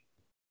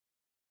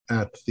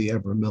at the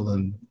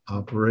Evermillion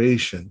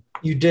operation.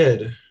 You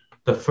did.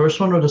 The first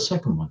one or the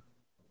second one?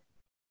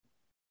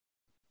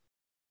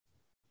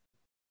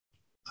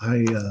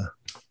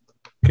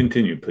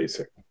 Continue, please,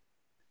 sir.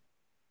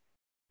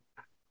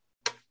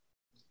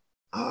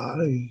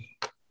 I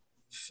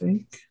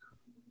think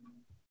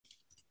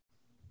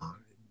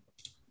I'm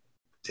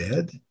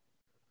dead.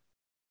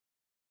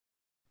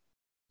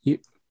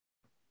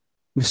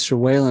 Mr.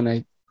 Whalen,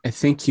 I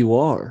think you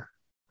are.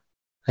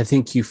 I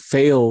think you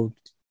failed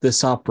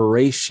this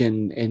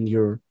operation and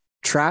you're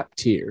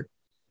trapped here,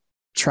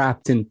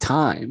 trapped in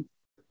time,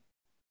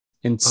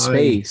 in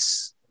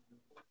space.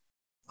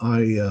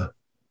 I'm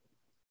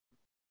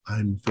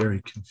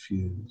very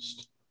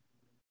confused.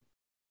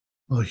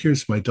 Oh,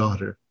 here's my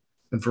daughter.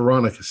 And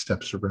Veronica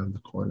steps around the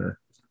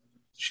corner.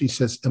 She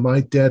says, "Am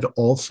I dead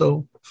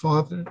also,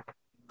 Father?"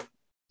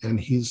 And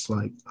he's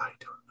like, "I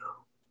don't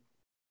know."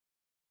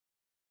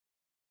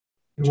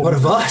 What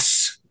of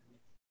us?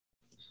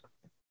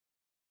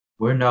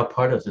 We're now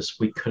part of this.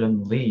 We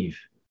couldn't leave.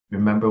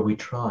 Remember, we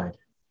tried.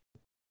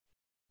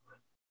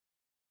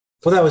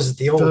 Well, that was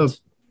the old.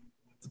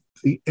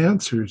 The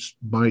answers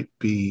might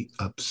be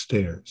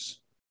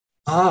upstairs.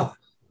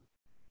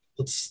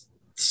 Let's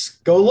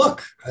go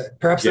look.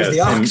 Perhaps there's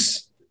the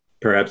ox.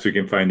 Perhaps we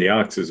can find the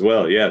ox as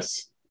well.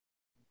 Yes.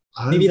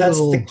 Maybe that's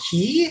the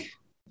key.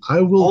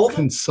 I will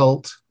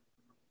consult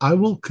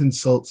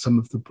some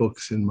of the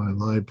books in my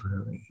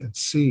library and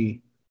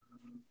see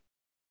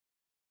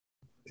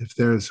if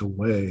there's a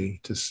way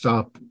to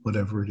stop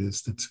whatever it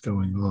is that's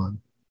going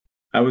on.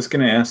 I was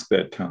going to ask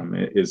that, Tom.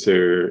 Is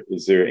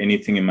there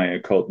anything in my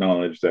occult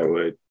knowledge that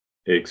would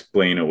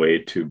explain a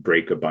way to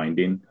break a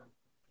binding?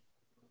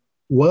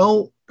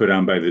 Well, put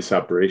on by this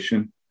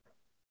operation?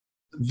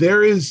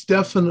 There is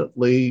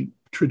definitely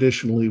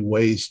traditionally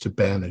ways to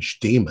banish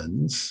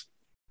demons.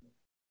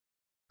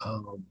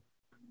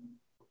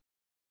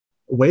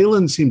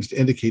 Waylon seems to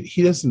indicate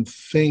he doesn't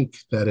think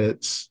that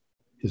it's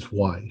his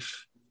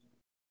wife,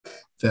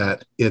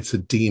 that it's a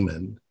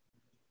demon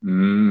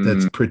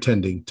that's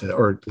pretending to,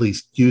 or at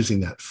least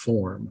using that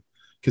form,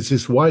 because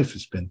his wife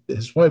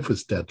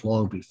was dead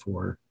long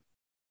before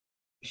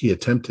he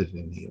attempted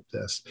any of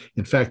this.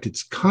 In fact,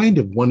 it's kind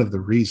of one of the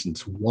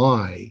reasons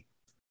why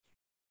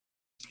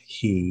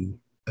he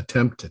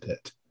attempted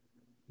it,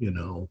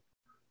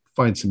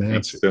 find some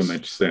answers. Makes so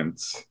much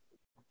sense.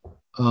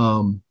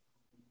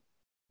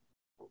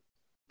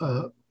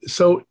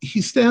 So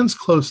he stands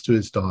close to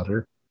his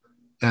daughter,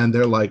 and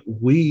they're like,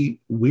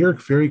 we're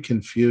very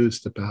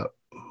confused about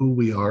who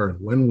we are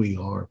and when we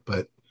are,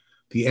 but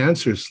the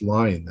answers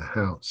lie in the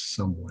house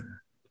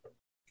somewhere.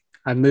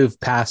 I move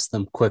past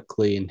them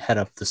quickly and head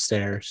up the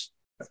stairs,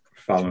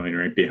 following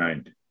right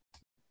behind.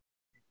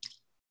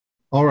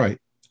 All right.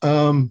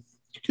 You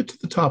get to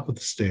the top of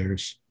the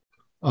stairs.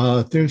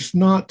 There's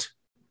not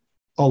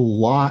a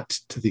lot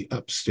to the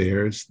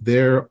upstairs.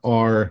 There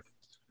are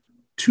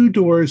 2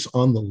 doors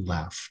on the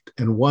left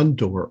and 1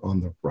 door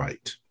on the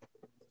right.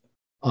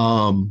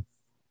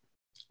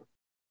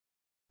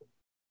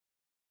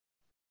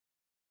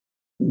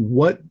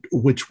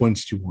 Which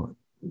ones do you want?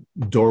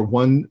 Door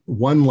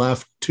one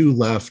left, 2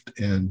 left,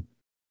 and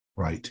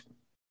right.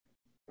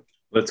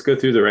 Let's go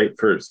through the right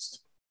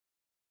first.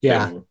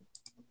 Yeah.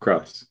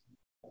 Cross.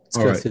 Let's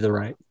All go right. through the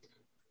right.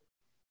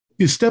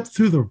 You step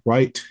through the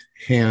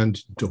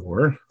right-hand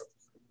door.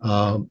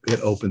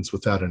 It opens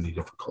without any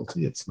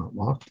difficulty. It's not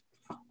locked.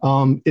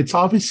 It's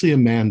obviously a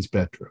man's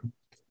bedroom.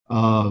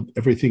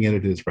 Everything in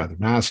it is rather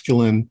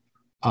masculine.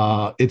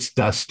 It's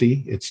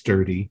dusty. It's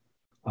dirty.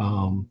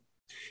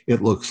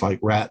 It looks like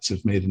rats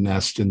have made a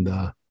nest in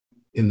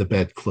the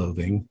bed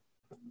clothing.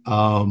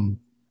 And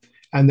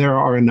there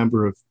are a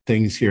number of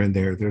things here and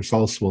there. There's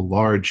also a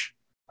large,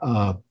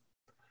 I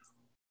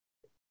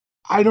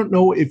don't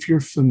know if you're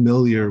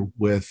familiar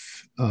with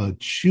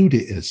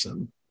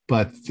Judaism,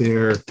 but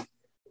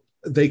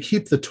they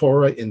keep the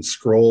Torah in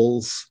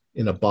scrolls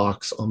in a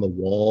box on the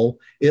wall.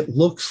 It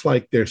looks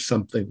like there's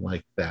something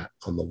like that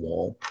on the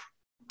wall.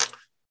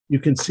 You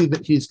can see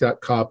that he's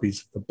got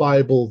copies of the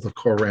Bible, the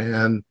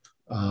Quran,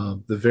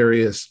 the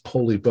various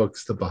holy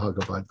books, the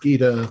Bhagavad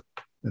Gita,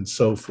 and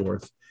so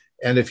forth.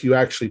 And if you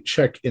actually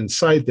check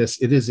inside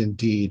this, it is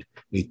indeed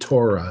a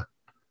Torah,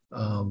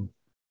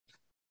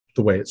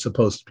 the way it's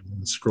supposed to be in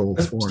the scroll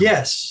form.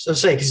 Yes, I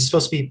was saying, because it's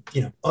supposed to be,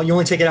 you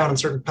only take it out on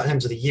certain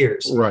times of the year,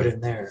 so you put it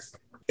in there.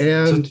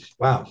 And so,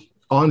 wow.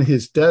 On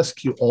his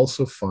desk, you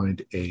also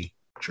find a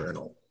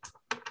journal.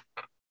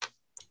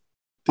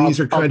 These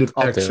are kind of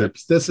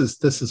excerpts. This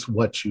is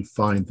what you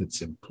find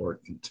that's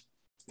important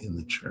in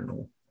the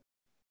journal.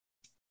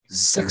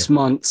 6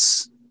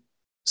 months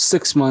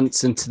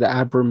into the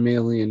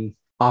Abramelin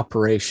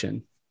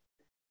operation.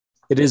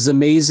 It is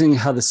amazing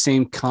how the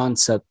same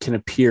concept can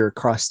appear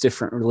across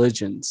different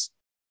religions,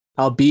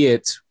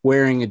 albeit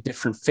wearing a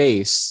different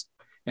face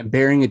and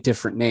bearing a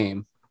different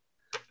name.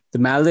 The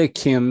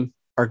Malakim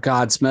are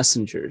God's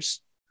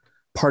messengers,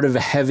 part of a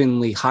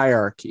heavenly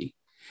hierarchy,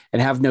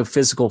 and have no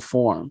physical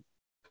form.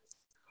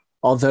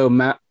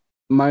 Although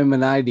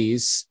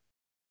Maimonides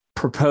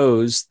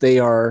proposed they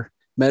are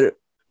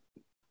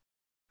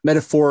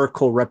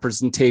metaphorical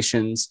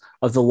representations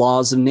of the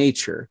laws of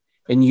nature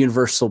and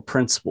universal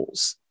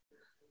principles.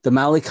 The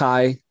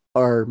Malachi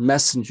are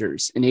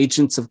messengers and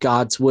agents of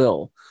God's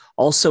will,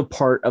 also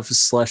part of a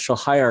celestial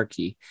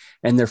hierarchy,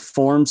 and their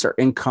forms are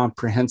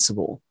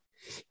incomprehensible.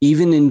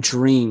 Even in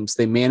dreams,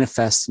 they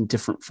manifest in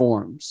different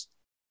forms.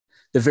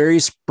 The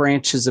various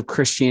branches of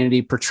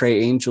Christianity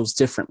portray angels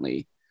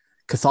differently.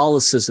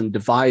 Catholicism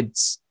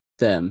divides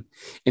them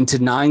into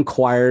 9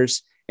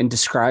 choirs and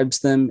describes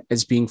them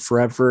as being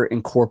forever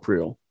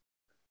incorporeal.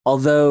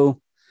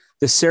 Although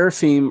the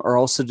seraphim are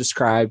also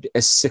described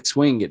as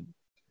 6-winged,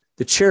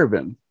 the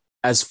cherubim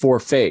as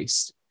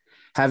 4-faced,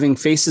 having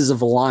faces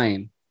of a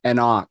lion, an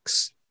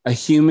ox, a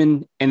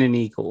human, and an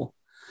eagle.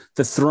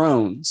 The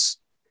thrones,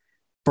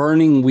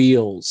 burning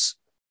wheels,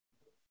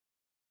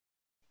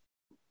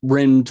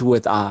 rimmed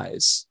with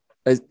eyes,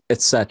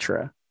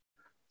 etc.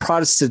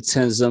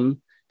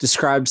 Protestantism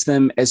describes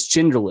them as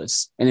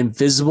genderless and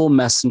invisible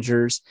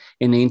messengers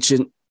and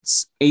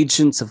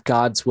agents of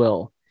God's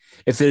will.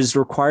 If it is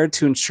required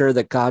to ensure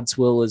that God's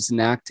will is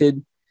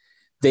enacted,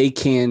 they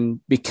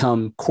can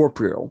become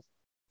corporeal.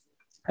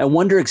 I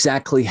wonder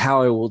exactly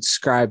how I will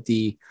describe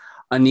the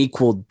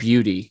unequaled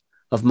beauty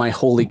of my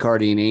holy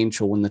guardian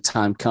angel when the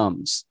time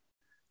comes.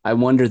 I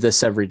wonder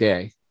this every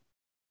day.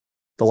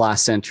 The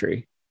last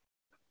entry.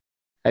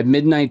 At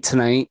midnight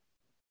tonight,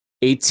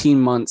 18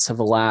 months have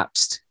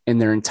elapsed in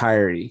their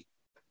entirety.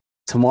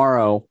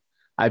 Tomorrow,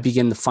 I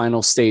begin the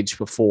final stage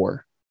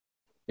before.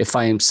 If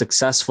I am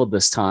successful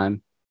this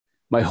time,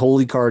 my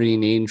holy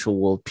guardian angel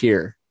will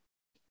appear.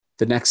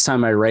 The next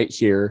time I write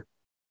here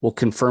will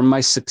confirm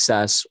my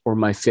success or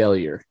my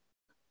failure.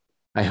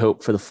 I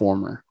hope for the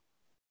former.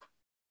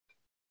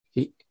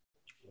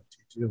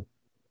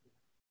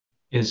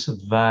 Is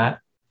that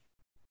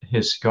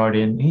his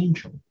guardian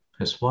angel,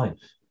 his wife?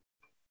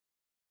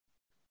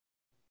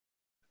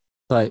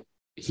 But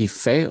he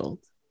failed.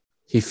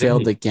 He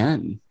failed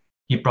again.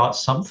 He brought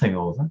something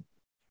over.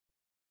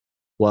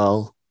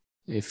 Well,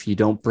 if you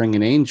don't bring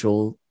an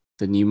angel,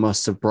 then you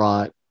must have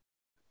brought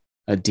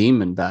a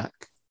demon back.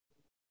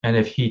 And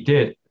if he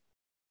did,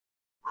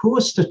 who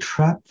was the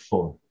trap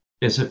for?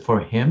 Is it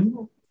for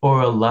him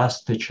or a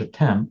last-ditch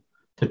attempt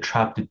to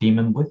trap the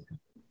demon with him?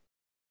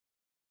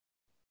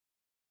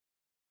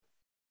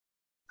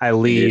 I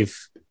leave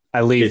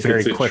if very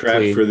it's a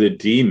quickly. Trap for the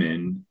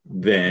demon,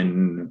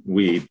 then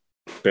we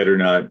better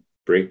not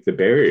break the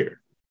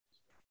barrier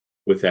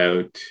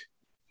without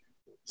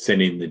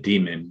sending the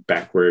demon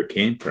back where it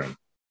came from.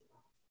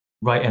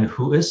 Right, and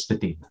who is the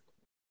demon?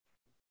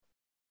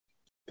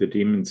 The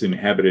demon's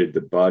inhabited the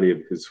body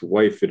of his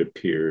wife, it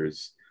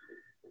appears.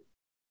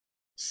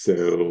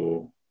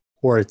 So...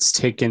 Or it's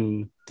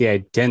taken the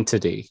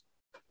identity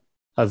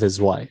of his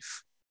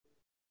wife.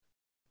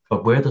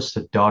 But where does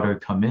the daughter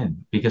come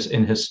in? Because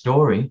in his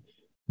story,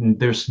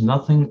 there's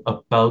nothing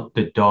about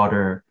the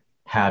daughter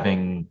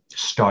having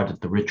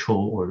started the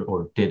ritual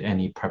or did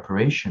any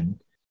preparation.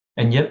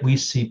 And yet we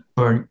see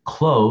burnt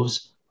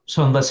clothes.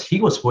 So unless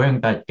he was wearing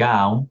that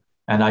gown,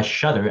 and I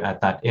shudder at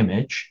that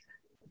image,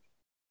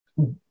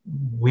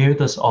 where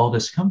does all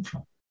this come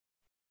from?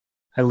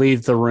 I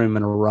leave the room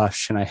in a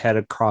rush and I head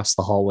across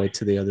the hallway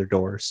to the other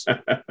doors.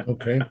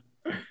 Okay.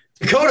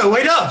 Dakota,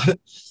 wait up!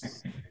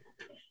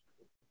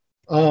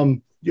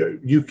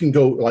 You can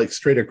go like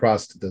straight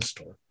across to this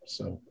door.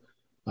 So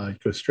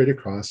go straight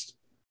across.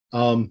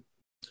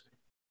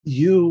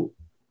 You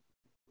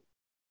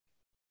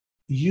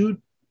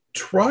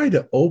try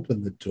to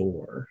open the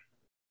door,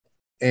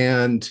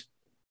 and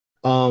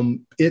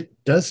it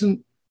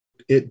doesn't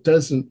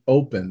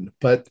open,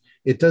 but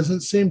it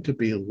doesn't seem to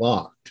be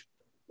locked.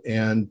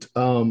 And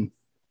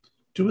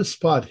do a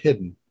spot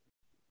hidden.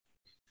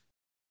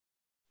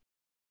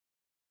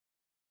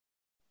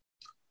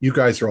 You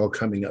guys are all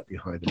coming up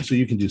behind him, so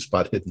you can do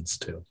spot hiddens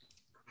too.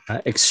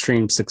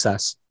 Extreme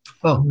success.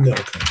 Oh, No.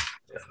 okay.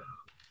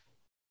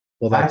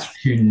 Well, that's Back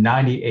to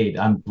 98.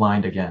 I'm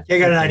blind again. I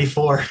got a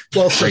 94.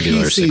 well. So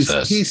Regular he sees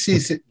success. he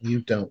sees it.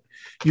 You don't.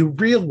 You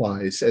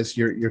realize as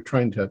you're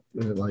trying to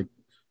like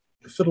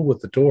fiddle with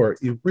the door,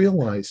 you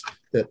realize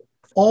that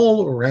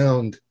all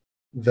around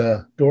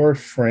the door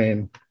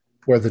frame,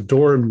 where the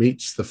door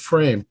meets the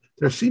frame,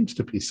 there seems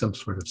to be some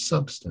sort of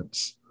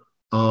substance.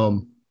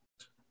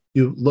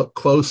 You look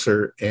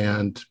closer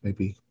and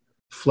maybe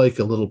flake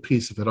a little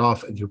piece of it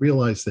off, and you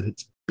realize that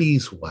it's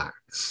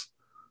beeswax.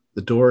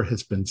 The door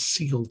has been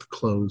sealed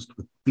closed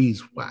with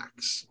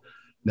beeswax.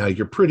 Now,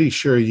 you're pretty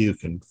sure you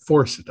can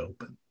force it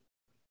open.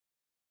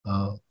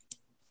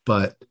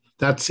 But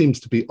that seems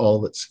to be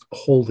all that's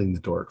holding the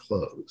door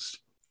closed.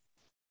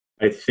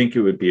 I think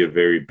it would be a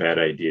very bad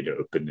idea to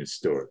open this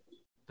door.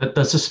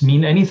 Does this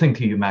mean anything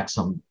to you,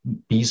 Maxim?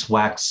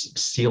 Beeswax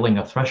sealing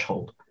a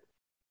threshold?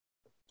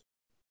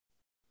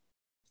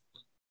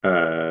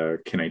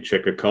 Can I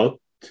check occult?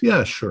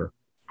 Yeah, sure.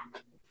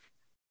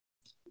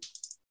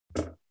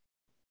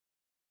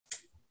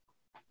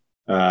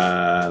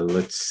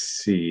 Let's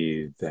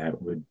see.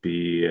 That would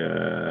be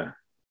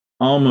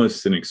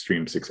almost an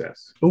extreme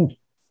success. Oh,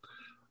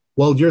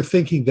 well, you're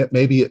thinking that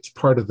maybe it's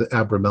part of the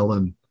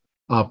Abramelin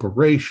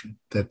operation,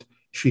 that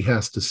she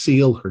has to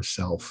seal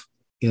herself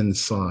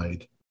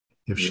inside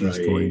if she's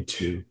Right. going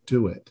to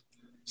do it.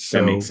 So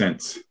That makes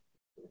sense.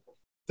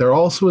 there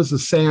also is a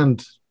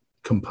sand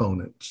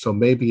component, so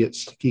maybe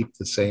it's to keep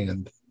the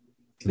sand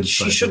But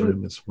she inside the shouldn't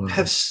room as well.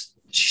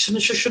 She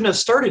shouldn't have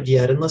started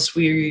yet unless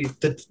we. I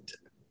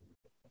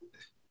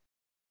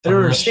don't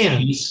Unless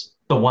understand. She's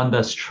the one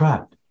that's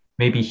trapped.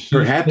 Maybe he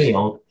Perhaps.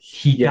 failed,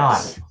 he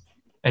Yes. died,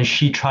 and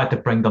she tried to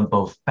bring them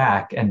both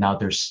back, and now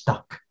they're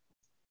stuck.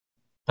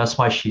 That's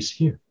why she's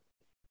here.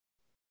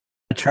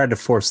 I tried to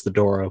force the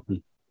door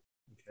open.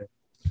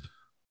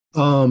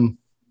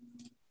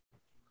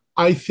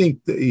 I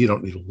think that you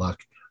don't need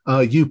luck.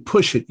 You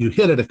push it, you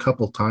hit it a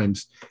couple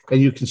times, and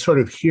you can sort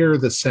of hear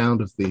the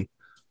sound of the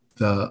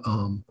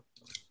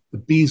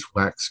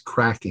beeswax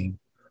cracking.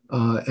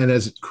 And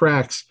as it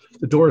cracks,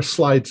 the door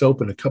slides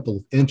open a couple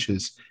of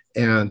inches,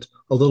 and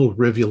a little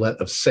rivulet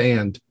of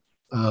sand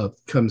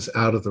comes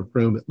out of the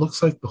room. It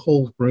looks like the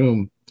whole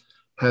room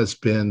has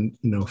been,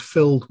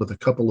 filled with a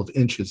couple of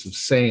inches of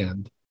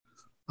sand.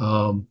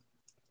 You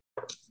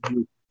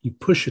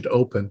push it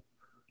open,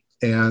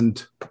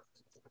 and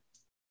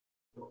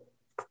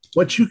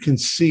what you can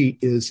see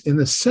is in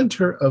the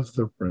center of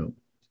the room,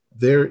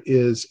 there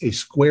is a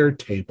square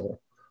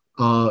table.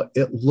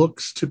 It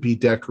looks to be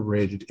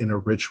decorated in a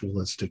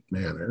ritualistic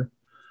manner.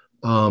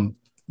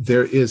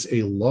 There is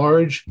a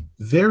large,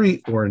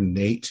 very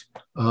ornate,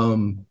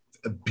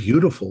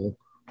 beautiful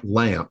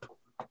lamp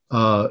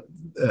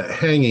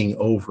hanging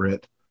over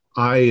it.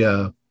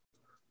 The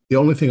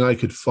only thing I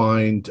could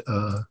find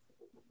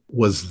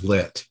was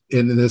lit.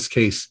 And in this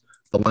case,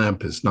 the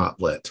lamp is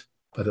not lit,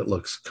 but it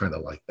looks kind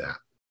of like that.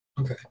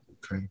 Okay.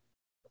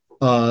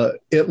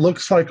 It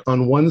looks like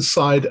on one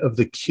side of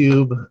the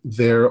cube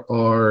there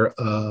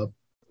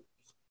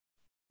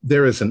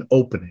is an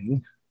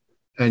opening,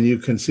 and you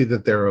can see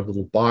that there are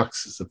little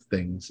boxes of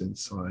things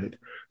inside.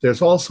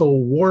 There's also a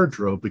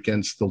wardrobe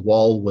against the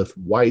wall with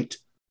white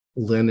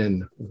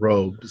linen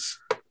robes,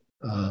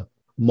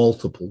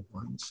 multiple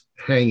ones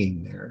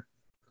hanging there.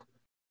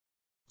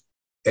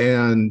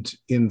 And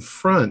in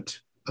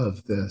front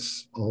of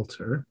this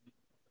altar,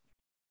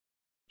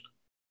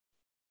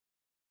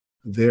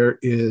 there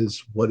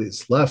is what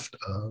is left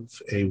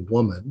of a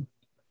woman.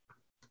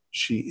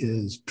 She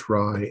is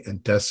dry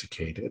and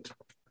desiccated.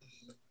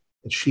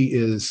 And she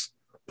is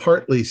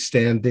partly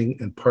standing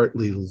and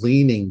partly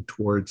leaning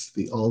towards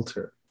the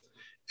altar.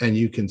 And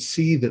you can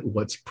see that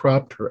what's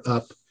propped her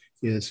up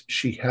is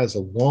she has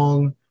a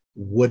long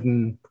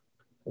wooden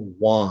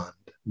wand,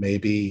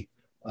 maybe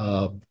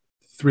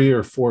 3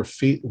 or 4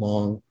 feet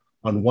long.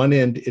 On one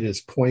end, it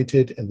is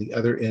pointed, and the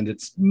other end,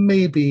 it's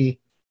maybe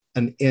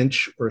an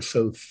inch or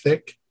so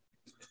thick,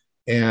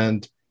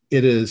 and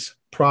it is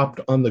propped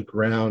on the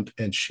ground,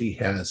 and she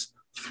has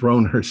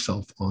thrown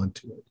herself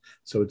onto it.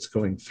 So it's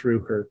going through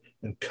her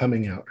and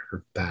coming out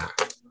her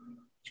back.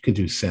 You can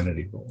do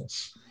sanity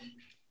rolls.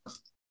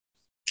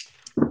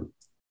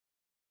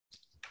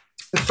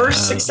 The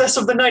first success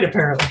of the night,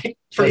 apparently.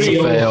 For That's a me.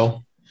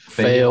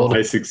 failed.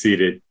 I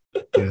succeeded.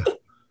 Yeah.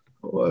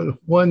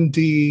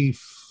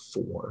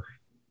 1d4.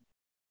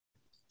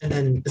 And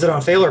then is it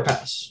on fail or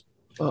pass?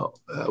 Oh,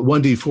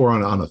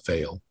 1d4 on a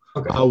fail.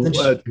 Okay. I'll Then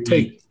just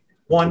take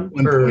one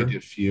one or point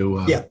if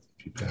you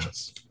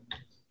pass.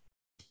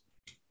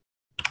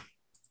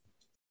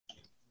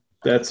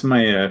 That's my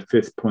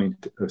 5th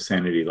point of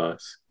sanity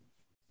loss.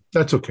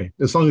 That's okay,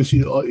 as long as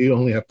you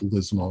only have to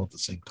lose them all at the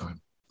same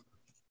time.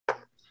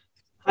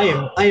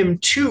 I am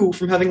 2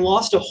 from having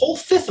lost a whole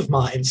 5th of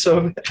mine,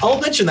 so I'll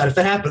mention that if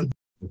that happens.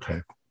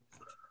 Okay.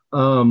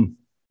 What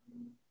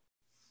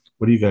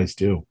do you guys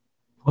do?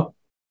 What?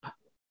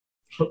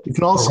 You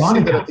can also see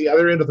that at the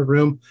other end of the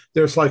room,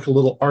 there's like a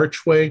little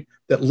archway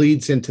that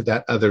leads into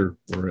that other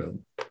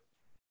room.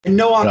 And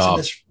no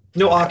ox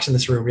in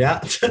this room,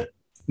 yeah?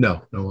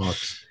 No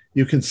ox.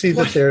 You can see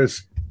that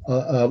there's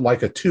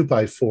like a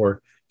 2x4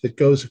 that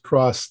goes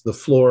across the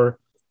floor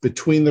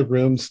between the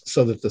rooms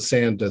so that the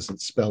sand doesn't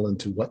spill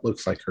into what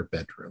looks like her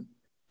bedroom.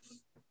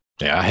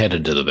 Yeah, I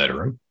headed to the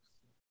bedroom.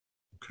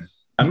 Okay.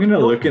 I'm going to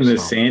look in the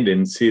sand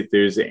and see if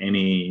there's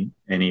any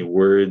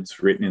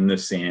words written in the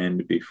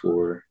sand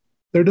before.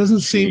 There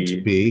doesn't seem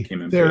to be.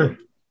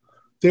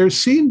 There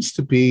seems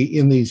to be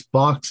in these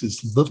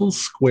boxes little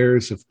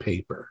squares of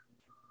paper.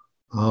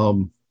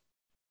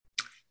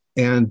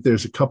 And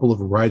there's a couple of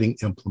writing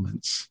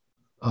implements.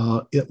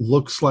 It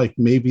looks like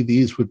maybe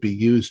these would be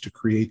used to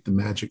create the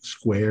magic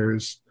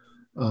squares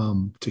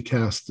to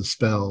cast the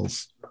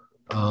spells.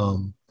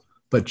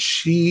 But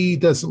she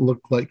doesn't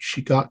look like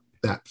she got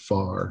that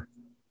far.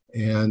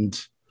 And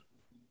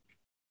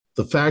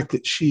the fact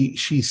that she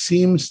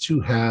seems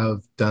to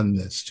have done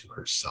this to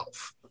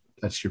herself.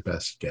 That's your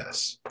best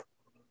guess.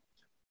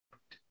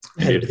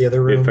 Head to the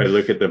other room. If I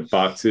look at the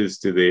boxes,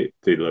 do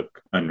they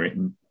look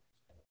unwritten?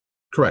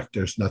 Correct.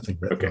 There's nothing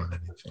written on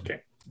anything.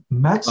 Okay.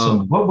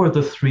 Maxim, what were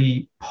the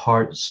 3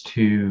 parts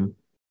to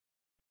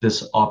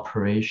this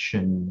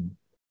operation?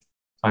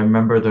 I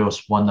remember there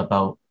was one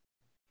about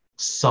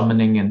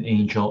summoning an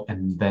angel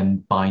and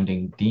then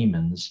binding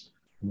demons.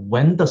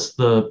 When does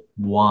the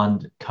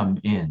wand come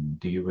in?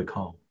 Do you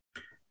recall?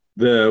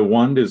 The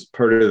wand is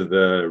part of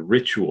the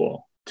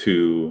ritual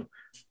to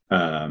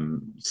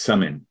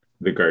summon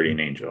the guardian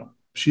angel.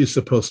 She's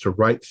supposed to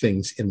write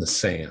things in the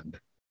sand.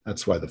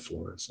 That's why the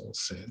floor is all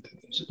sand.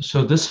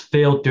 So this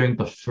failed during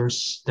the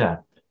first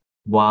step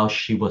while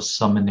she was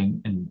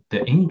summoning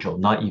the angel,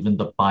 not even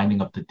the binding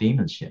of the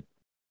demons yet.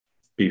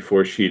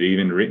 Before she'd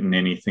even written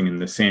anything in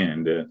the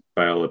sand,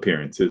 by all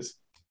appearances.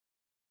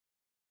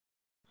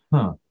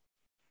 Huh.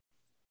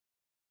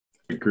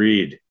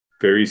 Agreed.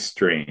 Very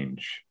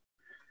strange.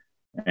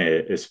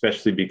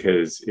 Especially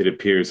because it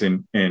appears,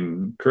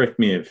 and correct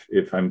me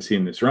if I'm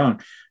seeing this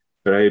wrong,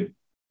 but I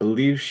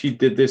believe she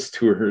did this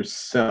to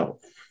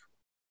herself.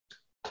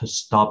 To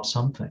stop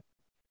something.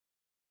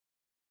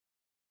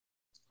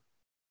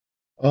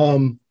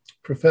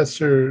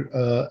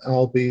 Professor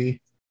Albee,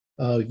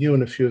 you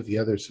and a few of the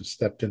others have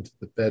stepped into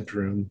the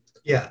bedroom.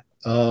 Yeah.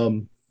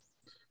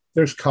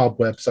 There's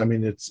cobwebs. I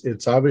mean,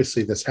 it's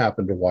obviously this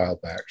happened a while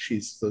back.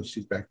 She's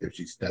back there.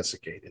 She's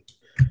desiccated.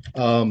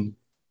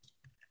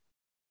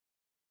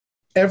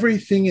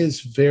 Everything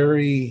is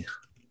very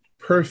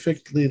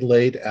perfectly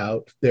laid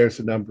out. There's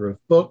a number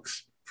of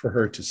books for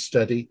her to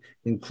study,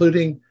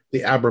 including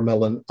the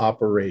Abramelin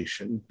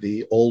Operation,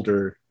 the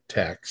older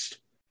text,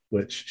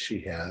 which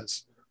she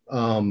has.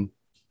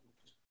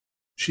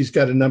 She's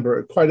got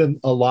quite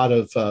a lot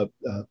of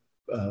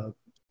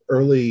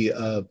early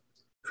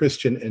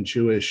Christian and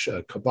Jewish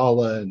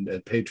Kabbalah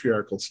and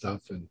patriarchal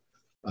stuff, and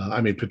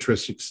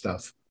patristic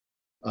stuff.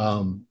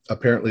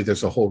 Apparently,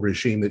 there's a whole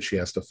regime that she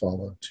has to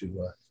follow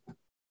to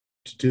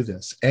do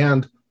this.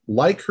 And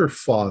like her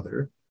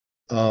father,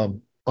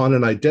 on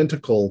an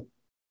identical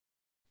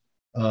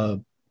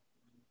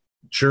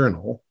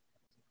journal,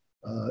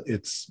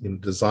 it's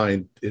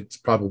designed. It's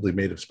probably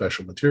made of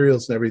special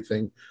materials and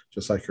everything,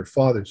 just like her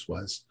father's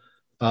was.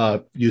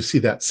 You see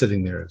that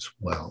sitting there as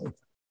well.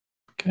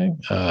 Okay.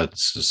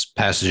 This is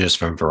passages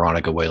from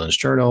Veronica Whalen's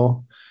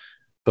journal.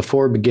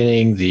 Before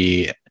beginning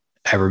the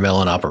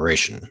Abramelin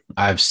operation,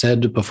 I've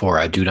said before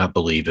I do not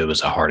believe it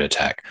was a heart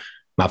attack.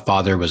 My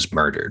father was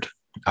murdered.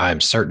 I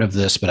am certain of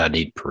this, but I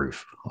need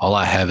proof. All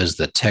I have is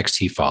the text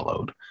he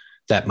followed.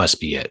 That must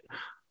be it.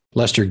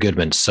 Lester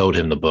Goodman sold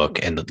him the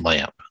book and the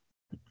lamp.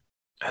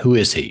 Who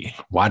is he?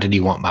 Why did he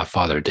want my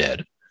father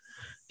dead?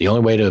 The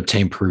only way to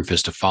obtain proof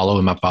is to follow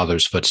in my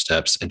father's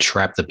footsteps and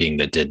trap the being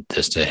that did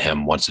this to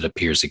him once it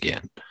appears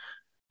again.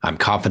 I'm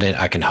confident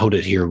I can hold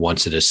it here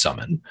once it is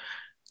summoned.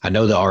 I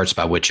know the arts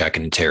by which I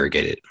can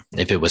interrogate it.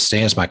 If it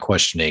withstands my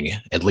questioning,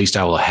 at least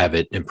I will have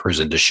it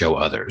imprisoned to show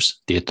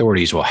others. The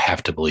authorities will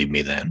have to believe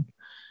me then.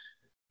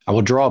 I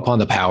will draw upon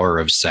the power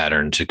of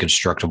Saturn to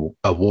construct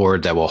a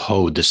ward that will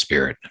hold the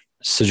spirit.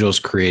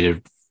 Sigils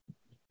created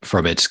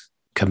from its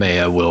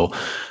kamea will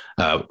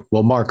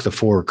mark the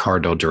 4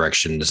 cardinal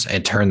directions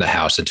and turn the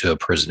house into a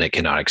prison it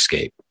cannot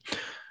escape.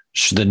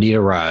 Should the need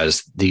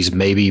arise, these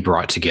may be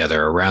brought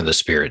together around the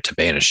spirit to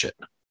banish it,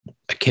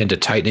 akin to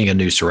tightening a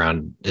noose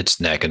around its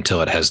neck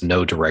until it has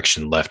no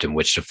direction left in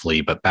which to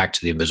flee but back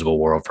to the invisible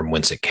world from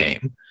whence it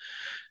came.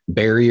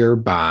 Barrier,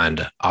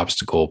 bind,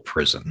 obstacle,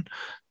 prison.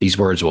 These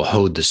words will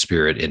hold the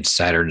spirit in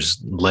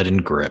Saturn's leaden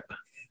grip.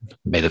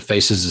 May the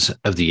faces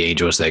of the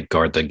angels that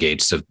guard the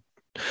gates of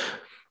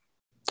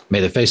May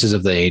the faces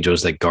of the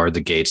angels that guard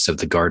the gates of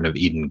the Garden of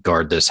Eden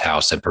guard this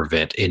house and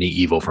prevent any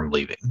evil from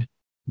leaving.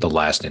 The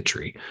last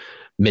entry.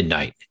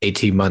 Midnight.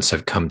 18 months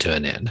have come to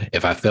an end.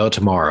 If I fail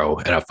tomorrow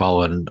and I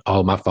follow in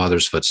all my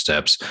father's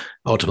footsteps,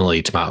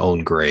 ultimately to my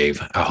own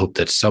grave, I hope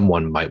that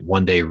someone might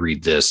one day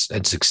read this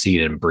and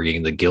succeed in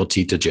bringing the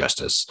guilty to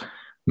justice.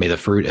 May the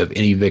fruit of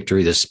any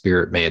victory the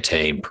spirit may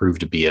attain prove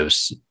to be of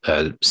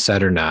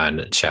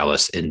Saturnine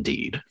chalice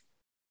indeed.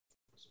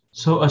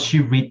 So as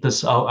you read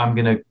this out, I'm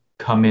going to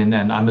come in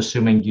and I'm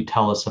assuming you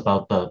tell us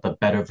about the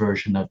better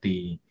version of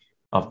the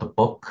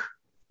book.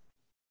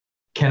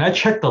 Can I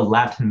check the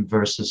Latin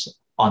verses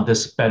on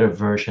this better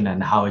version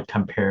and how it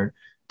compared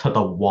to the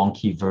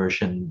wonky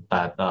version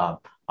that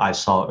I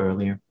saw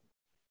earlier?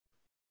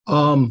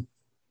 You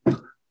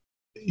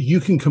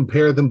can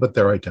compare them, but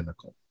they're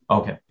identical.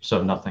 Okay,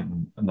 so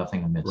nothing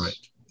amiss.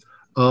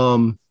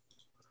 Right.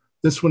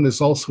 This one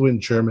is also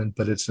in German,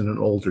 but it's in an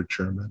older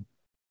German.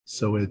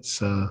 So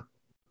it's,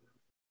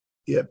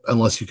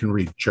 unless you can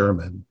read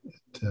German,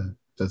 it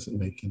doesn't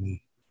make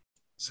any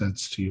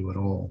sense to you at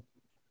all.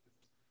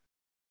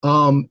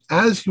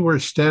 As you are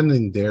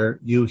standing there,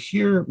 you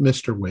hear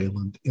Mr.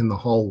 Wayland in the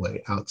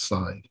hallway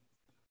outside.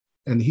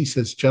 And he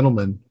says,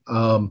 gentlemen,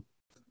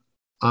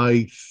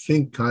 I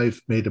think I've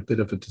made a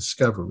bit of a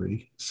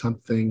discovery,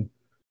 something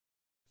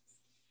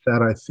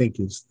that I think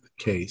is the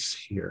case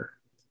here.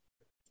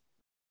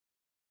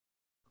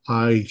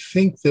 I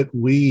think that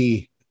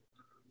we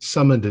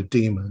summoned a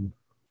demon.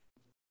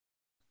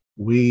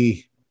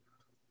 We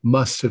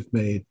must have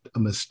made a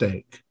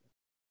mistake.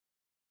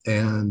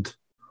 And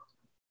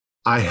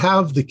I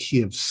have the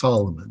Key of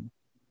Solomon,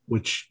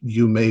 which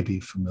you may be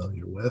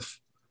familiar with.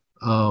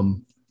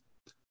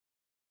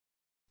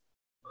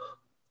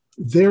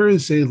 There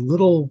is a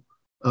little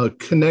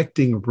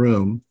connecting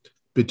room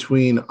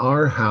between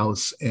our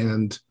house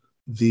and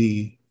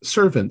the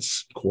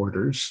servants'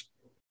 quarters,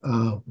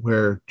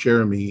 where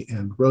Jeremy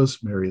and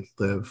Rosemary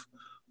live.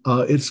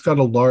 It's got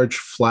a large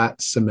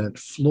flat cement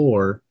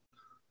floor.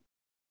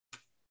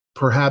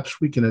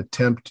 Perhaps we can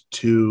attempt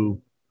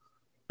to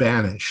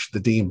banish the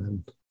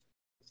demon.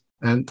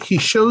 And he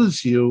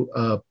shows you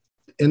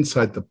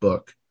inside the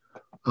book,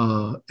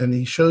 and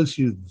he shows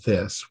you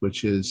this,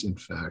 which is, in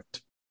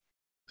fact,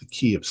 the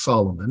Key of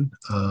Solomon.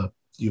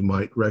 You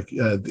might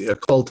the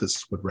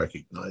occultists would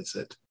recognize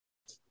it.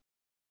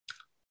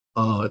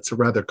 It's a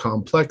rather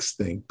complex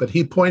thing, but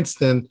he points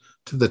then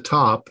to the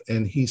top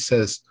and he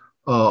says,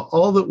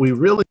 all that we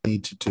really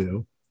need to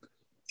do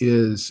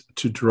is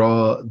to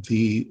draw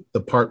the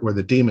part where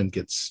the demon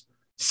gets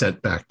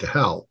sent back to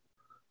hell.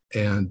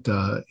 And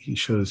he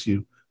shows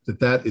you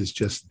that is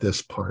just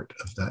this part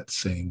of that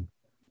same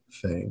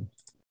thing.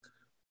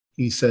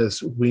 He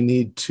says, we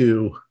need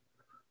to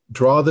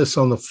draw this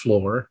on the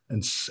floor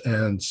and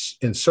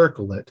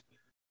encircle it.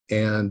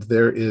 And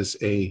there is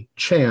a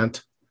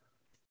chant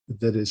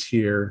that is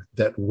here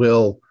that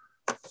will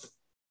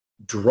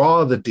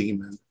draw the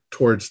demon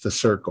towards the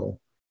circle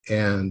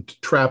and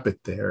trap it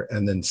there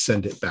and then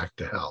send it back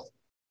to hell.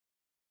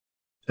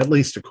 At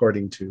least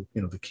according to,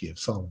 the Key of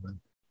Solomon.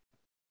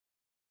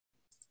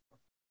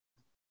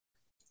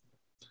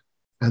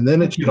 And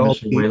then it should all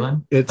be,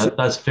 Wayland.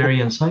 That's very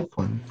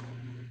insightful.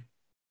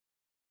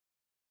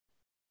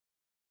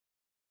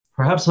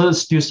 Perhaps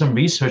let's do some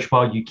research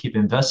while you keep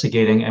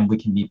investigating and we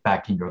can meet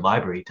back in your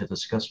library to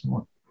discuss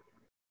more.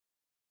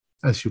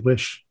 As you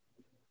wish.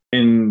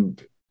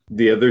 And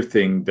the other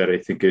thing that I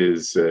think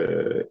is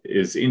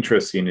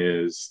interesting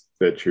is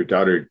that your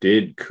daughter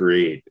did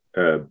create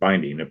a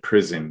binding, a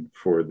prison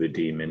for the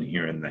demon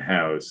here in the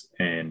house,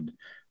 and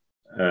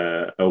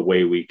a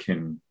way we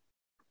can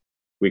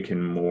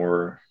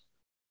more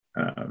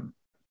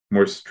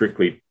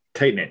strictly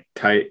tighten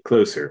it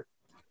closer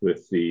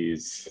with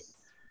these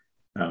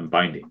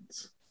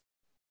bindings.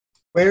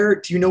 Where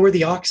do you know where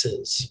the ox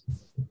is?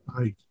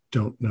 I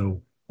don't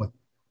know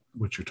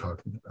what you're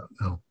talking about.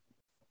 No.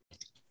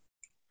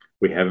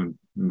 We haven't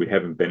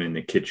been in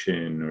the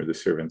kitchen or the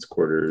servants'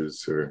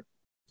 quarters or.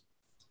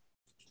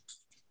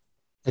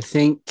 I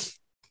think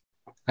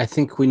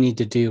we need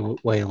to do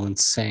what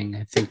Wayland's saying.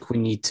 I think we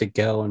need to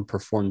go and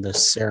perform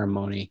this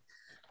ceremony.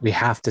 We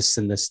have to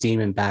send this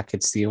demon back.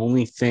 It's the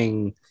only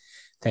thing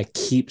that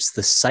keeps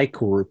the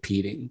cycle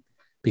repeating,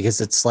 because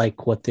it's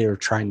like what they were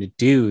trying to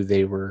do.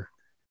 They were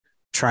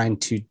trying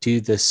to do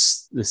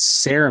this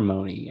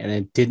ceremony and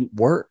it didn't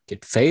work.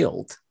 It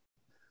failed.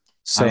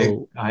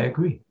 So I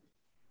agree.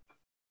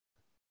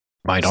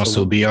 Might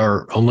also be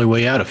our only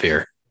way out of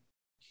here.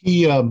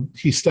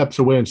 He steps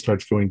away and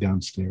starts going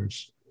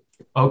downstairs.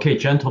 Okay,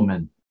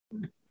 gentlemen,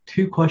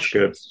 2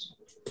 questions.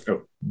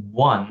 Oh.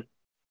 1,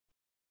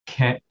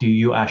 do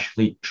you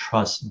actually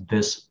trust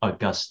this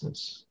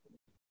Augustus?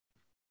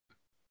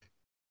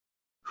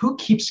 Who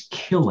keeps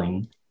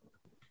killing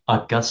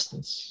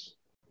Augustus?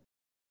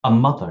 A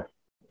mother.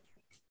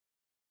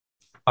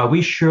 Are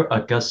we sure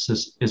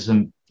Augustus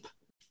isn't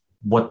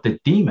what the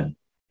demon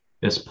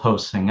is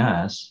posing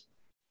as,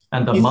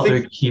 and the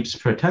mother keeps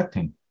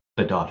protecting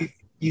the daughter?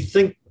 you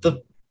think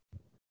the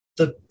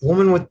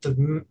woman with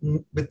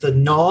the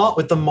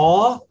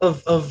maw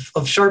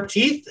of sharp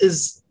teeth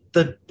is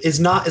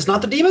not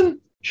the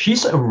demon?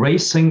 She's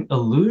erasing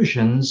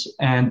illusions,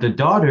 and the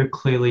daughter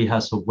clearly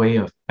has a way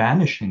of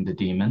banishing the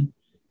demon.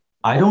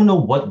 I don't know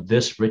what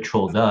this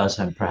ritual does,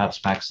 and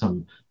perhaps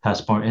Maxim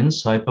has more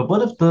insight, but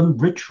what if the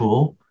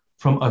ritual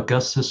from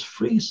Augustus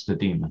frees the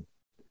demon?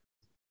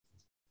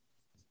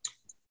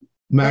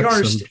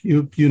 Maxim,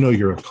 you know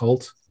your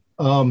occult.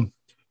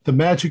 The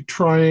magic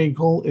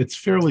triangle, it's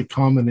fairly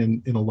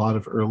common in a lot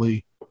of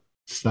early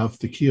stuff.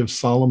 The Key of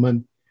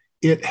Solomon,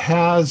 it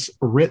has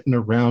written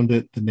around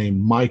it the name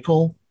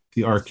Michael,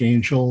 the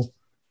archangel,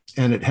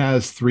 and it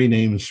has 3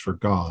 names for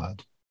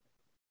God.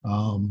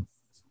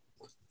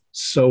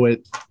 So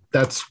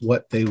that's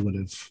what they would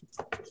have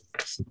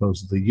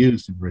supposedly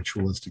used in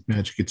ritualistic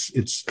magic.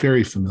 It's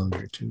very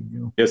familiar to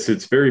you. Yes,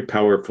 it's very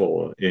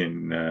powerful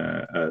in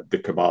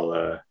the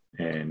Kabbalah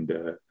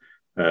and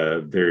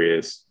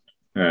various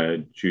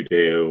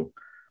Judeo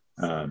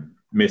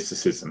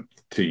mysticism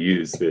to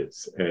use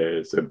this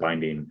as a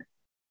binding.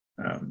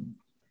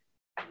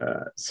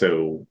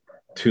 So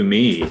to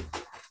me,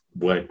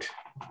 what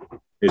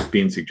is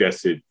being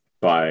suggested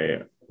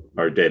by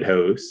our dead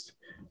host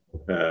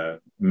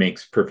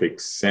makes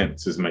perfect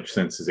sense, as much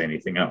sense as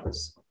anything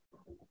else.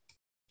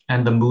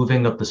 And the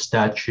moving of the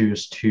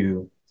statues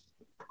to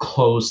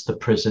close the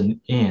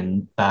prison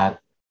in, that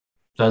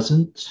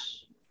doesn't?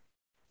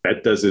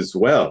 That does as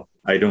well.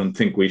 I don't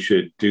think we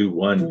should do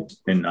one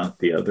and not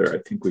the other. I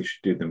think we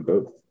should do them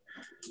both.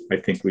 I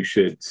think we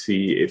should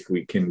see if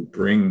we can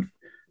bring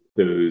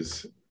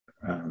those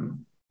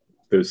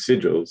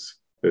sigils,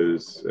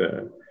 those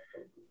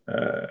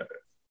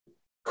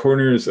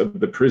corners of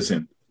the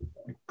prison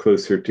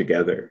closer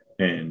together.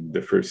 And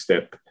the first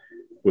step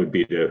would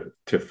be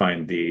to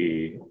find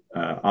the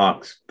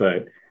ox.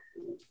 But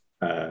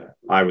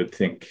I would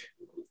think,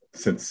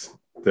 since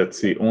that's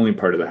the only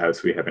part of the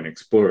house we haven't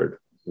explored,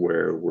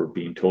 where we're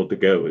being told to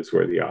go is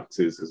where the ox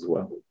is as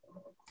well.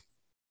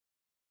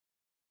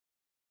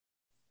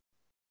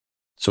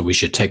 So we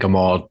should take them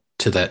all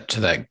to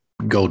that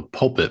gold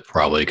pulpit,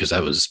 probably, because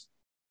that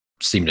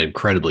seemed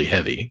incredibly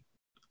heavy.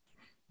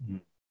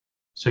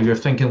 So you're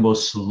thinking we'll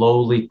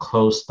slowly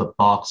close the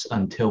box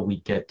until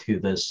we get to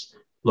this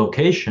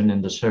location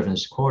in the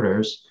servants'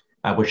 quarters,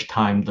 at which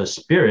time the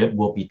spirit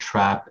will be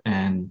trapped,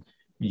 and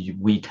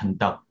we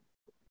conduct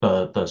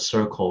the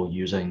circle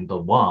using the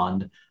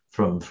wand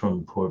from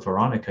poor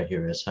Veronica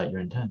here. Is that your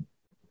intent?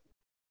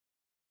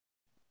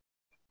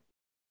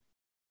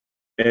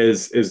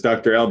 As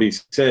Dr. Albee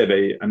said,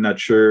 I'm not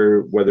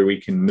sure whether we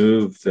can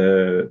move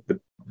the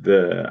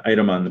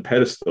item on the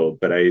pedestal,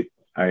 but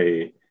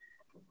I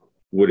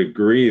would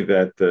agree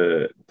that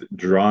the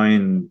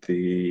drawing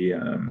the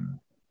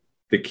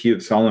Key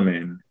of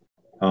Solomon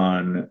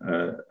on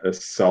a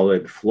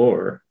solid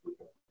floor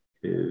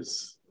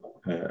is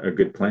a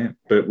good plan.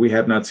 But we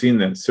have not seen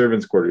the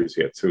servants' quarters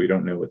yet, so we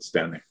don't know what's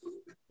down there.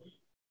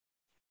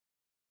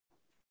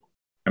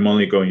 I'm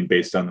only going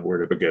based on the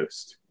word of a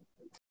ghost.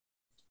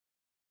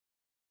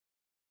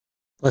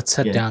 Let's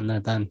head down there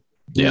then.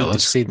 Yeah,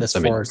 let's see this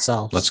for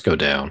ourselves. Let's go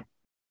down.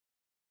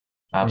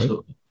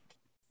 Absolutely.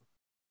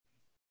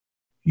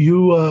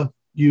 You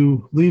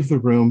leave the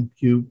room.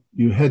 You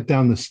head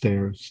down the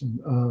stairs.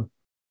 And,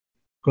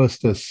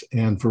 Augustus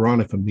and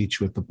Veronica meet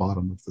you at the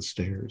bottom of the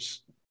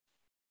stairs.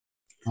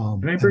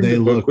 Can I bring the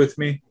book with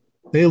me?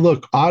 They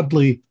look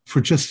oddly,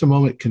 for just a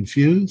moment,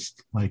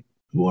 confused. Like,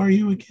 who are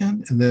you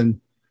again? And then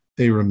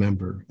they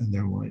remember, and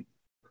they're like,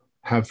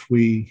 have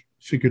we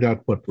figured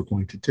out what we're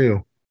going to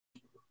do?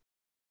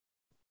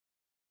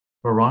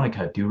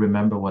 Veronica, do you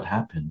remember what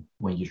happened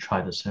when you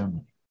tried the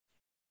ceremony?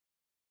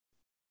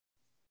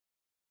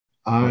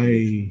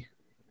 I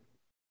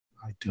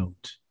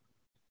don't.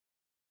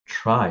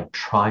 Try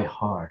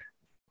hard.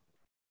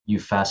 You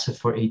fasted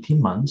for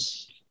 18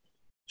 months.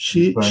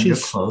 She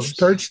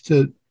starts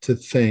to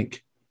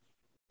think,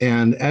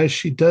 and as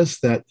she does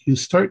that, you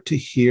start to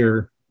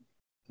hear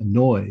a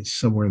noise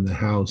somewhere in the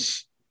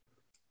house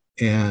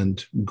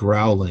and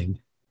growling,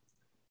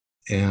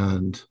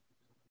 and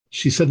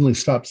she suddenly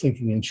stops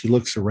thinking and she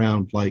looks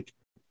around like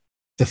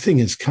the thing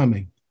is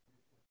coming.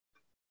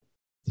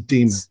 The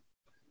demon.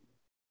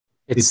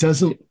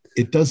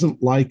 It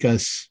doesn't like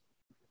us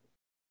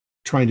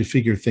trying to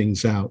figure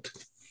things out.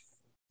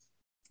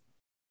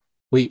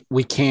 We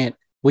can't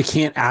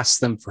ask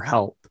them for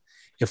help.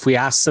 If we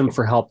ask them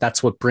for help,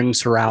 that's what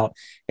brings her out,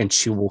 and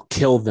she will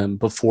kill them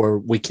before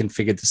we can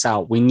figure this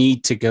out. We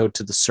need to go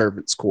to the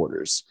servants'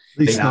 quarters.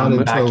 At least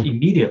not back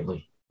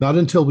immediately. Not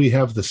until we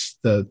have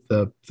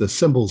the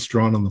symbols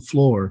drawn on the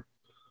floor.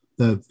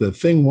 The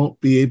thing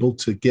won't be able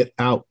to get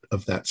out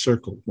of that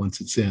circle once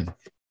it's in.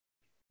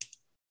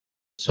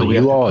 So we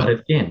have to put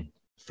it in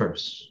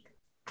first.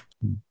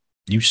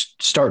 You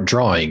start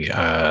drawing.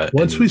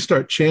 Once we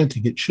start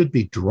chanting, it should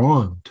be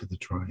drawn to the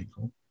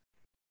triangle.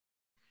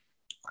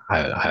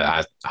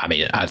 I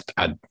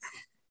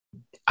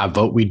I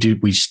vote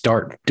we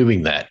start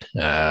doing that.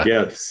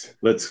 Yes,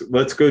 let's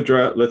go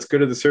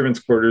to the servants'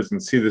 quarters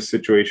and see the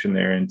situation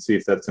there and see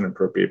if that's an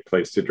appropriate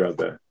place to draw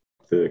the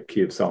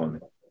Key of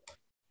Solomon.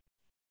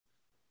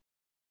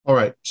 All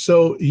right.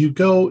 So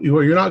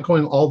you're not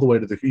going all the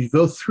way you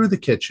go through the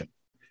kitchen.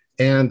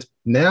 And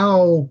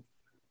now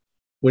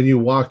when you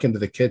walk into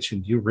the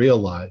kitchen, you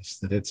realize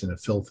that it's in a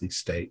filthy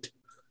state.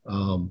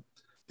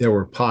 There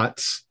were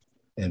pots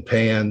and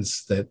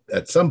pans that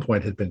at some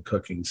point had been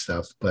cooking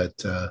stuff,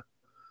 but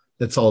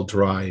it's all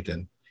dried,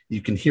 and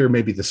you can hear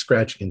maybe the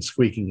scratching and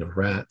squeaking of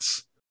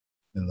rats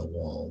in the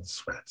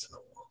walls.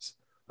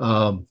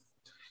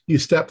 You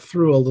step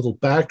through a little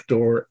back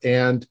door,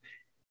 and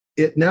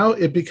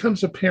it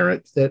becomes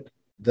apparent that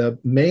the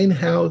main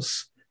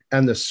house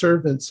and the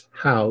servant's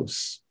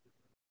house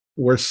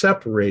were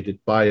separated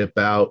by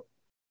about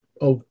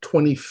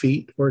 20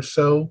 feet or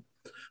so.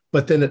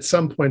 But then at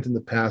some point in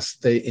the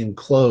past, they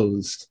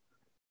enclosed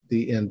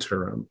the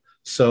interim.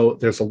 So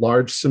there's a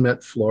large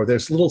cement floor.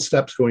 There's little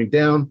steps going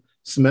down,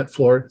 cement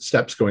floor,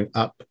 steps going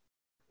up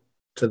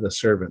to the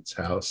servant's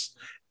house.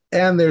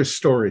 And there's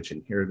storage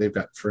in here. They've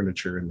got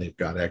furniture and they've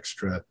got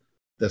extra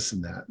this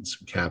and that and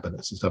some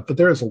cabinets and stuff. But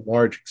there is a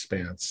large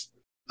expanse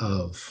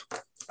of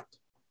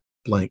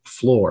blank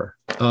floor.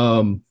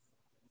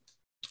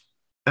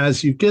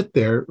 As you get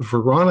there,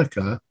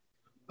 Veronica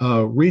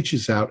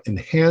reaches out and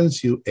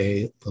hands you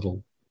a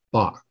little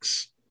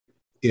box.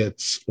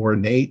 It's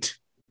ornate,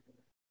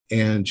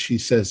 and she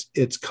says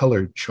it's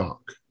colored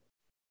chalk.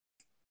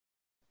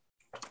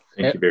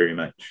 Thank you very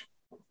much.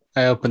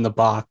 I open the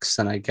box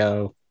and I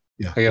go,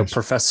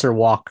 Professor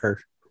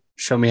Walker,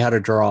 show me how to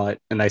draw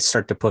it. And I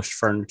start to push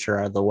furniture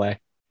out of the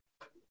way.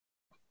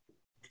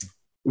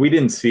 We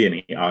didn't see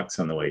any ox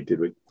on the way,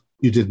 did we?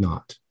 You did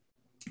not.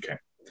 Okay.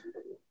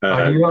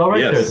 Are you all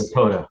right yes. there,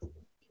 Dakota?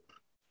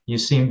 You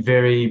seem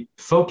very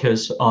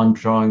focused on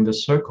drawing the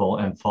circle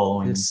and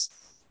following.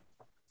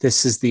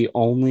 This is the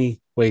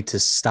only way to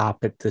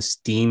stop it. This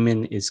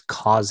demon is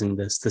causing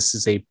this. This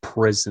is a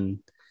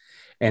prison.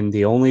 And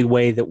the only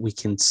way that we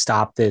can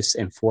stop this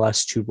and for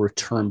us to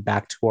return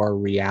back to our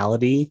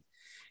reality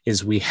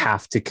is we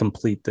have to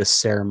complete this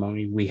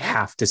ceremony. We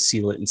have to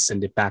seal it and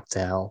send it back to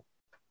hell.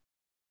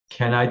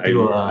 Can I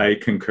do I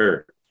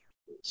concur.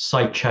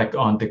 Sight check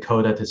on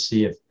Dakota to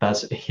see if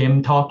that's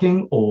him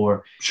talking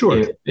or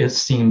if it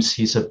seems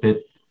he's a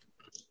bit,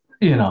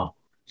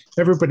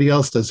 Everybody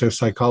else does their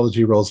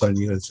psychology rolls on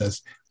you and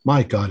says,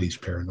 my God, he's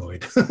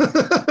paranoid.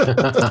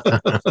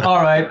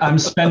 All right, I'm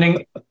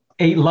spending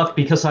 8 luck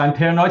because I'm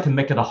paranoid to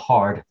make it a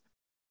hard.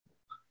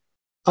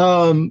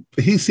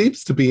 He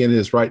seems to be in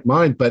his right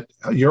mind, but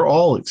you're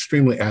all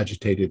extremely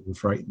agitated and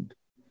frightened.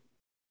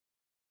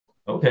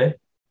 Okay.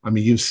 I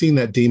mean, you've seen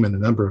that demon a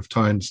number of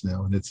times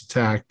now, and it's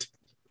attacked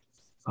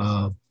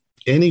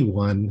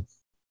anyone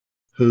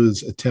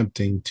who's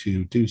attempting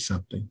to do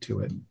something to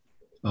it.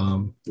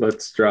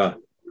 Let's draw.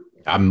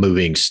 I'm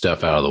moving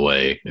stuff out of the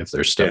way if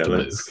there's stuff to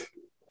move.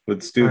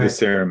 Let's do the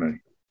ceremony.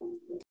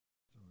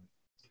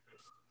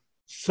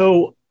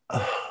 So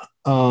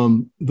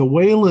the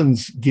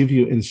Waylands give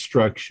you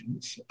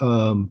instructions.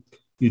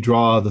 You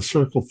draw the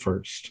circle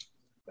first,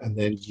 and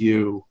then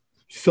you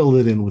fill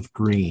it in with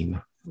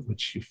green,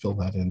 which you fill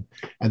that in.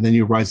 And then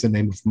you write the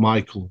name of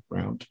Michael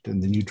around it.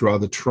 And then you draw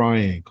the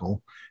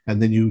triangle.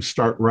 And then you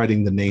start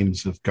writing the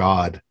names of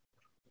God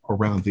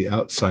around the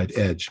outside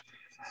edge.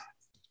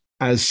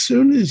 As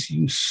soon as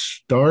you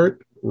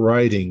start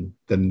writing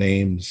the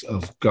names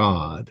of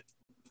God,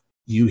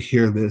 you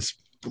hear this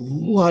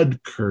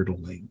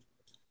blood-curdling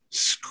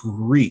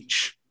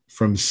screech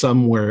from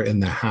somewhere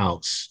in the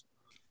house.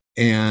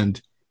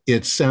 And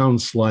it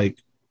sounds like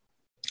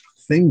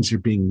things are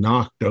being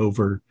knocked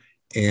over,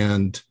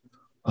 and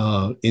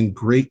in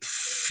great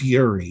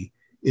fury,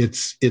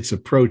 it's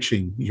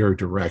approaching your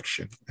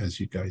direction as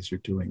you guys are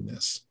doing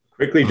this.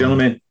 Quickly,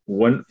 gentlemen,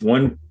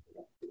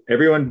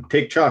 everyone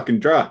take chalk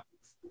and draw.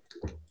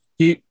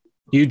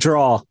 You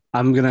draw.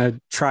 I'm going to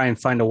try and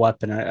find a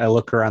weapon. I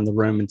look around the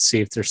room and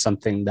see if there's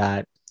something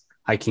that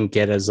I can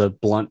get as a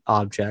blunt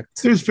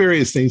object. There's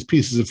various things,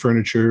 pieces of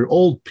furniture,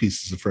 old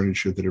pieces of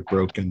furniture that are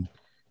broken.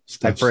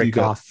 I break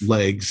off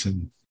legs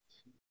and.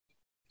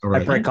 All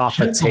right. I break off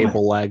a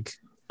table leg.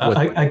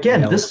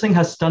 Again, this thing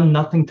has done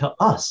nothing to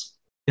us.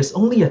 It's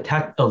only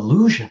attacked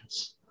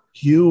illusions.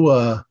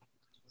 You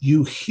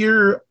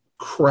hear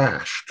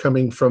crash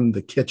coming from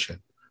the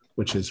kitchen,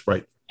 which is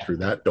right through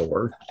that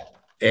door.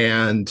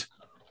 And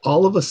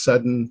all of a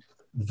sudden,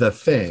 the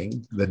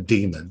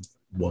demon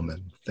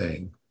woman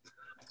thing,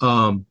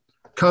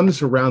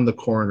 comes around the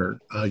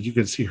corner. You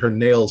can see her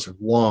nails are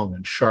long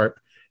and sharp,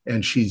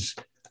 and she's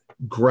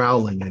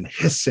growling and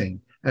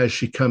hissing as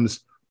she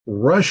comes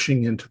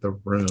rushing into the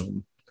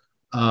room.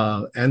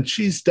 And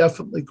she's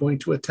definitely going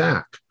to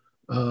attack.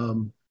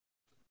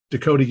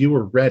 Dakota, you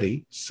were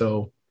ready.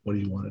 So what do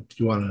you want to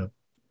do? You want to?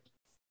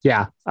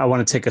 Yeah, I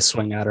want to take a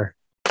swing at her.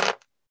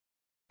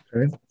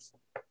 Okay.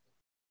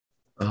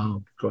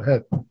 Go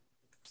ahead.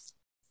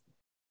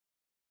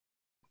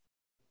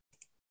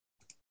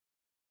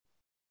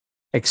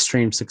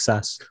 Extreme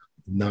success.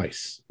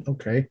 Nice.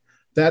 Okay.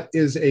 That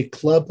is a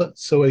club.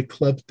 So a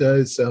club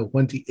does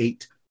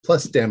 1d8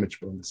 plus damage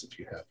bonus if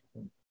you have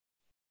one.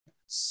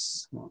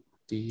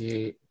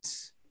 D8.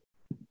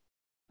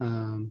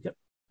 Yep.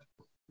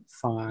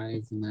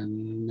 5, and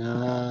then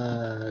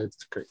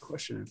it's a great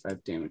question if I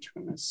have damage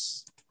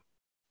bonus.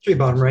 Should be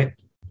bottom right.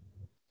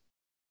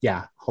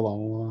 Yeah,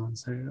 hold on.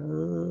 Sorry.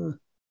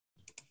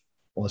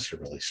 Unless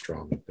you're really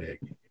strong and big.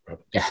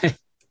 Probably. Yeah.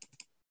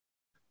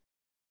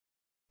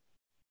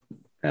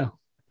 Oh,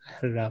 I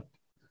had it up.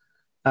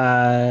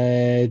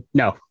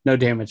 No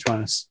damage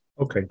bonus.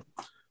 Okay.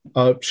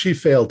 She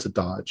failed to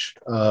dodge.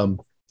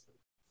 So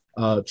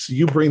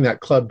you bring that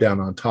club down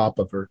on top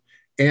of her.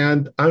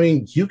 And I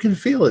mean, you can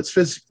feel it's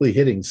physically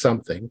hitting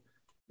something,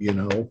 you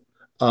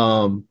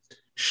know.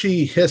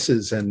 She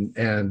hisses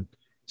and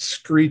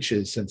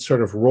screeches and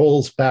sort of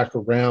rolls back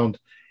around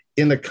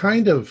in a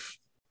kind of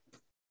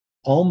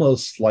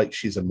almost like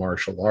she's a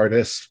martial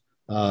artist.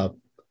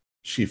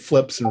 She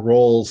flips and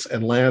rolls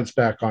and lands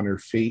back on her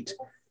feet.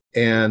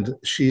 And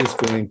she is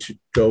going to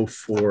go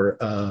for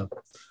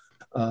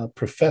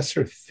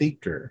Professor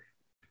Thieker.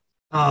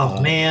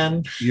 Oh,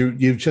 man.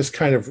 You've just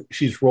kind of,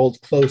 she's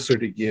rolled closer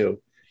to you.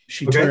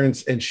 She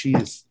turns and she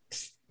is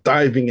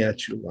diving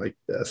at you like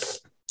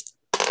this.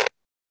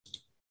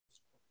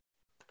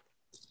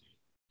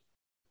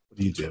 What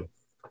do you do?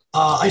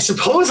 I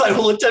suppose I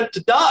will attempt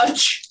to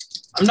dodge.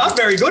 I'm not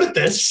very good at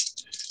this.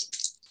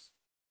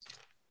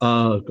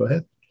 Go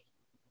ahead.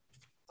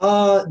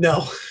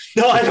 No,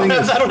 I don't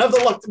have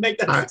the luck to make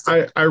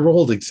that. I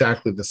rolled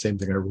exactly the same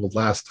thing I rolled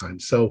last time.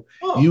 So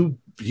you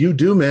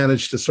do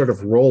manage to sort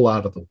of roll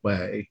out of the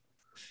way.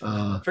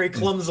 Very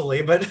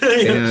clumsily, but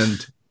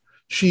and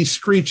she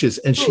screeches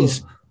and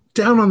she's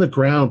down on the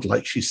ground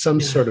like she's some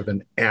sort of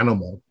an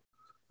animal.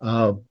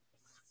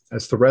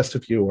 As the rest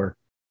of you are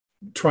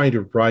trying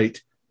to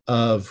write,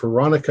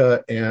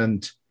 Veronica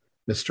and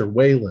Mr.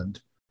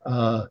 Wayland,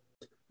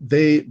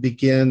 they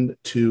begin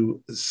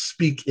to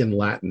speak in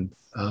Latin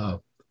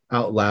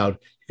out loud.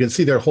 You can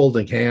see they're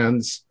holding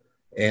hands,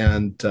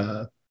 and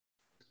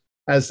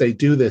as they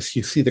do this,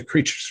 you see the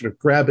creature sort of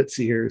grab its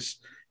ears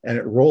and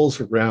it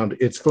rolls around.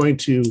 It's going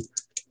to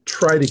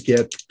try to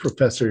get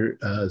Professor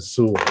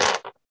Zool.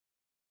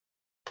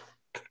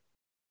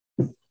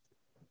 What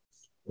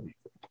are you going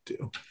to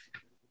do?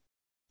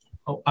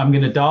 Oh, I'm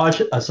going to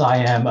dodge as I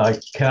am.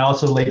 Can I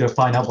also later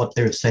find out what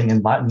they're saying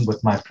in Latin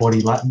with my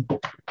 40 Latin?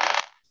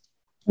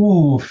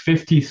 Ooh,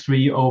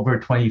 53 over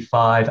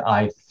 25.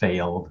 I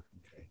failed.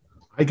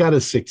 I got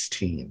a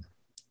 16.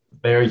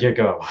 There you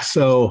go.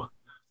 So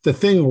the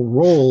thing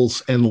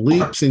rolls and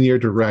leaps in your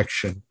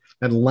direction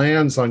and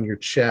lands on your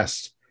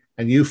chest,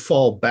 and you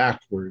fall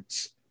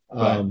backwards.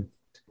 Right.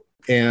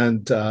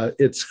 And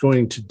it's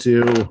going to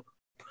do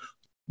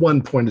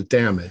 1 point of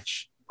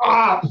damage.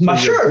 My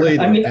shirt.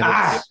 I mean,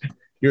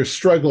 you're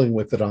struggling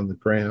with it on the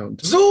ground.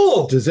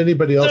 Zool! Does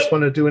anybody else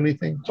want to do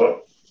anything? I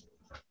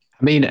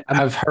mean,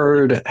 I've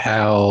heard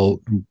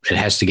how it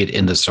has to get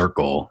in the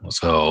circle.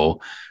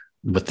 So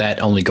with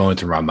that only going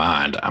through my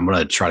mind, I'm going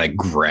to try to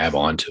grab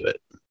onto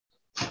it.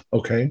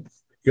 Okay.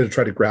 You're going to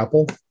try to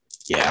grapple?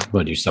 Yeah, I'm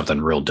going to do something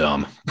real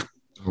dumb.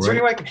 Is there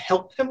any way I can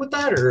help him with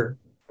that? Or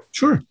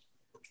Sure.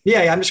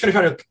 Yeah, I'm just going to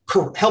try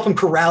to help him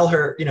corral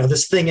her,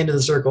 this thing into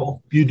the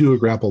circle. You do a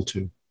grapple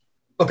too.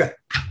 Okay.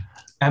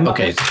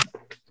 Okay.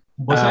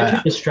 Was I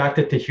too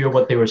distracted to hear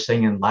what they were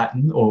saying in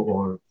Latin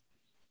or?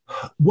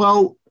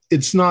 Well,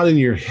 it's not in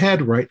your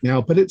head right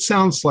now, but it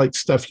sounds like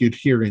stuff you'd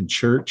hear in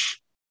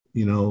church,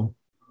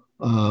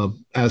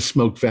 as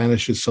smoke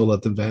vanishes, so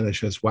let them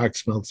vanish, as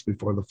wax melts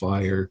before the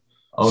fire.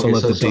 Okay, so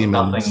let the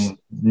demons. Nothing,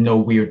 no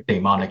weird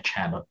demonic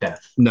chant of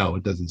death. No,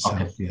 it doesn't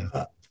sound, Okay.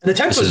 yeah. An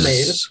attempt was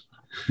made.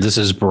 This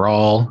is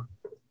Brawl.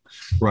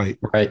 Right.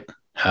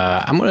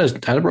 I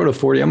wrote a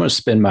 40. I'm going to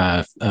spend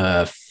my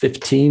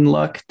 15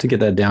 luck to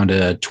get that down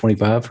to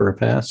 25 for a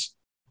pass.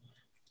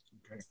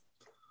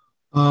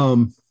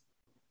 Okay.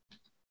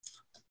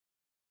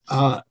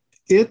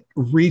 It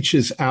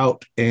reaches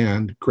out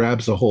and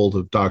grabs a hold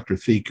of Dr.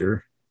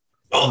 Thieker.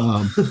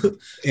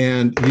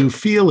 And you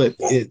feel it.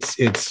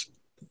 It's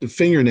the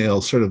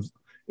fingernail sort of,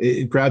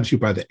 it grabs you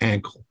by the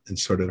ankle and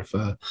sort of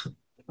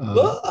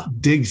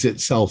digs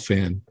itself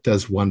in,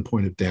 does 1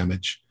 point of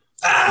damage.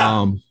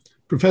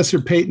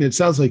 Professor Peyton, it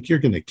sounds like you're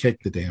going to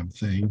kick the damn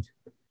thing.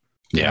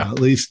 Yeah. At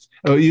least,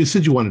 you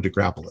said you wanted to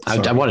grapple it.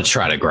 I want to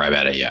try to grab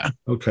at it, yeah.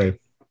 Okay.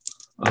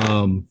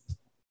 I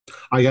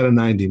got a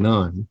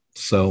 99.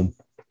 So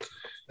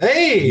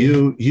hey,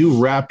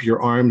 you wrap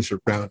your arms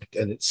around it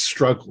and it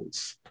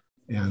struggles.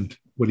 And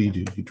what do?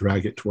 You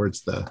drag it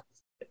towards the...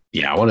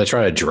 Yeah, I want to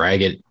try to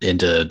drag it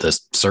into the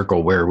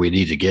circle where we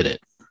need to get it.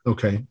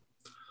 Okay.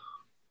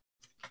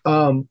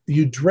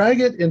 You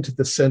drag it into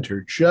the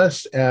center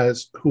just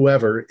as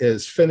whoever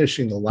is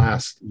finishing the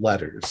last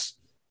letters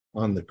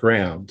on the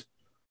ground.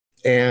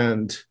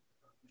 And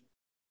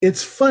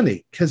it's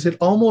funny because it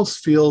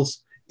almost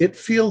feels,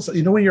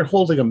 when you're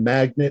holding a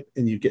magnet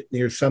and you get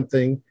near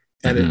something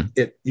and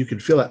you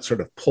can feel that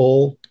sort of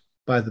pull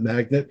by the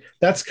magnet.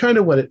 That's kind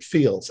of what it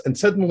feels. And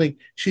suddenly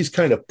she's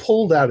kind of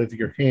pulled out of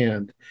your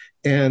hand,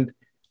 and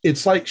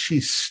it's like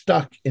she's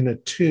stuck in a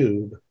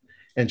tube,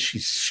 and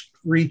she's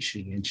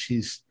screeching, and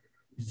she's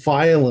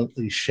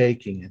violently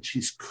shaking, and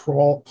she's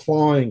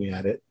clawing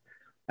at it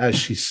as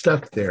she's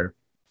stuck there.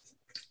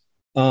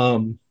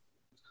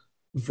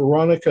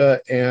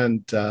 Veronica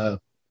and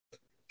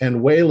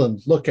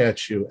Wayland look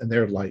at you, and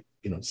they're like,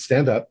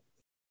 stand up,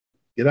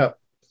 get up.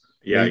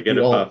 Yeah, I get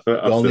up off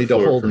the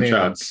floor from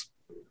hands.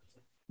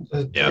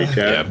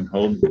 Yeah. And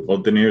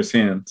hold the nearest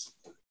hands.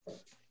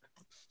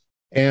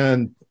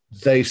 And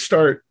they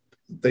start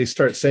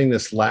saying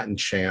this Latin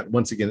chant.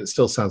 Once again, it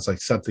still sounds like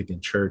something in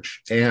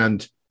church.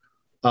 And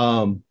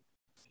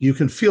you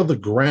can feel the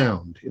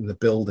ground in the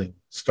building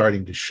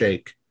starting to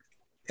shake.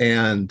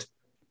 And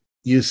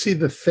you see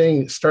the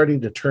thing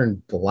starting to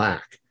turn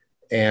black.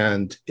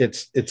 And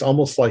it's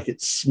almost like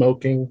it's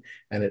smoking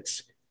and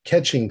it's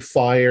catching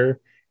fire.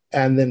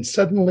 And then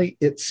suddenly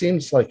it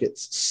seems like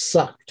it's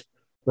sucked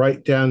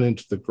right down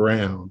into the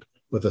ground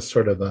with a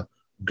sort of a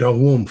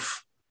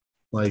gawoomph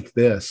like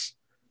this.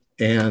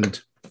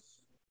 And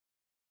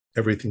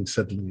everything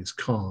suddenly is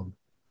calm.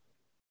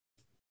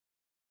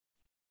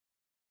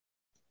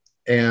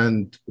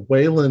 And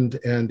Wayland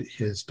and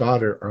his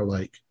daughter are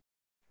like,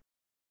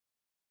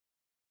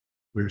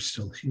 we're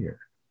still here.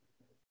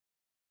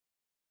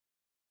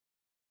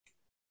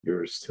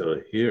 You're still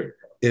here.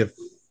 If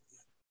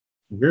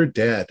we're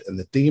dead and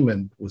the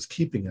demon was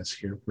keeping us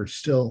here, we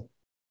still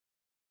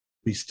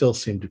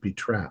seem to be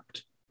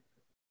trapped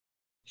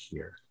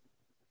here.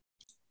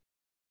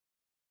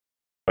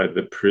 By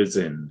the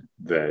prison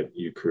that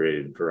you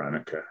created,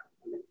 Veronica.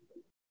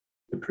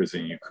 The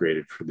prison you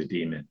created for the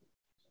demon.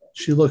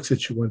 She looks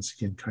at you once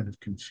again, kind of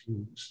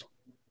confused.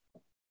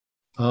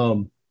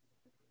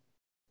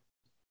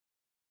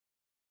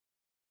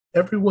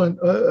 Everyone,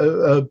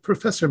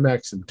 Professor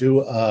Maxim,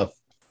 do a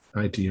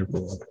idea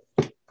roll.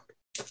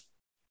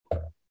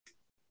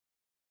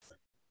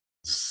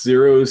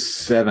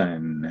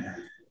 07.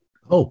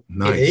 Oh,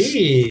 nice.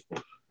 Hey.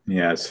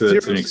 Yeah, so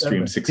that's an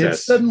extreme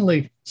success.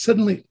 It's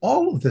suddenly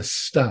all of this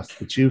stuff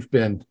that you've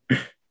been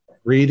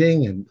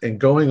reading and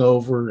going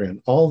over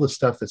and all the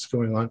stuff that's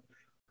going on,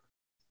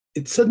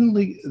 it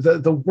suddenly,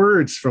 the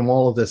words from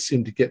all of this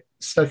seem to get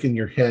stuck in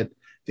your head.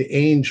 The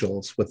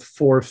angels with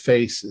 4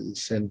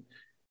 faces,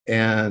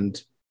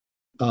 and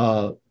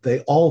they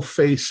all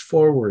face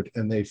forward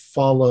and they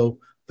follow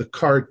the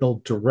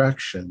cardinal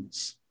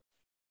directions.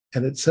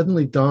 And it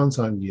suddenly dawns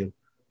on you,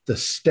 the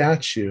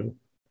statue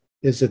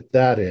is at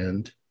that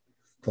end.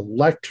 The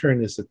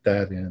lectern is at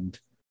that end.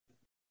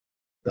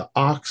 The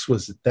ox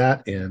was at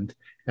that end.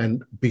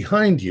 And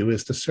behind you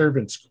is the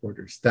servants'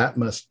 quarters. That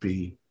must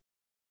be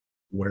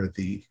where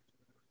the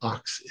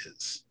ox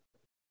is.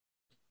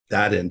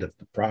 That end of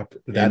the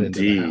property. That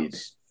Indeed. end of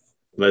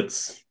the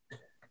house.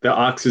 The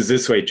ox is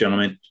this way,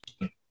 gentlemen.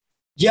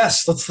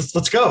 Yes,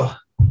 let's go.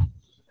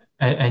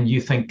 And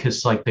you think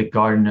because like the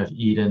Garden of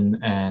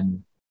Eden,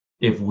 and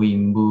if we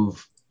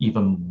move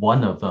even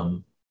one of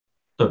them,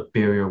 the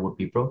barrier would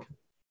be broken?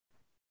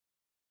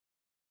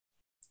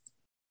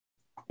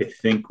 I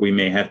think we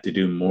may have to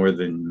do more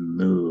than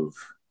move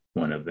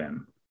one of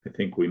them. I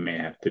think we may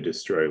have to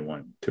destroy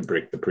one to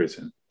break the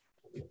prison.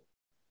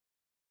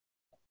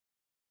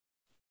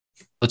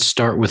 Let's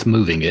start with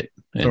moving it.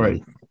 All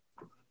right.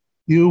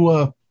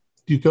 You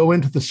go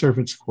into the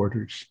servants'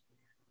 quarters,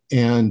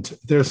 and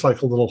there's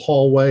like a little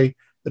hallway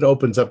that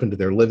opens up into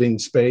their living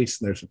space,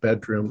 and there's a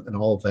bedroom and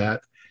all of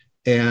that.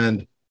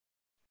 And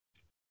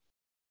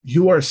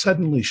you are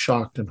suddenly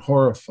shocked and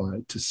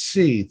horrified to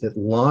see that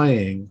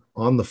lying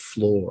on the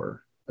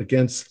floor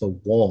against the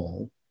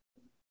wall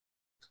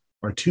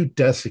are 2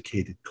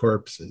 desiccated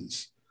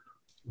corpses.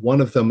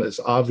 One of them is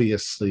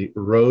obviously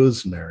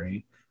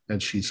Rosemary,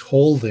 and she's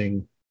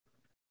holding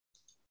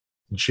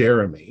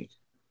Jeremy,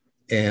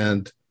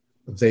 and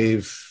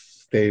they've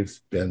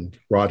been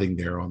rotting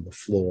there on the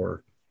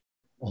floor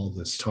all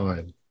this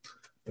time.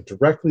 But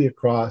directly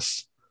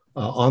across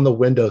on the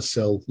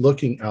windowsill,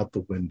 looking out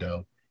the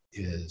window,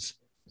 is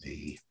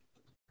the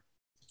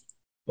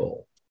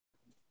bull.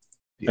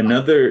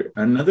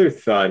 Another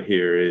thought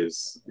here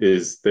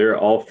is they're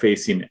all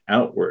facing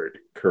outward,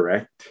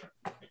 correct?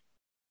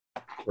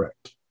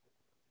 Correct.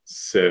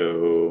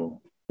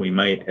 So we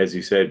might, as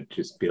you said,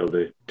 just be able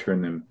to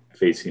turn them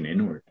facing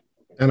inward.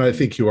 And I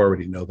think you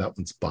already know that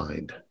one's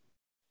bind.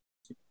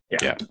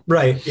 Yeah.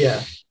 Right.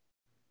 Yeah.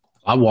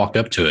 I walk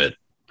up to it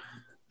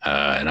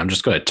and I'm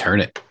just going to turn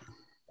it.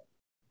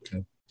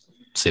 Okay.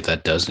 See if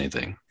that does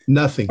anything.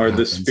 Nothing. Are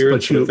happens, the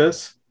spirits with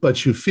us?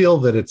 But you feel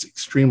that it's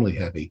extremely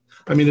heavy.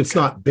 I mean, it's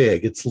not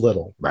big, it's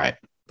little. Right.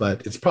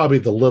 But it's probably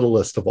the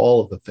littlest of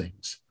all of the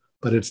things.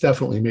 But it's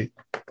definitely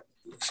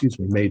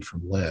made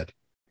from lead.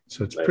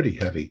 So it's pretty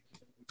heavy.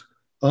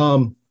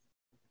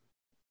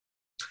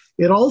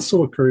 It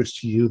also occurs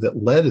to you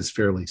that lead is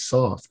fairly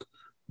soft,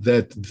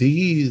 that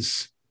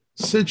these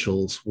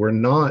sigils were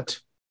not,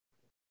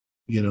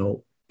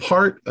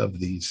 part of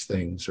these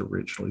things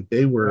originally.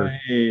 They were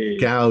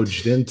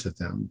gouged into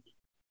them.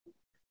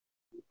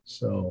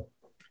 So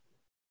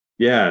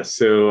Yeah,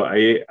 so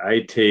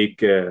I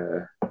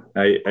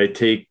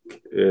take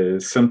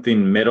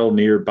something metal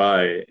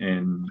nearby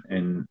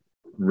and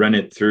run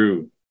it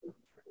through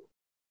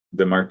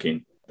the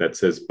marking that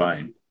says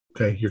bind.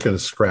 okay, you're going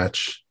to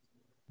scratch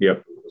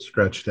Yep.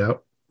 it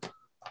out.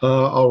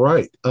 All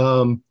right. I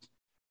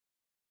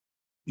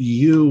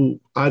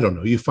don't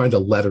know. You find a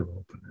letter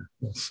opener,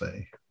 we'll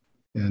say,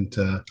 and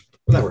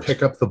you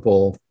pick up the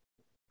bowl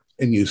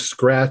and you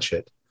scratch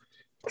it.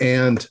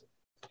 And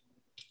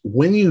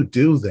when you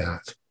do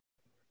that,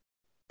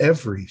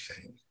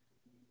 everything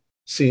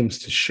seems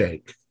to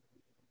shake,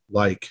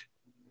 like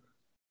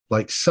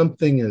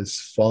something has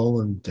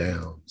fallen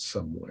down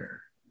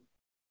somewhere,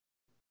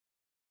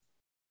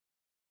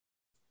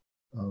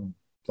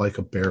 like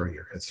a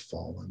barrier has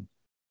fallen.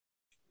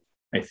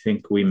 I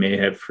think we may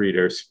have freed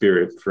our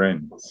spirit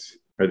friends.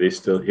 Are they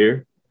still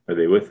here? Are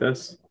they with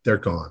us? They're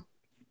gone.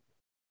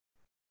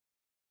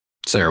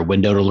 Is there a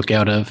window to look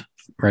out of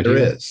right There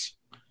here? is.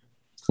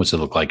 What's it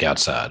look like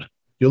outside?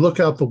 You look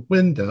out the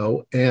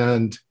window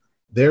and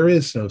there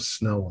is no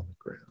snow on the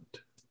ground.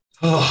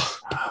 Oh,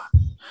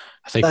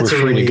 I think That's we're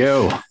a free to relief.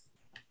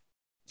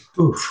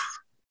 go.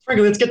 Oof.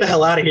 Frankie, let's get the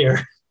hell out of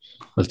here.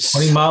 Let's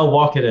 20-mile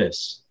walk it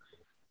is.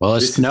 well,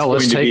 This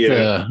let's is going to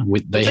take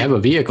be they have a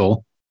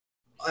vehicle.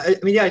 I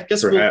mean, yeah, I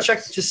guess Perhaps. we'll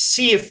check to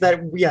see if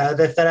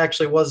that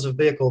actually was a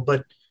vehicle.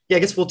 But yeah, I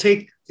guess we'll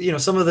take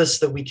some of this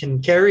that we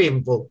can carry,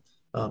 and we'll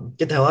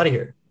get the hell out of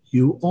here.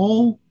 You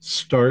all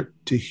start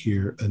to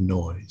hear a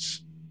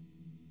noise.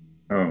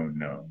 Oh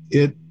no.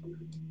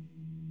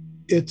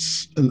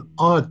 It's an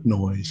odd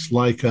noise,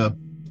 like a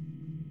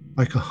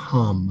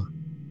hum.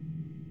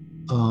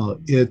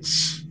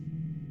 It's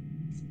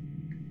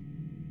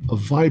a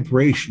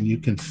vibration. You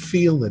can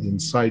feel it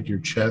inside your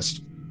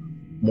chest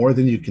more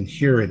than you can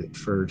hear it at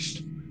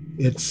first.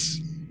 It's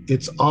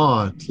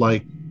odd,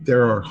 like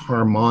there are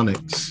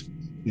harmonics,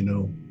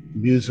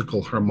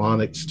 musical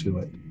harmonics to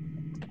it.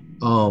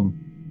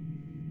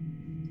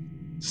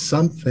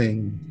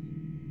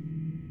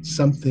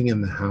 Something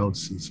in the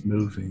house is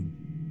moving.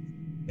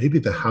 Maybe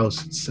the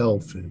house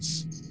itself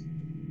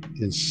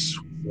is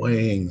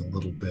swaying a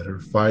little bit or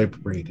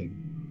vibrating.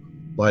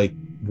 Like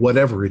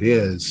whatever it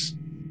is,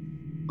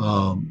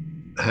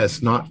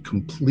 has not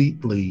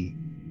completely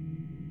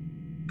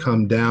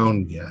come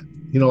down yet.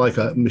 Like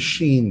a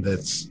machine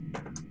that's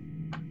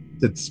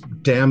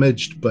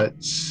damaged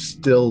but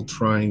still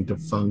trying to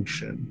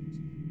function.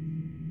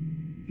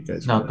 You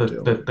guys Now, want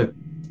to do?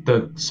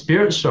 the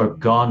spirits are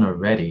gone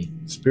already.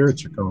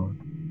 Spirits are gone.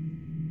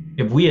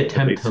 If we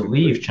attempt to Basically.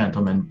 leave,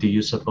 gentlemen, do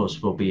you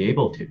suppose we'll be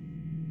able to?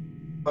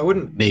 I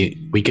wouldn't.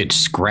 We could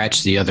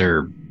scratch the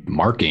other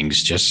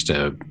markings just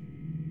to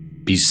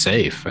be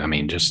safe. I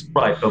mean, just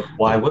Right, but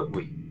why would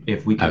we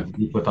if we can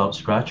leave without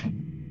scratching?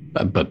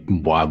 but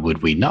why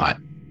would we not?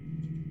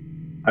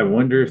 I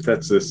wonder if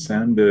that's the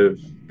sound of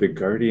the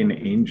guardian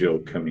angel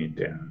coming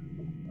down.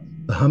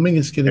 The humming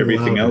is getting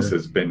Everything louder. else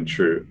has been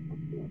true.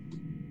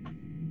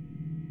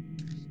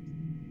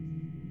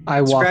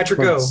 I walk Scratch or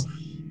go. towards,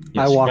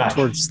 Yes, I walk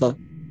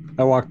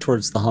scratch.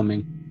 towards the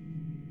humming.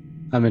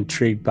 I'm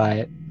intrigued by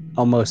it,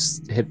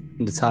 almost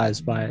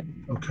hypnotized by it.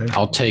 Okay.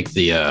 I'll take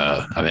the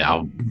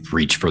I'll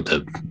reach for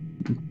the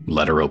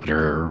letter opener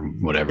or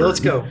whatever. Yeah, let's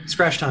go.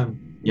 Scratch time.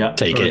 Yeah.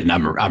 Take All it, and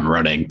I'm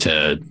running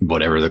to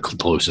whatever the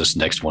closest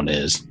next one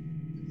is.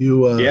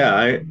 You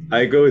Yeah,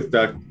 I go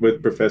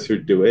with Professor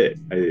DeWitt.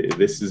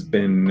 This has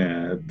been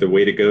the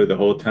way to go the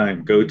whole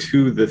time. Go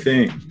to the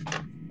thing.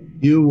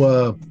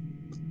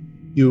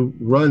 you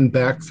run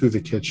back through the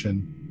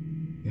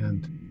kitchen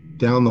and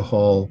down the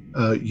hall.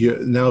 You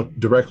now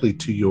directly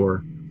to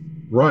your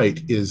right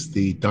is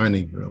the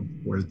dining room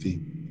where the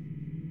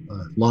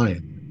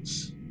lion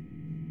is.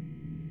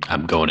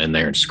 I'm going in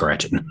there and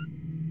scratching.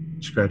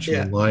 Scratching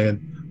Yeah. the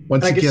lion.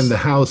 Once And I again,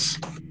 guess-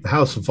 the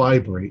house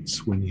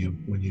vibrates when you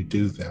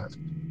do that,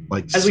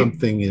 like As we-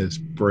 something is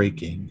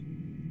breaking.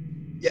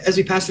 Yeah, as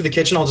we pass through the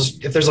kitchen,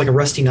 if there's like a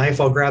rusty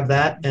knife, I'll grab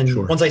that. And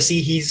Sure. once I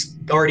see he's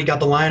already got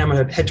the lion, I'm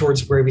going to head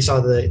towards where we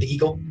saw the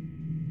eagle.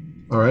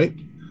 All right.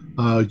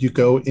 You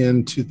go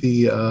into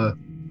the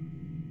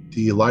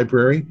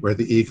library where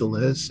the eagle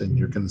is, and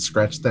you're going to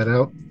scratch that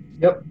out.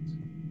 Yep.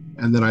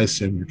 And then I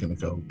assume you're going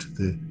to go to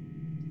the.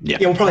 Yeah,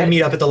 we'll probably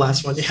meet up at the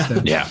last one.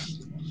 Yeah. Yeah.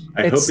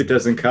 I hope it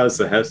doesn't cause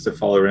the house to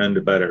fall around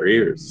about our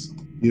ears.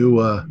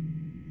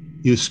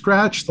 You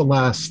scratch the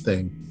last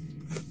thing,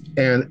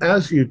 and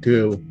as you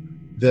do,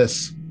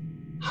 this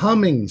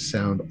humming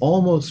sound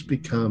almost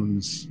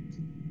becomes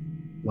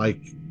like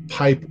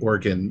pipe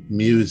organ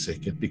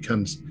music. It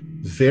becomes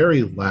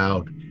very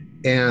loud,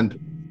 and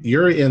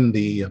you're in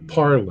the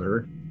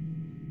parlor,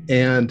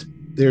 and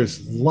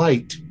there's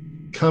light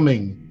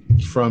coming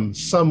from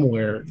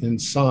somewhere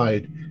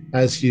inside.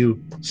 As you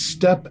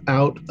step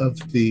out of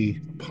the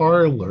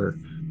parlor,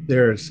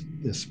 there's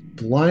this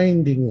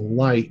blinding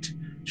light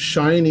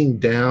shining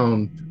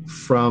down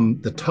from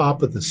the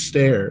top of the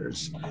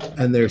stairs,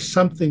 and there's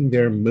something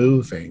there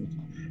moving,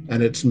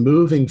 and it's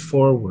moving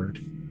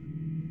forward.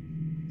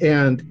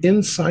 And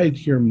inside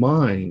your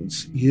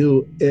minds,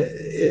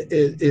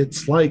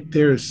 it's like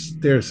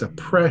there's a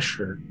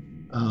pressure,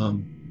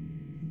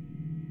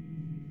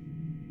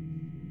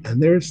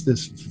 and there's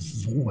this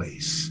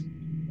voice.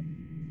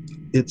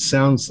 It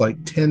sounds like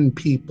 10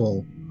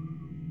 people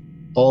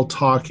all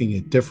talking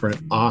at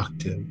different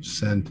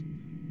octaves, and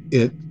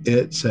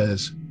it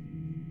says,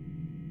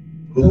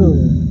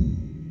 "Who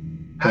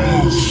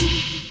has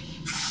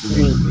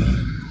freed me?"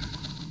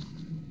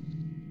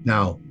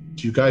 Now,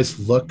 do you guys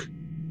look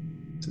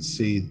to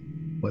see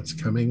what's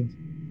coming?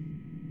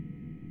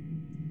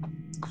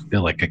 I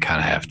feel like I kind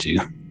of have to.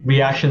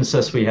 Reaction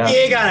says we have.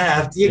 You gotta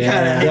have to. You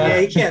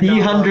can't.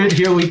 D100,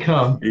 here we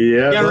come.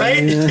 Yeah. Yeah,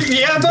 right?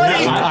 Yeah,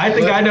 buddy. I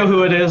think I know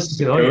who it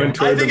is. Oh, Going yeah.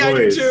 toward I think the I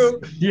do voice.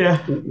 too. Yeah.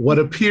 What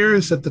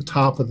appears at the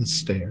top of the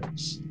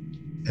stairs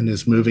and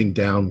is moving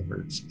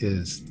downwards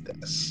is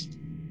this.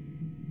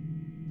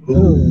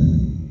 Who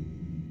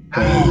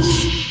has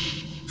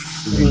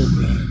freed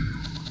me?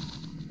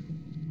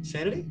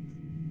 Sanity?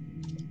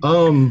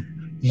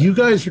 You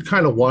guys are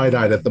kind of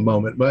wide-eyed at the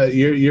moment, but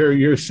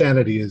your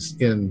sanity is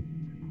in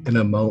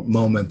a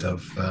moment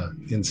of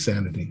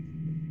insanity.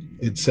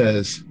 It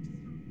says,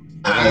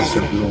 "As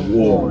a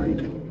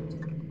reward,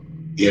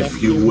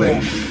 if you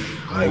wish,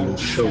 I will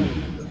show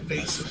you the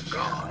face of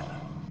God."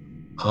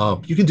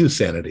 You can do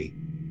sanity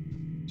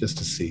just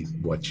to see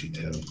what you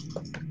do.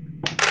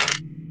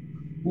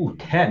 Ooh,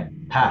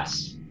 10.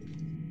 Pass.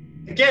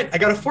 Again, I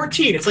got a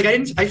 14. It's like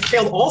I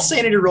failed all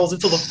sanity rolls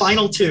until the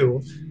final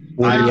two.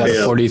 I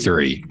failed.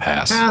 43.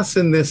 Pass. Pass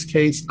in this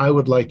case, I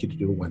would like you to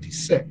do a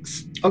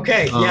 1d6.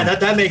 Okay, yeah,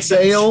 that makes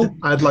sense. Fail,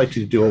 I'd like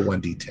you to do a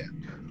 1d10.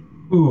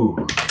 Ooh.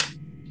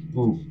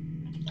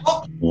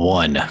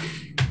 1.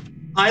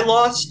 I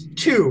lost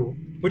 2,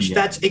 which Yeah.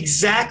 that's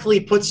exactly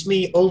puts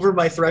me over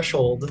my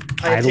threshold.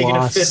 I've I taken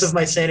lost- a fifth of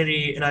my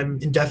sanity and I'm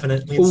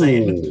indefinitely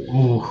insane.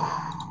 Ooh.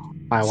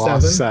 I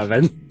lost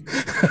 7.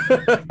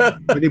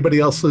 Anybody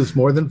else lose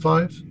more than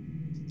 5?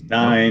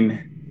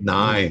 9.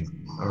 9.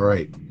 All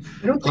right.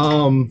 I don't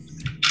think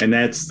And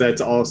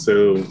that's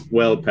also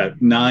well,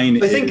 Pat. 9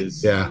 I think-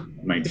 is Yeah.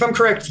 my. if I'm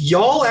correct,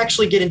 y'all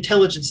actually get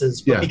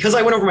intelligences, but Yeah. because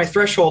I went over my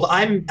threshold,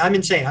 I'm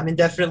insane. I'm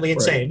indefinitely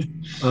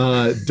insane.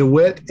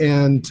 DeWitt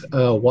and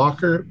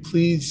Walker,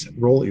 please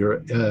roll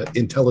your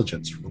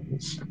intelligence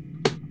rolls.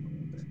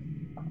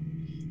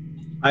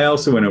 I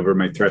also went over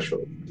my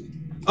threshold.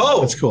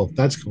 Oh, That's cool.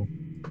 That's cool.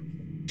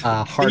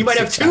 and you might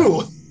have 2.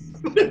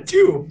 You might have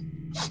 2.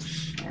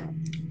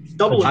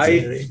 Double I-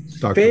 insanity.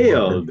 Dr.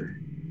 Failed. Walker.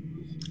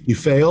 You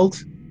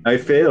failed? I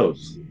failed.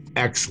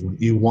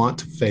 Excellent. You want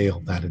to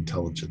fail that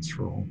intelligence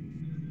roll.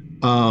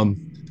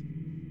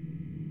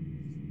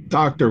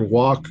 Dr.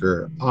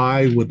 Walker,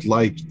 I would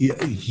like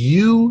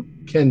you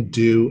can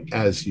do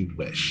as you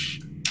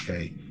wish.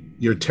 Okay.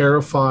 You're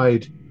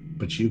terrified,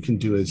 but you can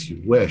do as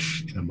you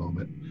wish in a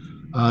moment.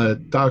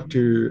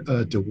 Dr.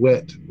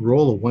 DeWitt,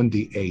 roll a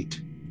 1d8.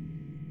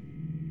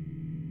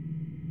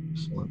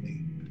 So let me.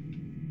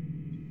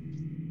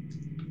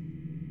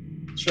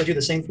 Should I do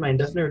the same for my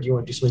indefinite, or do you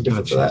want to do something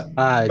different for Gotcha.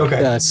 that?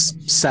 Okay.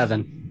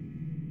 7.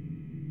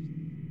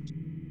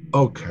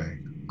 Okay.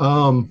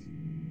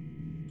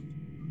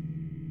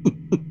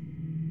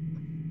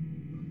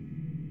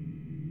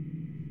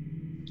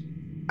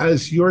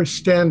 As you're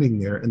standing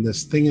there and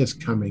this thing is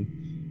coming,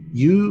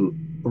 you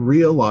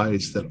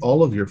realize that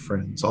all of your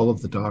friends, all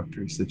of the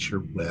doctors that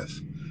you're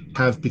with,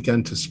 have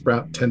begun to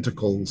sprout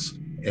tentacles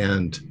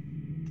and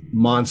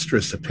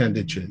monstrous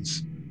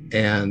appendages,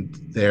 and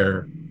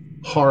they're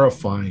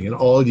horrifying, and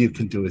all you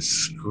can do is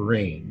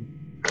scream.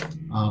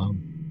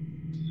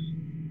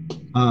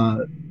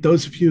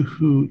 Those of you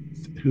who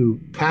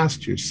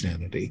passed your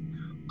sanity,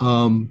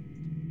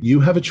 you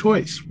have a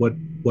choice. What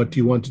do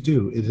you want to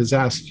do? It has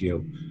asked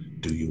you,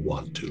 do you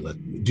want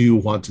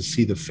to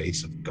see the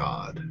face of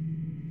God?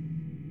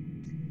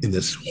 In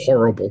this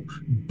horrible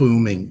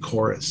booming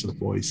chorus of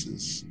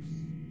voices.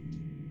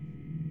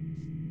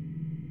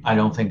 I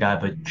don't think I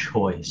have a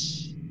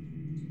choice.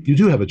 You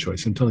do have a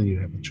choice. I'm telling you, you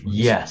have a choice.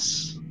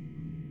 Yes.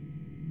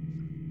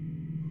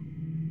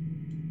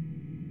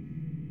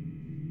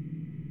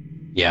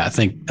 Yeah, I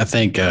think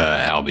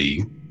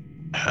Albie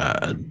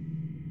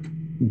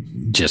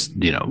just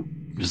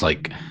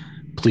like,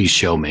 please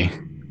show me.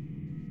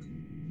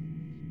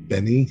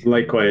 Benny?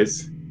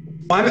 Likewise.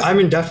 I'm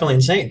indefinitely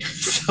insane.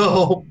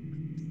 So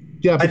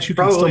Yeah, but I'd you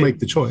can still probably- make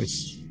the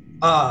choice.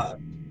 I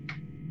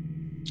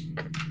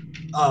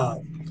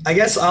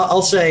guess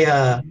I'll say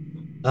I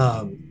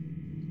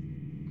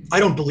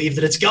don't believe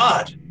that it's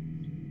God.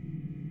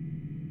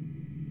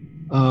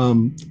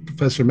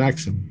 Professor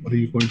Maxim, what are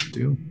you going to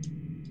do?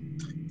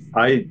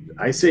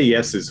 I say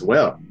yes as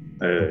well.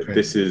 Okay.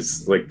 This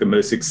is like the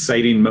most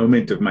exciting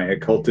moment of my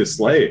occultist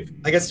life.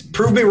 I guess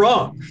prove me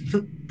wrong.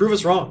 Prove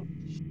us wrong.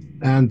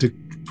 And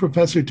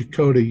Professor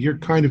Dakota, you're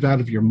kind of out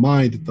of your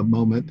mind at the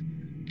moment.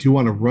 Do you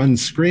want to run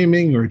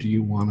screaming, or do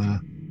you want to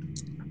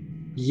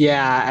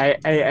Yeah,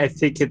 I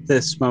think at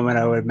this moment,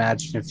 I would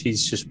imagine if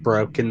he's just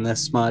broken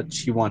this much,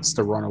 he wants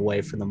to run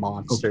away from the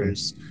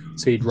monsters. Okay.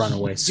 So he'd run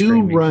away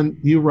screaming.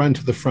 You run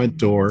to the front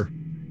door,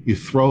 you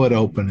throw it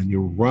open, and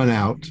you run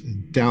out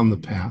and down the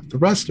path. The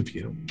rest of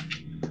you,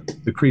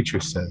 the creature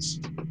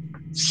says,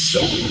 "So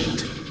be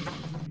it."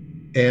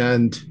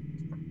 And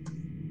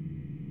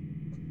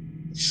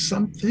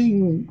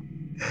something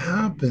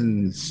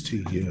happens to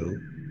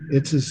you.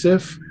 It's as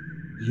if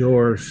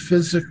your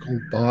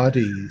physical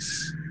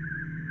bodies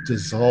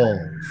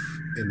dissolve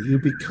and you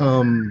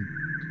become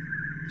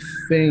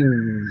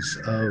things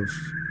of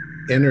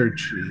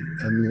energy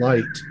and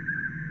light.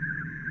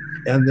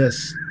 And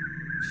this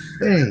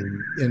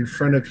thing in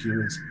front of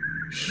you is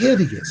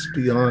hideous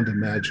beyond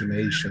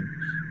imagination,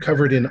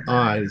 covered in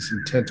eyes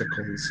and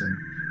tentacles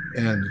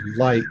and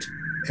light.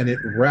 And it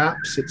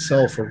wraps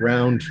itself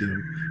around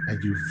you,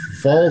 and you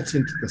vault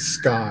into the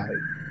sky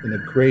in a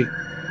great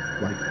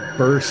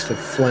burst of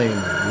flame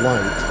and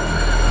light.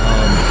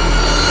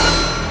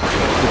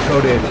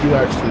 Dakota, if you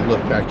actually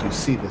look back, you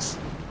see this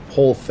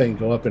whole thing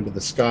go up into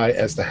the sky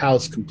as the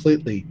house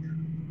completely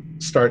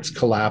starts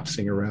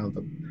collapsing around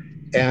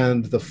them.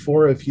 And the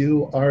four of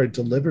you are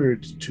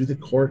delivered to the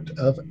court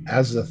of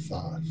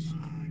Azathoth.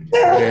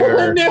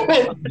 Where,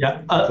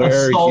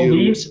 Saul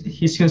leaves,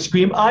 he's going to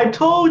scream, "I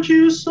told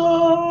you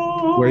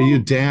so!" Where you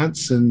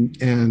dance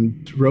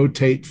and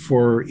rotate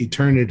for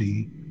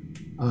eternity,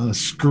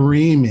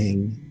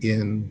 screaming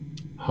in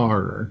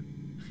horror.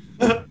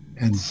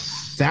 And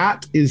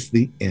that is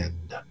the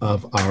end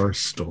of our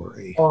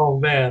story. Oh,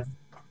 man.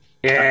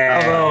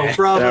 Yeah.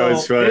 Bravo. That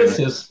was fun. This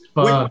is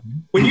fun.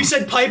 When you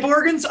said pipe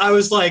organs, I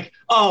was like,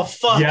 oh,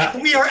 fuck. Yeah.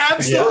 We are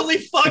absolutely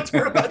fucked.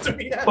 We're about to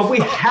be But we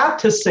have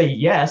to say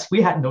yes.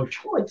 We had no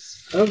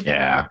choice.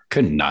 Yeah,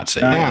 could not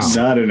say yes.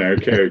 Not in our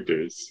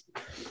characters.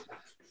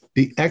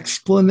 The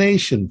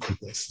explanation for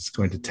this is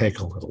going to take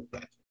a little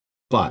bit.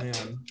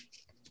 But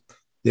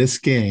this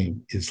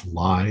game is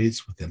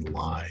lies within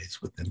lies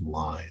within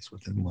lies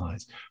within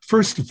lies.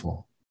 First of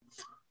all,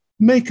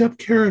 make up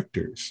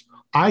characters.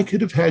 I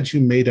could have had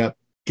you made up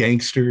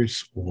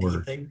gangsters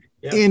or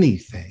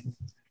anything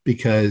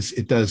because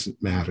it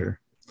doesn't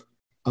matter.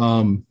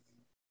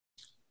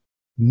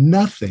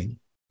 Nothing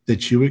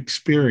that you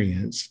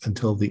experienced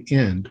until the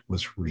end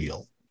was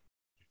real.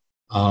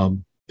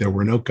 There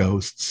were no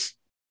ghosts.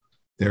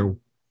 There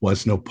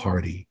was no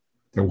party.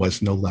 There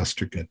was no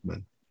Lester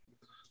Goodman.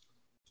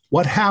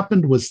 What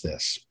happened was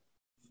this.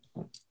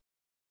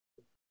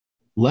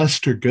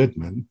 Lester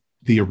Goodman,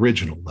 the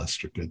original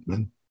Lester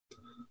Goodman,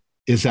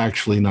 is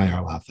actually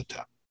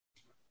Nyarlathotep.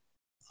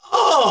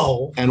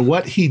 Oh! And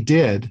what he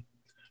did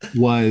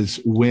was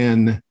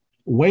when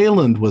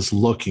Wayland was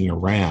looking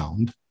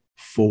around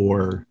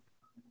for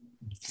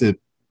the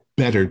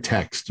better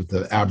text of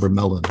the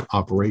Abramelin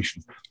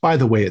operation. By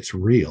the way, it's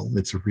real.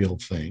 It's a real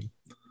thing.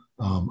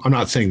 I'm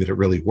not saying that it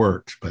really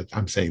works, but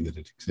I'm saying that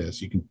it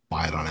exists. You can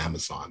buy it on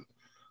Amazon.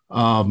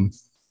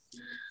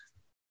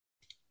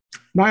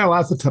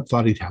 Nyarlathotep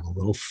thought he'd have a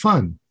little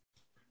fun.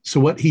 So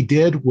what he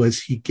did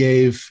was he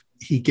gave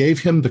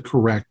him the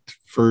correct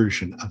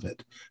version of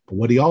it. But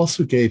what he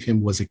also gave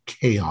him was a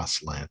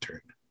chaos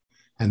lantern.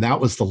 And that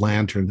was the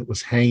lantern that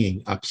was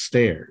hanging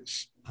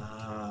upstairs.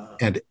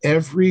 And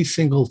every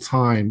single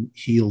time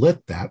he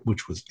lit that,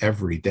 which was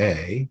every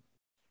day,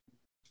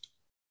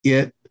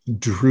 it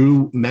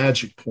drew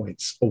magic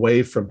points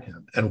away from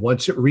him. And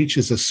once it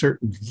reaches a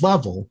certain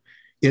level,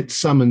 it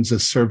summons a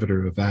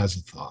servitor of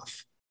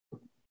Azathoth.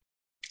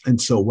 And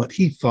so what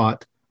he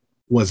thought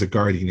was a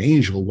guardian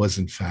angel was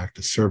in fact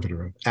a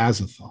servitor of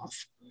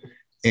Azathoth.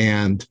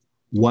 And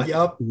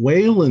what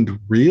Wayland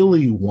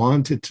really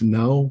wanted to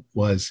know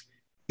was,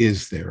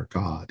 is there a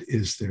God?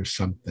 Is there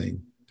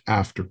something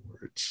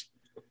afterwards?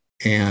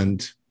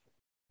 And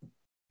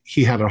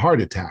he had a heart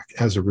attack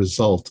as a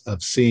result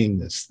of seeing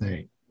this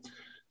thing.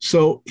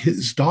 So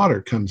his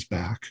daughter comes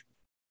back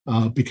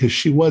because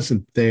she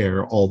wasn't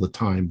there all the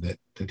time that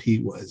he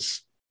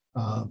was.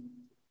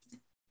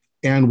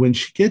 And when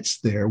she gets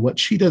there, what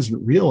she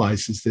doesn't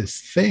realize is this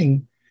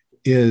thing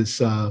has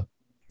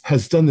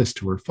done this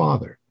to her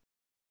father.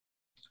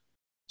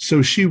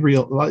 So you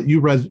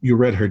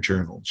read her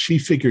journal. She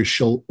figures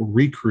she'll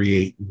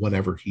recreate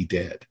whatever he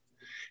did.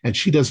 And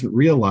she doesn't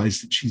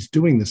realize that she's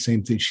doing the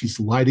same thing. She's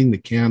lighting the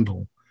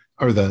candle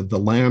or the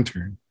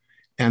lantern,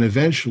 and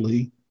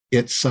eventually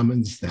it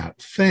summons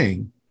that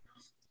thing.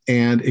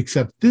 And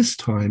except this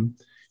time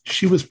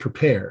she was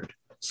prepared.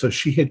 So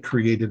she had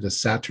created a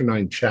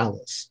Saturnine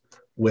chalice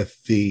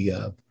with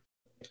the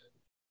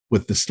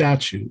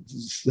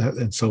statues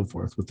and so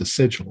forth, with the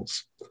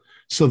sigils,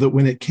 so that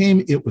when it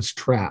came, it was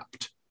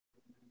trapped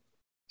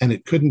and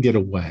it couldn't get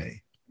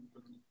away.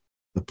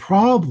 The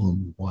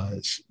problem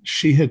was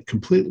she had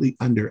completely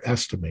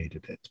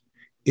underestimated it.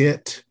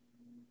 It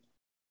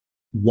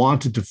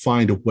wanted to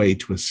find a way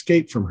to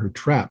escape from her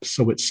trap,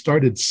 so it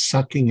started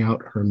sucking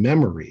out her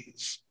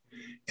memories.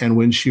 And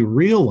when she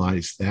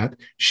realized that,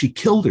 she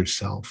killed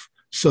herself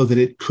so that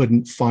it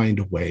couldn't find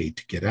a way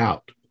to get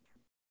out.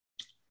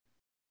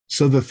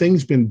 So the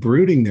thing's been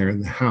brooding there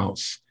in the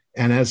house.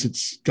 And as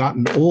it's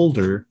gotten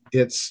older,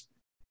 it's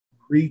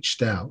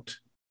reached out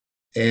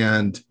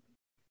and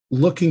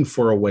looking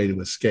for a way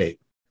to escape.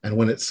 And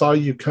when it saw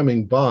you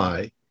coming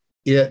by,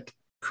 it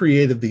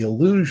created the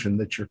illusion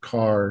that your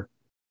car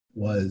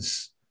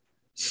was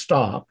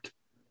stopped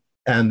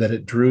and that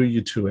it drew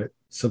you to it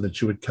so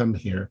that you would come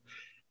here.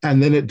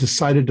 And then it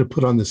decided to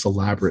put on this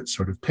elaborate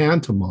sort of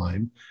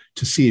pantomime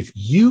to see if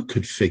you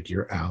could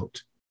figure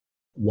out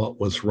what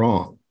was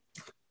wrong.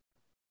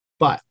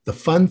 But the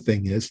fun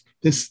thing is,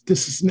 this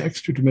is an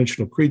extra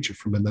dimensional creature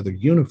from another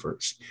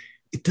universe.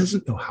 It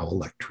doesn't know how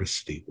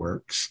electricity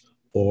works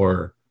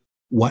or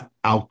what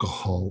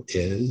alcohol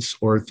is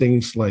or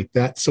things like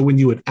that. So when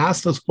you would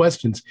ask those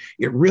questions,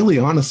 it really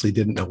honestly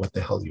didn't know what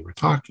the hell you were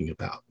talking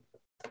about.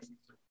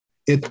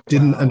 It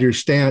didn't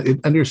understand.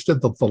 It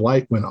understood that the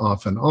light went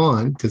off and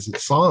on because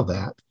it saw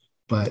that,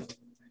 but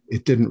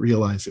it didn't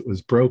realize it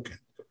was broken.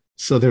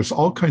 So there's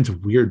all kinds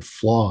of weird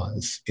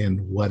flaws in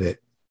what it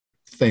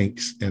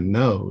thinks and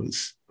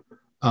knows.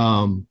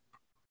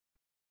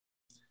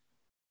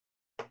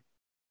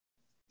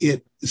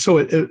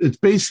 It's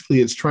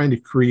basically, it's trying to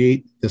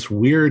create this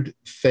weird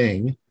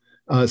thing.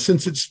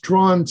 Since it's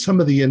drawn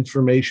some of the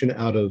information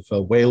out of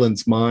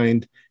Waylon's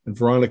mind and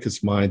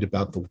Veronica's mind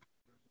about the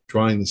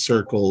drawing the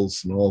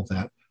circles and all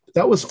that,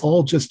 that was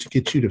all just to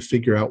get you to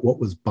figure out what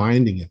was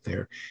binding it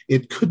there.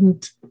 It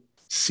couldn't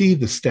see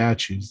the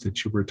statues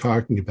that you were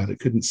talking about. It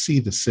couldn't see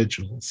the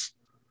sigils.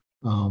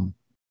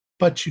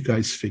 But you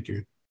guys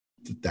figured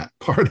that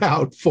part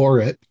out for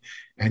it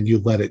and you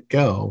let it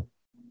go.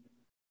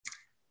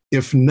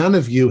 If none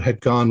of you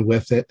had gone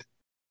with it,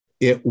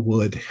 it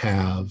would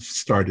have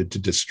started to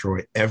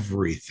destroy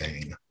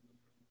everything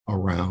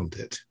around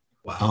it.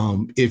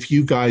 Wow. If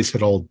you guys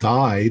had all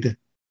died,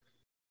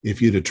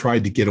 if you'd have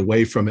tried to get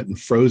away from it and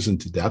frozen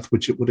to death,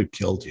 which it would have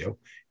killed you,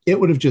 it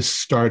would have just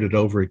started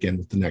over again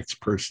with the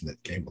next person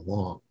that came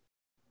along.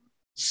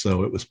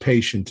 So it was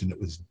patient and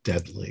it was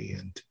deadly,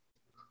 and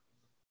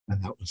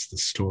that was the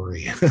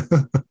story.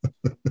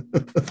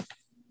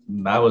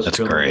 That's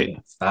really great.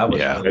 Good. That was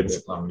Yeah. really That's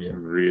good fun, yeah.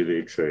 really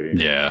exciting.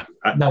 Yeah.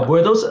 Now,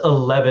 were those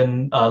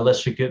 11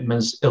 Lester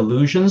Goodman's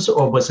illusions,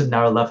 or was it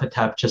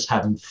Nyarlathotep just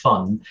having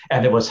fun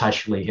and it was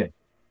actually him?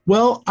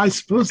 Well, I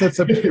suppose that's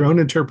up to your own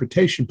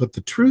interpretation, but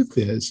the truth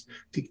is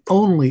the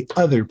only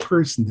other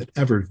person that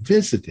ever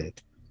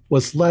visited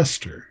was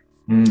Lester.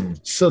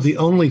 So the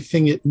only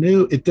thing it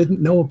knew, it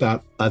didn't know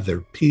about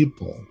other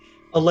people.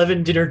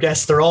 11 dinner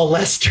guests, they're all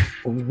Lester.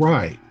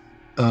 Right.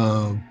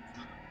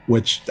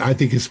 Which I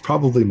think is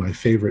probably my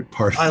favorite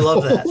part of I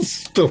love the whole that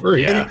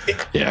story. Yeah.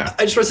 Yeah.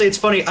 I just want to say it's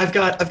funny. I've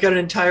got an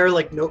entire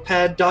like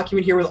notepad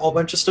document here with a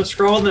bunch of stuff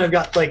scrawled, and I've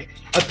got like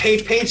a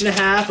page and a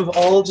half of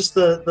all just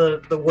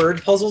the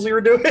word puzzles we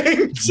were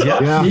doing. So,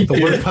 Yeah, the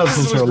word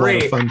puzzles are a lot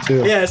of fun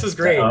too. yeah, this is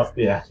great.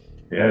 Yeah.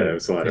 Yeah, that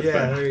was a lot of Yeah,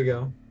 fun. there you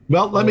go.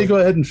 Well, let me go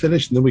ahead and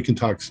finish, and then we can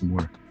talk some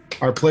more.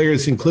 Our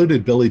players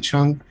included Billy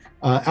Chung,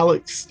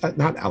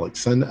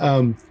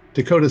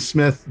 Dakota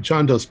Smith,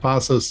 John Dos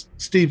Passos,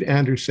 Steve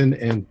Anderson,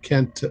 and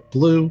Kent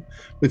Blue,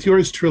 with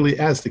yours truly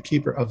as the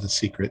keeper of the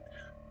secret.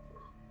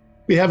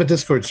 We have a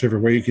Discord server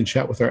where you can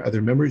chat with our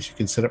other members. You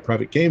can set up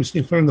private games, and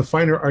you can learn the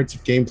finer arts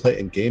of gameplay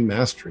and game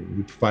mastering.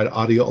 We provide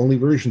audio-only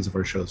versions of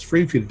our shows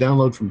free for you to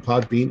download from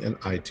Podbean and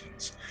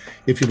iTunes.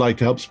 If you'd like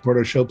to help support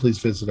our show, please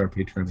visit our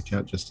Patreon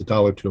account. Just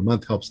 $1 a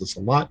month helps us a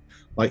lot.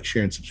 Like,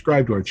 share, and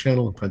subscribe to our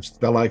channel, and punch the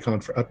bell icon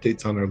for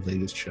updates on our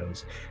latest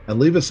shows. And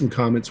leave us some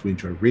comments. We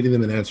enjoy reading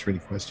them and answering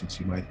any questions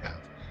you might have.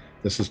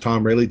 This is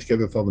Tom Rayleigh,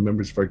 together with all the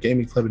members of our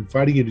gaming club,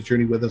 inviting you to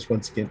journey with us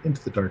once again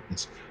into the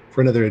darkness for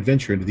another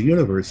adventure into the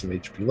universe of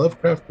H.P.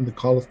 Lovecraft and the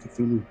Call of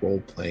Cthulhu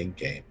role-playing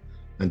game.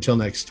 Until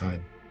next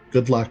time,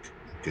 good luck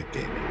and good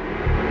gaming.